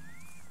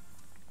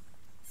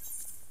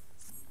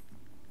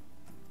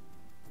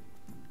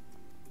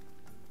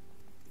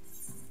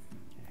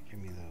 Yeah, give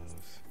me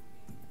those.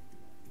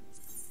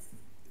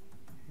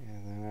 Yeah,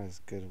 they're not as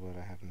good as what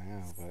I have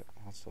now, but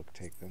I'll still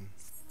take them.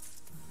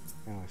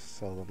 And I'll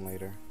sell them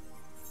later.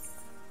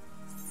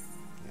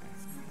 Yeah.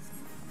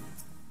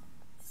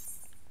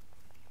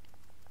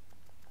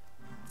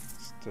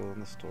 Still in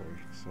the story,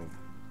 so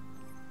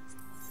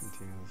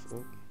continue this.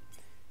 Oh.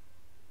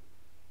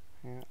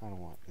 Yeah, I don't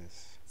want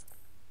this.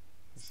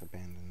 Let's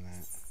abandon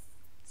that.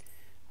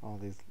 All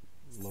these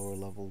lower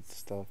level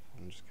stuff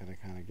I'm just gonna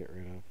kinda get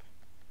rid of.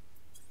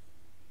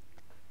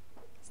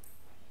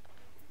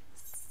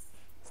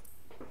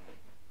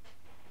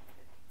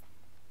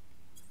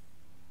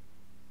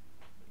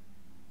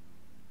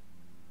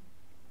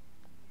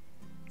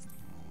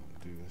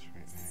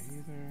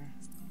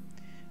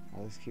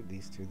 Let's keep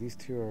these two. These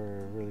two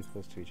are really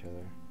close to each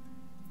other,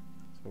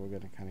 so we're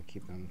going to kind of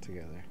keep them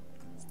together.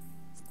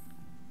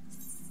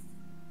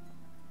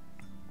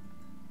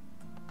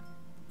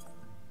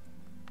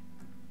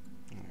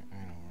 Alright, I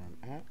know where I'm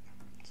at,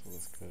 so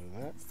let's go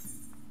to that.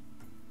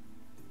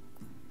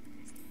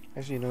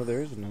 Actually, you know,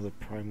 there is another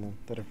primal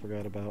that I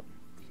forgot about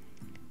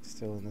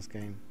still in this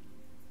game.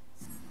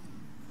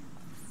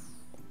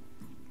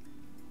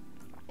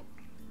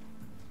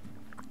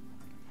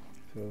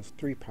 So there's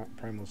 3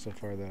 primals so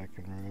far that I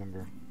can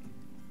remember.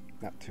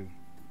 Not 2.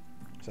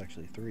 It's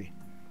actually 3.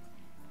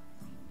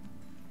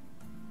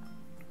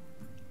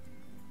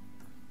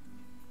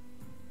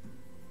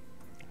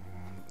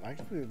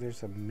 Actually,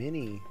 there's a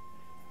mini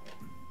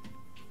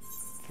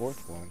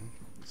 4th one.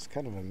 It's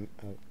kind of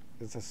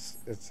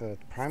it's a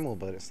primal,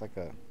 but it's like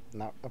a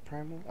not a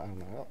primal. I don't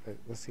know.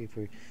 Let's see if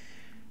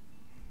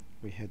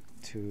we head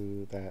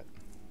to that,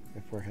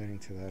 if we're heading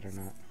to that or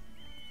not.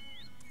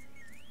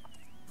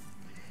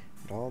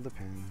 It all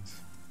depends.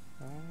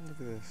 Oh, look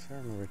at this. I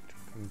remember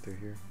coming through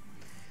here.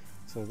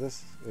 So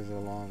this is a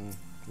long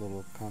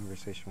little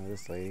conversation with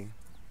this lady.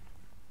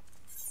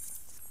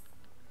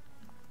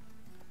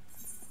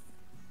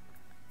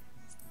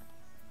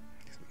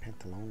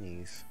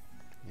 Pantalones.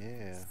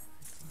 Yeah.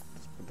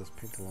 Let's put those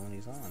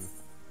pantalones on.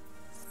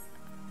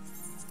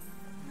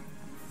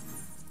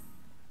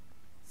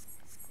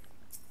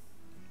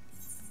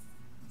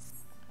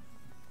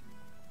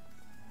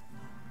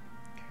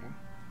 Okay.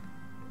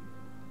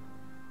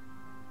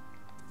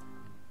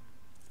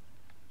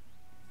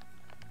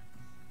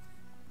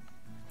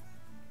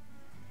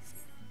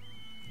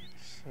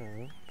 So,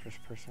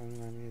 first person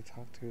I need to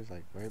talk to is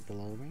like right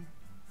below me.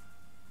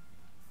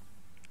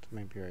 So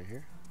maybe right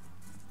here.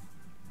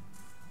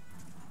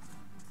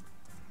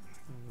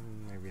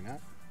 Maybe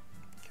not.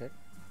 Okay,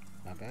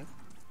 not bad.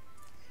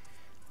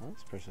 Well,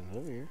 this person's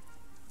over here.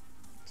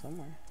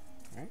 Somewhere,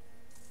 right?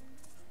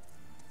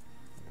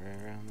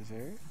 Right around this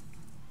area.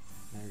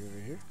 Maybe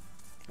over here.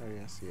 Oh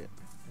yeah, I see it.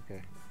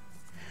 Okay.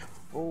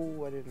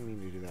 Oh, I didn't mean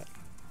to do that.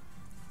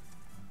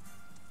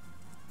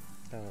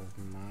 That was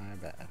my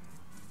bad.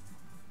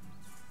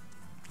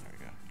 There we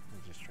go.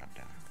 It just dropped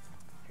down.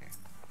 Okay.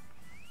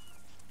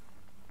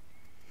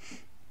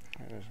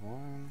 Alright, there's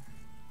one.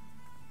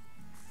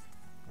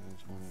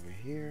 There's one over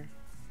here.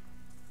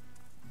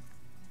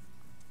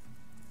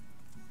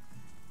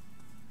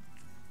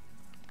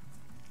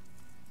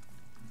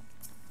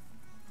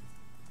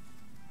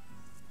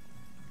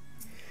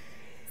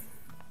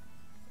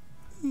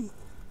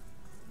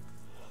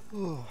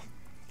 Oh,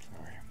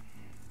 sorry.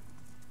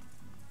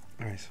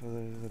 Alright, so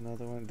there's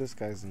another one. This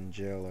guy's in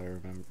jail, I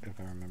remember, if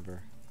I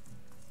remember.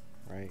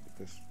 Right?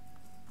 This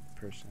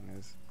person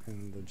is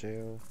in the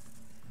jail.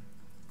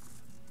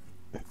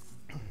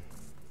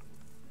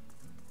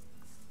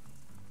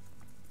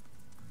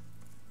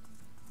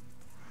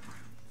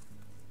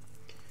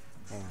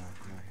 Oh,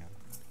 not him.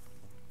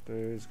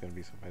 There's gonna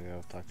be somebody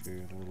I'll talk to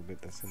in a little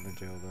bit that's in the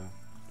jail, though.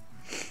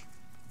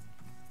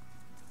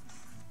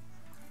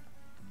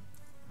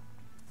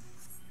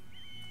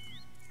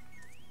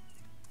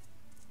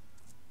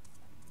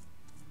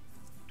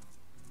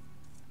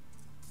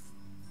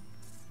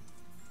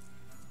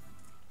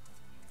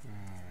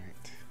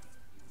 Alright.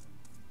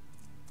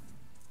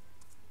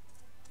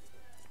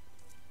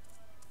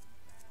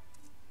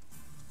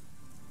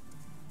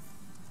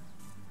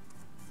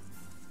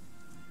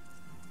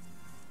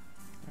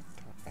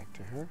 Talk back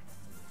to her.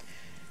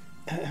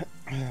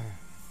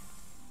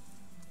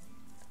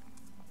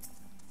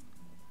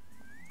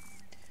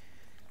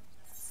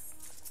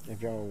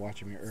 If y'all were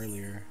watching me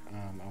earlier,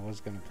 I was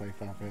gonna play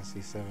Final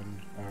Fantasy XIV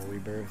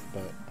Rebirth,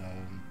 but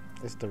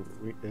it's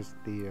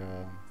the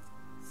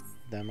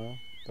demo.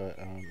 But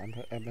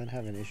I've been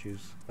having issues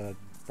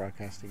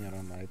broadcasting it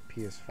on my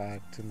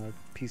PS5 to my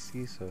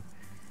PC, so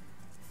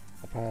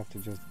I'll probably have to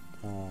just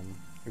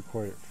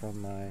record it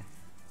from my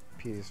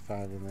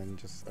PS5 and then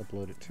just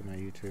upload it to my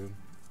YouTube.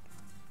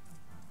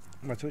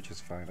 My Twitch is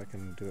fine. I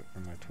can do it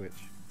from my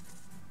Twitch.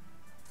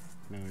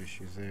 No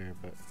issues there,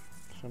 but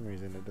for some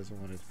reason it doesn't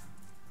want to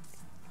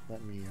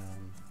let me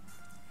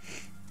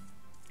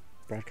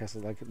broadcast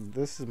it. Like,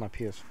 this is my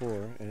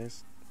PS4 and it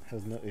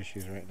has no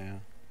issues right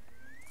now.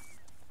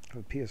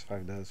 The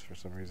PS5 does for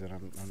some reason.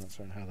 I'm not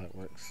certain how that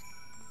works.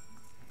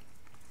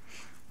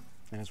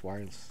 And it's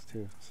wireless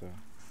too, so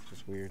it's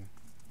just weird.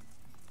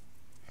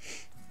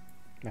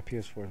 My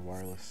PS4 is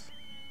wireless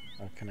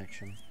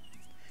connection,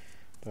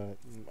 but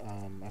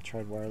I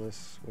tried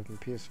wireless with my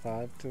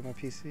PS5 to my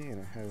PC and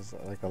it has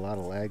like a lot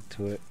of lag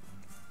to it.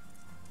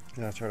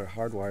 And I tried to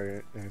hardwire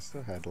it and it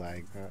still had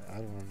lag. I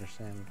don't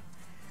understand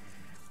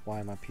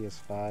why my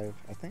PS5,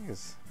 I think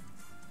it's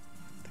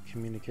the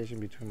communication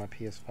between my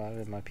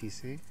PS5 and my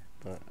PC,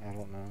 but I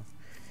don't know.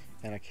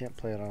 And I can't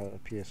play it on a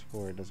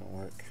PS4, it doesn't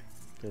work.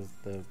 Because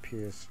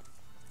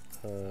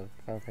the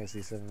Final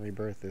Fantasy VII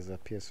Rebirth is a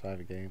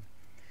PS5 game.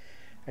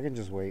 I can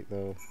just wait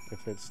though.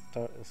 If it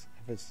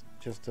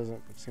just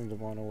doesn't seem to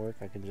want to work,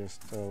 I can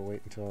just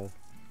wait until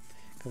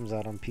it comes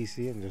out on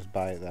PC and just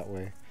buy it that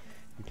way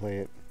and play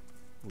it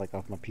like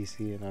off my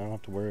PC, and I don't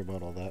have to worry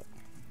about all that.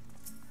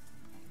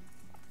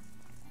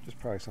 Just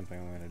probably something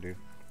I'm gonna do.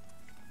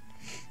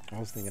 I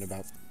was thinking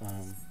about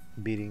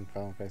beating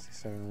Final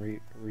Fantasy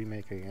VII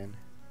Remake again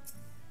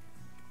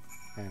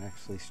and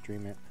actually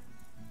stream it.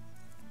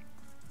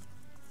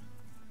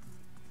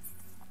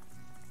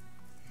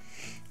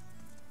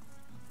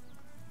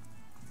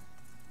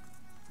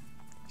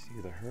 It's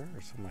either her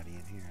or somebody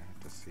in here. I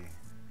have to see.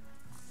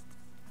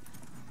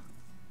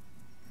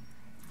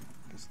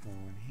 There's no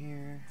one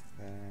here.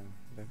 Then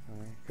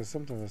definitely, because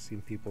sometimes I've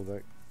seen people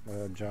that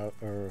job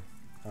or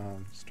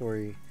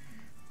story,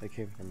 they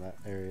came from that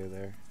area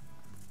there.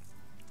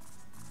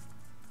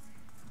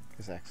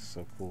 This axe is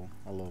so cool.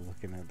 I love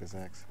looking at this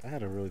axe. I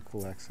had a really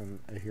cool axe in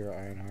a Hero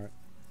Ironheart.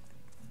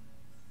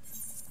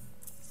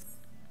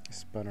 It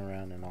spun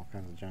around and all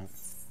kinds of junk.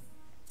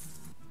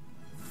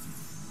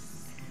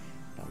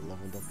 I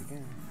leveled up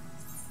again.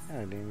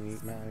 I didn't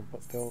eat my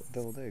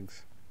deviled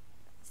eggs.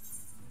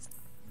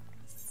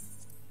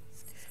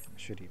 I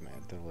should eat my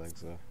deviled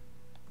eggs though.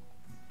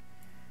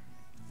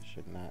 I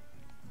should not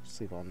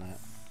sleep on that.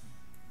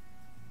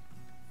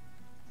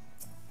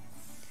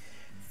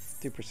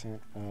 3%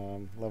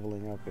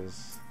 leveling up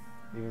is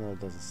Even though it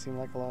doesn't seem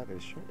like a lot,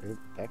 it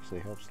actually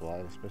helps a lot,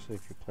 especially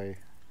if you play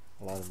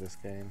a lot of this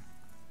game.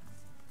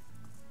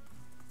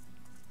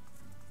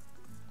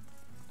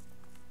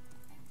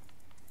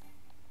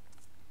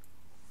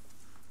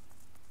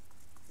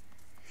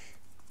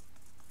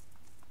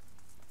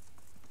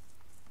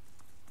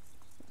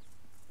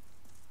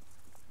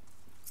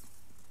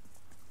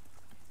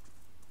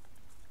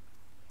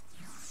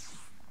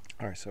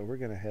 Alright, so we're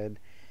gonna head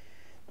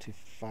to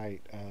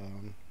fight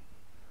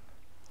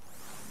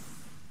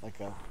like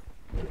an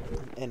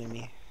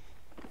enemy.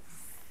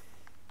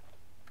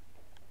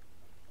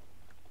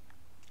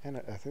 And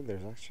I think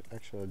there's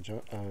actually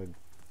a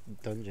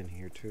dungeon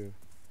here too.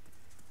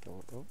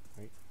 Oh,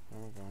 wait,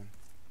 where am I going?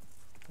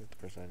 That's the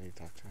person I need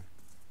to talk to.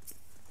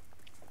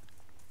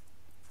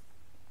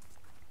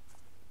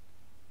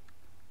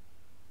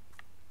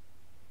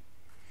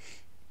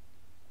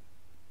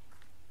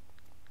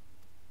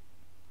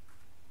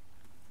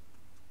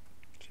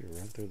 Should you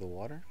run through the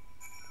water?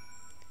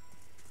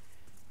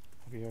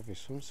 Hope you have your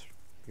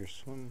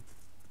swimming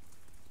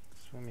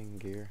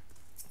gear.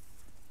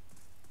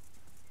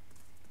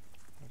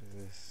 What is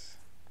this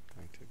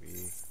going to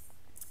be?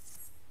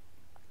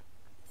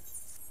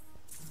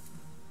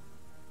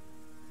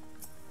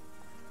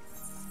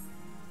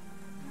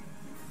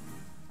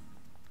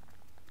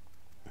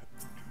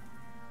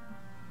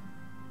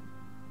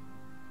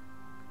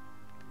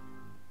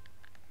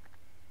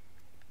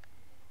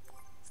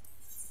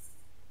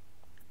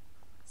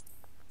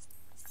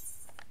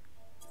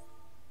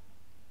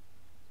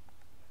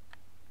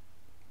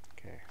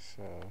 Okay,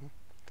 so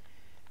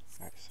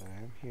alright, so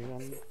I'm here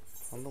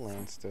on the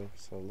land still,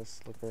 so let's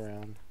look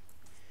around.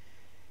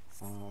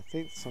 I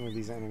think some of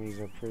these enemies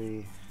are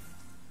pretty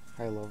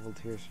high leveled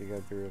here, so you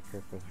gotta be real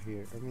careful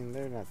here. I mean,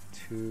 they're not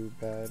too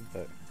bad,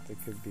 but they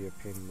could be a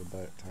pain in the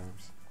butt at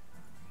times.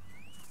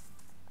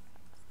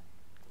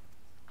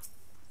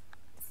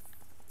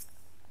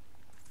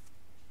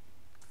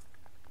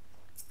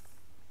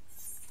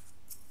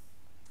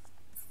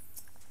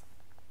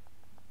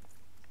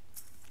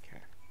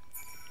 Okay.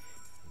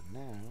 Now,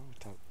 we'll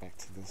talk back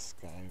to this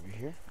guy over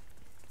here.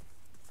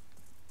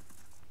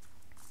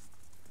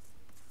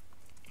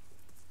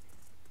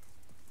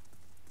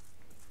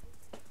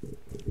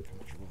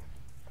 Comfortable.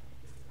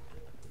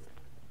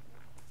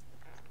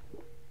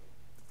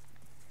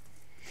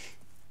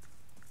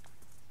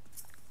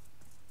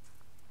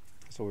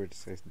 It's so weird to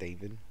say it's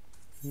David.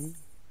 Alright.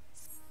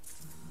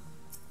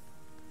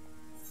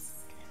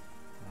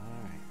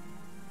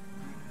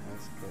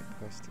 Let's get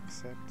quest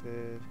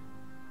accepted.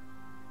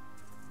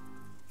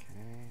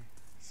 Okay.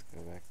 Let's go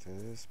back to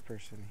this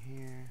person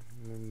here.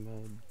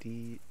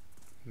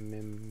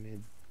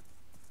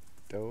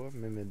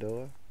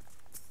 Mimidoa.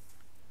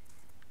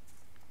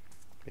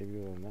 Baby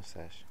with a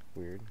mustache.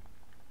 Weird.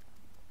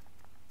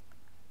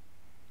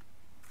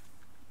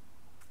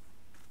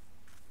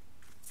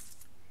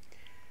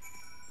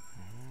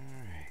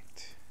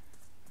 Alright.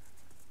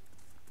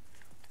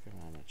 Come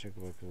on, not check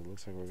because it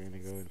looks like we're going to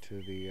go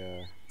into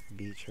the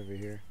beach over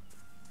here.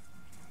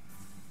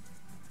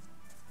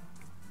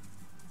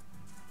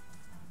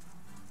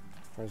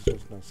 As far as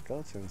there's no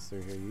skeletons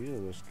through here, usually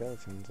there's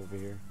skeletons over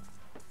here.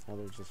 Now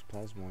they're just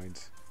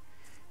plasmoids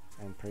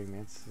and praying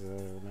mantises,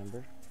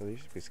 remember? So there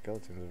used to be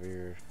skeletons over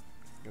here.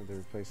 They're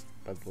replaced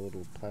by the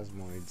little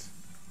plasmoids.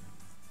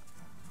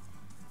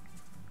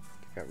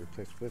 They got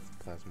replaced with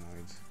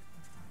plasmoids.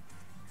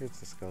 Here's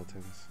the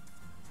skeletons.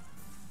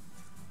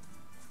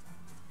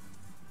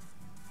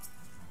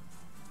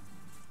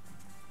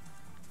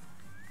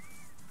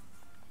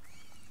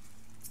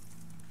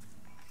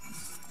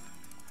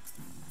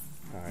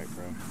 Alright,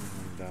 bro,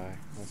 you're gonna die.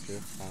 That's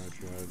your fine if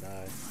you wanna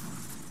die.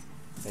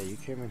 Hey, you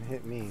came and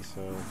hit me,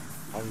 so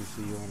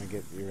obviously you want to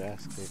get your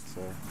ass kicked,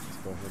 so let's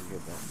go ahead and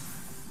get that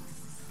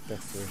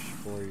death wish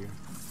for you.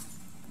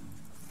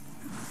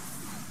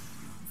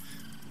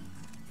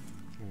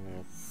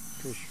 I'm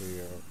pretty sure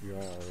you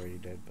are already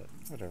dead, but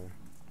whatever.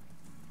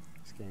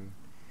 This game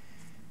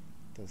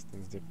does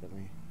things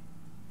differently.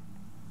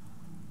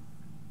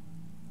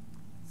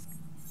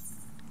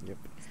 Yep.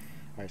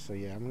 Alright, so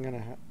yeah, I'm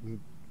gonna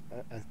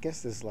I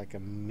guess this is like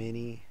a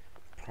mini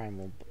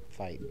primal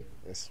fight.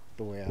 That's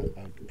the way I would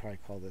probably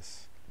call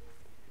this.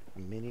 A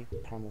mini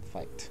primal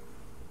fight.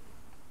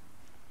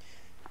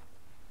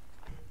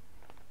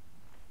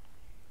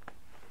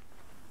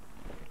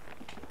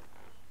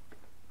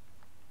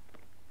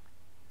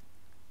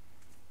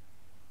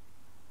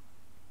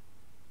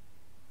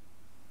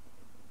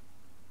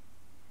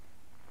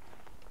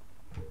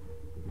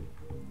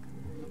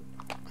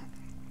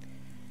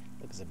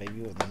 Look, it's a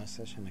baby with a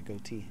mustache and a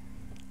goatee.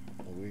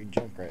 A weird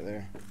junk right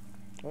there.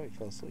 Oh, he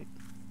fell asleep.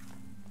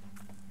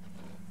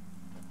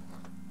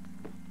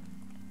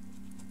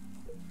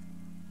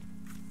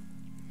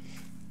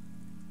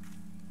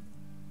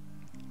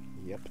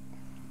 Yep.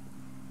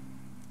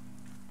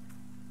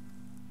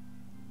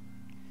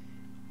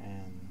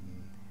 And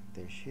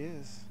there she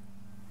is.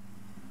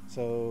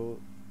 So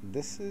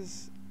this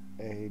is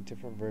a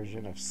different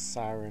version of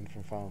Siren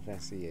from Final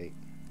Fantasy VIII.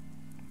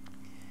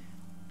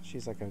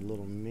 she's like a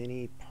little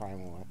mini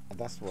primal.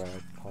 That's the way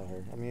I call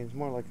her. I mean, it's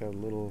more like a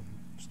little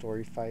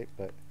story fight,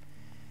 but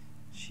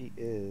she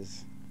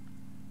is.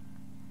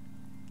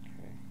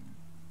 Okay.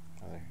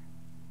 Oh, there.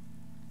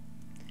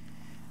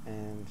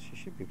 And she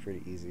should be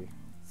pretty easy.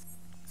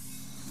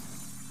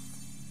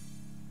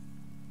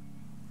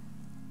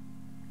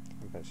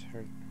 But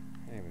her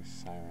name is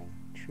Siren.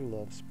 True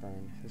love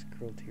spurned, his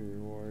cruelty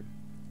reward.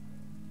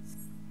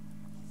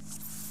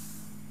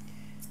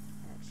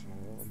 Alright, so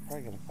I'm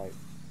probably gonna fight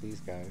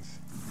these guys.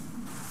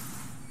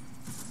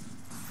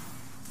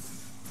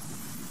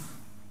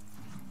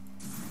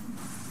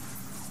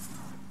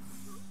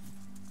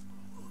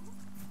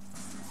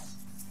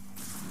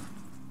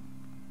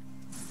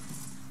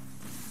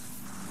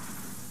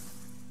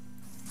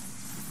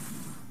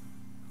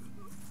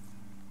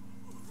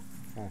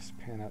 Kind of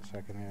pan out so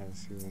I can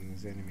see when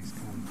these enemies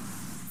come.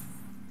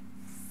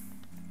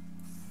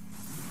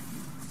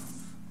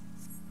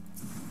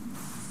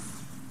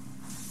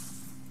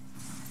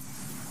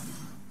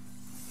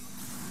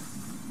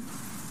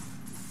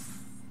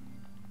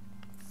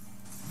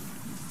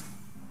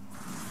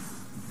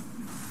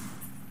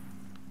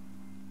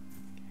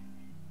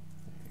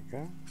 There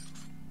you go.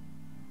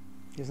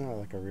 It's not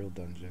like a real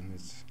dungeon,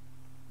 it's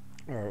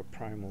or a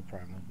primal,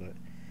 but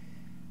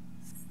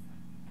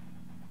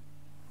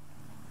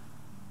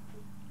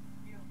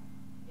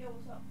Yo,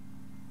 what's up?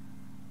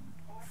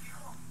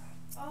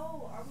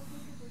 Oh, I was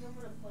looking for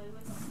someone to play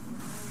with on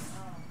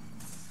Fortnite.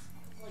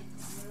 Like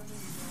literally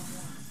no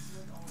one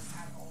was on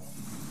at all.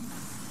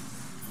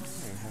 I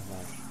don't have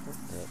much.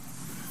 So,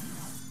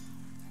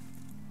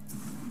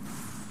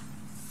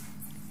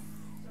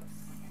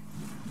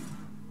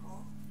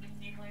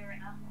 Can you play right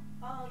now?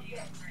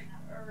 yeah.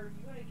 Or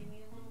you wanna give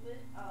me a little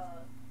bit?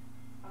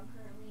 I'm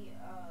currently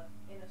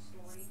in a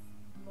story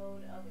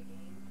mode of a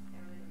game and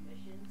I'm in a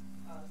mission.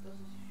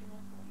 Ghost of Tsushima.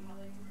 You know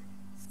that game?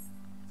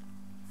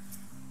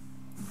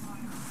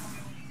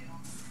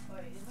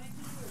 Wait, it might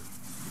be like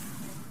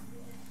 10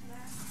 minutes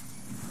max.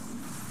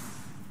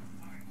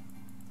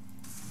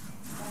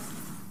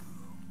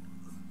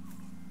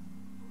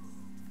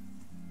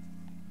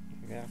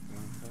 yeah,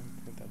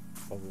 don't put that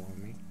bubble on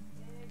me.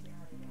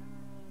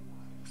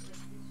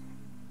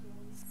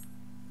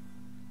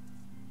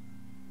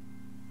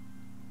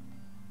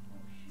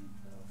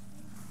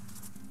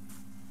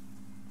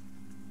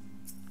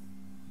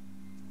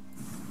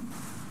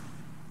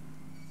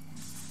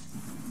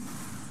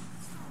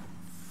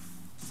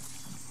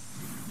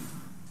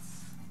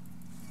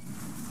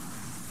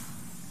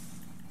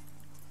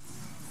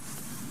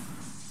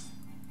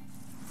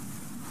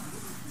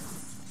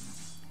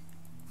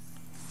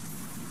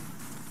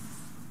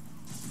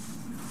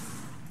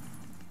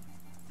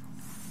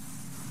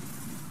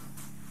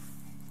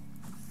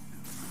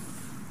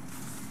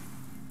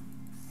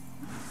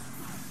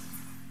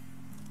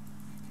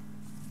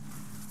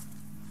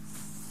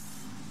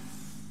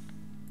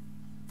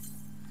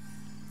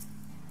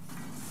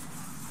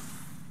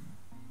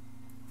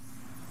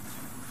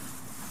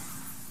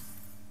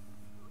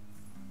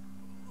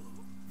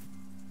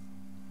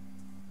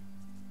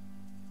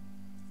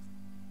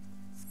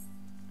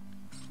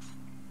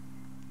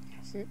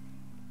 That's it.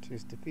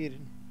 She's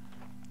defeated.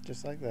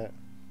 Just like that.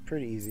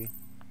 Pretty easy.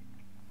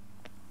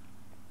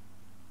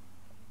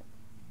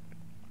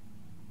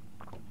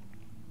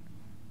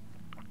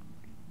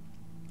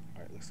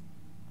 Alright, let's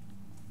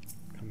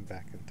come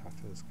back and talk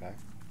to this guy.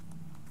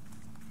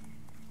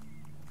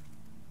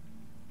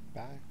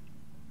 Bye.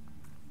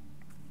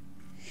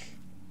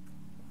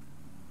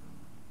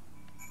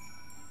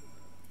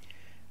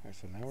 Alright,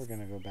 so now we're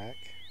gonna go back.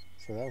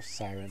 So that was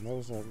Siren. That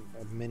was a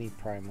mini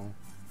primal.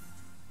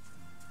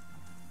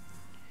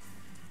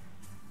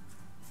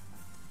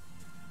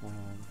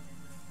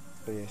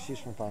 But yeah, she's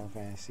from Final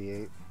Fantasy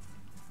VIII.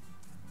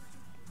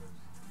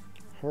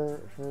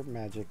 Her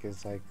magic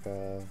is like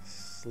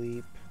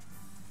sleep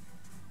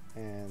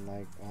and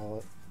like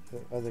all the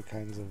other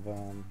kinds of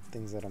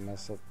things that'll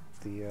mess up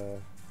the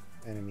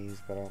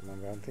enemies, but I don't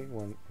remember. I think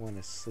one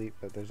is sleep,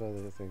 but there's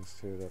other things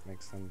too that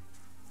makes them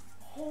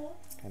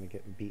kind of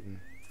get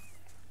beaten.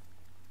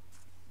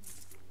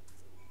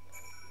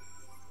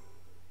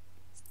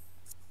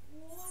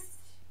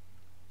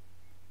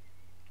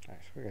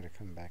 Alright, so we're gonna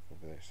come back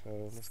over there.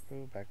 So let's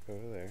go back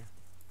over there.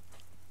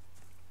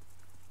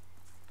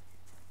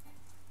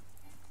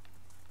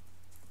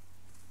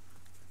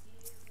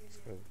 Let's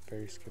go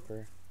berry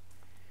skipper.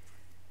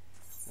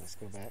 Let's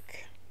go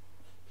back.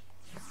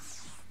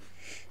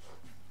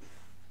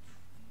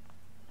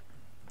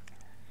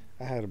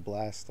 I had a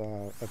blast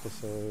on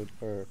episode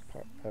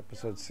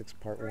 6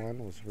 part 1.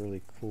 It was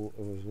really cool.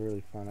 It was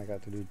really fun. I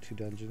got to do 2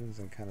 dungeons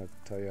and kind of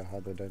tell you how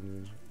the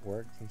dungeons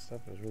worked and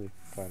stuff. It was really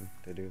fun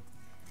to do.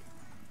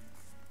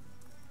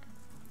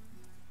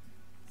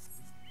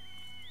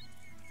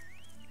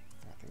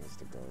 I think it's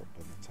the girl up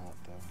on the top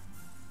though.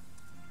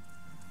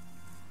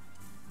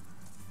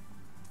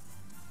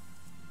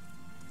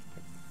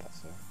 I thought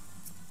so.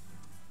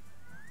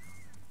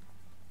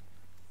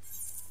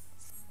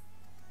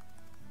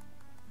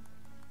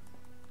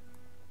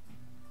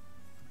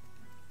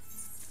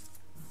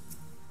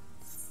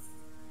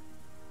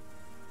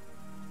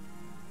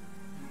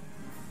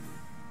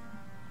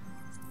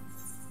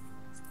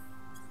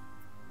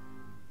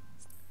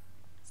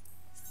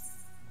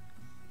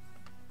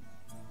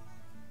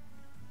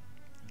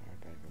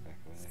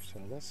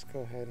 let's go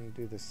ahead and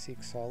do the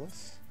Seek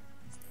Solace.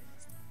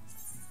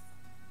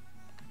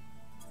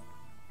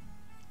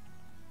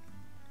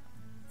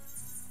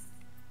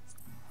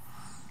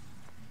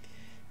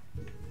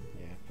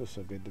 Yeah, it feels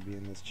so good to be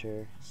in this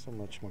chair. So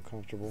much more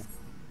comfortable.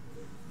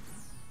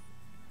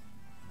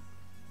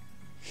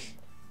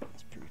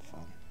 It's pretty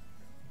fun.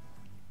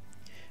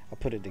 I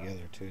put it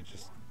together too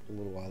just a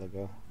little while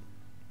ago.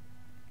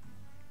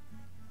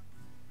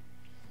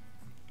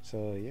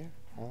 So yeah,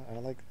 I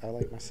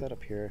like my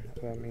setup here.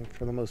 I mean,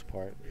 for the most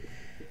part,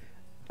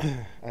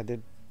 I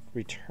did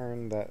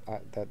return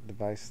that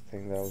device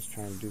thing that I was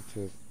trying to do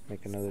to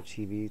make another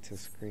TV to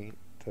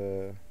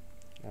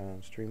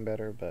stream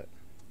better, but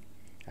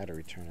I had to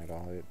return it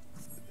all.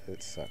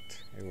 It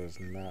sucked. It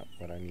was not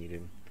what I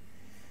needed.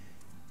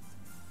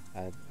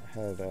 I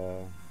had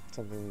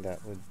something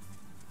that would,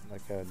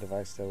 like a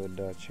device that would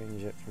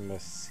change it from a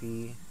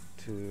C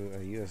to a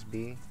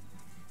USB,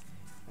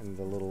 and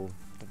the little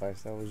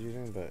device that I was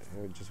using, but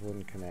it just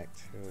wouldn't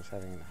connect. It was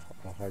having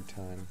a hard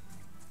time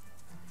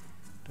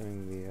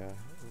doing the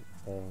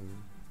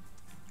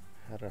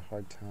had a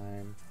hard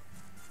time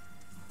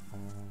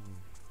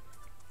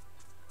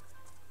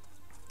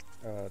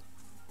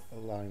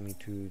allowing me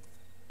to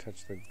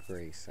touch the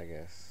grace, I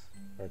guess,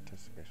 or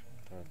touch the grace,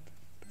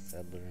 that's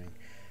that blue ring,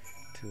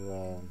 to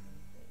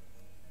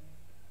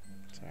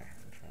sorry,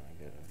 I'm trying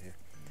to get over here,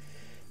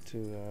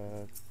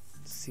 to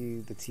see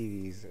the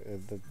TVs,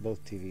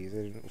 both TVs.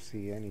 I didn't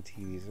see any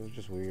TVs. It was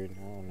just weird. I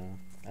don't know.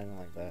 I didn't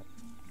like that.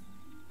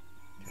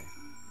 Okay.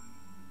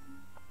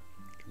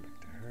 Come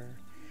back to her.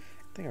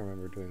 I think I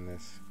remember doing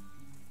this.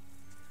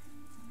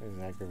 It was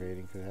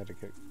aggravating because I had to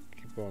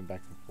keep going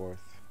back and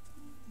forth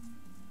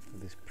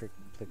with these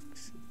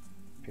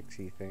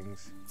pixie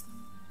things.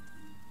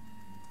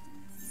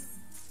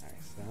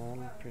 Alright, so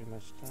I'm pretty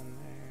much done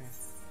there.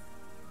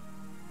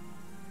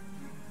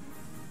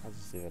 I'll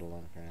just leave it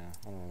alone for now.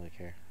 I don't really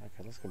care.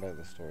 Okay, let's go back to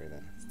the story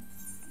then.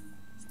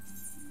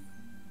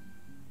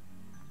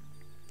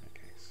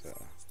 Okay,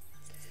 so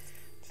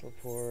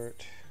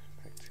teleport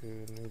back to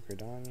New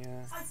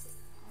Gridania. I'm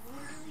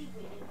literally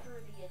waiting for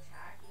the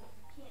attack. You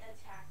can't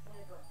attack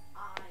whenever I.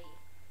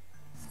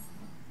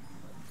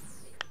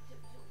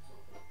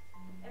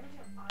 Every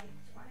time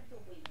I have to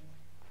wait.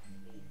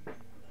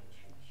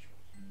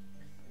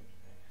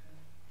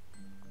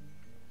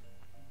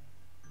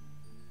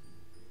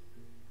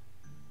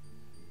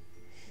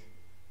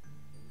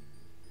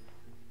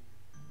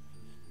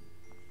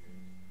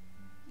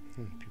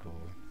 People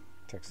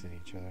texting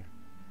each other.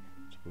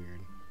 It's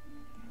weird.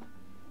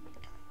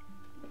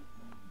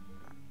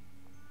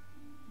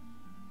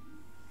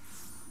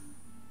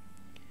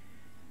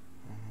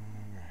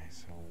 Alright,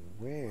 so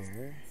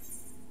where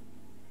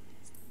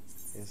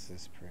is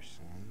this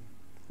person?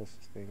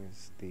 Closest thing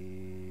is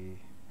the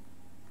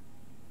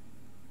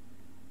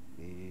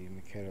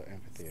Mikado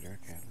Amphitheater.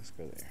 Okay, let's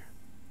go there.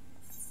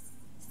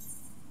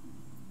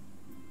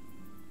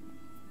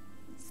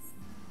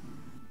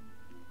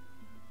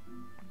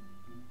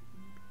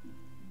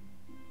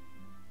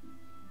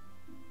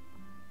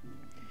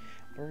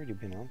 I've already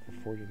been on for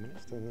 40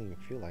 minutes. Doesn't even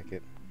feel like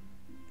it.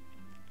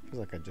 Feels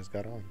like I just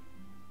got on.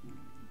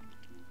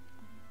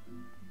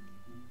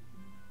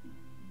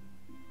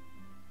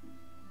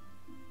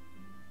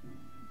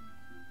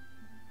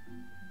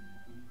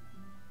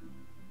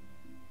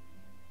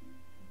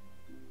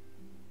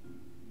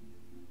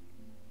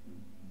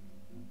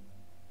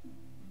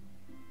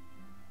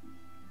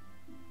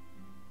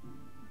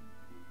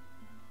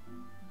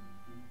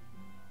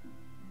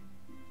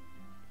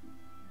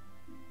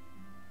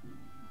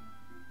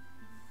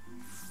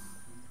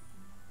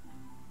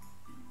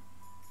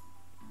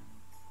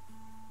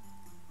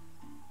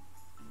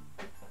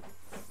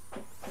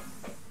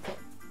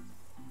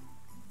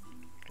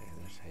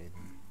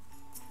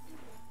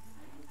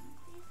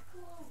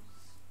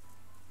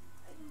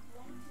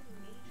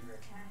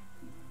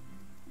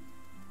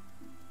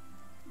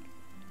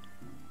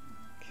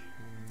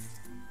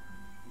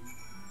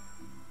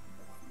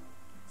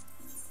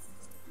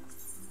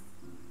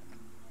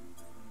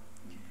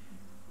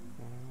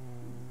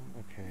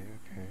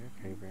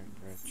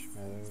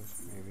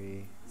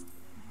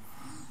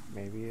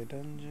 Maybe a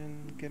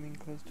dungeon, getting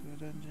close to a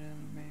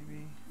dungeon,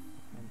 maybe.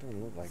 It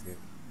doesn't look like it,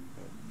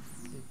 but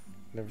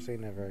never say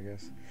never, I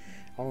guess.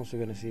 I'm also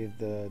gonna see if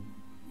the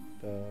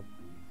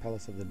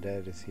Palace of the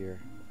Dead is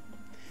here.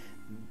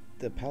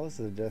 The Palace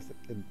of the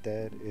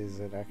Dead is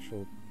an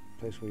actual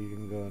place where you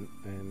can go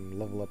and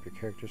level up your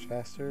characters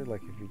faster,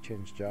 like if you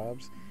change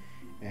jobs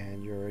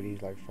and you're already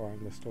like far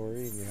in the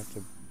story and you have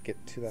to get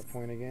to that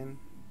point again.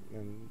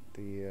 And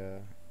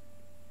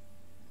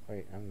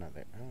wait, I'm not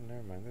there. Oh,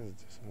 never mind. This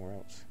is just somewhere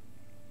else.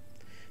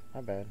 My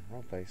bad.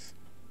 Wrong place.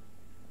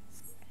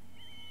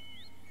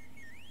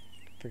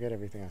 Forget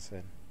everything I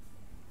said.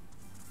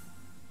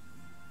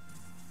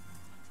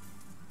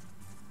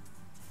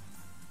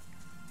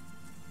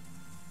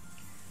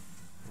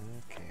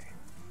 Okay.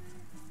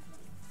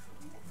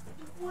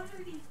 What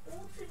are these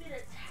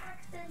ultimate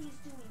attacks that he's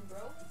doing,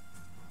 bro?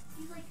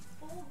 He's like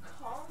full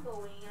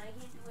comboing and I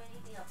can't do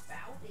anything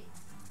about it.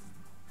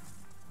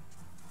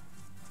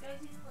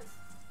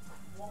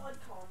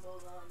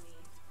 combos on me.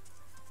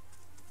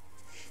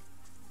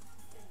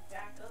 And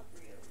back up,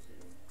 Ryozu.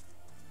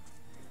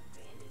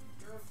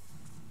 You're an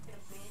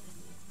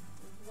abandoned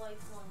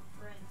lifelong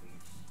friend for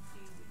your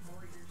stupid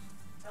warriors.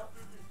 No,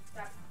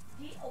 stop.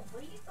 Get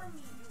away from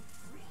me, you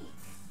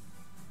freak!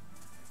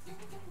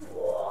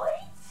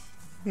 What?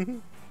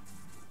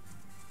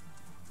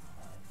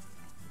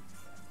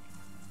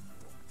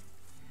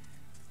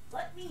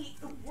 Let me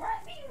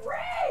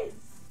res!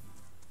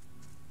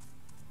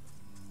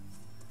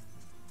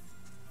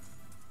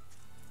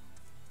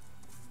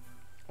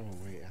 Oh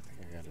wait, I think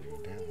I gotta go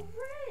down. Let me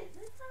res!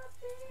 It's not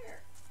fair!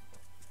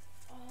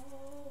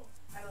 Oh,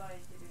 I know what I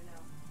need to do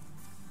now.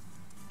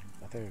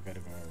 I think I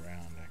gotta go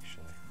around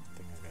actually. I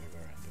think I gotta go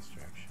around this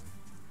direction.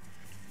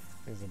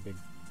 There's a big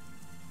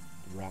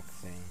rock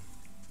thing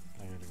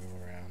I gotta go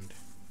around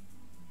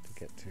to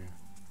get to.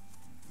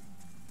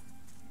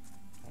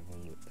 I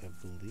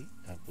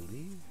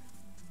believe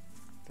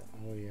that,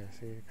 oh yeah,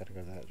 see, I gotta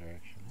go that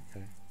direction.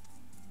 Okay.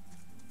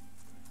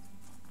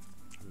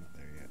 I'm not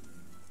there yet. There's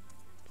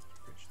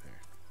a bridge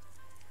there.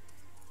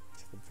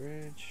 To the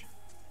bridge.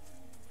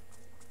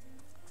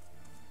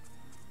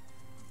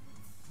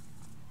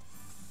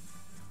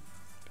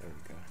 There we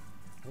go.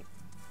 Oh,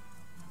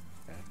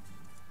 bad.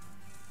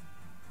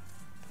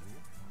 Dang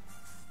it.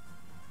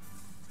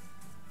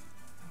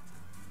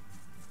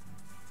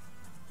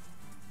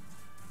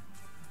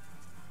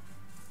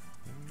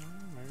 No,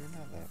 maybe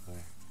not that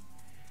way.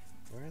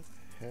 Where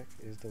the heck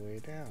is the way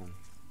down?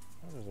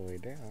 Oh, there's a way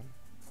down.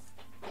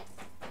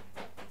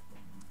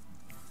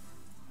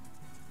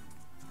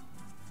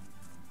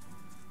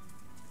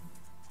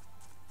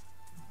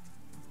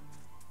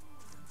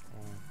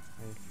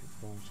 Maybe keep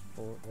going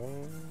forward.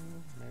 Oh,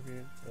 maybe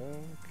it's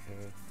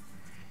okay.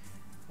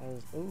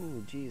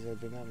 Oh, geez, I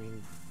did not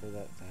mean for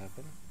that to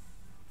happen.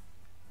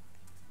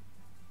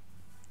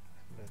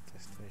 That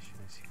destination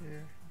is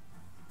here.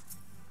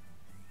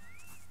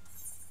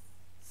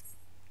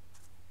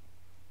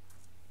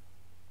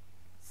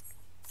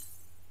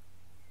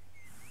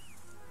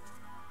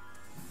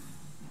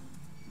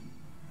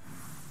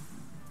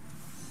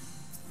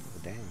 Oh,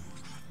 dang.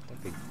 That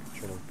big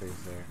turtle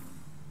face there.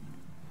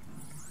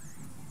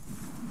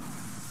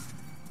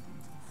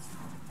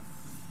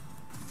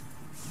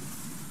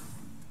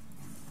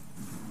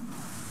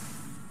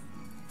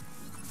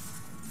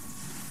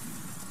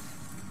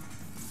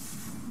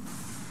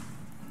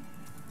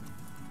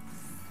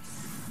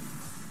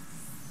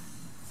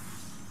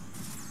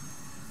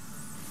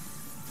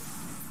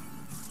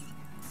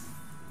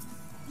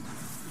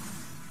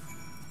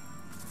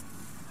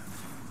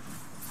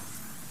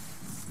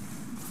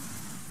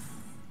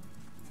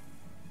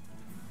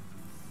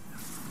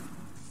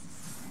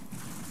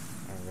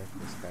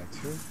 This guy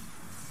too.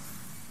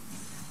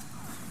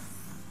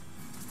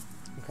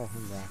 We'll call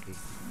him Rocky.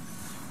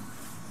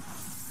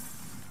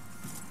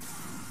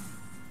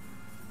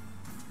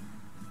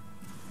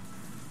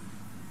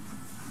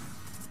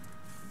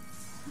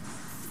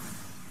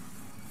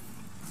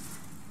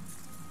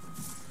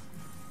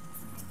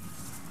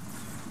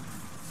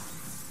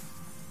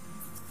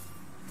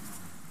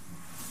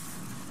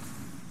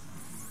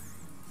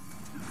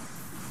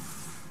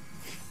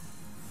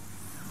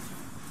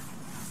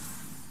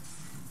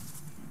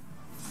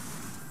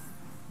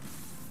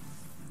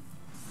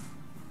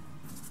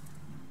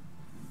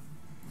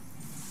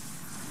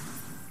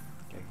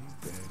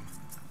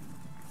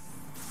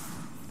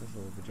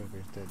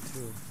 Joker's dead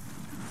too.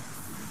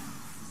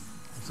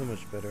 I'm so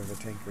much better of a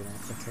tank now.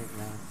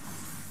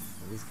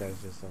 These guys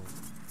just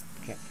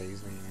can't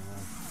phase me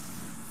anymore.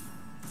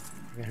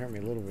 They can hurt me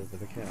a little bit, but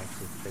they can't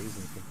actually phase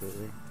me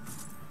completely.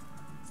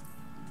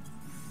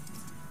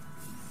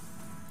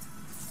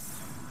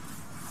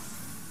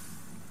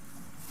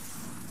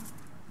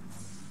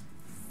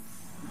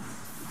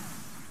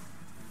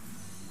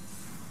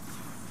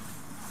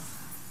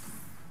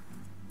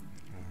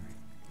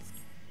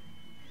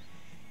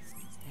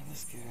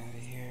 Let's get out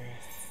of here.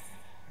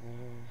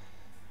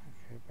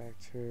 Okay, back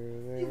to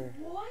there. Dude,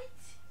 what?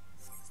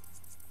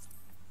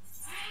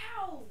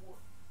 How?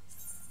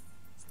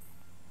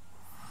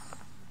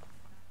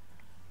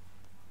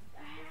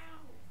 How?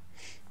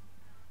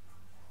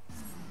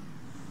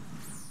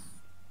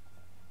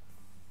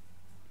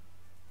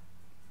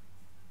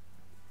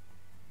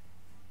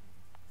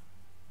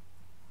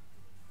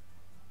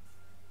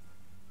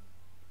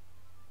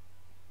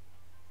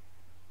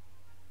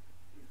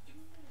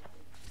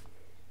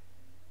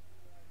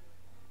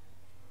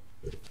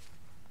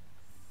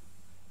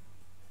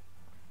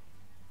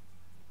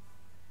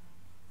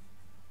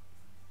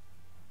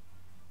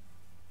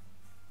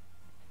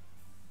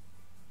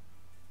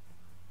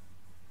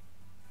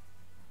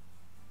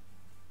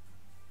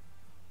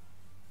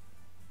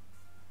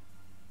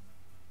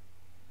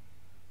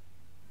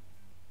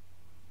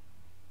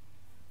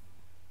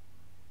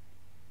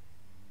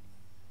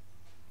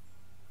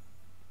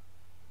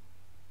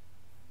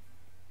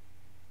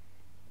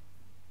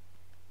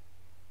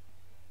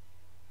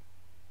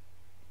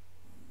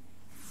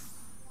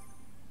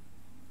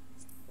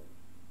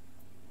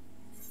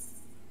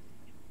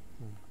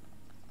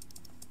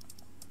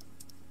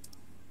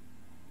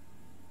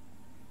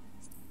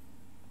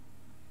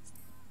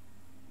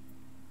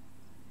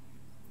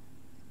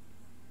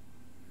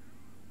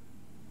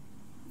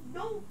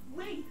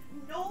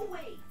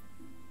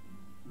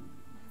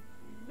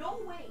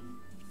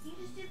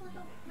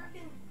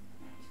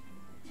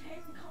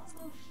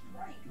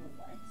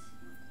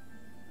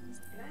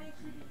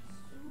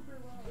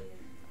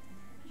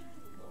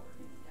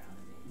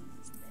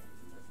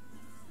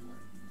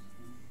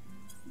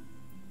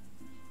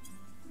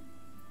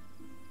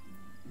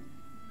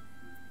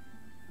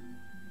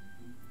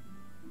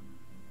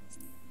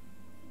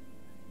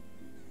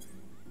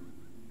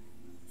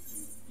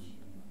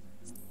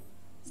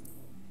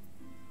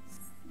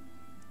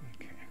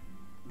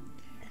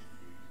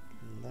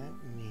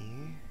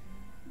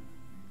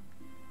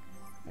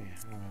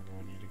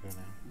 go now.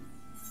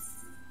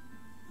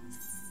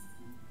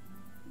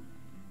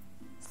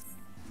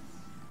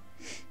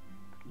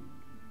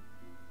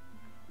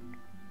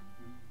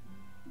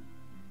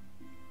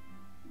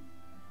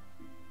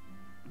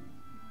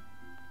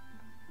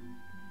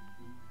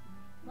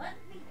 Let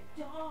me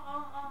dodge!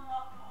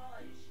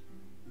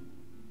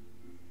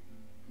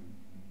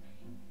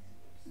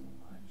 So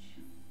much.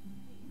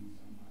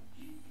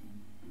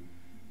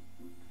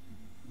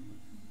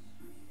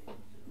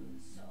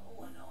 So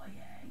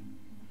annoying.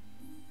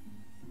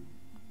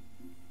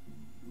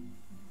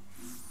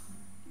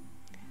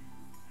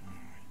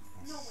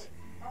 No way.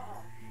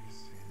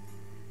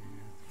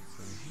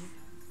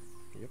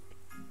 Yep.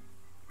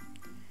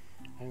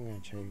 I'm gonna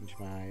change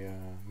my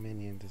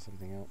minion to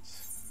something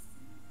else.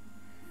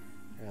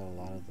 I got a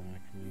lot of them I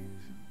can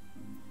use.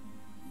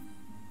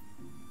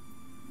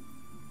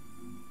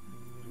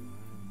 What do I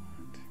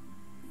want?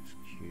 Who's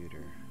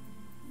cuter?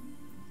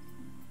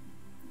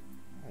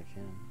 I like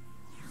him.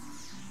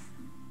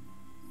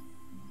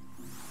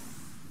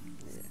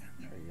 Yeah,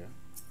 there we go.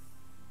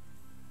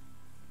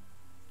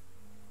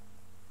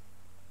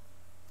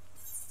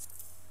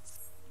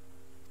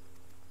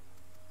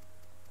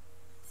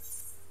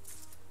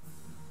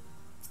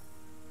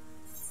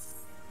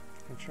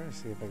 I'll try to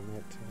see if I can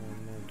get to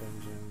no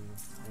dungeon,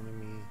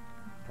 enemy,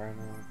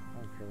 primal. I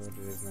don't care what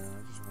it is now, I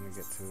just want to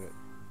get to it.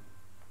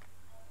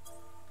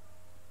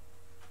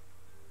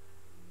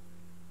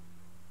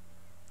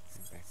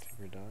 Okay, back to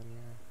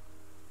Redania.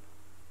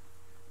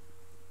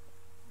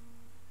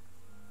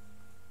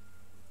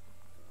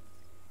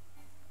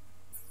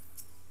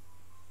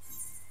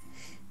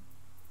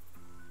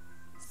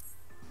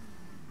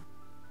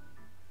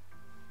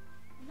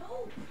 No!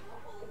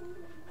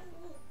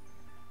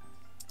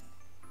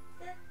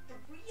 That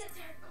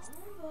 3-attack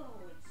combo!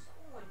 It's so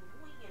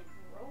annoying and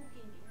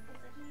broken because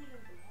I can't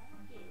even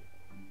block it.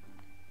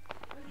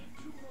 I get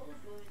 2 blows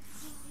going,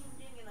 ding ding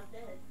ding, and I'm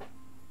dead. So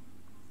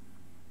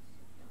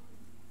dumb.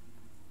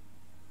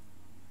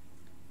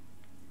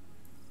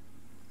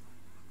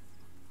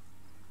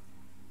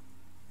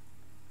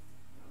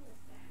 Oh,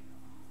 back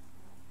off.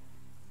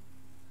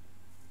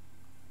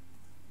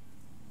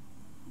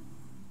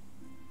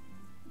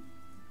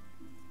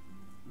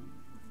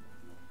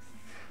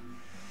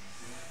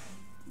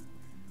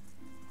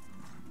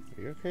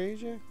 Are you okay,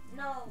 AJ?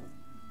 No!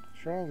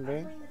 What's wrong, I'm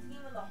man? playing this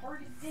game on the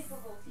hardest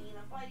difficulty and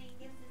I'm fighting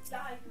against this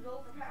guy who's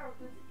overpowered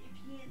because if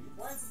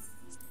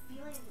he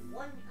lands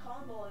one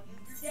combo on you,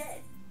 you're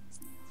dead.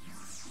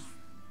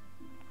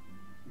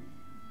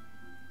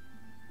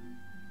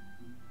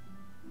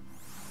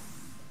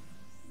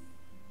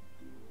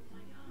 Oh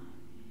my god.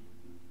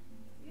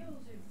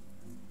 Yozu.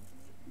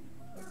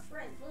 We're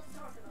friends, let's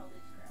talk about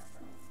this crap,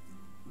 bro.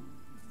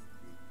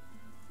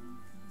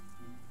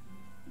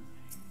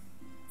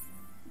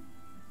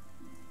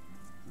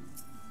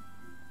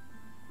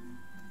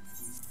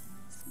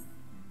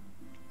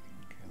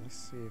 Okay, let's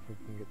see if we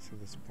can get to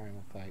this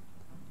primal fight.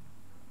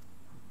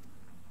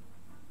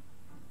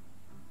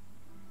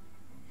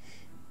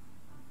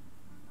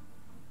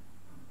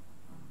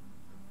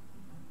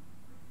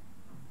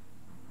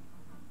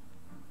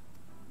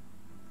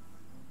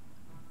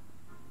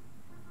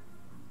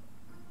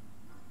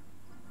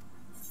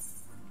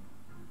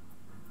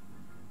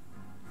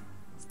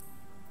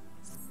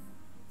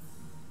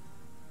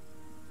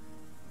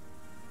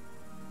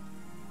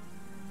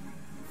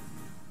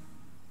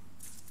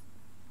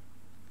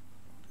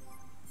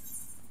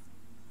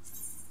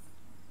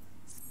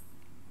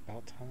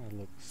 About time I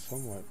look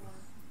somewhat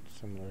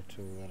similar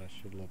to what I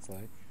should look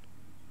like.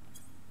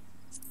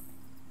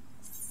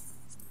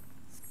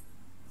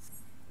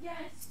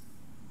 Yes!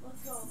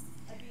 Let's go.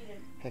 I beat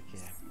him. Heck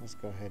yeah, let's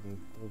go ahead and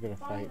we're gonna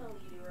fight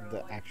Finally, Dero,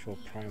 the I actual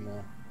beat primal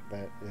him.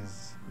 that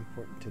is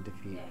important to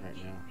defeat Yeah, right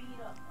get now.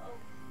 beat up.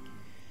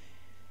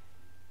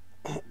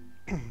 Oh.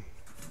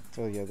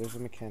 So yeah, there's a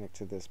mechanic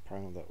to this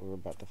primal that we're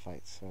about to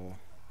fight. So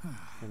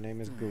her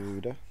name is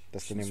Garuda.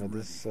 That's the name of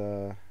this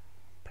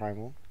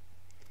primal.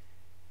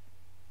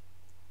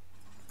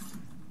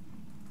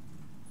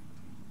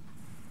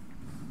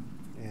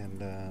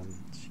 And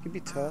she can be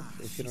tough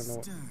if you don't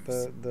know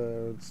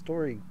the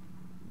story.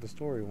 The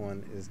story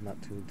one is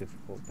not too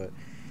difficult, but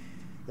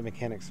the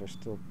mechanics are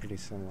still pretty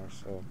similar.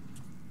 So.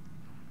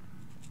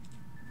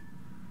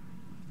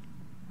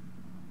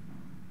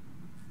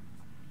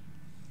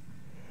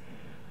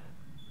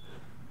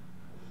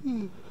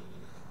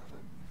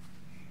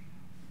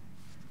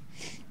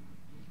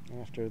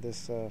 After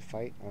this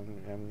fight,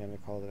 I'm gonna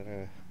call it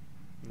a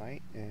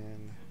night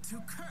and. To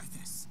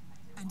Kurthus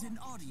and an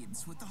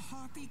audience with the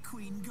Harpy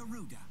Queen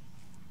Garuda.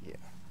 Yeah.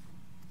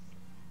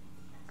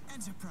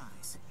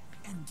 Enterprise,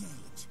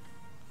 engage.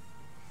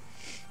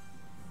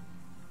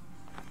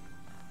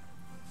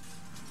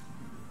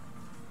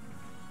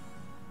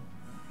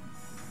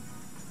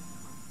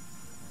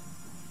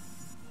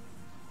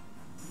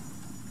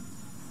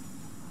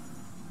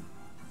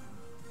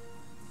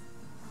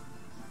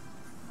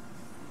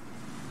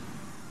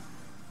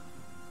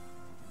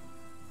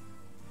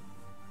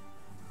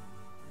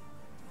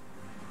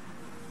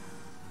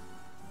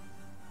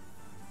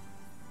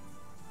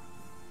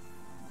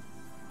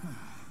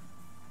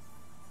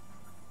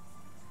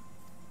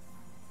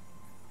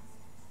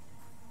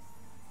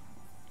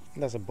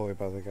 That's a boy,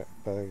 by the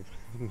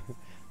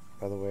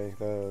by the way.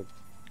 The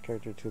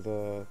character to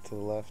the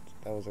left,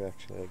 that was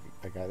actually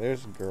a guy.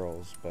 There's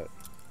girls, but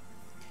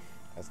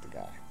that's the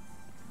guy.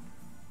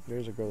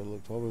 There's a girl that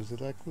looked almost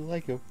exactly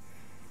like him.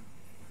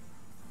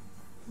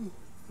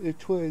 They're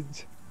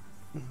twins.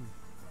 Damn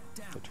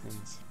The it.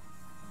 twins.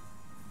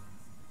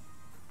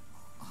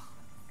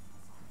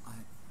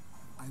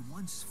 I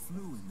once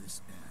flew in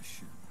this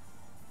airship,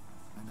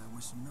 and I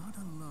was not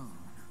alone.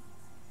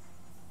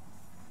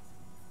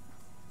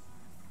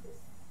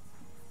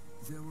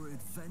 There were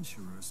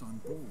adventurers on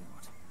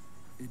board.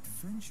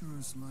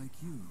 Adventurers like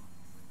you.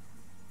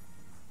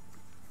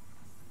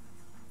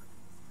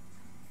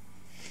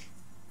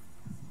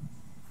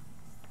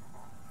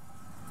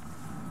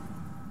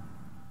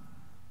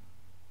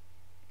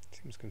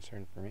 Seems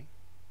concerned for me.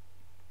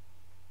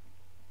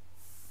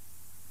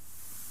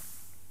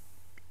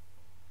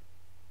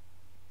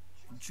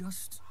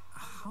 Just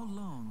how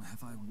long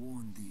have I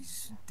worn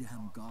these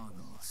damn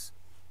goggles?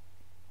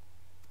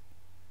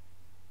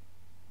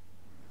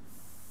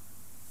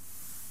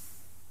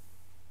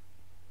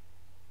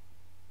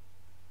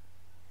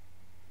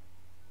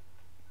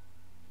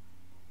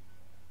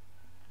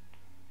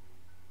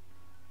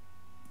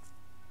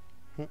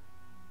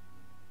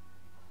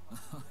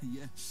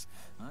 Yes,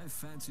 I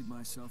fancied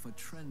myself a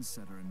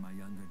trendsetter in my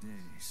younger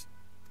days.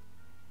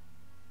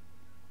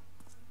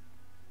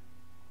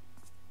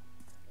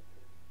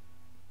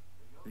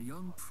 A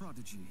young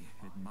prodigy,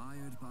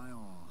 admired by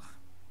all,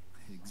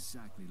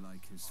 exactly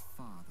like his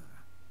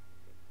father.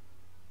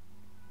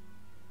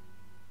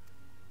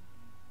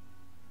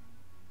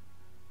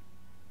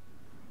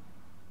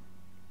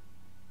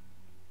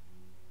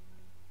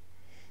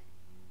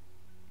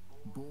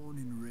 Born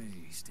and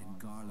raised in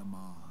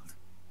Garlemald.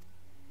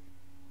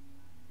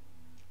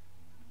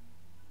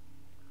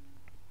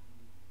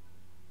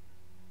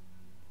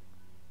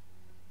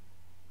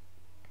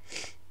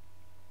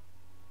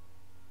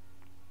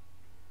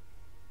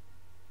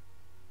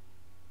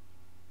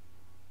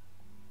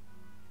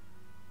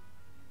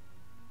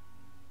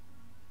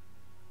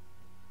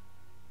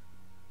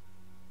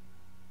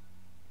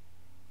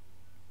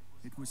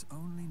 It was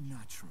only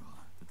natural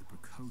that the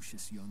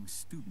precocious young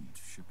student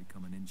should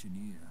become an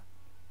engineer.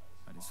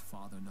 Had his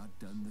father not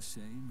done the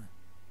same?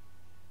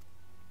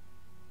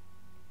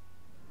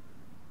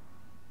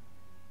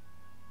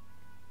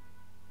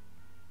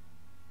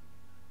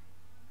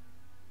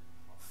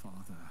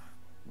 Father,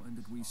 when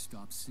did we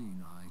stop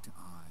seeing eye to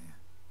eye?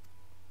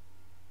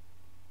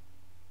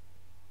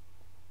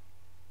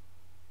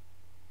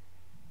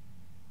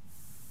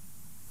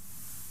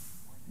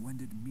 When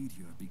did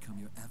Meteor become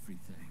your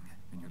everything,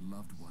 and your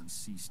loved ones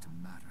cease to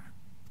matter?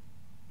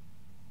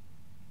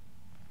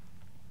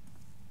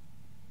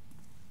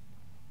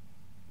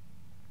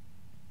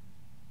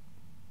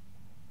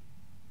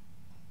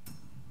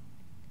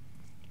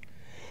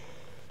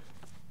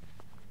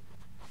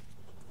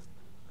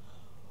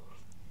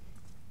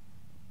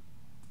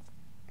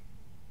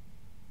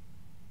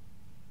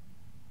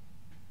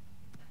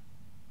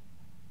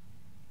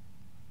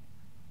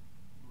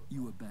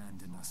 You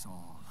abandoned us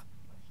all.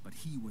 But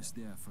he was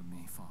there for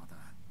me,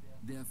 Father.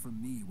 There for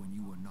me when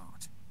you were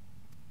not.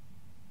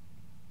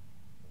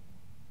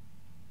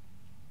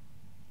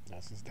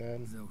 That's his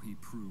dad. Though he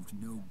proved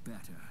no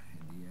better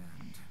in the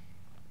end.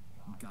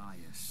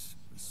 Gaius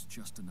was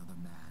just another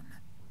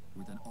man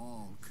with an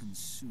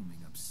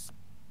all-consuming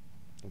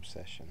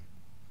Obsession.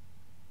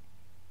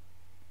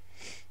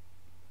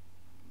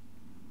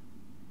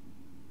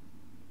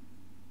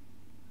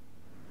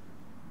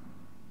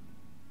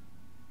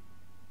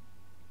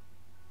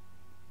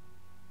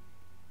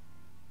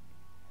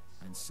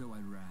 And so I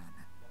ran,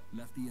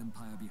 left the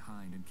Empire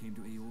behind and came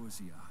to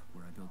Eorzea,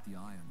 where I built the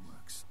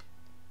ironworks.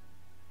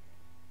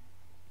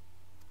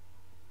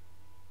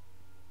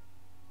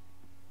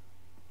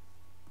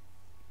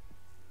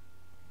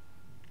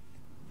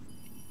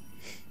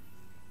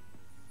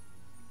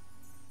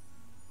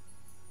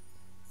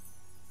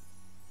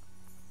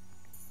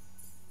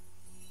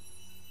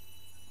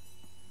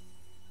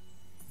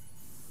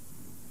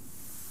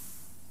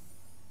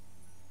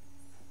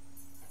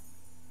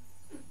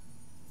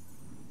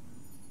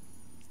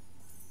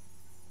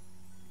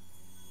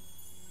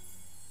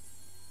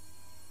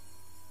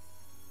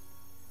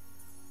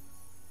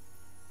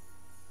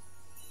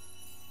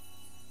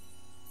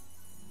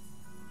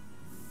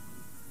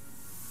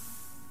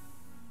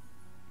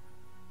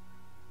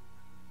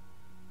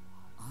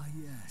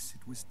 Yes,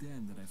 it was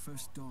then that I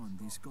first donned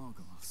these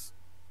goggles.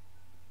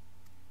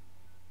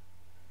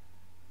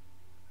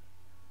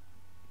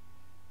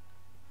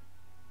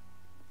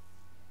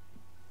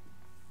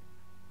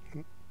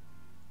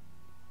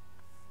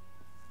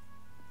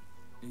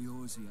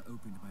 Eorzea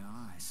opened my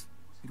eyes.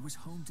 It was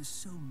home to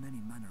so many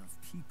manner of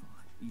people,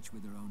 each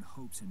with their own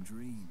hopes and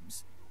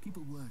dreams.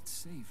 People worth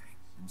saving,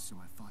 and so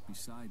I fought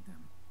beside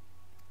them.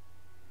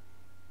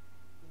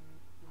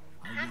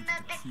 I wanted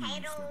to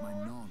prove that my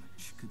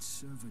knowledge could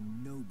serve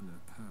a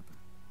nobler purpose.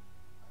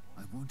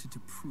 I wanted to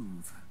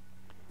prove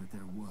that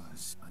there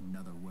was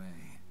another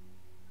way.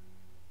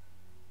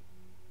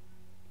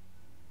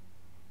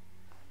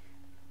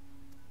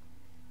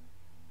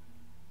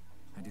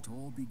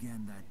 all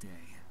began that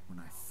day when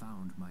I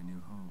found my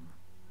new home.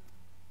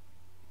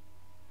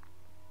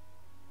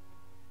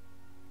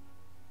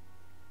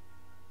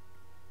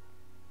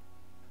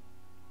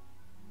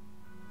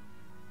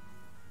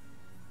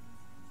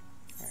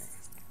 Alright.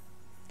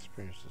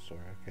 Experience the story.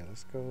 Okay,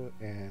 let's go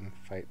and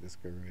fight this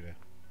Garuda.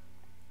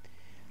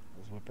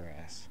 Let's whip her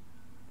ass.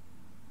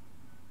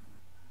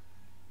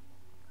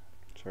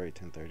 It's already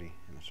 10:30 and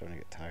I'm starting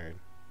to get tired.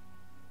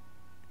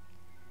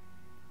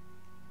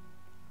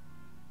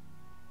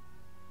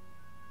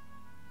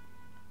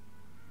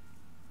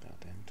 About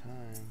damn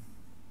time.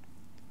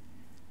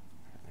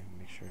 Alright, let me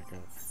make sure I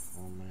got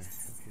all my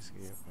heaviest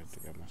gear. I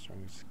think I got my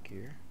strongest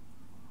gear.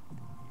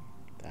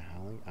 The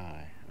Howling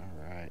Eye.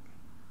 Alright.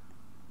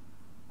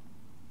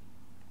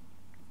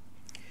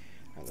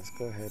 Alright, let's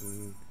go ahead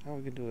and... Oh,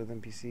 we can do it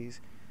with NPCs.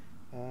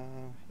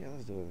 Yeah,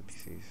 let's do it with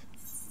NPCs.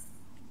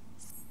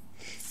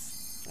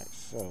 Alright,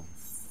 so...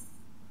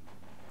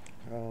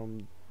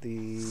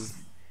 the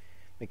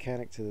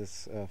mechanic to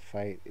this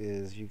fight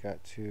is you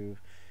got to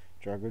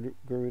draw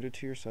Garuda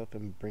to yourself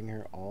and bring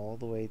her all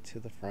the way to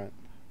the front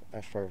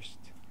at first.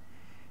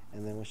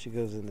 And then when she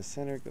goes in the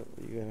center,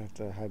 you're going to have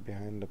to hide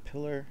behind the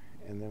pillar.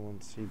 And then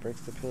once she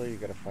breaks the pillar, you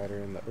got to fight her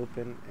in the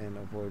open and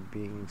avoid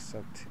being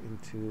sucked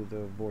into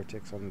the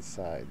vortex on the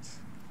sides.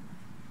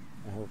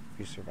 I hope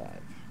you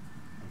survive.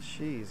 And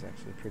she's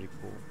actually pretty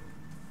cool.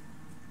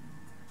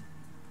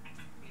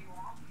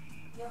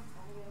 Yep,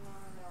 I'm getting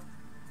on now.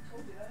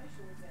 Told you that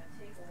actually was gonna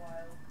take a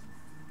while.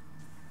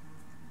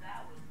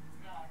 That was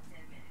not a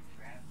 10-minute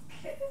trap.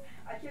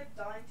 I kept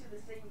dying to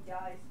the same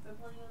guys. Been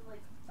playing on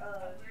like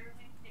I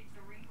literally picked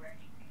the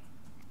refresh.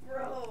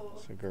 Bro.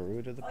 So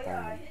Garuda the Oh yeah,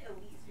 I primal. hit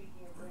elite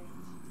speaking of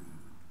range.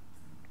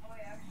 Oh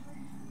wait,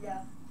 actually?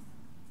 Yeah.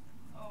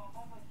 Oh,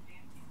 how much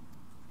damage?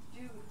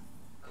 Dude,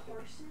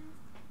 Carson,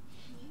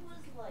 he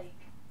was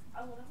like,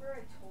 whenever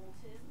I told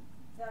him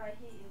that I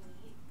hit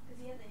elite, because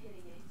he hasn't hit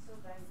it yet, he's still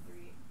down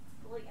 3.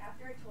 But like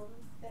after I told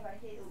him that I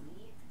hit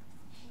elite,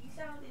 he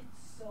sounded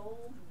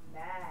so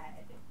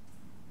mad.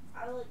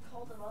 I like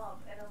called him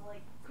up and I'm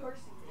like,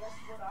 Carson, guess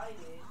what I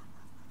did?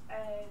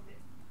 And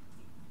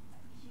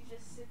he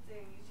just sits there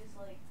and he's just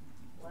like,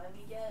 let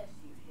me guess,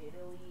 you hit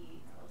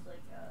elite. I was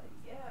like,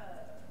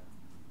 yeah.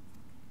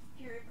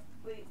 Here,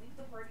 wait, leave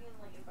the party and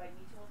like invite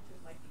me to one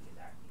because my thing is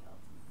acting up.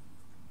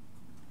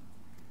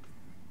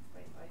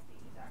 Wait, my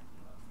thing is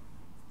acting up.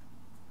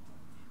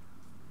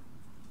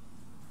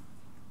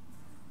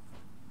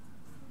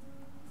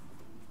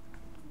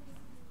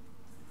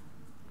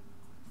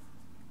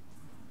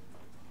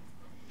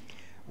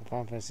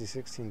 Final Fantasy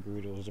 16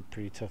 Garuda was a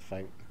pretty tough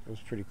fight. It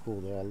was pretty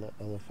cool though.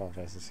 I love Final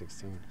Fantasy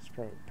 16. It's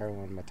probably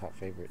one of my top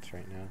favorites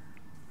right now.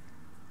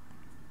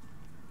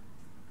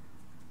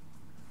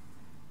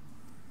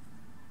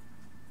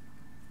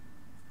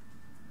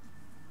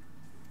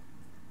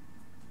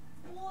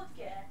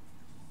 Vodka?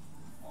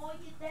 Are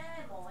you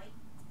there, mate?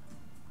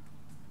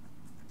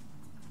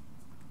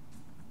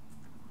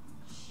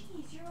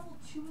 Jeez, you're level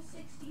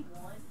 261?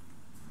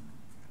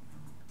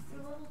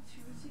 You're level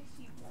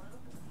 261?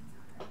 Holy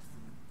crap.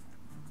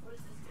 What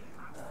is this game?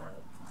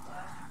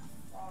 Flash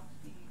Box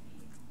PvP.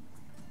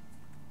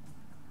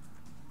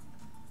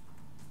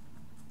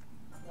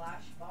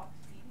 Flash Box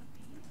PvP?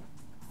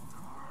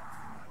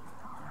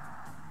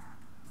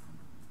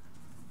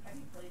 Have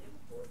you played it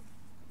before?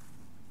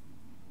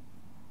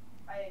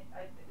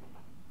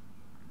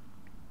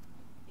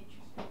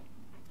 Interesting.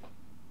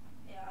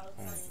 Yeah, I was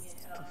playing it.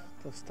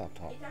 Let's stop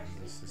talking.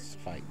 Let's just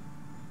fight.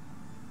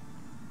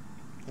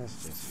 Let's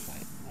just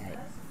fight. Alright.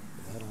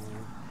 That on.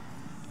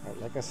 Alright,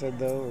 like I said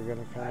though, I'm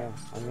gonna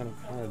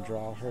kinda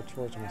draw her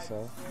towards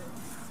myself.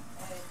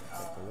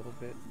 Like a little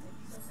bit.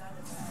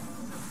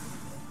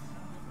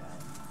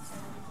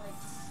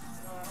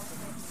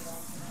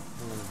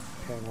 I'm gonna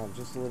pan up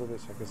just a little bit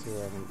so I can see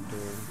what I'm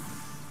doing.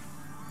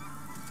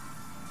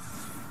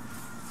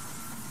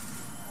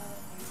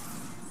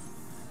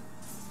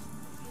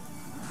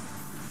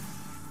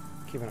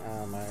 Keep an eye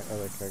on my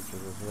other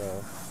characters as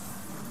well.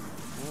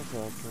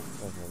 Okay,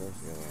 there's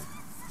the other one.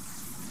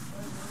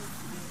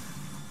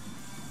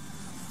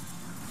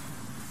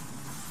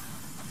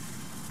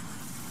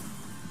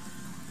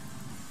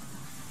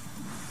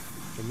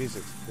 The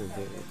music's cool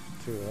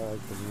too. I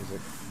like the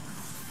music.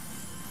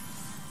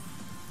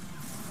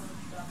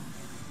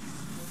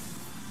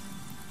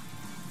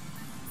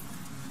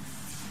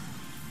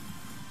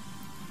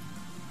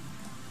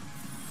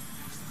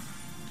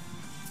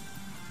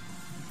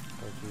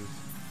 Oh jeez.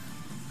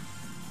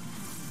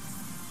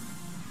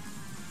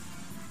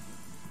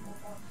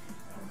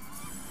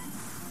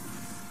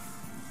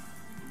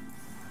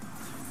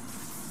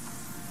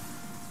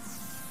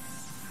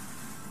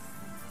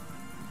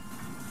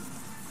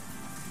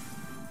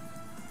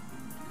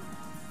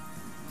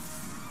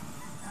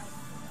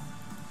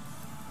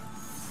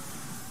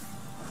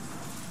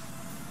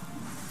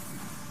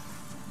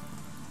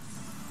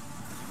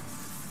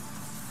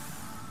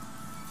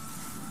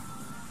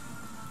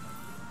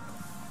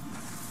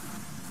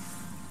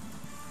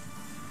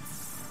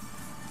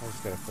 I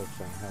just gotta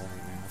focus on her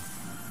right now.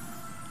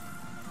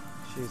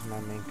 She's my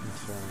main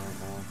concern right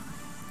now.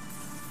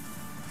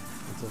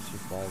 Until she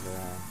flies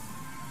around.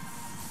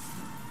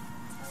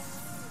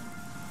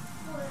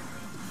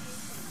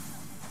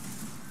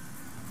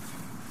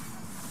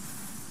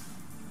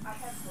 I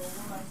had low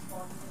when I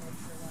spawned in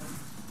extra life.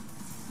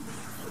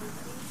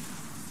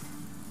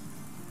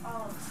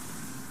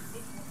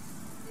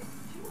 It's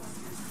 200.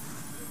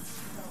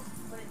 No,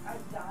 but I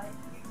died.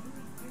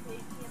 You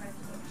hit me and I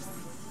took up 1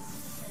 minute.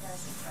 And I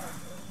just got to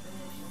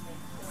finish and then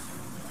killed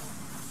me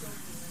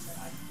and that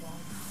I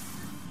spawned.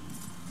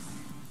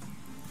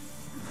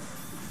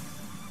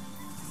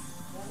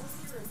 What was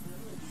your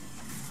ability?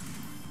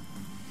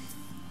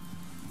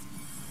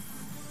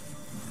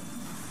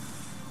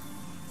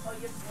 Oh,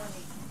 you have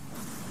 180.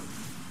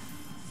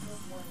 You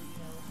have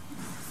 180 health.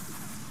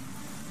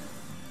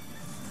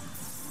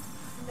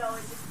 No,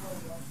 it just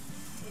blew up.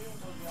 It didn't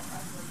blow you up.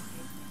 I blew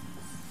you.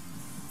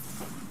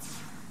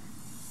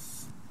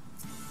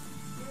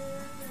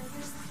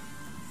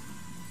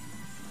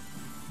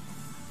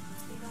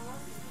 You know what?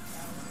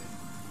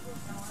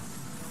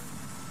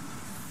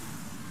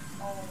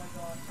 Oh my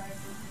god, try to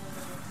do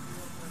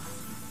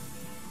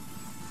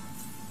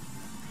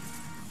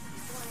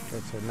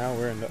Okay, so now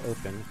we're in the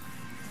open.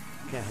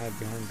 Can't hide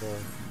behind the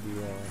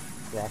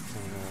rocks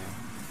anymore.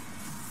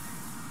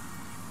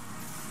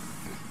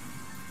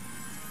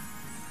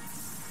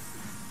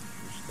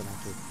 I'm just gonna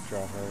have to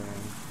draw her in.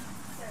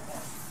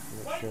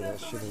 Make sure that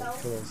she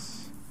doesn't kill us.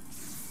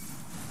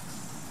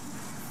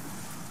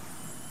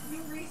 You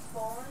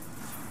respawn?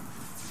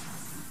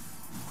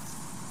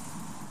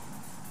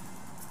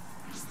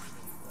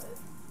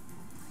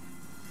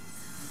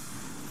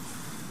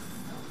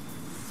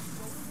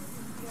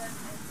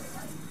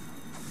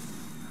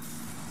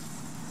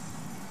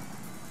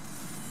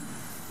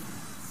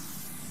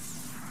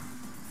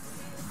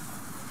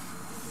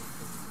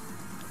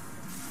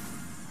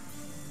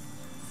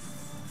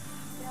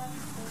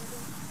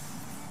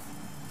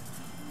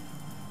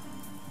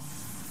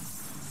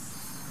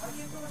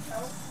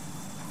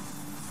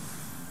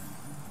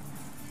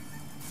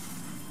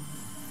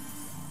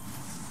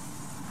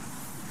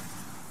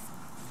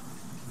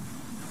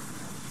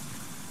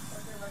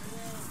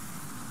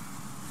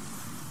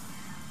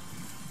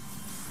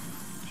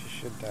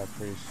 Should die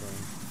pretty soon.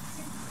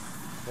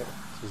 Yep,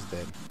 she's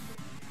dead.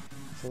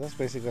 So that's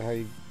basically how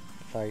you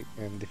fight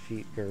and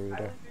defeat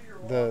Garuda.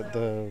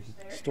 The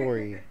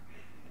story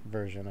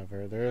version of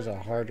her. There is a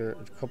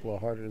couple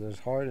of harder. There's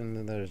hard and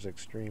then there's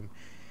extreme,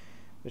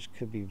 which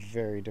could be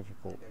very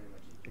difficult.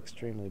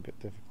 Extremely bit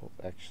difficult,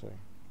 actually.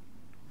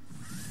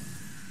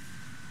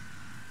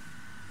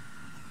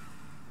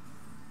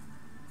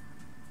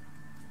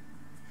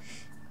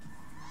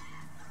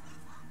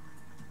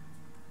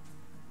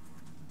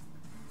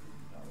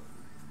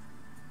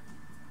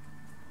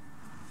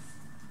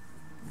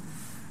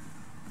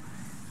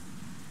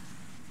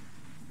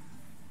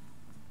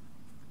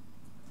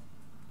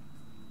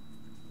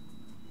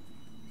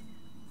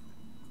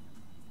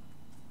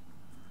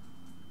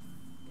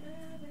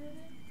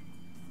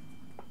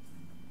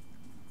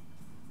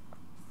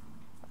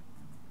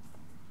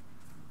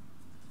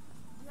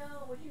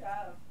 What'd you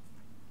have?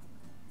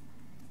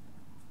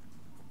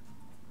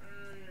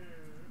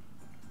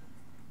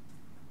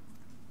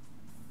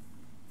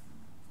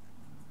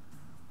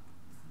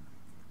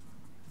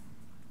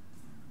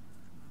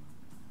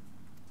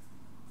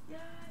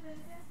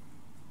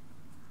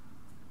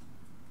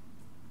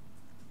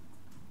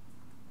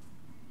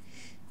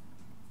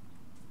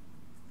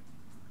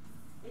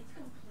 It's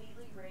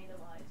completely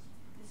randomized.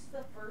 This is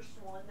the first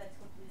one that's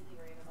completely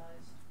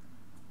randomized.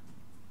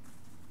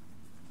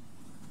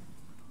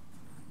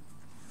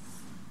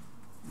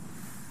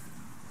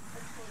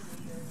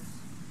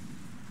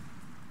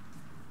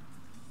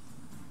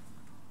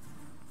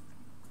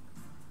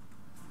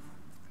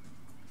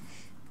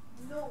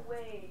 No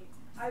way.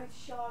 I was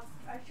shocked.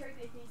 I tried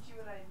to hit you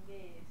and I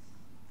missed.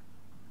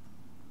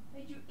 I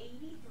made you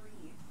 83.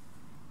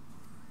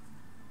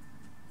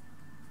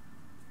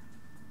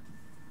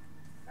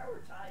 Now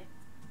we're tied.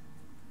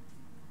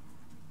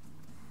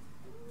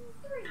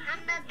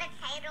 I'm a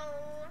potato.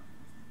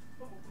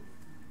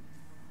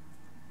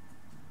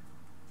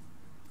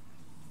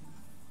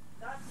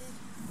 Not this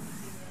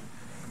weekend.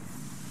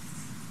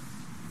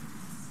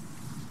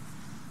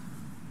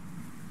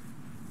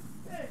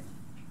 Good.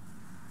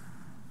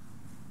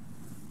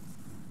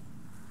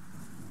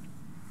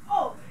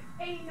 Oh,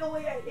 ain't no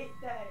way I hit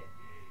that.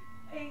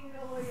 Ain't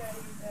no way I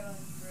hit that on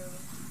you, bro.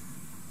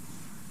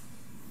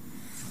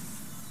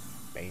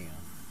 Bam.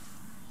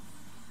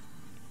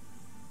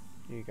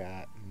 You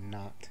got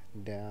knocked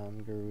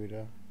down,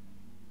 Garuda.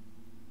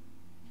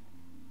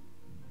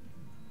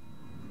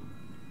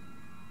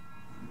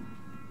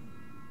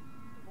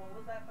 What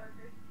was that,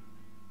 Parker?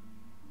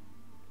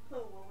 Oh,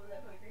 what was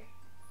that, Parker?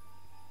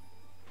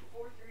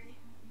 4-3?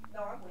 No,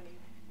 I'm winning.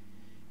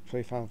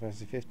 Play Final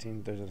Fantasy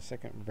XV. There's a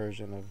second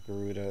version of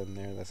Garuda in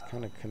there that's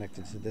kind of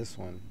connected to this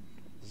one.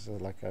 So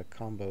like a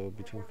combo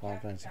between Final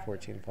Fantasy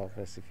XIV and Final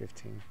Fantasy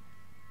XV.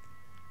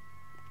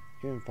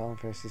 Even Final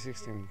Fantasy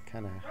XVI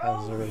kind of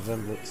has a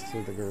resemblance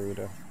to the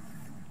Garuda.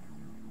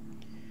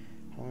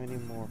 How many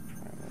more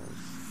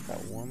primals?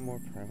 Got one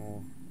more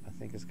primal. I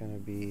think it's gonna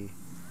be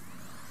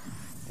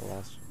the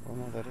last. Oh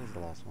no, that is the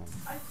last one.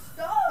 I'm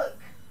stuck!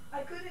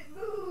 I couldn't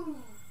move!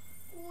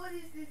 What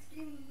is this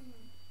game?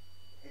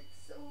 It's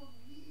so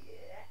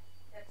yeah.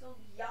 That's so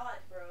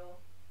yacht, bro.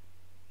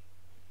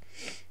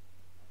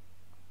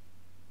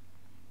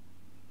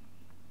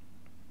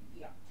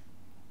 Yacht.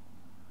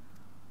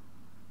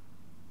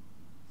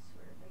 I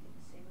swear if I get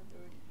the same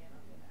ability again,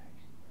 I'm gonna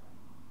actually die.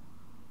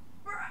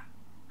 Bruh!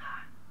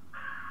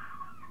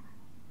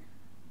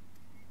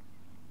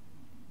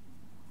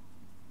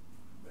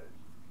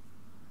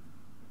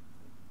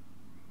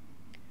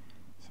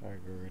 Sorry,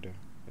 Garuda,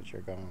 but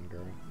you're gone,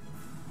 girl.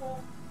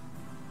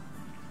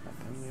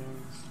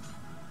 Opinions.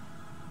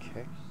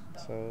 Okay,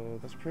 so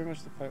that's pretty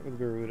much the fight with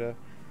Garuda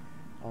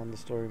on the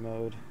story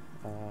mode.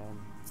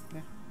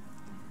 Yeah.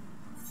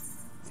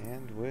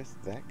 And with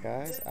that,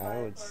 guys,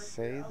 I would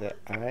say that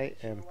I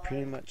am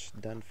pretty much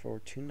done for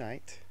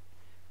tonight.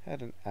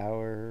 Had an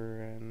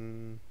hour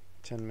and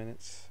 10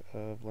 minutes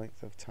of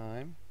length of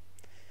time.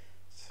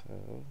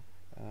 So,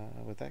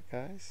 with that,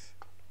 guys,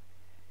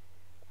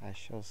 I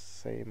shall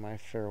say my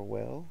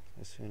farewell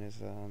as soon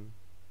as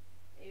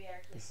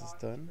this is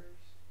done,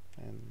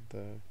 and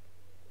the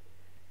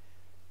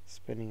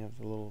spinning of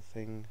the little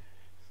thing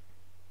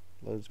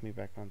loads me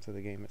back onto the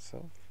game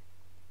itself.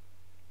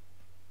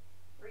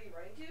 Where are you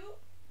running to?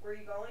 Where are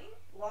you going?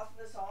 Lost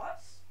in the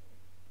sauce?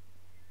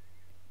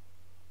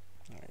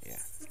 Alright, yeah.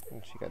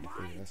 Well, she got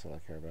defeated, that's all I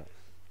care about.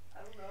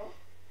 I don't know.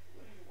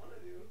 What do you want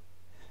to do?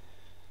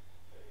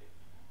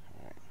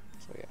 Alright,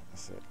 so yeah,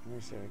 that's it. Let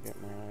me see if I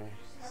get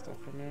my stuff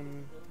from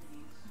him.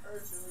 Oh,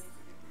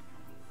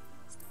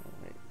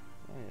 wait.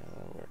 Oh, yeah,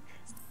 that'll work.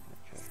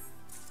 Okay.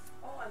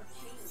 Oh, I'm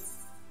king.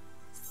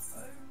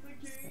 I'm the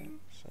king.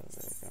 So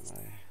there, I got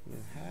my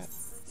new hat.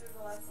 Since you're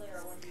the last player,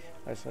 I want to be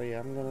one. Alright, so yeah,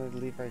 I'm gonna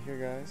leave right here,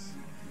 guys.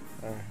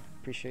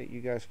 Appreciate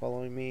you guys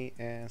following me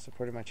and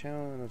supporting my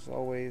channel, and as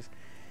always,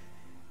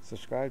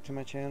 subscribe to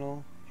my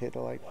channel, hit the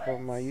like for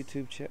my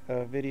YouTube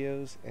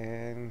videos,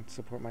 and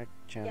support my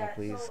channel,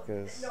 please,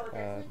 because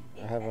I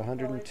have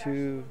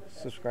 102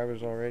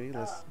 subscribers already.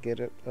 Let's get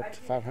it up to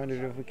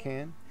 500 if we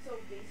can,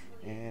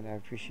 and I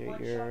appreciate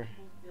you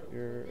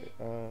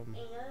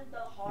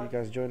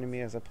guys joining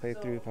me as I play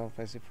through Final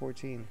Fantasy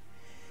XIV.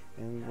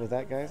 And with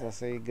that, guys, I'll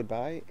say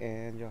goodbye,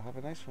 and y'all have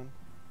a nice one.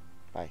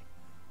 Bye.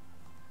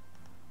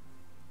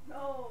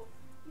 No,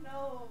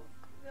 no.